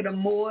think that I'm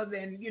more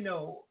than,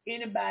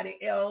 anybody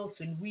else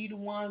and we the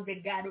ones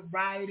that got it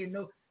right. And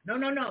no.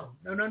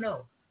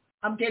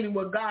 I'm telling you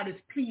what God is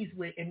pleased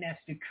with, and that's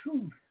the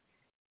truth.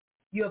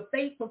 You're a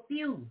faithful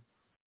few.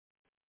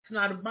 It's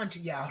not a bunch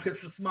of y'all.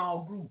 It's a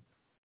small group.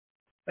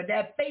 But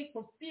that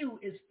faithful few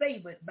is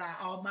favored by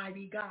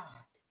Almighty God.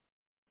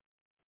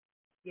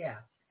 Yeah.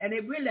 And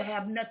it really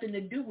have nothing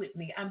to do with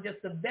me. I'm just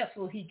a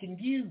vessel he can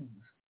use.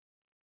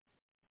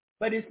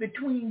 But it's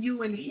between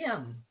you and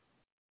him.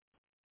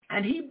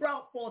 And he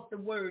brought forth the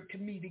word to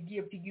me to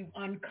give to you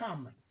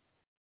uncommon,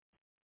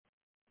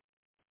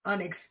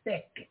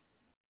 unexpected.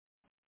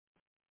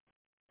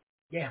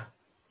 Yeah.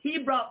 He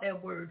brought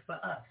that word for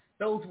us,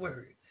 those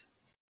words.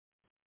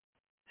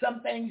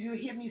 Some things you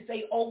hear me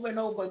say over and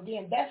over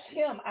again. That's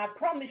him. I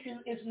promise you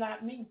it's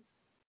not me.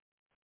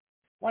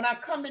 When I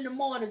come in the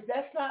mornings,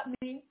 that's not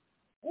me.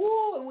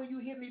 Ooh, and when you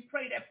hear me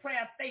pray that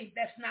prayer of faith,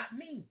 that's not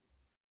me.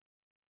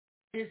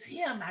 It's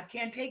him. I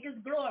can't take his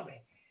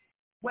glory.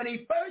 When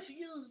he first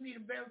used me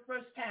the very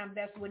first time,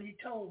 that's what he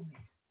told me.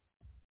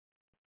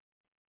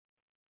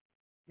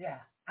 Yeah,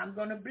 I'm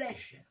going to bless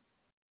you.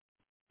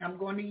 I'm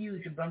going to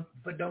use you,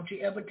 but don't you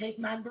ever take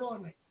my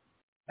glory.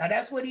 Now,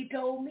 that's what he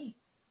told me.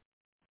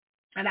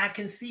 And I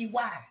can see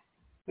why.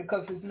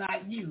 Because it's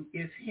not you,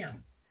 it's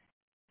him.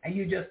 And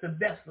you're just a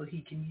vessel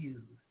he can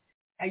use.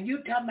 And you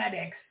talking about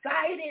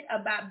excited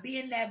about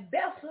being that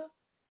vessel?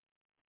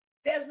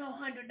 There's no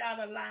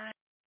 $100 line,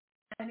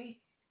 honey.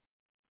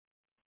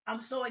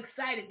 I'm so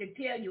excited to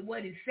tell you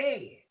what he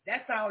said.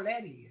 That's all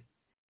that is.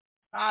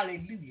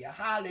 Hallelujah,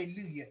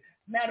 hallelujah.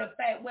 Matter of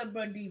fact, where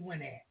Brother D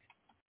went at?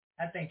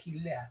 I think he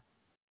left.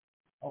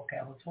 Okay,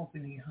 I was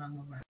hoping he hung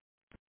around.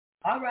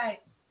 All right.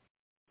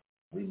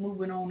 We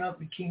moving on up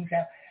to King's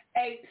House.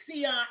 Hey,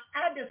 Sion,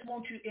 I just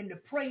want you in the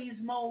praise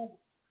mode.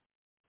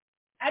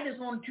 I just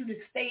want you to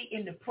stay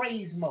in the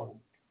praise mode.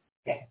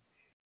 Yeah.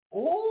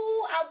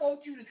 Oh, I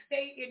want you to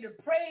stay in the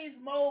praise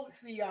mode,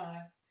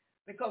 Sion,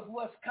 because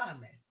what's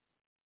coming?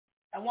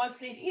 And once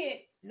it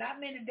hit, not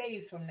many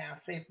days from now,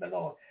 says the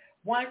Lord,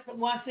 once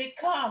it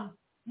comes,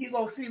 you're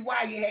going to see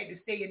why you had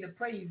to stay in the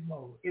praise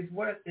mode. It's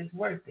worth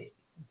it.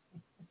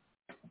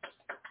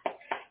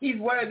 He's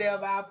worthy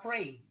of our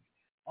praise.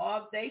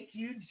 Oh, thank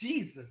you,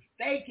 Jesus.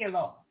 Thank you,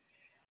 Lord.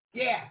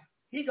 Yeah,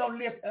 he's going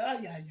to lift. Oh,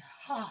 yeah.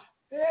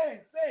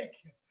 Hey, thank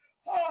you.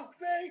 Oh,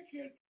 thank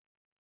you.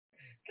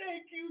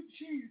 Thank you,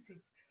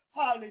 Jesus.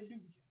 Hallelujah.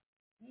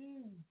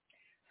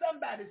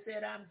 Somebody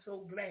said, I'm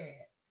so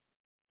glad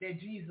that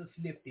Jesus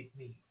lifted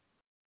me.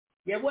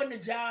 Yeah, it wasn't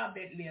the job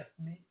that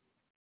lifted me.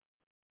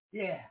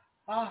 Yeah.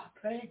 Oh,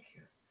 thank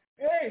you.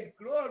 Hey,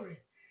 glory.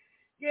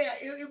 Yeah,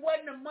 it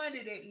wasn't the money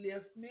that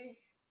lifted me.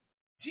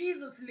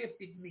 Jesus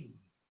lifted me.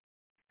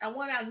 And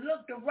when I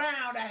looked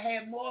around, I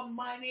had more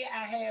money.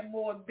 I had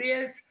more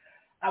bills.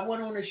 I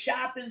went on a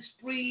shopping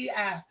spree.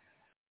 I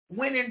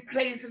went in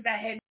places I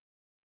had.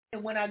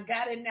 And when I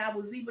got in there, I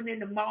was even in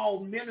the mall,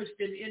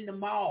 ministering in the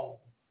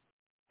mall.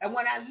 And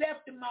when I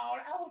left the mall,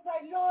 I was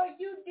like, Lord,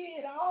 you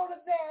did all of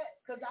that,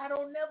 because I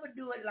don't never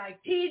do it like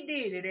he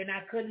did it, and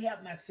I couldn't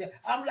help myself.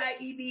 I'm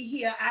like E.B.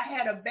 here. I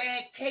had a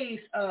bad case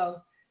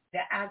of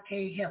that I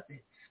can't help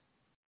it.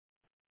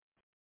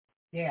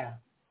 Yeah.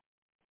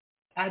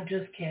 I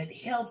just can't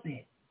help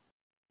it.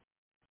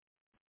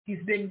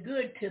 He's been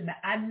good to me.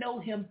 I know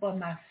him for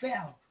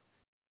myself.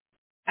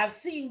 I've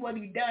seen what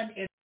he done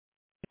and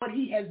what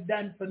he has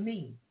done for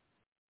me.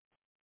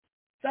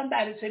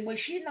 Somebody said, well,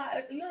 she ain't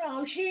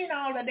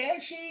all of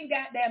that. She ain't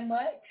got that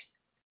much.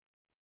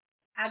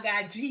 I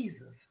got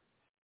Jesus.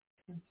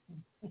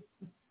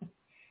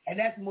 And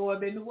that's more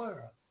than the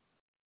world.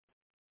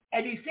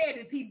 And he said,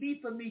 if he be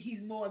for me,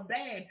 he's more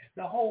than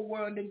the whole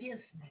world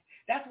against me.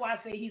 That's why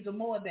I say he's a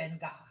more than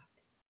God.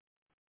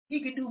 He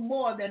can do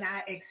more than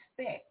I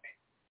expect.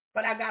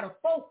 But I got to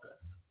focus.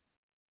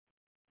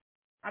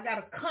 I got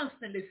to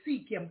constantly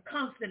seek him,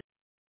 constantly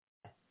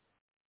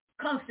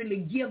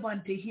give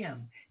unto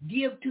him,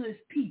 give to his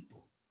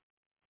people.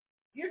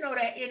 You know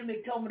that enemy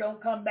told me don't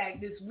come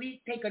back this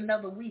week, take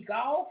another week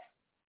off.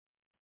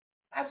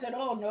 I said,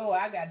 oh, no,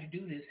 I got to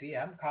do this here.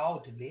 I'm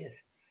called to this.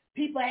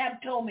 People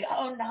have told me,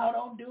 oh, no,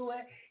 don't do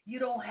it. You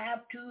don't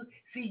have to.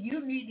 See,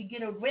 you need to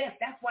get a rest.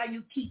 That's why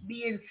you keep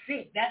being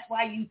sick. That's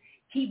why you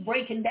keep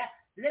breaking down.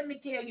 Let me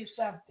tell you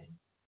something.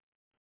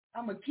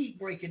 I'm going to keep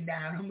breaking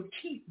down. I'm going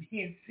to keep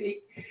being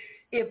sick.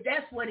 If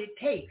that's what it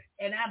takes,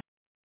 and I'm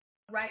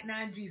right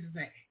now in Jesus'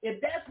 name,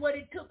 if that's what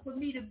it took for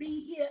me to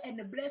be here and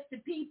to bless the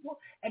people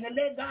and to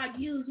let God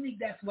use me,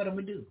 that's what I'm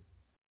going to do.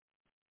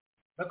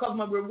 Because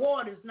my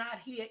reward is not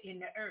here in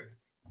the earth.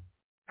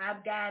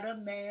 I've got a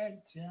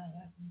mansion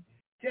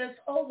just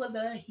over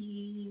the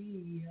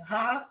hill.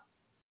 Huh?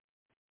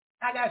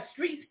 I got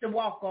streets to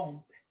walk on,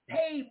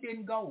 paved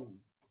in gold.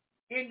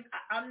 And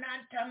I'm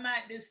not talking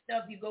about this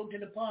stuff you go to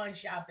the pawn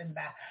shop and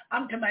buy.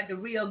 I'm talking about the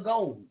real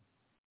gold.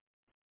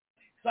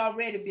 It's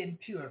already been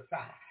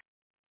purified.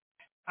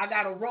 I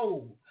got a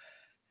robe.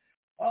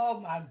 Oh,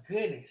 my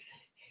goodness.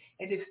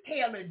 And it's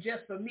tailored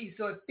just for me,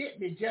 so it fit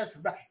me just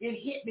right. It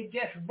hit me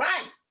just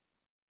right.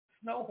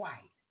 Snow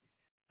White.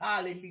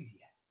 Hallelujah.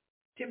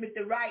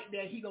 Timothy Wright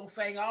there, he going to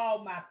sing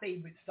all my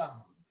favorite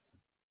songs.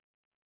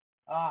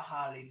 Oh,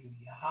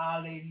 hallelujah.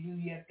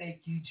 Hallelujah.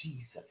 Thank you,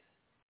 Jesus.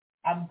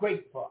 I'm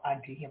grateful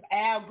unto him.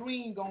 Al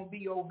Green going to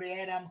be over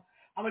there, and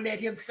I'm going to let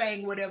him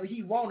sing whatever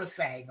he want to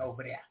sing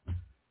over there.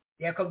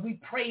 Yeah, because we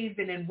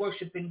praising and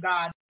worshiping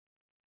God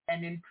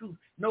and in truth.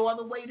 No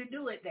other way to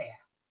do it there.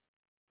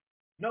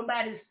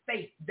 Nobody's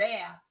faith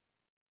there.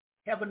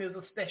 Heaven is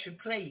a special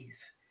place.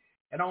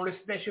 And only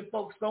special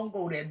folks don't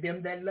go there.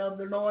 Them that love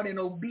the Lord and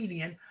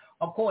obedient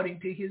according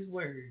to his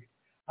word.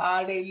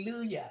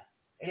 Hallelujah.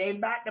 It ain't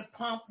about the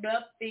pumped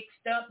up,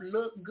 fixed up,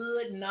 look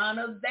good, none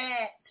of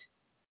that.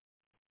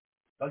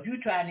 Because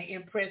you're trying to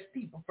impress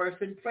people,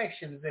 first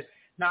impressions.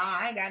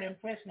 I ain't got to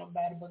impress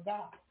nobody but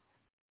God.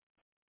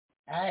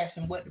 I asked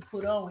him what to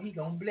put on. He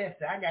going to bless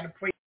it. I got to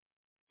pray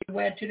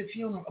to the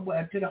funeral,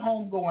 to the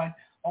home going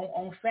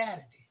on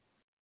Saturday.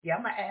 Yeah,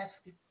 I'm going to ask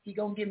him. He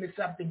going to give me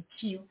something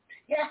cute.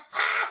 Yeah.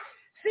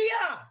 See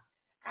ya.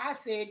 I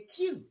said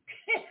cute.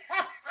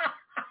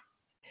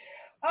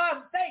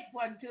 I'm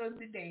thankful to him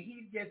today.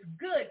 He's just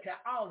good to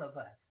all of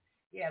us.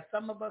 Yeah,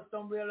 some of us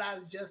don't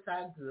realize just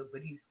how good,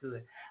 but he's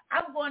good.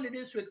 I'm going to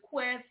this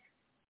request,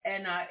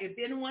 and if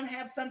anyone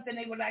have something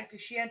they would like to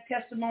share,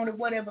 testimony,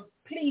 whatever,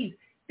 please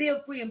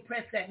feel free and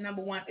press that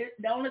number 1.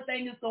 The only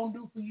thing it's going to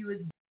do for you is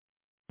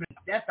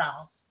that's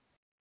all.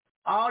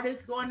 All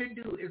it's going to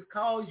do is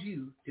cause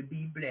you to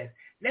be blessed.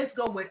 Let's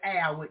go with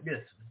Al with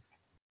this one.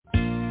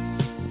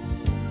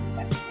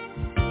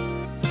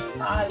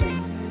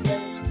 Hallelujah.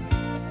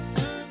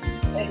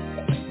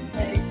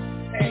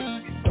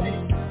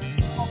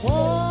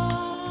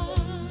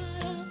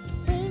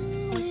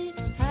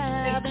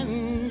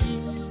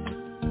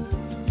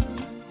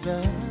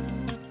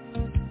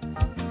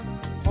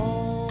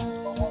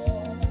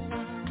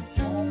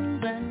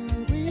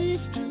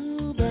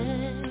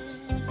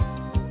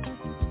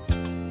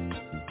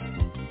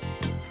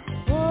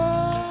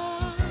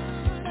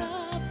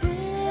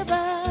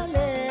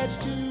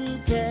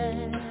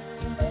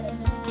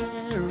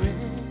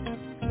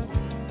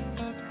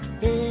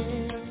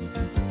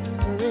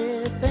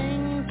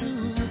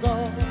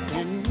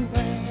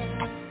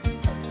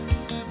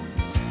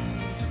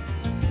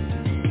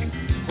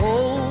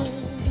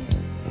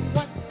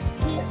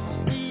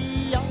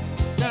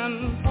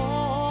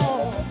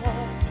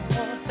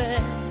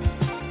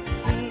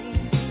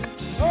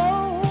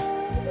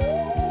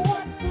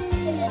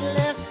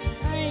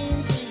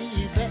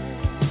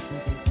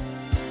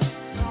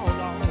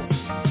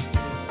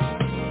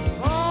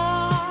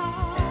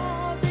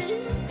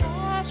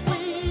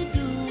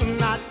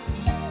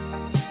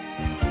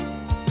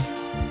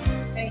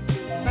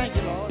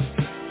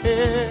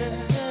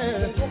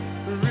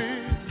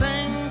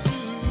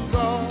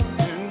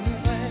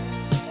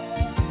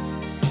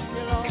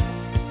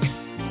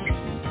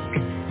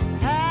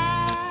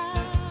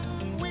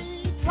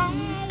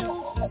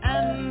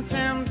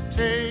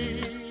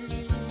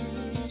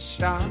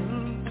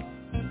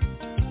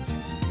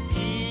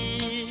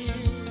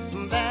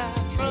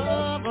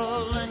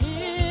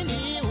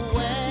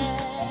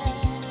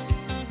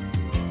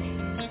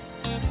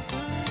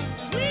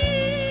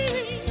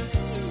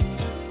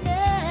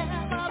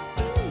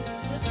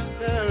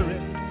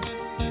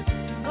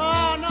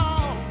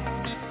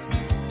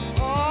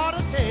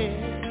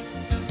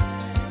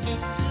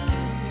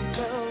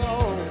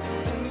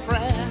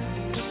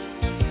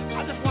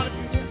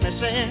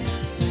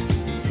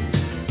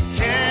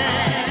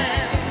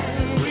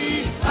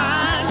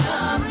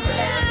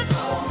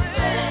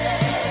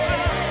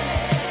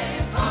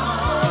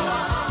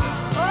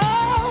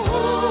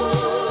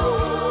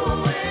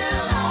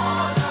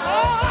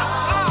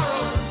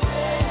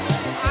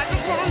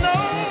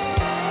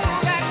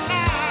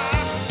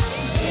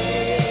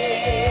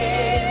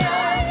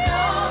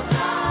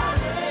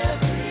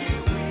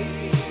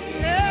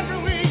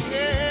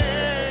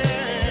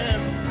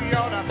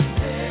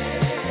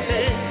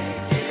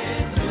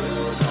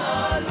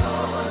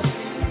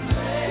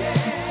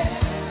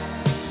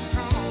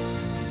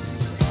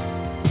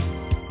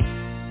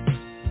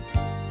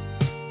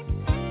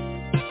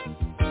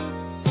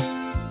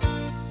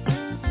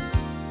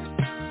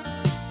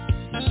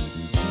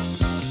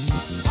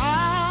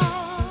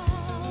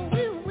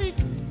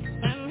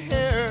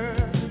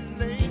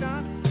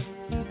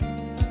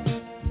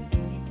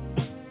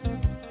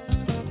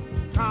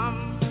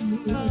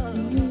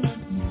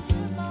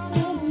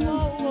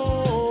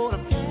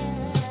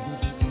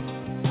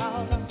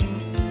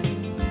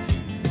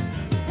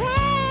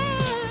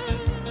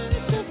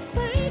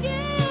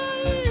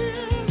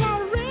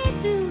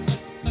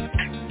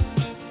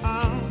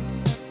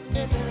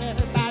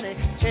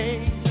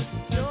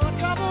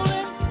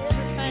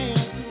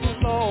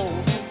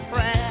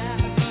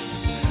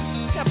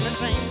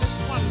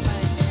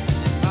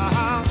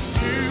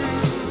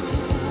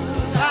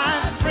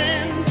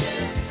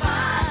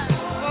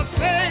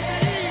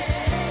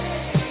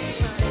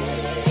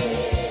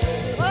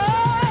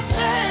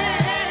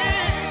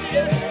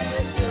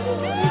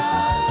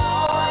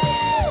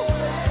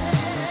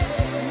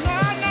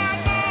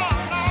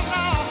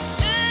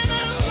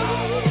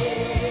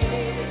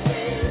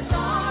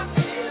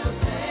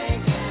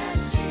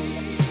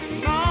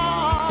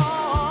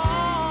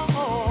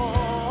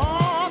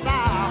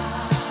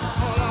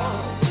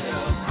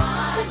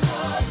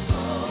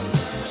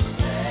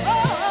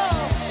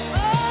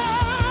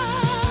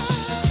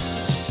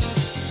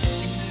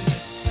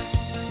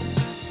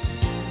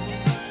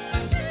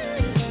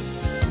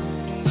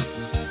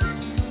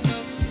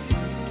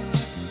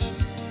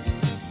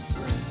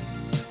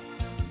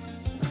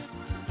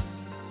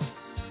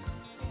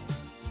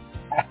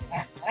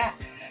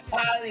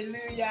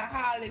 Hallelujah,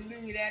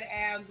 hallelujah. That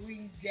Al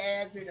Green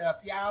jazzed it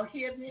up. Y'all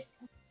hear me?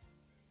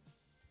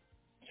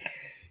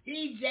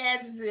 He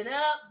jazzes it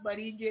up, but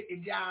he get the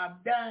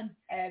job done.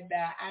 And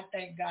I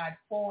thank God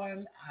for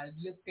him. I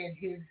looked at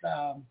his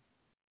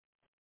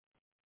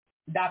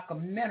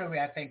documentary,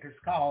 I think it's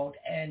called,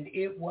 and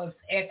it was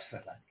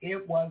excellent.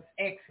 It was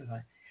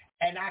excellent.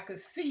 And I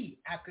could see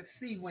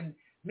when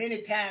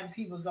many times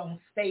he was on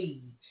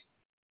stage,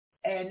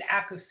 and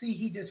I could see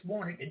he just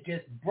wanted to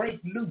just break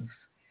loose.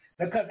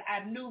 because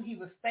I knew he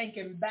was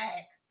thinking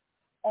back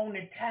on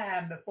the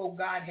time before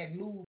God had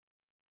moved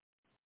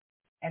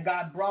and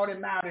God brought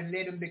him out and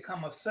let him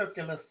become a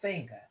circular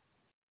singer.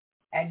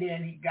 And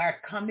then God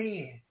come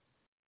in,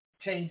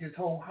 changed his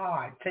whole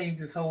heart,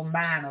 changed his whole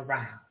mind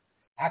around.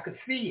 I could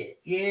see it.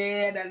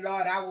 Yeah, the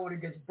Lord, I want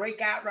to just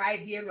break out right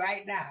here,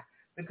 right now,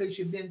 because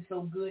you've been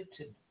so good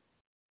to me.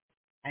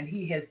 And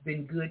he has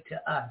been good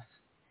to us,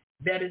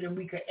 better than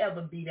we could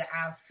ever be to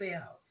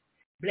ourselves.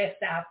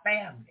 Blessed our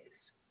families.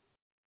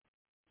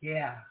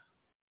 Yeah,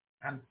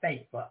 I'm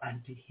thankful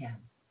unto him.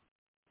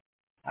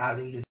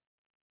 Hallelujah.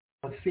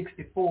 I was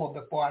 64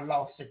 before I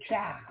lost a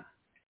child.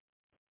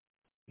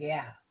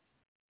 Yeah.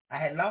 I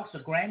had lost a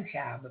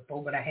grandchild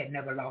before, but I had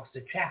never lost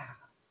a child.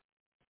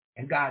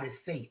 And God is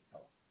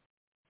faithful.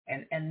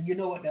 And you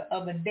know what, the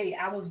other day,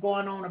 I was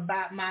going on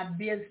about my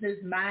business,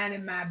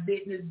 minding my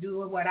business,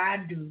 doing what I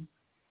do.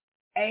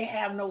 I ain't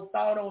have no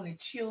thought on the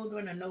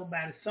children or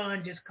nobody.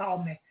 Son just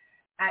called me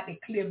out the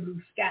clear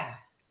blue sky.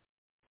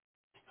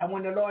 And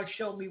when the Lord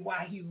showed me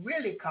why he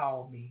really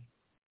called me,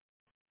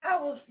 I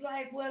was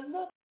like, well,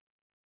 look.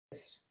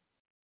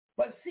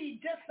 But see,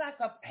 just like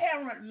a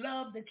parent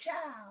loved the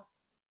child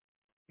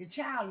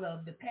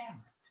loved the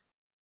parent.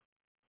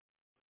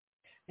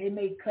 They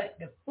may cut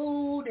the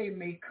food, they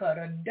may cut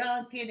a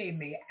donkey, they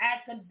may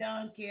act a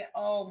donkey.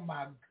 Oh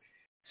my!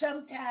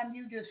 Sometimes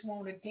you just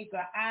want to take an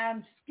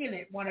iron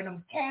skillet, one of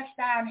them cast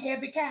iron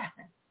heavy kind,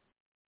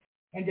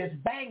 and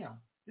just bang them.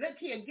 Look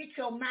here, get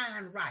your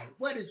mind right.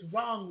 What is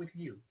wrong with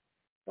you?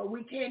 But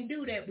we can't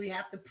do that. We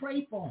have to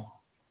pray for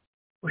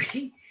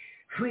them.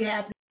 We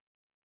have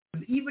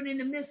to, even in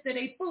the midst of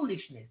their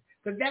foolishness,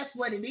 because that's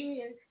what it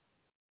is.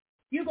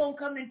 You're going to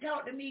come and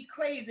talk to me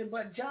crazy,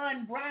 but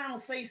John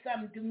Brown say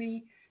something to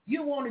me.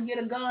 You want to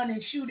get a gun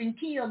and shoot and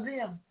kill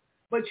them,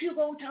 but you're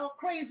going to talk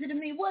crazy to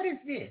me. What is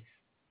this?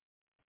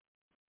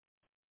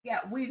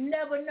 Yeah, we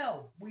never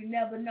know. We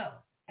never know.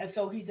 And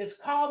so he just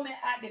called me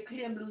out the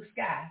clear blue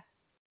sky.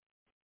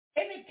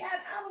 Every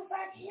time I was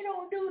like, he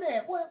don't do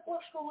that.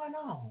 What's going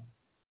on?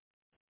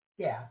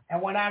 Yeah.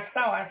 And when I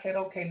saw, I said,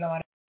 okay,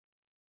 Lord.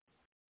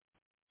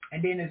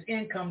 And then it's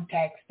income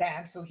tax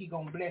time, so he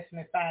going to bless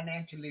me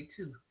financially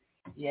too.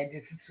 Yeah,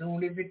 just as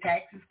soon as the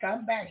taxes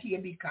come back,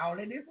 he'll be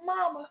calling his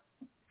mama.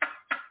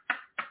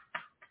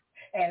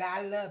 And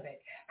I love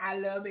it. I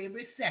love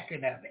every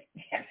second of it.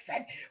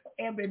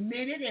 Every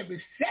minute,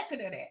 every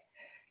second of that.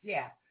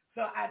 Yeah.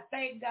 So I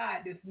thank God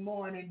this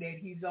morning that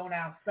he's on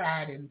our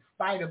side in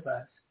spite of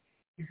us.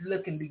 He's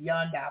looking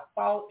beyond our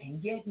fault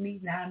and yet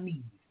meeting our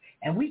needs.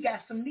 And we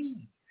got some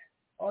needs.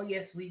 Oh,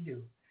 yes, we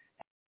do.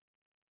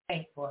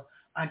 Thankful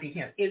unto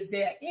him. Is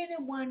there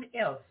anyone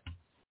else?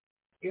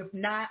 If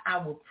not,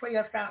 I will pray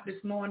us out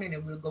this morning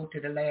and we'll go to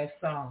the last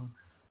song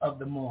of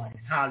the morning.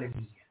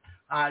 Hallelujah.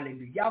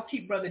 Hallelujah. Y'all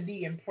keep Brother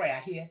D in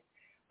prayer here.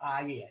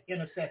 Yeah,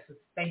 intercessors,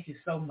 thank you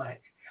so much.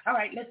 All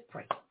right, let's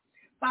pray.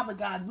 Father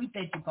God, we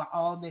thank you for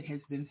all that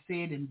has been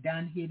said and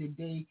done here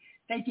today.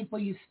 Thank you for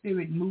your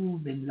spirit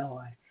moving,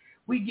 Lord.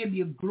 We give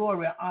you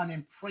glory, honor,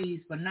 and praise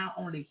for not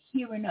only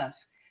hearing us,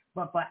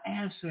 but for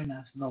answering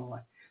us,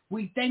 Lord.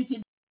 We thank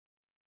you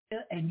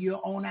and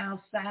you're on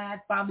our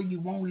side. Father, you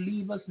won't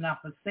leave us,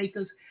 not forsake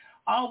us.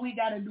 All we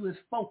got to do is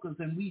focus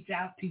and reach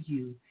out to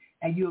you,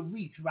 and you'll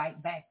reach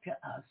right back to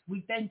us.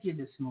 We thank you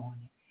this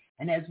morning.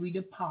 And as we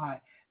depart,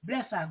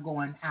 bless our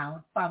going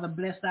out. Father,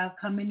 bless our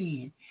coming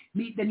in.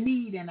 Meet the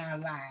need in our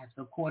lives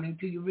according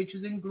to your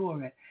riches and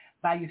glory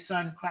by your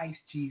Son, Christ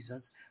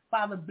Jesus.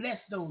 Father, bless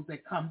those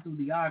that come through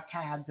the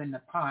archives and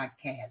the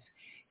podcasts.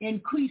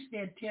 Increase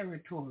their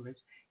territories.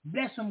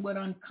 Bless them with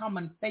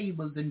uncommon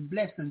favors and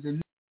blessings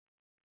and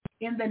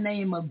in the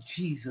name of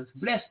Jesus.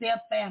 Bless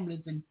their families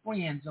and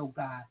friends, oh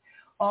God,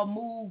 or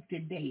move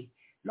today.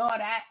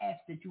 Lord, I ask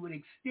that you would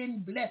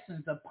extend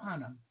blessings upon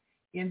them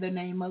in the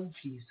name of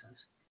Jesus.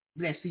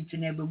 Bless each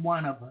and every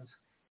one of us.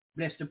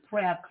 Bless the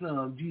prayer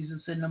club,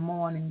 Jesus in the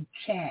morning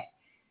chat,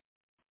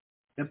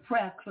 the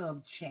prayer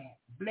club chat.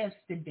 Bless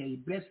today.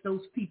 Bless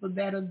those people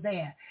that are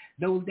there,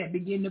 those that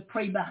begin to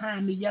pray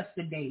behind me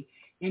yesterday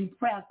in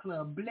prayer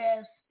club.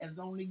 Bless as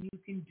only you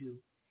can do.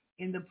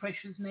 In the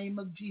precious name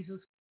of Jesus.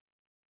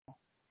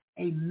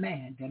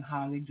 Amen and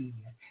hallelujah.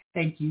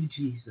 Thank you,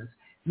 Jesus.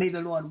 May the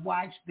Lord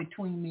watch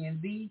between me and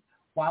thee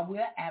while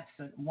we're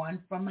absent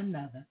one from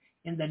another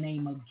in the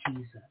name of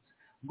Jesus.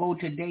 Go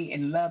today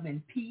in love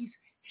and peace.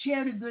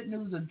 Share the good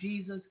news of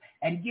Jesus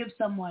and give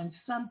someone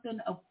something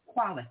of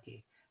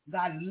quality.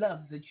 God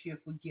loves a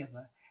cheerful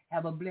giver.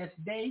 Have a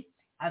blessed day.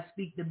 I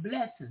speak the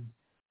blessings,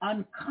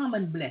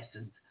 uncommon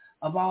blessings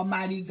of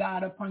Almighty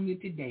God upon you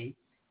today,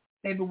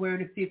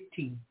 February the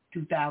 15th,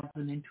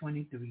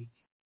 2023.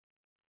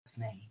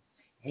 Name.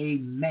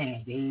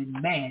 Amen.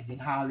 Amen. And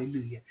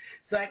hallelujah.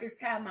 So at this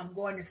time, I'm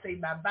going to say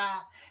bye-bye,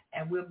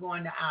 and we're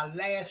going to our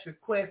last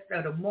request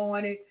of the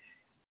morning.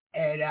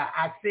 And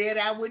I said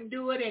I would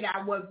do it, and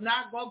I was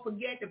not going to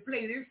forget to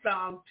play this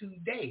song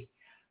today.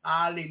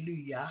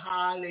 Hallelujah.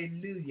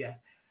 Hallelujah.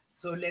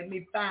 So let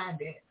me find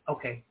it.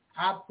 Okay.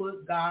 I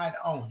put God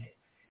on it.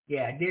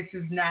 Yeah, this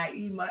is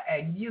Naima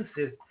and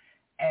Yusuf.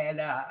 And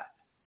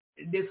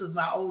this was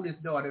my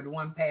oldest daughter, the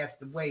one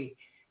passed away,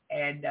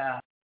 and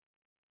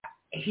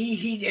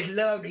he just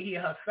loved to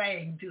hear her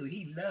sing too.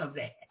 He loved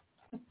that.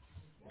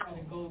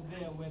 Gotta go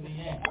there where they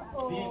at.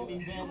 Being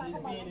an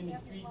evangelist, being in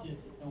the streets,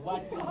 and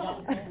watching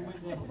young people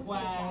with their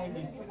swag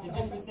and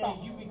different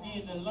things, you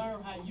begin to learn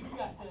how you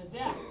got to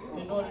adapt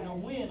in order to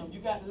win them.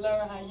 You got to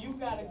learn how you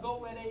got to go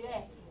where they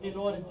at in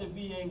order to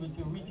be able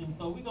to reach them.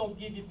 So we're going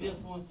to give you this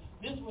one.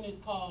 This one is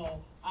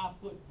called I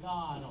Put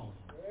God On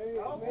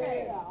It.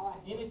 Okay.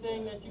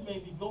 Anything that you may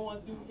be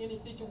going through, any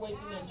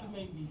situation that you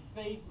may be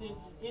facing,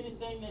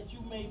 anything that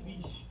you may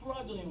be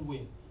struggling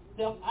with,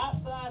 step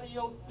outside of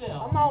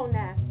yourself. Come on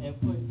now. And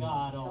put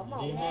God on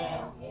it.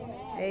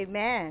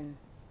 Amen.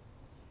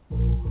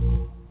 Amen.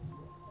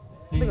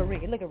 Look at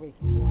Ricky. Look at Ricky.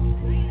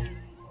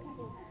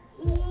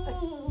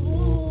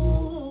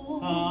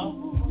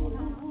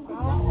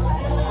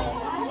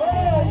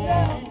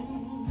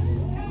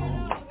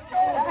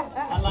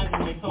 I like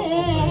when they call it.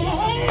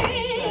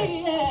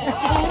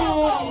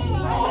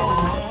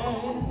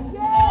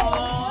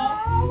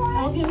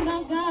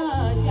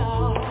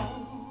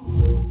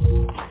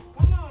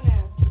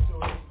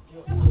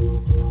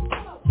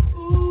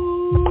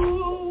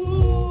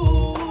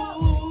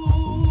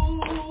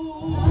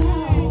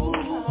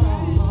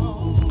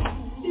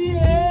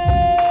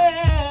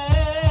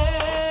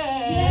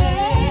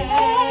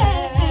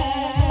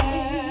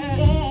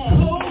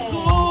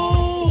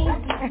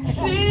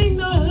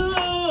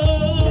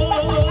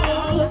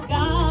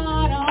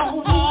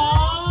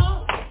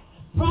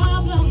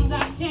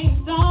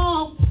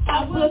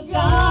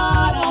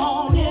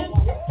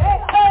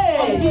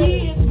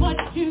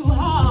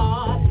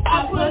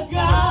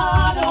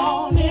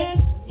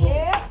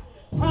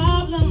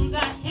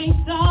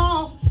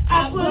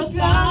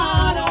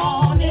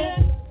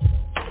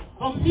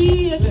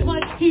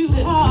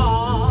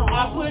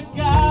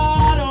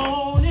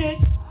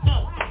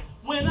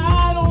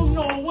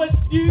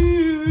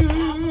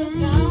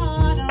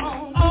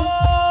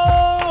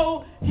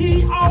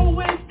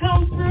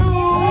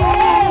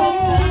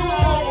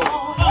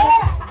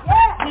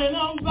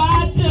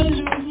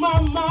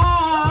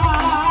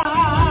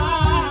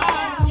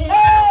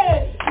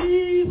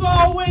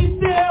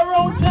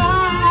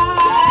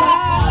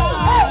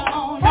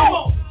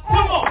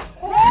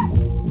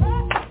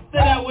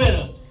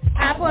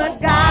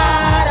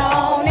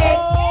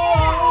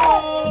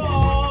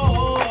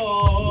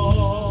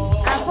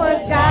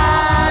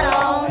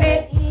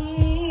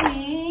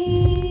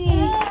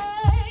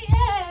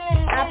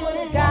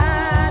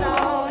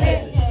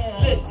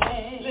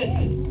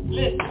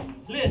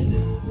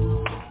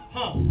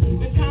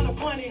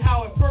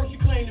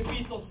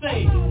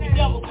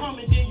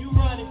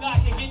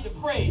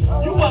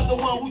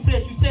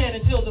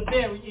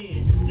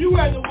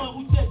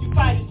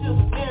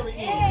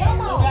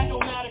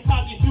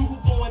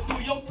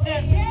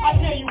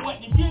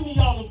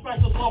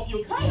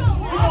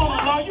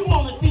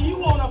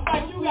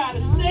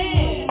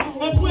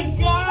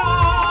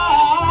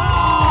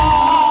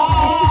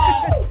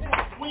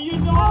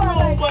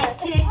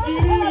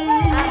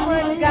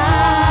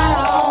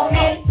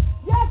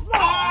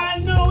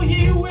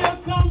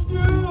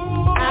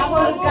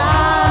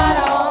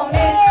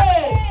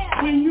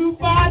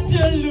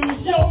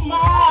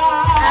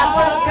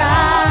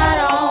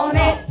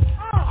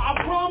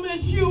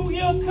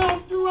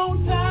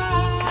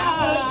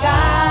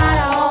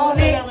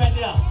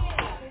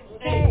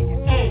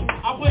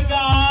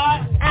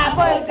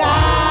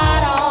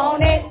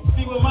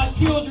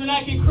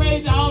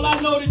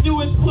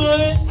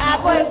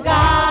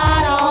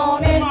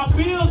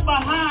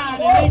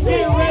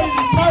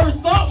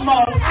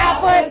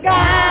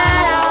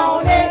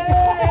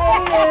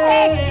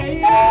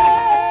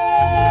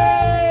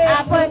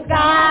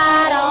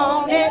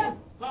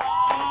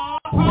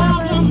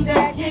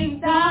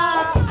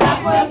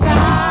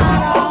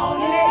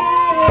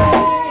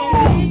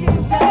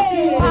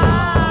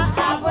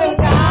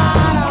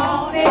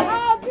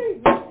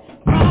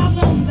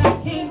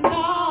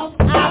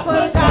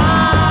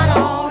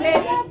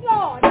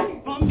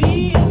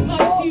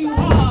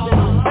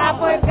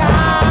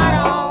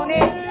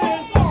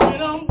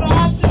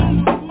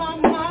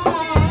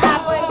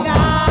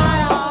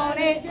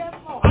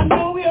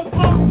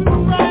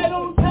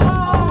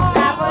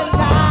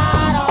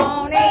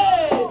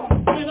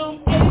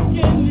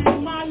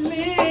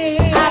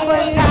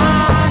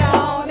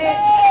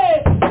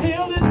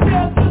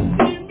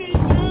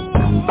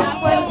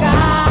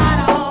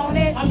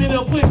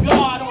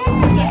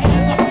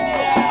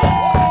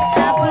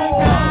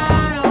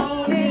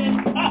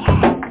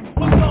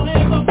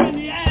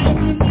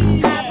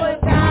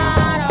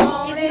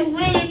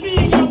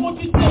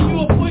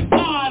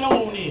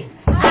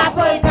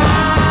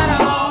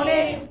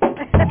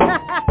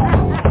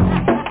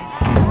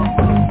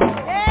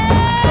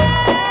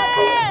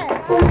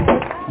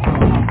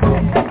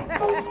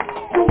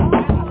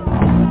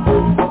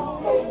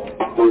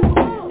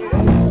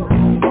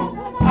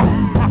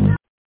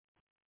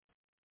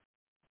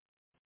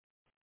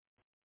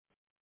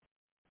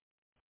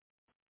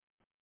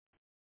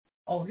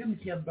 Oh, let me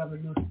tell Brother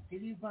Luther.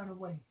 Did he run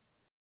away?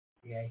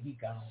 Yeah, he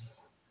gone.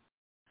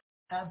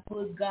 I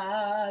put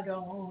God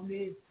on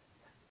it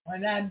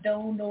when I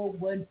don't know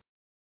what